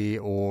Galaxy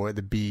or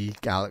the B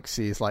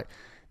Galaxy, it's like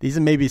these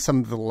are maybe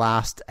some of the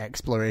last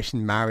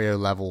exploration Mario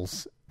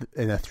levels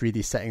in a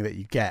 3D setting that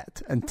you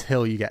get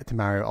until you get to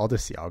Mario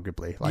Odyssey,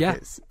 arguably. Like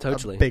it's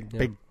totally.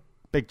 A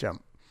big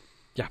jump.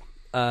 Yeah.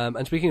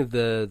 And speaking of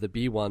the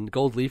B one,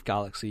 Gold Leaf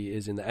Galaxy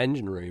is in the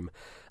engine room.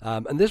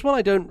 And this one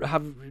I don't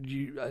have...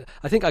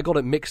 I think I got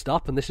it mixed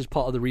up, and this is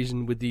part of the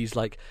reason with these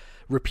like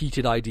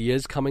repeated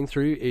ideas coming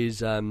through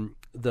is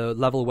the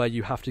level where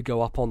you have to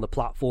go up on the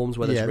platforms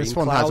where there's ring this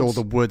one clouds. has all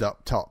the wood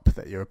up top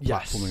that you're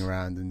platforming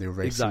around, and you're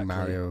racing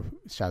Mario,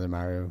 Shadow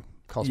Mario,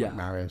 Cosmic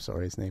Mario,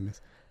 sorry, his name is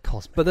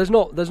Cosmic. But there's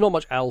not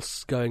much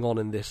else going on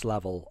in this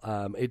level.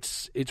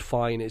 It's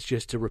fine. It's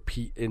just to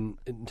repeat in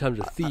terms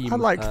of theme. I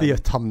like the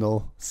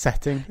autumnal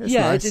setting. It's it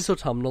nice. is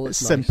autumnal.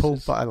 It's nice.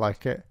 simple, but I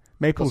like it.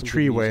 Maple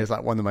Treeway is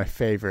like one of my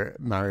favorite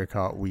Mario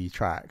Kart Wii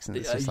tracks, and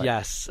it's just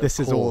like, this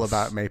is all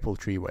about Maple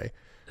Treeway.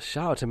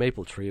 Shout out to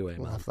Maple Treeway,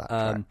 man. Love that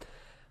track.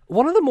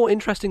 One of the more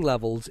interesting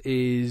levels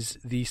is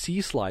the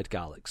Sea Slide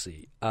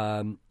Galaxy.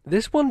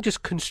 This one,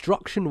 just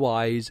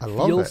construction-wise,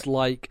 feels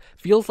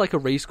like a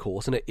race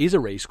course, and it is a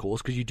race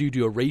course because you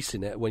do a race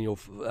in it when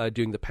you're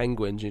doing the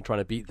penguins and you're trying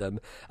to beat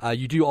them.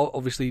 You do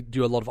obviously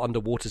do a lot of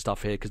underwater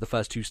stuff here because the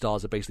first two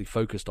stars are basically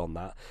focused on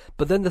that.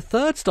 But then the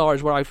third star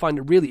is where I find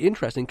it really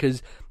interesting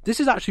because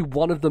this is actually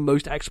one of the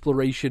most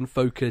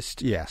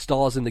exploration-focused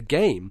stars in the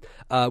game,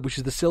 which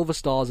is the Silver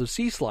Stars of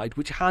Sea Slide,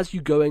 which has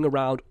you going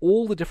around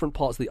all the different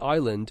parts of the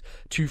island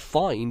to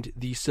find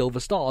these silver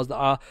stars that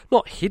are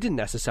not hidden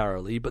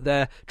necessarily, but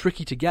they're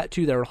tricky to get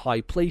to. They're in high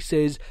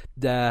places.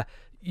 They're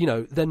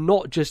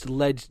not just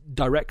led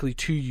directly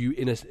to you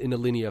in a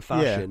linear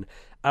fashion.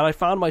 And I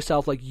found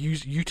myself like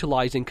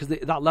utilizing, because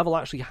that level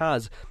actually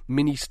has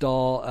mini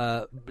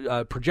star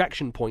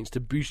projection points to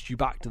boost you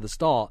back to the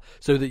start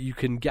so that you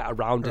can get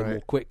around it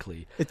more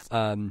quickly.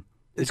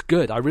 It's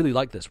good. I really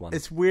like this one.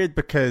 It's weird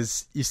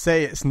because you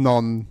say it's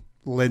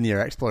non-linear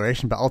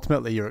exploration, but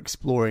ultimately you're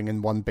exploring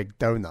in one big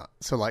donut.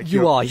 So like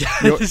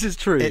this is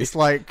true. It's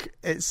like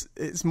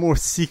it's more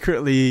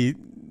secretly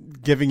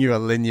giving you a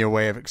linear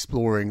way of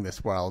exploring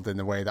this world in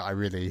a way that I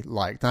really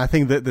liked. And I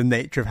think that the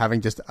nature of having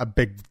just a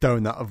big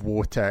donut of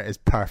water is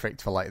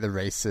perfect for like the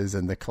races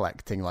and the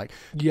collecting. Like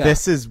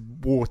this is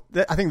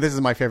water. I think this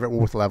is my favorite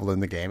water level in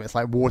the game. It's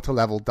like water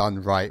level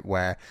done right,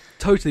 where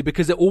totally,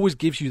 because it always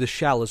gives you the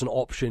shell as an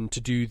option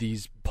to do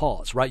these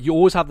parts, right? You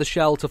always have the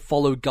shell to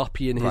follow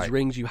Guppy in his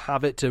rings. You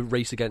have it to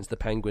race against the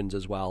penguins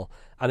as well,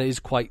 and it is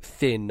quite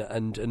thin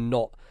and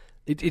not.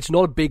 It's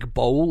not a big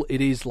bowl.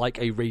 It is like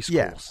a race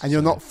course. And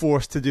you're not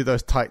forced to do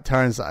those tight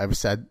turns that I've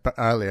said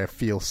earlier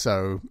feel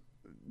so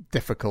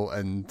difficult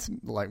and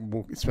like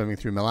swimming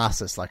through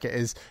molasses. Like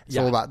it's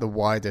all about the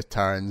wider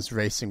turns,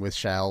 racing with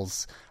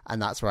shells,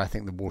 and that's where I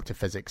think the water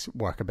physics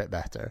work a bit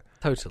better.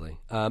 Totally.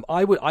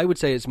 I would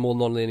say it's more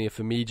non-linear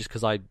for me, just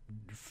because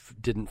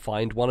didn't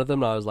find one of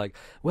them. And I was like,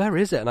 where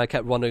is it? And I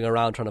kept wandering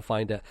around trying to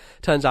find it.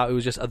 Turns out it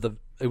was just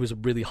it was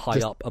really high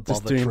up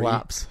above a tree. Just doing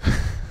laps.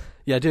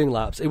 Yeah, doing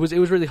laps. It was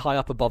really high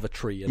up above a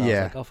tree, and I was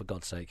Yeah. like, oh, for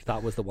God's sake,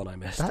 that was the one I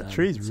missed. That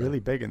tree's really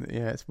big, and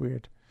yeah, it's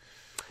weird.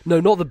 No,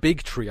 not the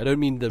big tree. I don't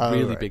mean the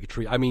really right. big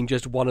tree. I mean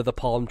just one of the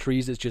palm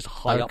trees that's just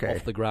high up Okay.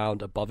 off the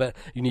ground above it.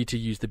 You need to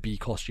use the bee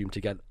costume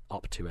to get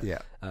up to it.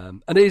 Yeah.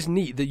 And it is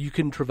neat that you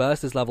can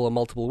traverse this level in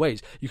multiple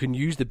ways. You can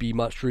use the bee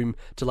mushroom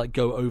to like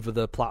go over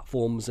the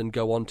platforms and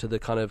go onto the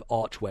kind of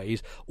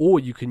archways, or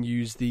you can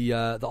use the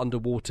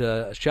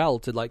underwater shell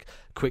to like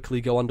quickly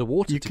go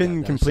underwater. You to can get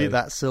there. complete So-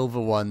 that silver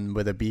one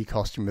with a bee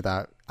costume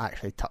without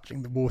actually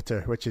touching the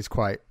water, which is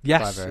quite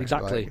Yes, clever.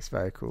 exactly. Like, it's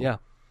very cool. Yeah,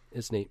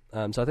 it's neat.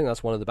 So I think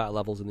that's one of the better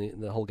levels in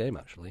the whole game,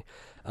 actually.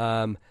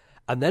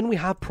 And then we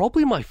have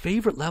probably my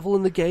favorite level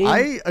in the game.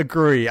 I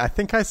agree. I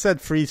think I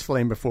said freeze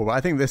flame before, but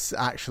I think this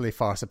actually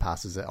far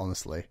surpasses it,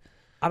 honestly.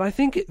 And I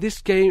think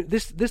this game,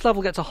 this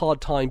level gets a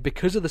hard time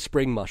because of the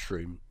spring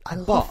mushroom. I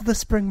love the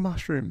spring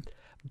mushroom.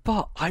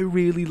 But I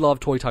really love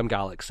Toy Time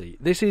Galaxy.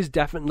 This is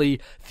definitely,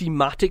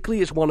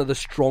 thematically, it's one of the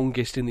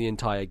strongest in the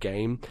entire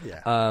game.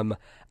 Yeah.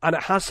 And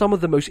it has some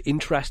of the most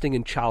interesting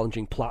and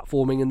challenging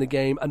platforming in the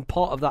game. And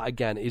part of that,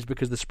 again, is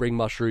because the spring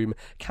mushroom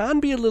can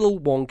be a little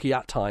wonky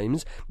at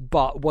times.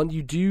 But when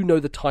you do know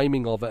the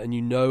timing of it and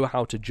you know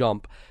how to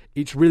jump,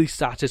 it's really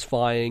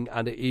satisfying,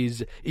 and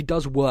it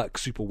does work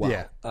super well.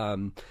 Yeah.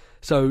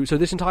 So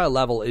this entire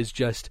level is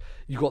just,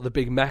 you've got the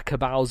big Mecha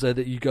Bowser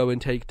that you go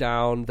and take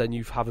down, then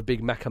you have a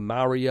big Mecha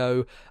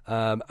Mario,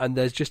 and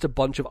there's just a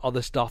bunch of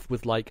other stuff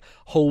with like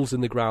holes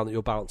in the ground that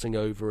you're bouncing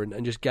over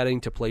and just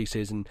getting to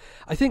places. And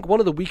I think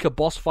one of the weaker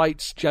boss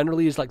fights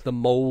generally is like the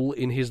mole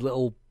in his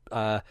little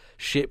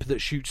ship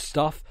that shoots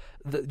stuff.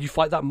 You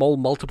fight that mole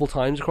multiple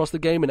times across the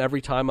game, and every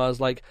time I was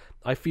like,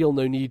 I feel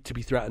no need to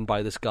be threatened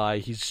by this guy.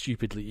 He's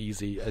stupidly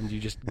easy, and you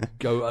just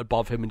go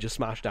above him and just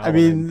smash down. I on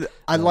mean, him.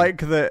 I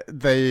like that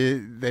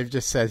they've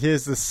just said,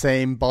 here's the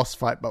same boss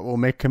fight, but we'll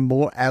make him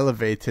more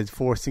elevated,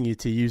 forcing you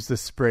to use the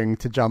spring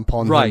to jump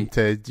on him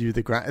to do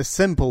the ground. It's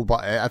simple,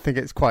 but I think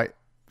it's quite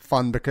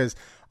fun because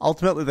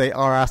ultimately they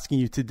are asking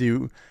you to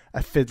do a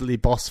fiddly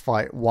boss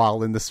fight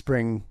while in the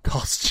spring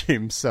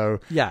costume, so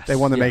yes, they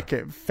want to make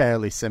it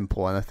fairly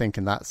simple, and I think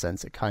in that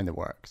sense it kind of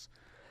works.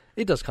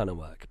 It does kind of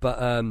work,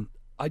 but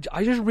I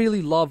just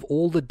really love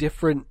all the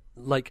different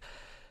like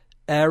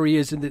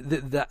areas, and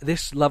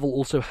this level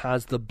also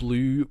has the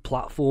blue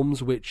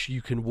platforms which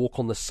you can walk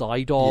on the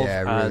side of.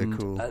 Yeah, really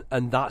cool.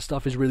 And that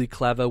stuff is really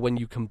clever when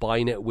you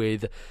combine it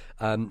with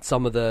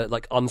some of the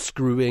like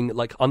unscrewing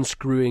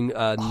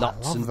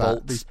nuts and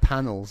bolts. These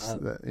panels,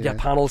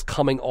 panels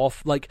coming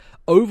off. Like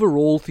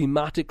overall,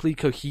 thematically,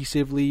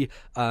 cohesively,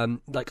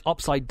 like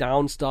upside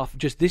down stuff.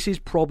 Just this is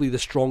probably the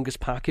strongest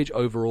package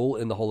overall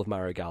in the whole of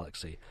Mario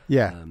Galaxy.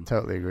 Yeah,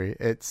 totally agree.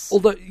 It's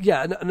although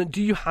and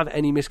do you have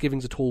any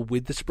misgivings at all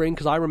with the spring?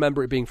 Because I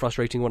remember it being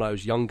frustrating when I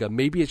was younger.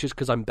 Maybe it's just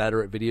because I'm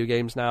better at video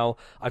games now.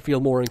 I feel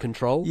more in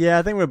control. Yeah,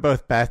 I think we're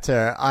both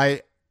better.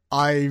 I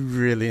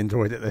really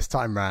enjoyed it this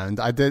time round.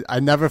 I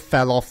never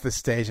fell off the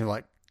stage and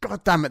like,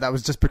 God damn it, that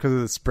was just because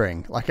of the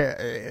spring. Like,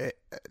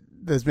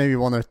 there's maybe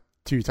one or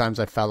two times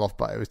I fell off,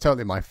 but it was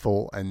totally my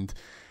fault. And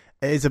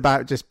it is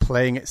about just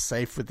playing it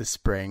safe with the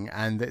spring,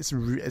 and it's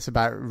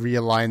about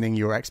realigning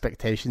your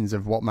expectations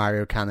of what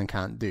Mario can and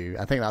can't do.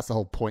 I think that's the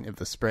whole point of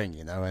the spring,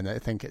 you know. And I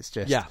think it's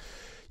just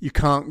you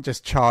can't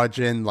just charge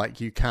in like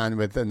you can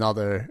with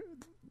another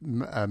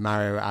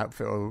Mario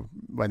outfit or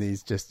when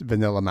he's just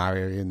vanilla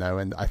Mario, you know.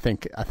 And I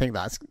think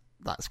that's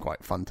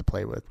quite fun to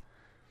play with.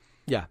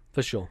 Yeah,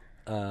 for sure.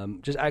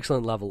 Just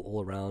excellent level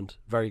all around.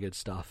 Very good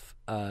stuff.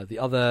 The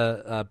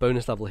other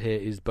bonus level here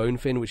is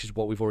Bonefin, which is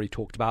what we've already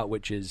talked about,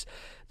 which is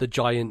the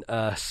giant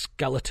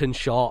skeleton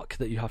shark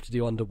that you have to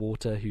do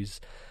underwater,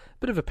 who's a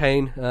bit of a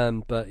pain,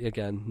 but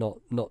again,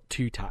 not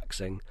too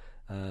taxing.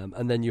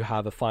 And then you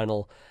have a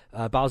final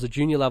Bowser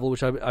Jr. level,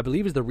 which I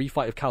believe is the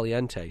refight of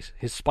Caliente,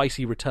 his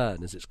spicy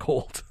return, as it's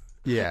called.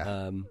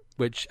 Yeah.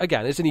 Which,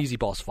 again, it's an easy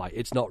boss fight.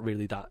 It's not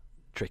really that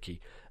tricky.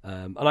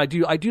 And I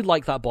do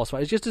like that boss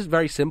fight. It's just a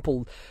very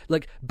simple,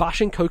 like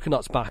bashing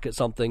coconuts back at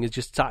something is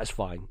just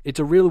satisfying. It's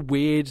a real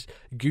weird,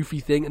 goofy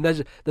thing. And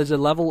there's a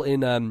level in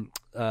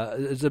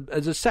there's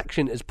a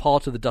section as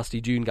part of the Dusty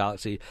Dune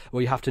Galaxy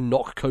where you have to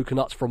knock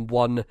coconuts from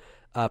one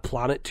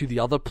planet to the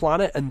other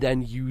planet and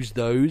then use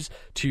those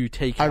to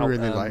take out. I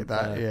really like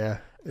that. Yeah,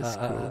 it's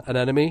cool. An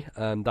enemy.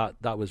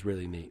 That was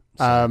really neat.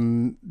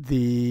 So,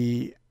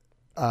 the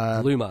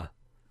Luma.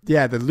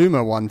 Yeah, the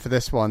Luma one for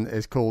this one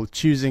is called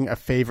Choosing a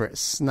Favorite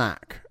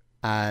Snack.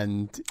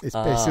 And it's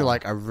basically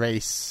like a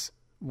race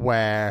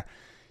where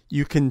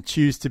you can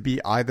choose to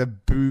be either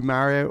Boo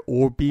Mario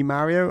or Bee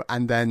Mario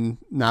and then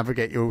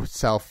navigate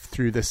yourself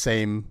through the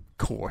same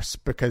course,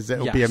 because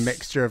it'll be a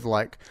mixture of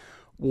like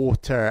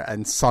water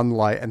and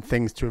sunlight and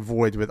things to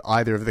avoid with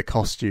either of the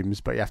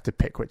costumes, but you have to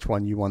pick which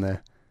one you want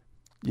to,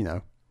 you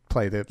know,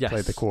 play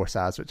the course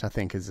as, which I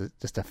think is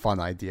just a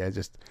fun idea.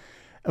 Just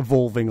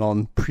evolving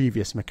on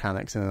previous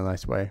mechanics in a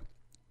nice way.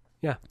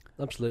 Yeah,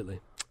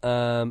 absolutely.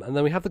 And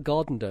then we have the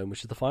Garden Dome,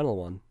 which is the final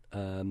one.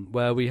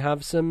 where we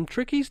have some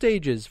tricky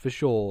stages for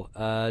sure.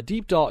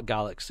 Deep Dark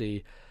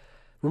Galaxy.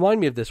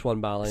 Remind me of this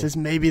one, Bally. This is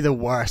maybe the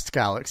worst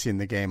galaxy in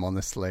the game,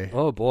 honestly.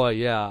 Oh boy,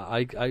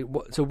 yeah.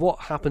 So what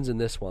happens in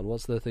this one?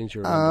 What's the things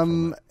you remember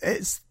from it?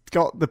 It's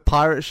got the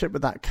pirate ship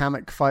with that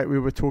Kamek fight we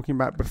were talking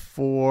about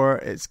before.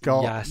 It's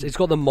got it's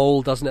got the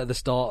mole, doesn't it, at the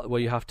start,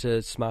 where you have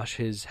to smash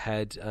his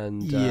head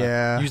and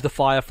use the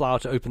fire flower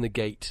to open the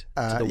gate.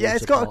 To the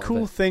it's got a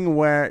cool thing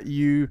where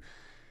you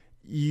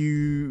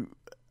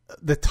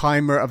the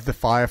timer of the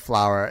fire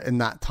flower, in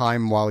that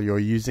time while you're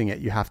using it,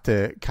 you have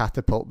to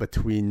catapult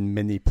between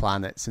mini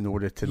planets in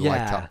order to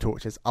light up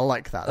torches. I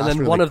like that. And then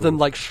really one of cool. them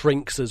like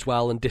shrinks as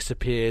well and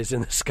disappears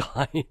in the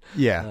sky.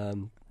 Yeah.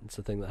 It's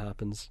a thing that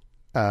happens.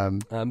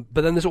 But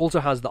then this also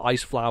has the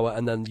ice flower,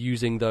 and then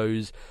using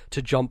those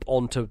to jump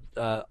onto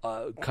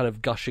kind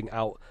of gushing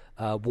out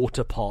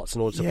water parts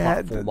in order to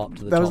platform up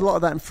to the top. There was a lot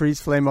of that in Freeze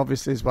Flame,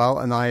 obviously, as well.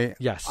 And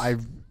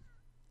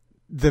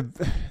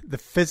the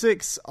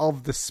physics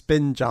of the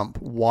spin jump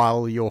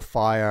while you're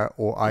Fire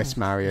or Ice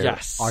Mario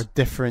are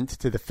different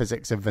to the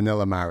physics of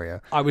Vanilla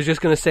Mario. I was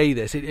just going to say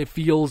this. It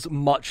feels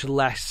much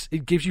less...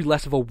 It gives you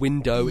less of a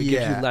window. It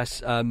gives you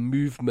less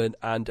movement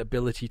and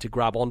ability to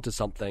grab onto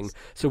something.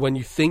 So when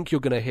you think you're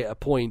going to hit a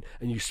point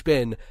and you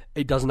spin,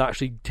 it doesn't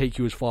actually take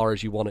you as far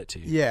as you want it to.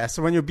 Yeah,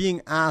 so when you're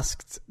being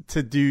asked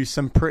to do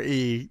some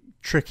pretty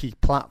tricky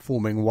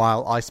platforming,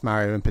 while Ice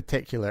Mario in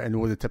particular, in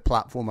order to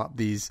platform up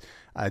these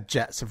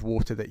jets of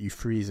water that you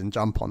freeze and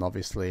jump on,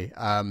 obviously,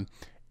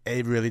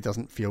 it really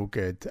doesn't feel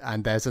good.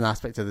 And there's an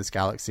aspect of this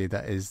galaxy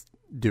that is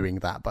doing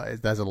that,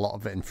 but there's a lot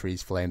of it in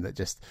Freeze Flame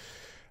that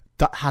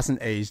hasn't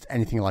aged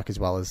anything like as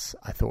well as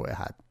I thought it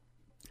had.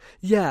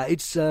 Yeah,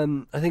 it's. I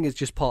think it's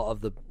just part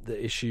of the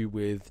issue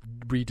with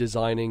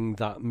redesigning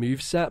that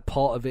moveset.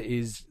 Part of it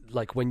is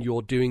like when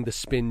you're doing the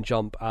spin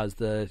jump as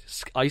the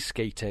ice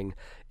skating,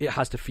 it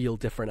has to feel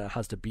different. It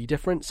has to be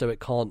different, so it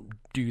can't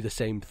do the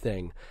same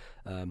thing,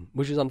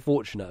 which is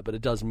unfortunate. But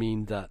it does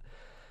mean that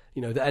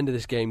the end of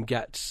this game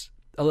gets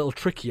a little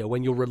trickier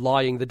when you're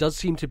relying. There does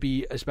seem to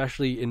be,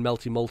 especially in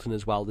Melty Molten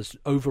as well, this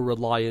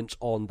over-reliance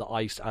on the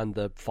ice and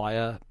the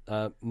fire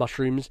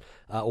mushrooms,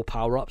 or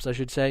power-ups, I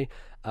should say,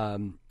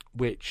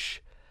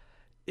 which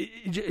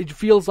it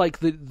feels like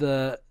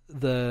the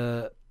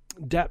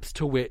depths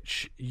to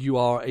which you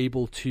are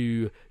able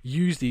to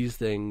use these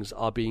things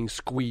are being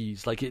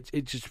squeezed. Like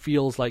it just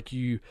feels like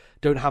you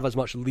don't have as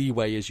much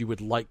leeway as you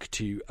would like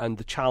to, and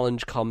the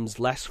challenge comes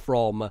less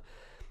from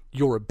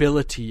your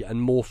ability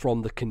and more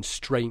from the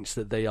constraints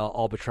that they are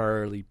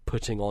arbitrarily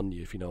putting on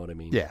you, if you know what I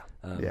mean. Yeah.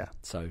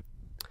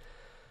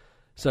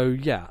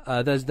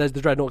 There's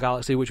the Dreadnought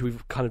Galaxy, which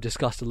we've kind of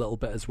discussed a little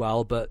bit as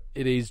well, but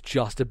it is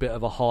just a bit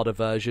of a harder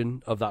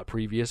version of that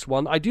previous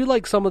one. I do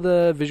like some of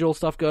the visual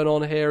stuff going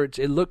on here.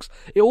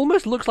 It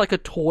almost looks like a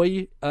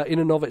toy in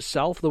and of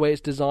itself, the way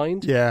it's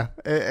designed. Yeah,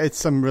 it's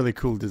some really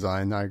cool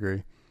design. I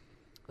agree.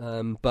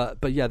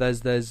 But yeah,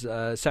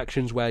 there's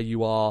sections where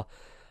you are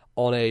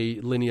on a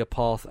linear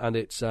path, and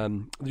it's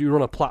you're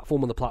on a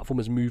platform, and the platform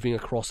is moving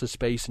across a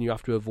space, and you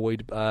have to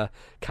avoid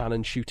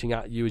cannons shooting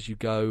at you as you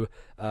go.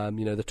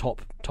 The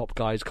top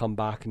guys come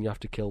back, and you have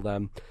to kill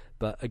them.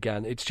 But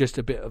again, it's just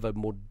a bit of a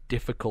more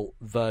difficult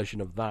version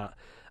of that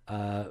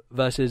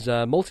versus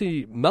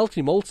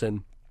Melty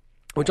Molten,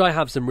 which I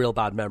have some real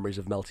bad memories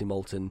of. Melty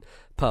Molten,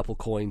 Purple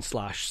Coin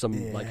 /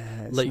 some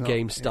late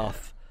game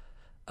stuff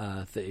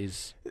that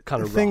is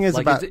kind of rough. The thing is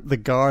about the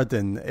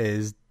Garden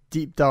is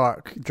Deep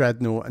Dark,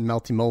 Dreadnought, and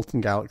Melty Molten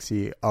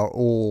Galaxy are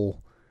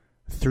all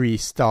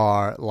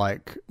 3-star,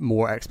 like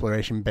more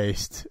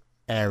exploration-based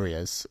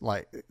areas.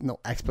 Like,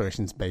 not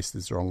exploration-based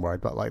is the wrong word,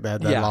 but like they're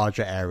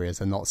larger areas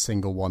and not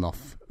single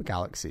one-off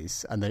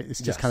galaxies. And it's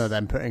just kind of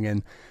them putting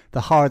in the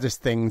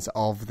hardest things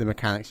of the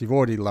mechanics you've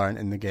already learned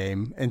in the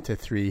game into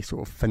 3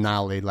 sort of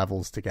finale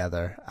levels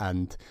together.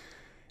 And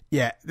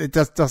yeah, it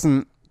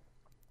doesn't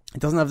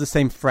have the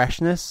same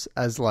freshness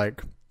as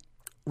like.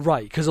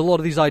 Right, because a lot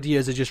of these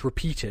ideas are just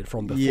repeated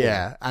from before.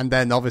 Yeah, and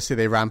then obviously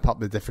they ramp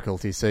up the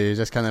difficulty, so you're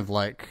just kind of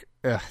like,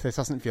 this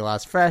doesn't feel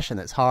as fresh, and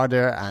it's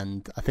harder,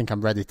 and I think I'm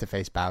ready to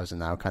face Bowser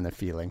now kind of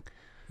feeling.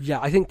 Yeah,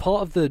 I think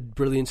part of the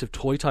brilliance of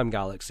Toy Time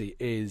Galaxy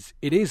is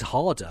it is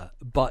harder,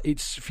 but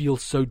it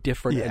feels so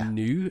different and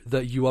new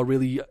that you are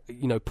really,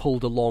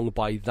 pulled along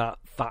by that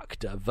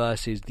factor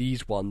versus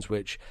these ones,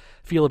 which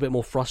feel a bit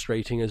more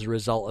frustrating as a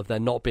result of there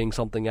not being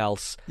something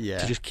else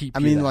to just keep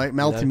you there, like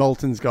Melty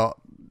Molten's got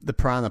the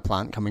Piranha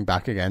Plant coming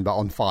back again, but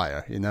on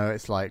fire.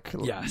 It's like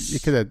we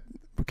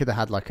could have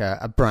had like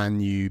a brand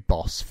new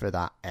boss for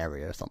that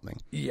area or something.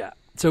 Yeah.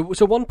 So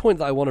one point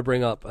that I want to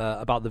bring up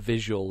about the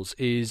visuals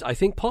is I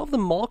think part of the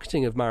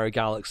marketing of Mario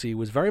Galaxy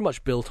was very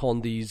much built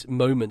on these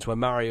moments where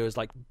Mario is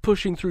like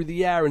pushing through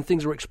the air and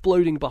things are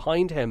exploding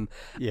behind him,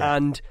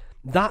 and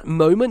that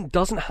moment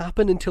doesn't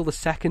happen until the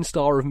second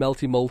star of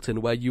Melty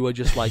Molten, where you are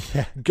just like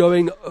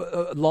going,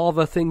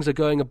 lava things are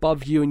going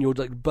above you, and you're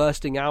like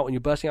bursting out, and you're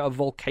bursting out of a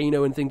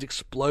volcano, and things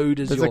explode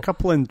as There's a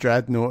couple in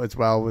Dreadnought as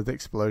well with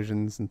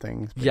explosions and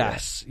things.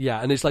 Yes,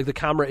 and it's like the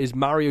camera is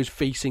Mario's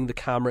facing the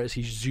camera as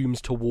he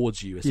zooms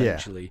towards you,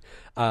 essentially.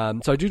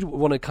 So I do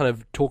want to kind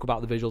of talk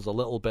about the visuals a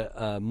little bit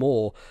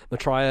more.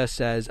 Maitreya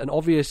says an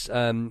obvious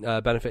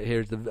benefit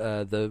here is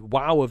the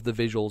wow of the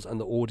visuals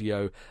and the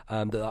audio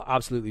that are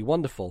absolutely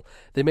wonderful.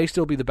 They may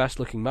still be the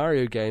best looking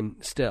Mario game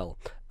still.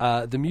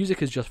 The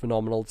music is just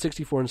phenomenal.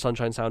 64 and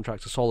Sunshine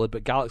soundtracks are solid,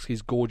 but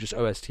Galaxy's gorgeous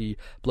OST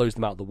blows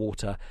them out of the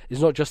water.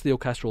 It's not just the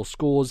orchestral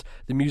scores.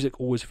 The music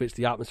always fits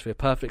the atmosphere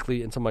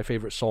perfectly, and some of my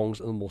favourite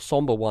songs are the more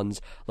somber ones,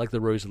 like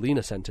the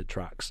Rosalina-centered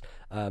tracks.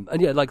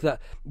 And yeah, like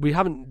that, we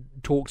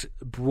haven't talked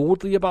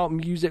broadly about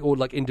music, or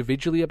like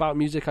individually about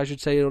music, I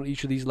should say, on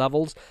each of these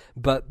levels,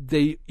 but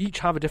they each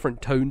have a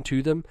different tone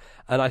to them,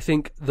 and I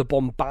think the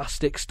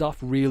bombastic stuff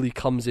really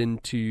comes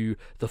into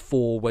the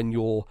fore when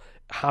you're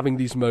having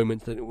these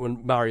moments that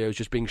when Mario's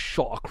just being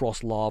shot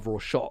across lava or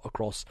shot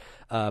across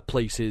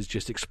places,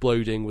 just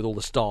exploding with all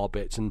the star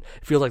bits, and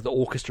it feels like the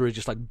orchestra is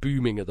just like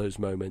booming at those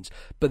moments.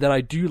 But then I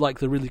do like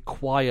the really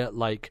quiet,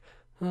 like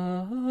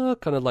kind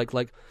of like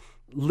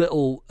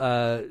little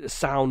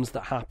sounds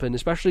that happen,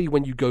 especially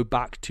when you go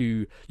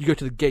to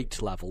the gate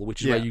level,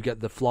 which is where you get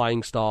the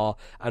flying star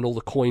and all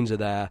the coins are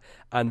there,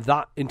 and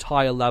that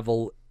entire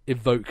level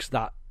evokes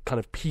that kind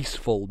of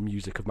peaceful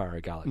music of Mario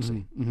Galaxy.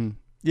 Mm-hmm, mm-hmm.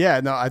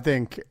 Yeah, no, I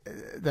think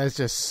there's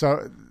just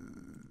so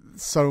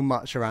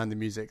much around the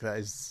music that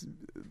is,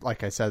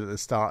 like I said at the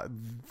start,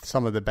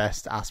 some of the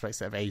best aspects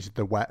that have aged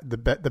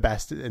the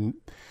best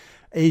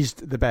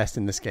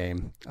in this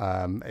game.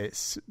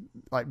 It's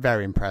like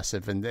very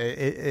impressive, and it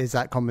is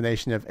that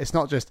combination of, it's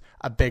not just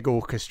a big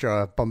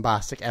orchestra,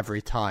 bombastic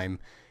every time.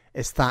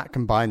 It's that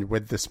combined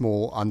with the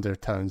small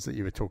undertones that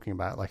you were talking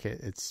about. Like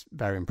it's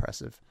very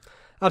impressive.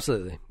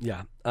 Absolutely,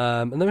 yeah.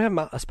 And then we have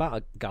Matter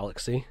Splatter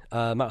Galaxy,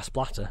 Matter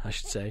Splatter, I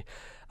should say,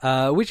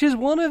 which is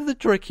one of the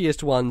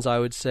trickiest ones, I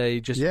would say.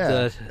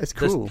 It's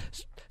cool.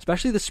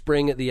 Especially the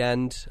spring at the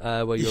end,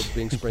 where you're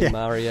being Spring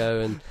Mario,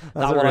 and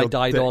that one I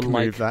died on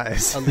like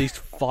at least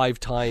 5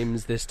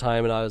 times this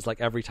time, and I was like,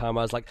 every time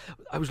I was like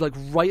I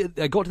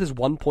got to this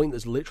one point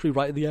that's literally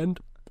right at the end,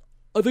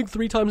 I think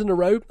 3 times in a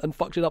row, and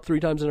fucked it up 3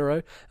 times in a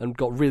row, and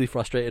got really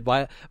frustrated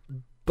by it.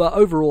 But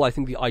overall, I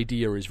think the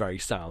idea is very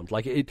sound.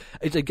 Like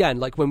it's again,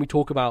 like when we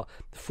talk about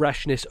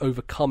freshness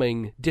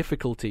overcoming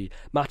difficulty,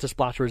 Matter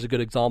Splatter is a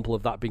good example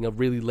of that being a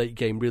really late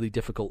game, really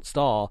difficult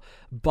star.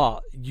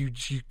 But you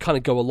kind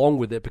of go along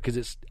with it because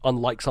it's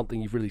unlike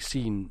something you've really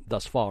seen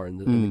thus far in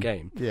the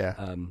game.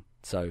 Yeah.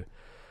 So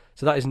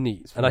that is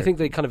neat, and I think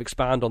they kind of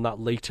expand on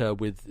that later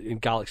in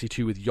Galaxy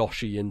 2 with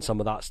Yoshi and some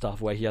of that stuff,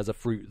 where he has a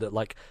fruit that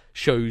like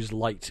shows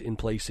light in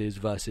places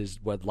versus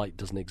where light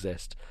doesn't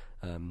exist.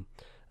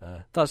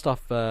 That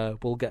stuff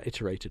will get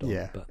iterated on.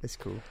 Yeah, but it's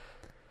cool.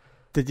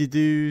 Did you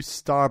do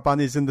Star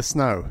Bunnies in the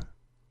Snow?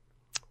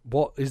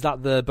 What is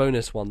that? The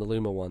bonus one, the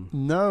Luma one?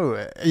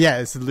 No, yeah,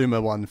 it's the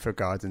Luma one for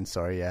Garden.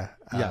 Sorry, yeah.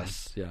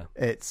 Yes, yeah.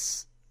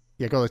 It's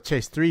you got to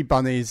chase 3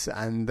 bunnies,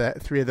 and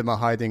 3 of them are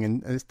hiding,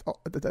 and it's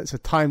a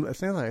time. I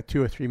think like a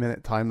 2 or 3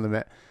 minute time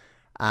limit.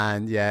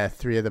 And yeah,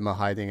 3 of them are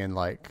hiding in,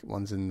 like,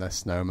 one's in the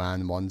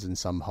snowman, one's in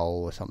some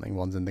hole or something,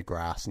 one's in the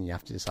grass, and you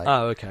have to just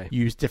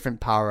use different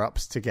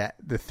power-ups to get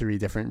the 3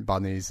 different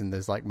bunnies, and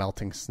there's like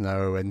melting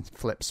snow and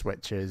flip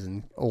switches,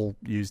 and all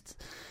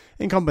used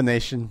in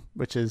combination,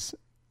 which is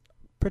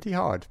pretty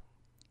hard.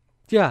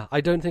 Yeah, I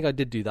don't think I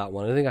did do that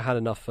one. I think I had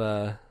enough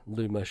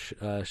Luma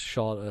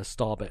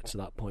star bits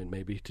at that point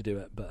maybe to do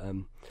it, but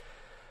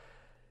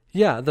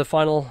yeah, the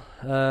final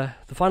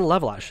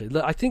level, actually.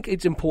 I think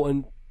it's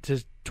important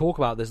to talk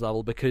about this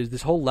level because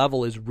this whole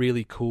level is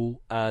really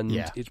cool, and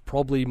it's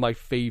probably my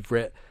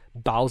favorite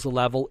Bowser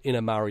level in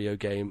a Mario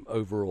game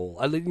overall.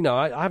 I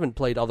haven't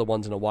played other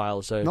ones in a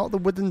while, so not the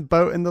wooden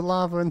boat in the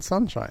lava and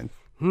Sunshine.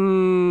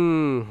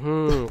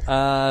 Moving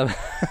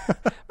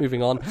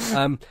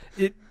on.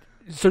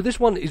 So this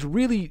one is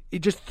really, it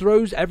just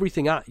throws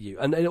everything at you,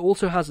 and it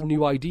also has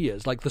new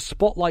ideas, like the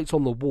spotlights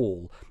on the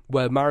wall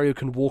where Mario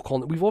can walk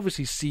on. We've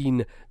obviously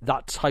seen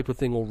that type of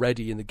thing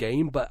already in the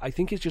game, but I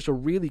think it's just a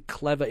really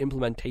clever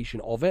implementation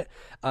of it,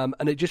 and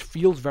it just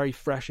feels very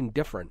fresh and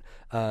different.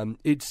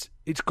 It's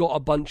got a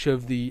bunch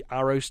of the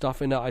arrow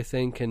stuff in it, I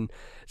think, and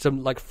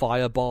some like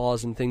fire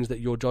bars and things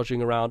that you're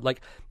dodging around.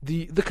 Like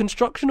the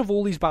construction of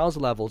all these Bowser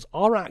levels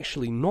are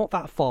actually not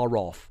that far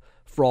off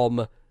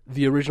from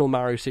the original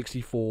Mario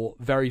 64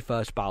 very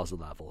first Bowser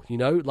level. You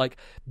know, like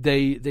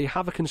they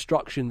have a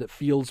construction that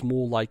feels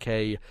more like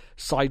a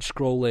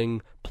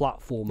side-scrolling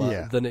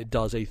platformer than it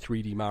does a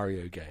 3D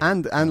Mario game.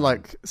 And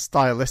like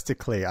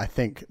stylistically, I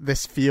think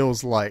this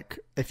feels like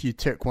if you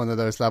took one of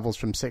those levels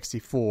from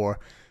 64,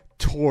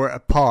 tore it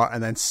apart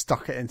and then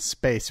stuck it in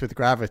space with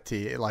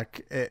gravity, it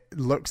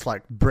looks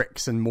like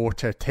bricks and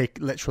mortar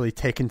literally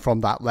taken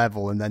from that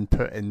level and then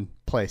put in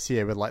place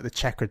here with like the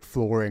checkered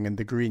flooring and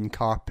the green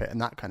carpet and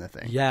that kind of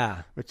thing.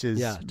 Yeah, which is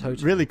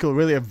totally. really cool.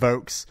 Really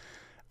evokes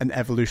an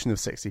evolution of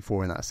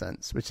 64 in that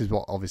sense, which is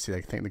what obviously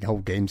I think the whole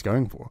game's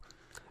going for.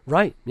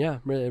 Right, yeah,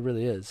 it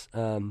really is.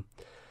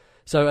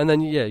 So, and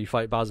then, you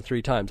fight Bowser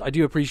 3 times. I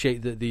do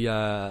appreciate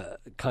the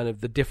kind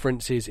of the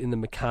differences in the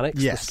mechanics,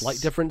 yes. the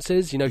slight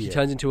differences. He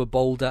turns into a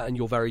boulder, and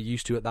you're very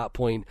used to, at that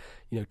point,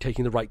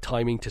 taking the right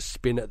timing to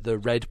spin at the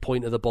red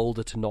point of the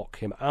boulder to knock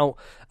him out.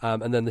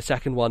 And then the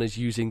second one is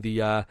using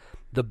the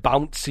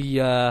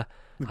bouncy...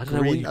 I don't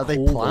know what you are they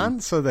call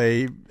plants? Are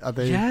they?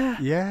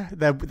 Yeah.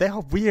 They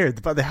are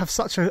weird, but they have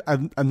such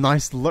a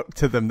nice look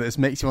to them that it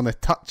makes you want to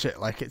touch it,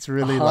 like it's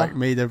really like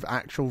made of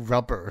actual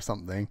rubber or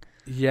something.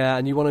 Yeah,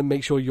 and you want to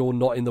make sure you're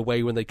not in the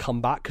way when they come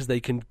back, because they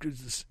can,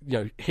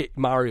 hit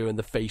Mario in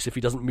the face if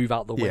he doesn't move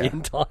out the way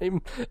in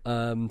time.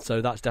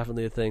 So that's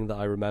definitely a thing that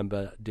I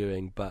remember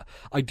doing. But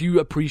I do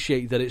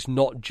appreciate that it's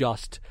not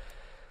just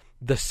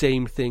the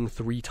same thing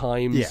 3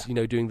 times.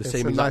 Doing the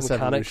same exact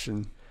mechanics.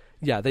 Evolution.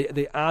 Yeah,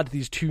 they add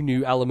these 2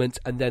 new elements,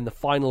 and then the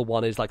final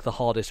one is like the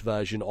hardest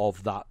version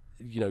of that,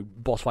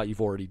 boss fight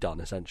you've already done,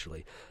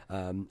 essentially.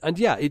 And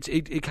yeah,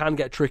 it can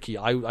get tricky.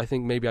 I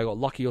think maybe I got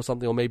lucky or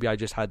something, or maybe I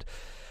just had,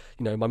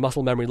 my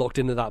muscle memory locked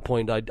in at that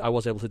point. I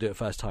was able to do it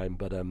first time,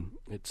 but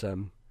it's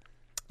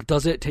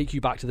does it take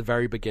you back to the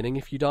very beginning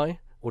if you die,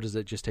 or does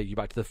it just take you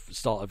back to the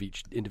start of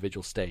each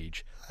individual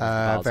stage?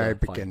 Very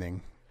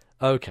beginning.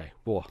 Okay.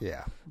 Whoa.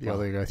 Yeah, you got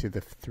to go through the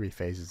 3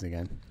 phases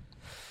again.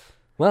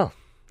 Well.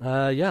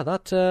 And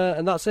that's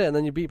it. And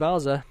then you beat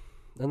Bowser,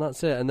 and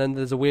that's it. And then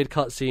there's a weird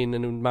cutscene,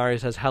 and Mario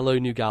says, "Hello,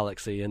 New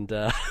Galaxy," and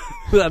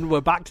and we're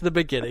back to the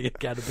beginning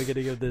again. The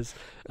beginning of this.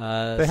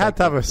 They had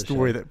to have a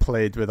story that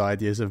played with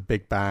ideas of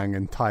Big Bang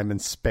and time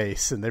and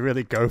space, and they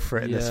really go for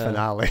it in this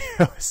finale.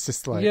 It's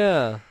just like,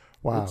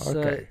 wow,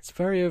 okay, it's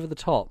very over the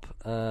top.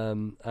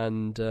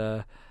 And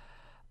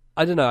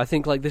I don't know. I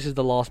think like this is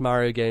the last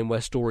Mario game where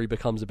story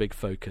becomes a big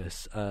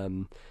focus.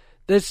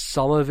 There's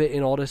some of it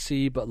in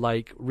Odyssey, but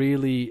like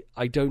really,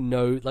 I don't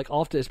know. Like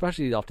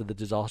especially after the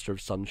disaster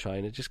of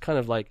Sunshine, it's just kind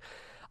of like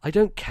I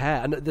don't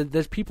care. And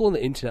there's people on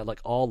the internet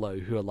like Arlo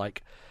who are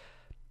like,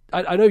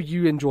 I know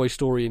you enjoy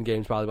story in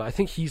games, by the way. I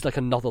think he's like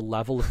another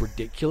level of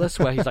ridiculous,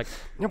 where he's like,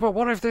 yeah, but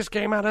what if this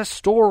game had a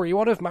story?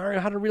 What if Mario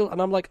had a real?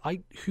 And I'm like,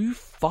 who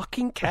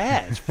fucking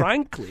cares?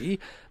 Frankly,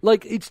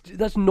 like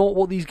that's not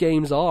what these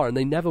games are, and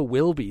they never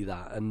will be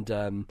that. And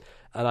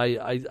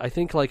I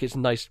think like it's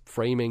nice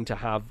framing to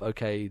have,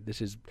 okay, this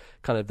is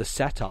kind of the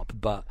setup,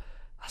 but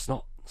that's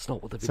not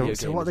what the video game is.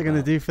 So what are they going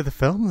to do for the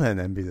film then,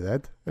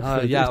 MBZ?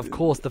 Yeah, of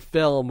course, the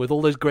film with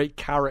all those great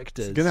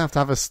characters. It's going to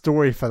have a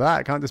story for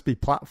that. It can't just be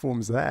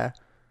platforms there.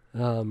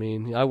 I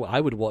mean,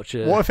 I would watch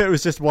it. What if it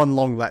was just one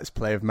long Let's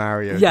Play of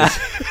Mario? Yeah.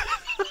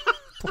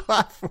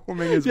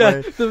 Platforming his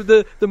way.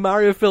 The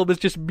Mario film is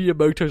just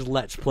Miyamoto's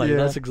Let's Play. Yeah.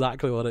 That's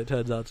exactly what it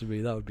turns out to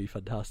be. That would be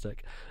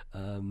fantastic.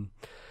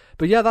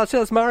 But yeah, that's it.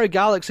 That's Mario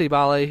Galaxy,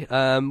 Bally.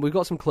 We've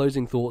got some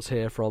closing thoughts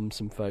here from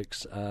some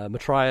folks.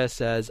 Matriah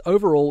says,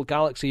 overall,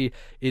 Galaxy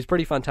is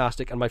pretty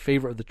fantastic and my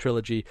favourite of the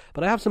trilogy,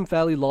 but I have some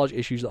fairly large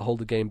issues that hold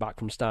the game back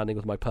from standing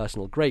with my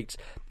personal greats.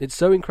 It's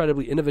so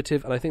incredibly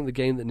innovative, and I think the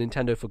game that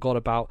Nintendo forgot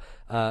about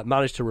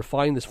managed to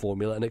refine this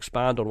formula and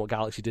expand on what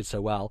Galaxy did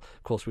so well.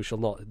 Of course, which shall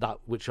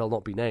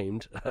not be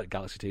named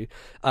Galaxy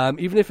 2.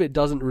 Even if it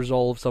doesn't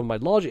resolve some of my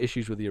larger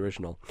issues with the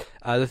original.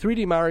 The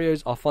 3D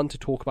Marios are fun to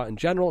talk about in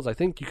general, as I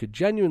think you could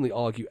genuinely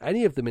argue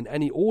any of them in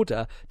any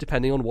order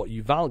depending on what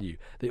you value.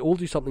 They all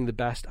do something the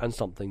best and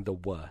something the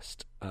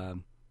worst.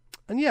 And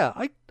yeah,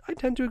 I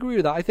tend to agree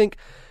with that. I think,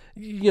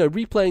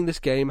 replaying this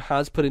game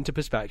has put into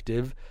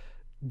perspective,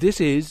 this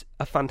is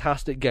a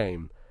fantastic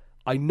game.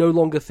 I no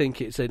longer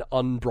think it's an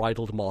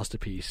unbridled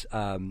masterpiece.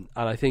 And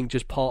I think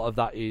just part of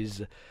that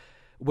is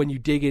when you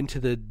dig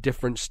into the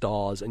different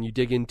stars and you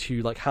dig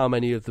into like how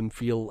many of them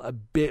feel a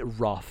bit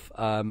rough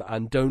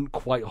and don't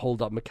quite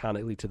hold up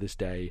mechanically to this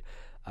day.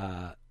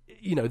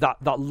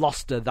 That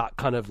luster, that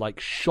kind of like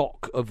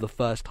shock of the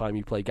first time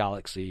you play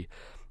Galaxy,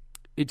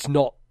 it's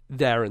not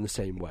there in the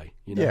same way.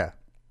 Yeah,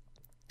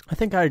 I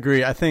think I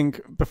agree. I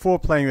think before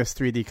playing this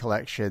 3D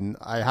collection,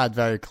 I had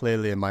very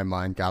clearly in my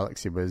mind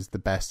Galaxy was the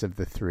best of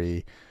the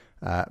 3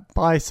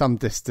 by some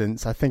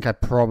distance. I think I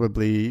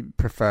probably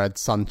preferred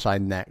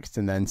Sunshine next,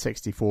 and then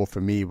 64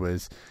 for me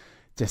was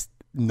just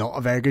not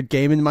a very good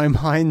game in my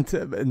mind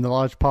in the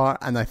large part.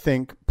 And I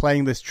think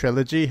playing this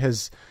trilogy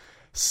has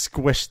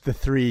squished the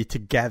 3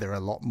 together a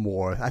lot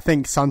more. I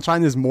think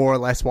Sunshine is more or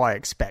less what I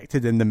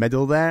expected in the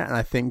middle there, and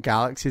I think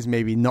Galaxy is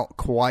maybe not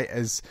quite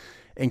as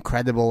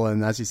incredible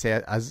and, as you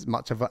say, as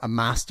much of a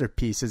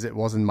masterpiece as it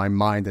was in my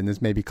mind, and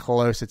is maybe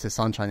closer to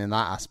Sunshine in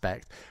that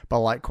aspect. But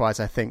likewise,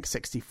 I think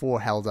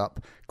 64 held up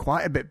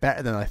quite a bit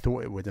better than I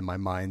thought it would in my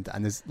mind,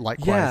 and is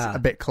likewise a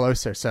bit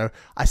closer. So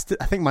I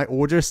think my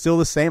order is still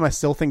the same. I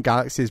still think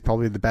Galaxy is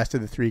probably the best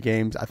of the 3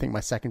 games. I think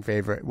my second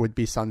favorite would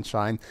be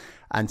Sunshine,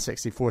 and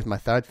 64 is my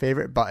third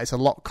favorite, but it's a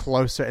lot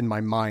closer in my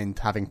mind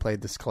having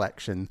played this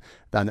collection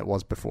than it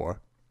was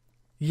before.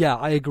 Yeah,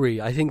 I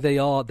agree. I think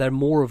they're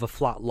more of a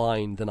flat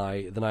line than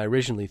I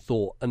originally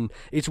thought. And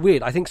it's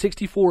weird. I think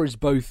 64 is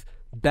both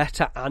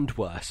better and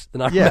worse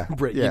than I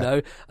remember it. Yeah. You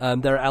know,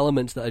 there are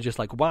elements that are just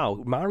like,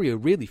 wow, Mario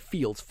really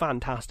feels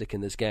fantastic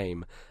in this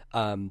game.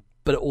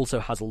 But it also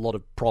has a lot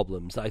of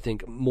problems that I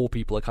think more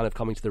people are kind of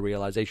coming to the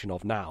realization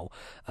of now,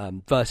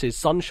 versus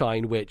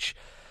Sunshine, which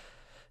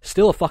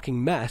still a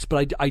fucking mess,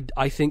 but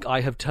I think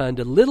I have turned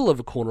a little of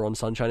a corner on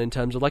Sunshine in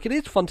terms of, like, it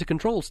is fun to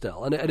control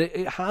still, and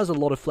it has a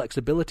lot of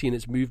flexibility in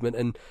its movement,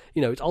 and,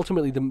 you know, it's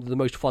ultimately the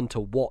most fun to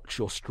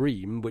watch or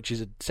stream, which is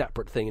a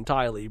separate thing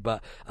entirely,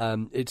 but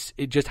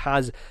it just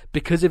has,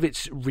 because of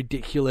its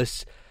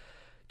ridiculous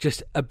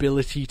just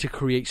ability to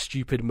create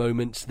stupid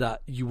moments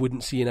that you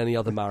wouldn't see in any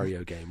other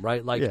Mario game,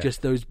 right? Like,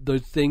 just those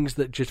things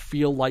that just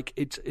feel like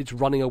it's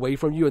running away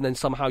from you, and then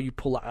somehow you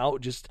pull it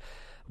out just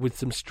with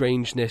some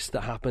strangeness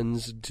that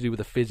happens to do with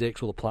the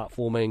physics or the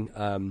platforming.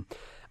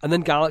 And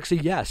then Galaxy,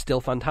 still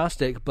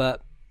fantastic,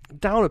 but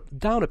down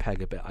a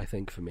peg a bit, I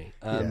think, for me.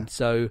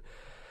 So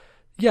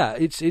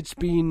it's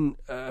been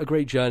a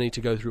great journey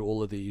to go through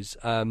all of these.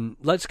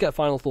 Let's get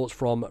final thoughts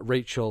from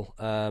Rachel,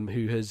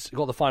 who has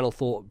got the final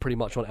thought pretty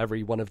much on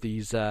every one of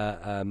these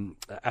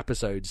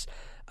episodes,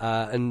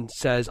 and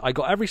says, I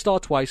got every star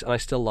twice and I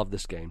still love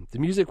this game. The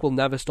music will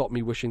never stop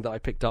me wishing that I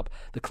picked up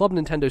the Club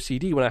Nintendo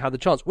CD when I had the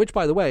chance, which,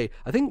 by the way,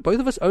 I think both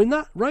of us own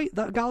that, right?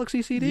 That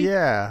Galaxy CD?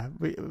 Yeah,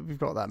 we've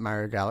got that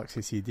Mario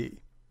Galaxy CD.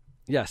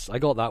 Yes, I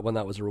got that when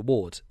that was a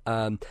reward.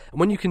 And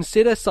when you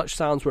consider such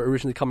sounds were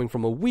originally coming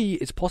from a Wii,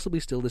 it's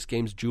possibly still this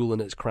game's jewel in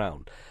its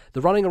crown.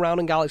 The running around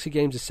in Galaxy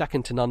games is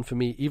second to none for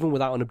me. Even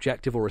without an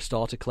objective or a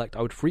star to collect,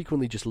 I would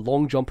frequently just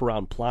long jump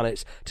around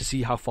planets to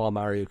see how far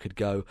Mario could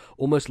go,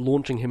 almost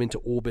launching him into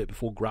orbit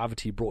before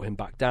gravity brought him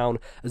back down,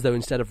 as though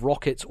instead of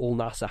rockets, all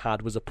NASA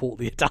had was a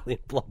portly Italian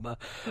plumber.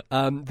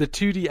 The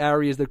 2D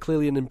areas, though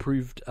clearly an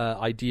improved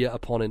idea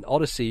upon in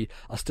Odyssey,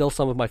 are still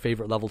some of my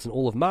favourite levels in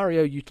all of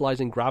Mario,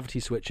 utilising gravity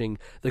switching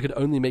that could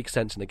only make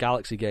sense in a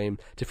Galaxy game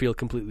to feel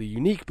completely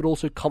unique, but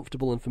also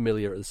comfortable and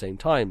familiar at the same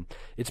time.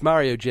 It's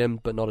Mario,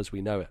 Jim, but not as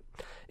we know it.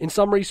 In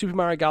summary, Super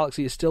Mario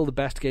Galaxy is still the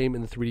best game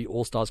in the 3D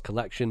All-Stars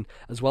collection,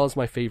 as well as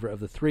my favourite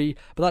of the three,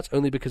 but that's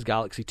only because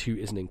Galaxy 2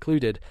 isn't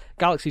included.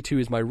 Galaxy 2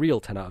 is my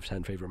real 10 out of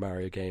 10 favourite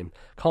Mario game.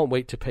 Can't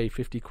wait to pay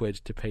 50 quid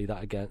to play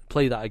that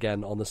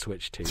again on the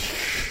Switch too.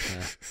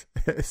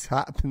 It's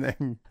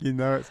happening. You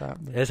know it's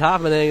happening. It's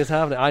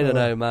happening. I don't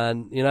know,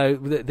 man. You know,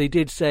 they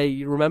did say,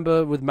 you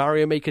remember with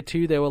Mario Maker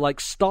 2, they were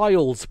like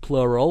styles,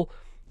 plural,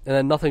 and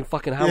then nothing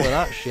fucking happened with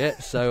that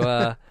shit,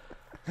 so...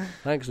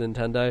 Thanks,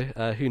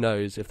 Nintendo. Who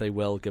knows if they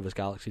will give us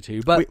Galaxy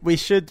 2. But we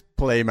should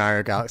play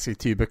Mario Galaxy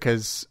 2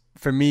 because,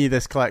 for me,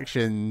 this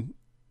collection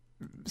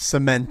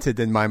cemented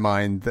in my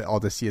mind that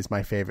Odyssey is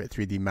my favourite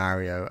 3D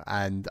Mario.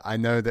 And I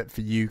know that for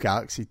you,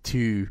 Galaxy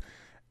 2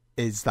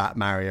 is that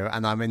Mario.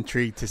 And I'm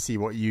intrigued to see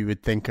what you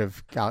would think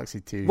of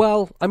Galaxy 2.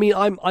 Well, I mean,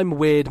 I'm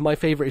weird. My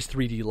favourite is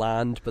 3D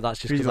Land, but that's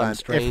just because I'm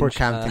strange. If we're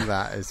counting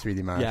that as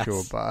 3D Mario, yes.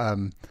 sure. But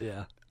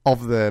yeah.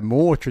 Of the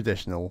more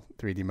traditional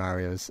 3D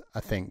Marios,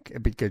 I think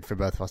it'd be good for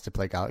both of us to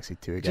play Galaxy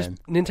 2 again.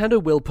 Just,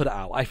 Nintendo will put it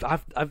out.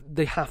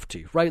 They have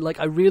to, right? Like,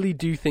 I really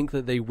do think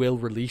that they will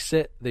release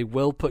it. They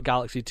will put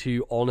Galaxy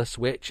 2 on a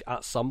Switch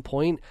at some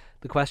point.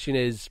 The question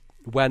is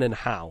when and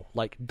how.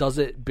 Like, does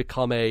it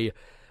become a...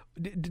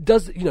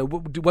 Does, you know,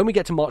 when we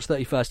get to March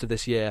 31st of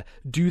this year,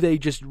 do they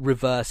just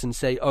reverse and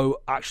say, oh,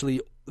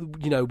 actually...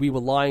 you know, we were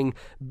lying.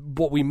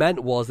 What we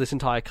meant was this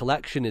entire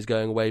collection is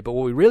going away, but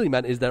what we really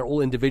meant is they're all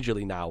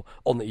individually now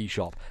on the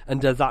eShop. And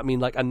does that mean,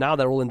 like, and now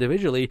they're all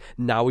individually,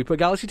 now we put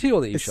Galaxy 2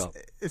 on the eShop?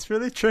 It's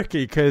really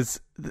tricky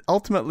because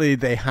ultimately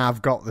they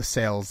have got the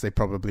sales they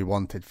probably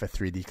wanted for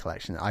 3D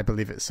Collection. I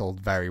believe it sold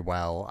very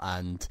well,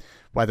 and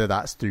whether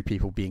that's through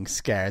people being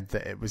scared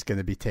that it was going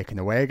to be taken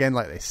away again,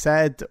 like they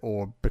said,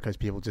 or because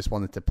people just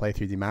wanted to play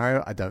 3D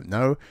Mario, I don't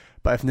know.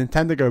 But if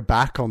Nintendo go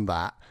back on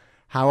that,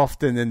 how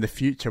often in the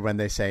future when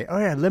they say, oh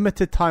yeah,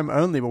 limited time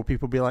only, will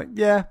people be like,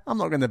 yeah, I'm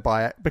not going to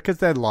buy it because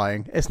they're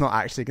lying. It's not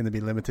actually going to be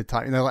limited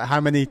time. You know, like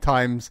how many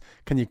times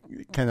can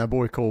a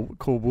boy call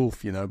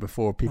wolf, you know,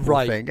 before people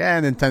think,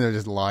 Nintendo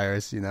just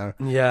liars, you know?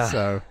 Yeah.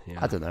 So,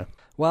 I don't know.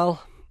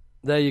 Well,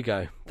 there you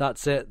go.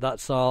 That's it.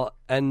 That's our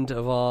end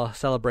of our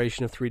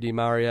celebration of 3D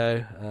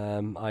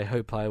Mario. I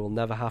hope I will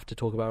never have to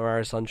talk about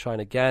Mario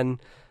Sunshine again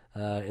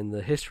in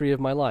the history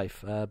of my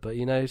life. But,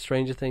 you know,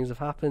 stranger things have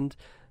happened.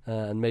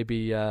 And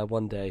maybe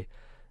one day,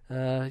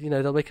 you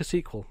know, they'll make a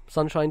sequel,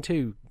 Sunshine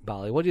 2.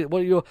 Bally, what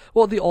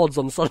are the odds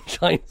on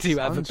Sunshine 2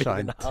 ever being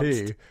announced?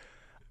 2.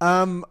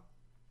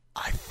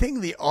 I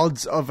think the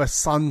odds of a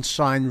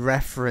Sunshine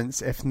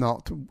reference, if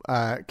not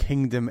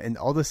Kingdom in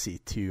Odyssey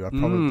 2, are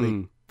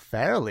probably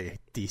fairly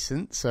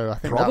decent. So I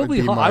think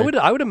probably that would be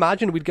I would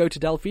imagine we'd go to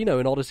Delfino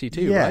in Odyssey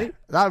 2, right?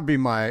 That would be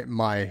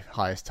my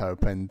highest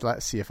hope. And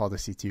let's see if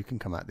Odyssey 2 can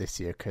come out this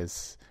year,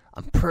 because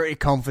I'm pretty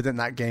confident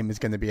that game is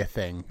going to be a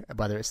thing.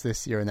 Whether it's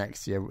this year or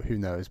next year, who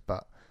knows,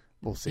 but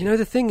we'll see. You know,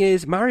 the thing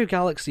is, Mario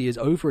Galaxy is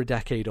over a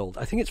decade old.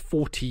 I think it's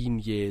 14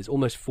 years,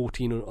 almost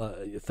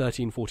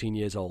 13, 14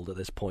 years old at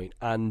this point.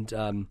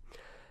 And,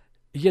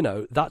 you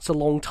know, that's a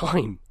long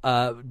time.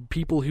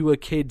 People who were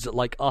kids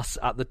like us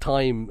at the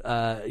time,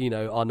 you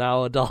know, are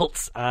now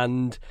adults,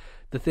 and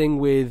the thing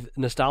with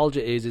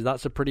nostalgia is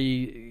that's a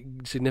pretty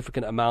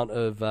significant amount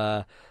of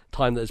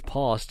time that has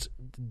passed.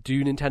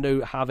 Do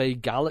Nintendo have a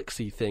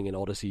Galaxy thing in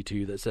Odyssey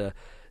 2 that's a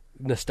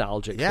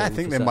nostalgic thing? I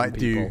think for they might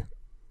people? do.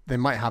 They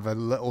might have a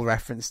little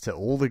reference to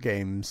all the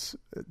games.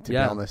 To be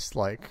honest,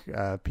 like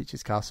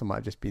Peach's Castle might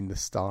have just been the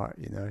start.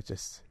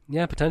 Just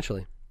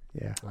potentially.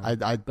 Yeah,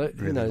 I'd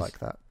really like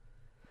that.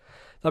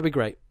 That'd be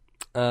great.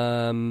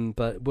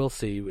 But we'll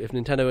see. If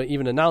Nintendo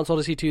even announce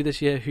Odyssey 2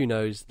 this year, who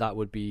knows? That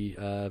would be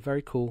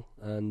very cool,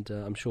 and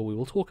I'm sure we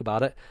will talk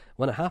about it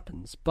when it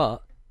happens.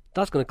 But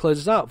that's going to close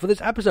us out for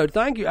this episode.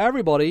 Thank you,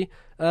 everybody,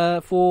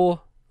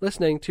 for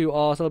listening to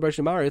our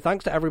celebration of Mario.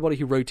 Thanks to everybody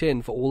who wrote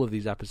in for all of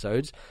these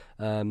episodes.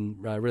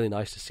 Really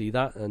nice to see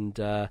that. And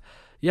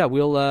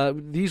we'll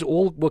these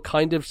all were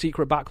kind of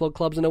secret backlog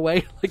clubs in a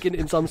way, like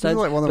in some sense.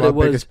 It's like one of our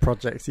biggest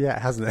projects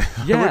yet, hasn't it?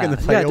 Yeah, we're going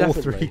to play all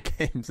definitely.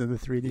 3 games in the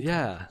 3D.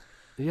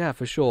 Yeah,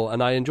 for sure.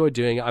 And I enjoyed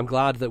doing it. I'm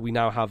glad that we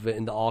now have it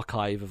in the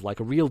archive of like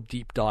a real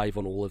deep dive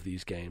on all of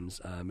these games.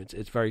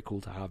 It's very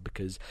cool to have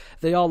because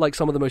they are like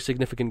some of the most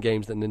significant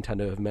games that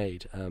Nintendo have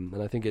made.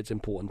 And I think it's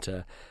important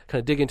to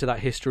kind of dig into that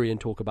history and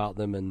talk about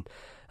them and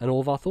all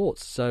of our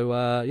thoughts.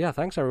 So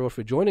thanks everyone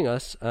for joining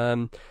us.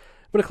 I'm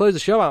going to close the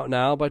show out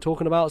now by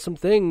talking about some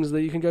things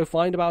that you can go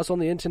find about us on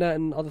the internet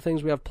and other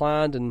things we have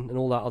planned and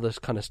all that other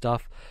kind of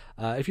stuff.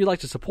 If you'd like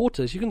to support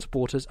us, you can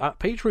support us at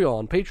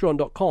Patreon,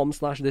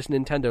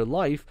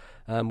 patreon.com/thisnintendolife,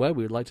 where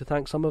we would like to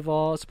thank some of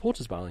our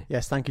supporters, Bally.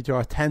 Yes, thank you to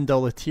our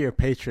 $10 tier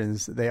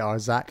patrons. They are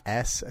Zach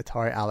S.,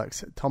 Atari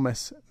Alex,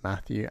 Thomas,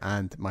 Matthew,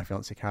 and my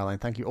fiancée Caroline.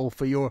 Thank you all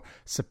for your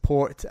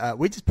support.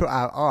 We just put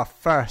out our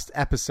first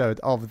episode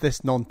of This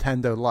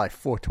Nintendo Life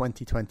for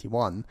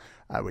 2021,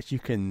 which you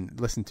can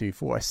listen to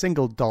for a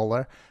single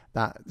 $1.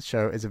 That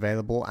show is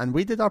available, and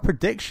we did our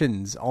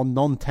predictions on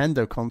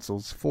Nintendo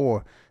consoles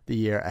for the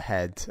year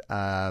ahead.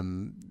 I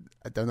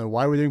don't know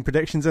why we're doing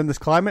predictions in this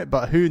climate,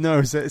 but who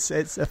knows? It's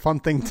a fun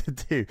thing to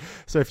do.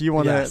 So if you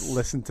want to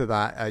listen to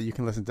that, you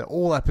can listen to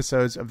all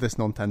episodes of This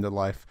Nintendo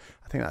Life.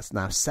 I think that's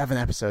now 7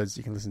 episodes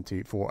you can listen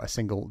to for a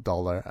single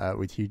 $1.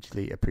 We'd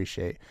hugely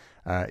appreciate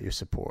your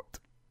support.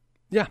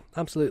 Yeah,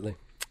 absolutely.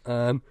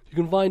 You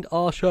can find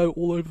our show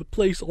all over the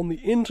place on the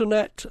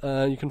internet.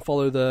 You can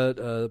follow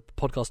the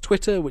podcast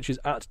Twitter, which is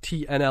at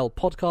TNL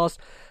Podcast.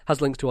 Has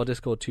links to our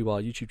Discord, to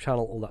our YouTube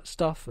channel, all that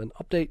stuff and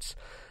updates.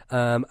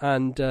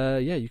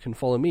 You can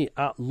follow me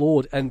at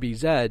Lord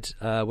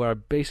NBZ, where I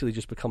basically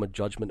just become a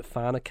Judgment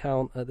fan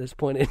account at this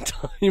point in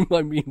time.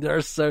 I mean,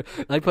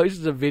 I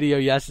posted a video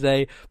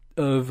yesterday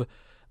of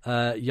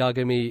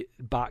Yagami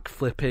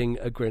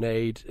backflipping a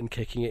grenade and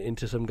kicking it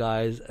into some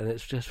guys, and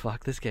it's just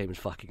this game is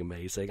fucking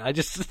amazing.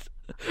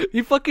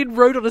 He fucking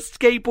rode on a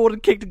skateboard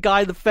and kicked a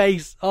guy in the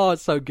face. Oh,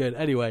 it's so good.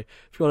 Anyway,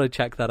 if you want to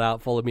check that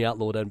out, follow me at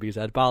Lord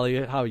NBZ.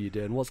 Bally, how are you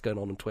doing? What's going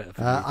on Twitter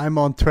for you? I'm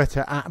on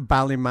Twitter at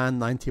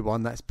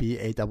Ballyman91. That's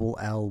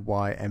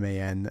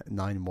BALLYMAN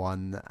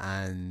 91,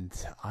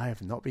 and I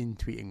have not been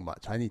tweeting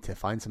much. I need to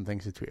find some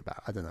things to tweet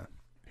about. I don't know.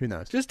 Who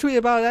knows? Just tweet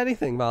about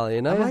anything, Bally,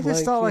 you know? I might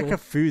just start a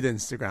food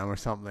Instagram or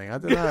something. I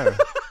don't know.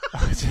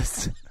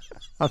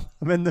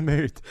 I'm in the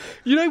mood.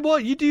 You know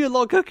what? You do a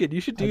lot of cooking.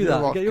 You should do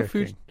that. Get your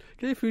cooking.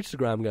 Get your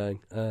Foodstagram going,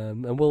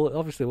 and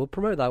we'll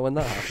promote that when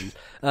that happens.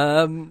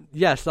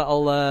 Yes,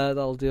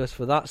 that'll do us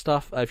for that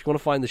stuff. If you want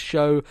to find the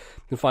show, you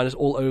can find us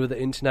all over the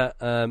internet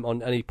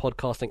on any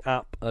podcasting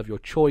app of your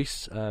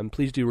choice.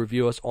 Please do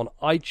review us on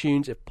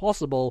iTunes if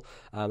possible.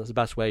 That's the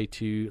best way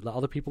to let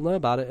other people know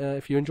about it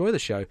if you enjoy the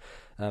show,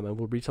 and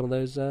we'll read some of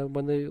those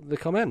when they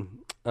come in.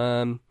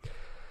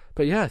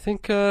 But yeah, I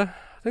think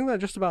that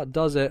just about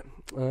does it.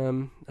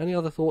 Any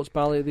other thoughts,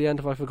 Bally, at the end?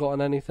 Have I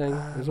forgotten anything?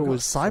 There's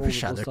always Cyber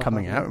Shadow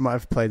coming out. We might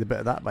have played a bit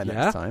of that by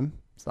next time.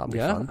 So that'll be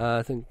fun.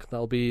 I think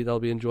that'll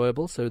be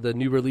enjoyable. So the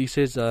new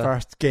releases,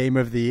 first game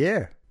of the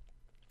year.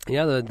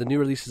 Yeah, the new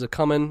releases are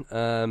coming,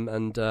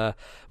 and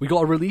we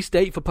got a release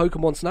date for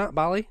Pokemon Snap,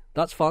 Bally.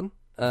 That's fun.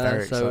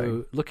 Very so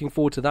exciting. Looking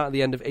forward to that at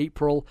the end of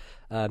April,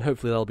 and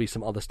hopefully there'll be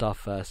some other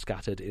stuff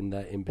scattered in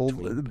there in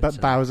between.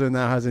 But Bowser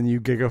now has a new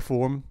Giga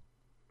form.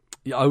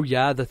 Oh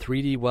yeah, the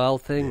 3D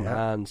World thing,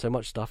 man. So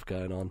much stuff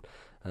going on.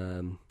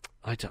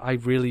 I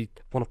really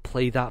want to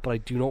play that, but I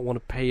do not want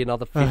to pay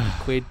another 50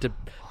 quid to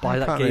buy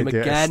that game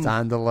again.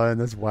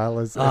 Standalone as well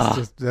as it's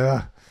just.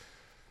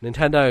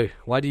 Nintendo,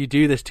 why do you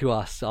do this to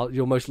us?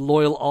 Your most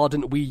loyal,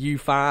 ardent Wii U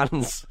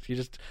fans. You're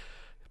just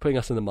putting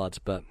us in the mud,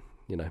 but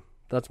you know.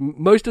 That's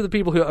most of the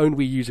people who own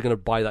Wii U's are going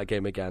to buy that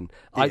game again.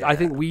 Yeah. I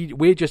think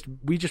we just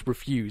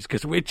refuse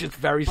because we're just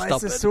very stubborn.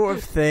 It's the sort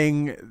of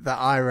thing that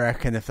I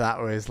reckon if that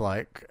was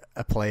like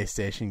a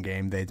PlayStation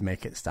game, they'd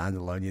make it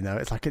standalone. You know,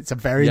 it's a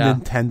very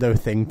Nintendo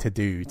thing to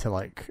do to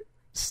like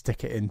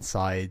stick it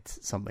inside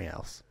something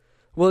else.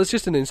 Well, it's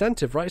just an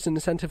incentive, right? It's an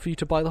incentive for you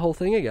to buy the whole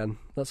thing again.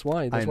 That's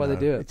why. That's why they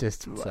do it.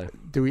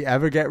 Do we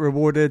ever get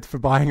rewarded for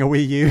buying a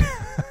Wii U?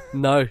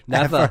 No,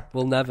 never.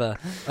 We'll never.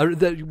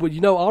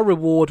 Our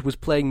reward was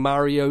playing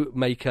Mario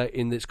Maker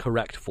in its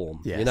correct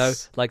form. Yes. You know,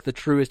 like the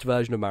truest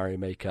version of Mario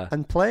Maker.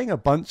 And playing a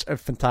bunch of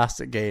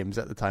fantastic games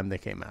at the time they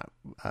came out.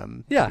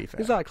 Yeah,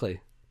 exactly.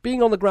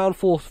 Being on the ground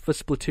floor for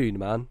Splatoon,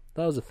 man.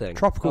 That was a thing.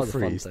 Tropical That was a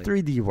fun Freeze, thing.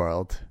 3D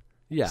World,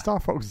 Yeah. Star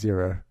Fox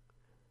Zero.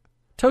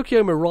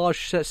 Tokyo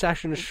Mirage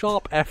Session,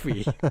 Sharp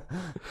FE.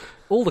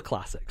 All the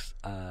classics.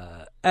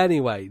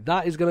 Anyway,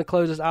 that is going to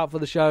close us out for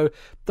the show.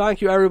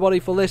 Thank you, everybody,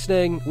 for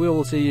listening. We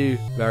will see you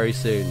very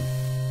soon.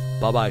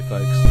 Bye-bye,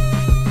 folks.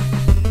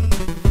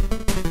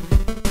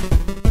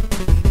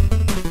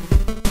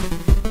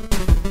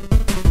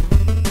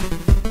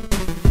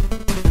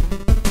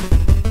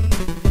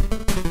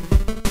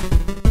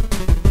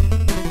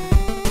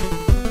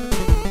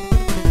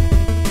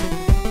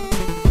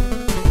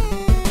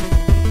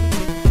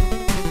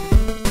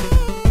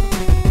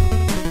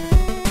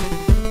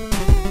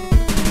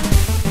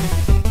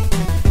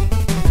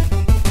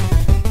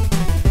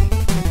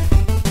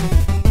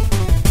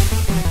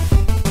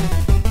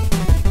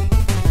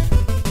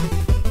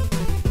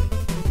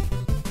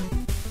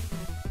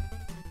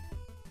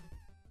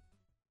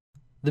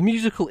 The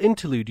musical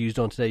interlude used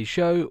on today's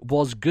show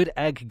was Good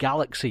Egg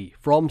Galaxy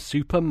from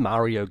Super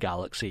Mario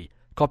Galaxy.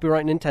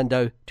 Copyright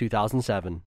Nintendo 2007.